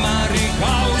 Maar ik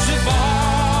hou ze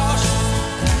vast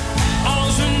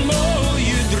als een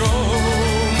mooie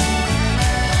droom.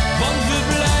 Want we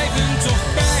blijven toch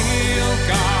bij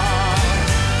elkaar.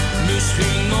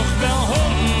 Misschien nog wel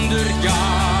 100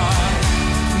 jaar.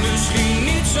 Misschien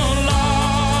niet zo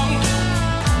lang,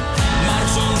 maar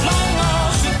zo lang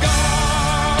als het kan.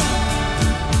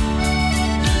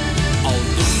 Al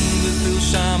doen we veel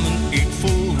samen, ik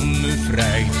voel me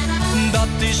vrij. Dat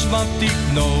is wat ik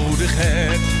nodig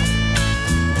heb.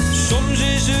 Soms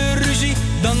is er ruzie,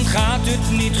 dan gaat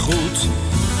het niet goed.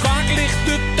 Vaak ligt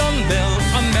het dan wel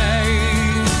aan mij.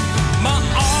 Maar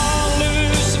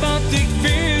alles wat ik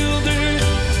wilde,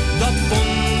 dat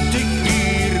vond ik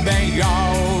hier bij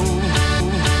jou.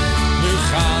 We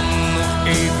gaan nog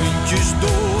eventjes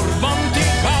door, want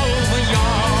ik hou van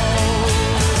jou.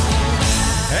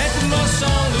 Het was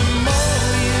al een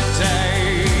mooie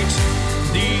tijd.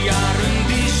 Die jaren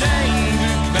die zijn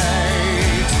we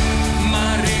kwijt.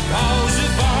 Maar ik hou ze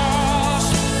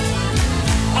vast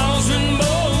als een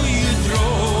mooie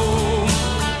droom.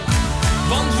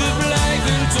 Want we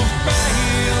blijven toch bij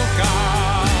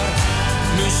elkaar.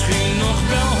 Misschien nog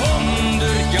wel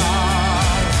 100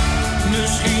 jaar.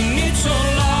 Misschien niet zo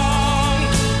lang,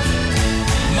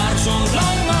 maar zo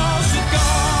lang als het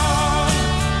kan.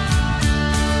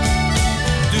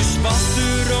 Dus wat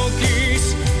er ook is,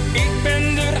 ik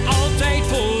ben er altijd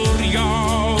voor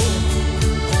jou.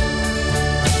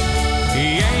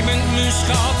 Jij bent mijn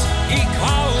schat, ik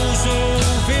hou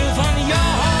zoveel van jou.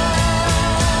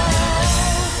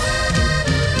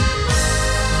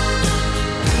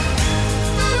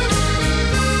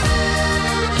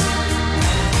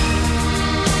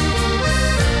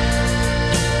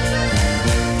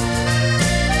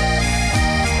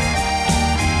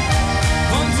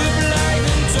 Want we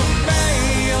blijven toch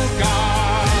bij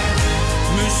elkaar.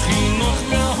 Misschien nog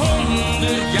wel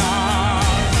 100 jaar.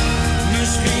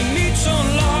 Misschien niet zo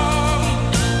lang,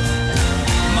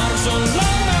 maar zo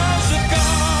lang als het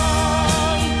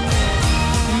kan.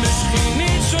 Misschien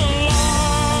niet zo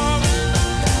lang,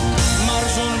 maar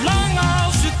zo lang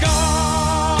als het kan.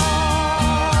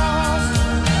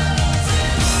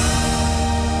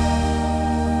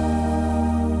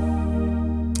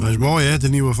 Dat is mooi hè, de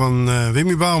nieuwe van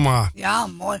Wimmy Bauma. Ja,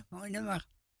 mooi nummer.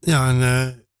 Ja,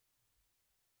 en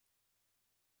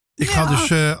ik ga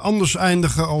dus anders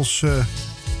eindigen als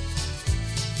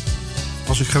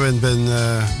ik gewend ben.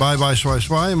 Bye bye, zwaai,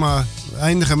 zwaai. Maar we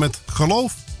eindigen met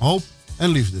geloof, hoop en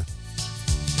liefde.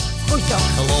 Goed zo.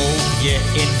 Geloof je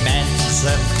in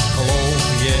mensen,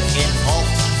 geloof je in God.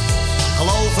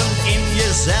 Geloven in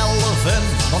jezelf,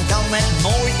 dan kan het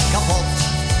nooit kapot.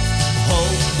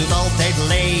 Hoop doet altijd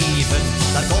leven,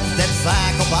 daar komt het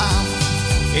vaak op aan.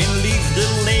 In liefde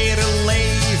leren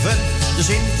leven, de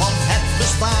zin van het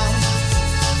bestaan.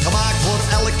 Gemaakt voor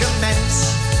elke mens,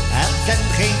 het kent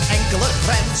geen enkele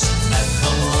grens. Met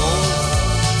geloof,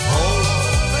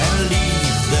 hoop en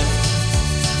liefde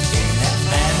in het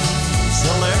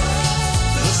menselijk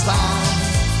bestaan.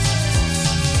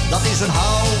 Dat is een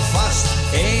houvast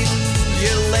in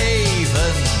je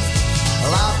leven.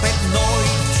 Laat het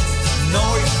nooit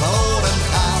verloren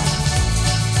gaan.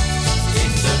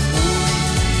 In de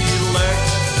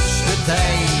moeilijkste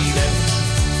tijden,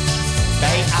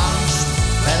 bij angst,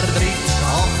 verdriet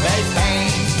of bij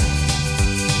pijn.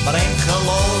 Breng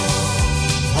geloof,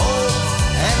 hoop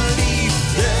en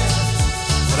liefde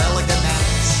voor elke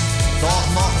mens, toch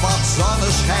nog wat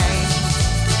zonneschijn.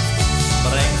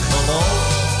 Breng geloof,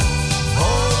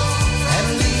 hoop en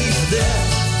liefde.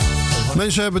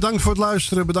 Mensen, bedankt voor het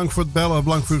luisteren, bedankt voor het bellen,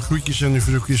 bedankt voor uw groetjes en uw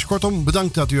verzoekjes. Kortom,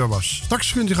 bedankt dat u er was.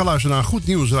 Straks kunt u gaan luisteren naar Goed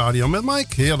Nieuws Radio met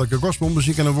Mike. Heerlijke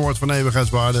gospelmuziek en een woord van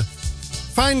eeuwigheidswaarde.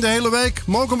 Fijn de hele week.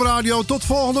 Mokum Radio. Tot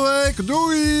volgende week.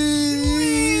 Doei!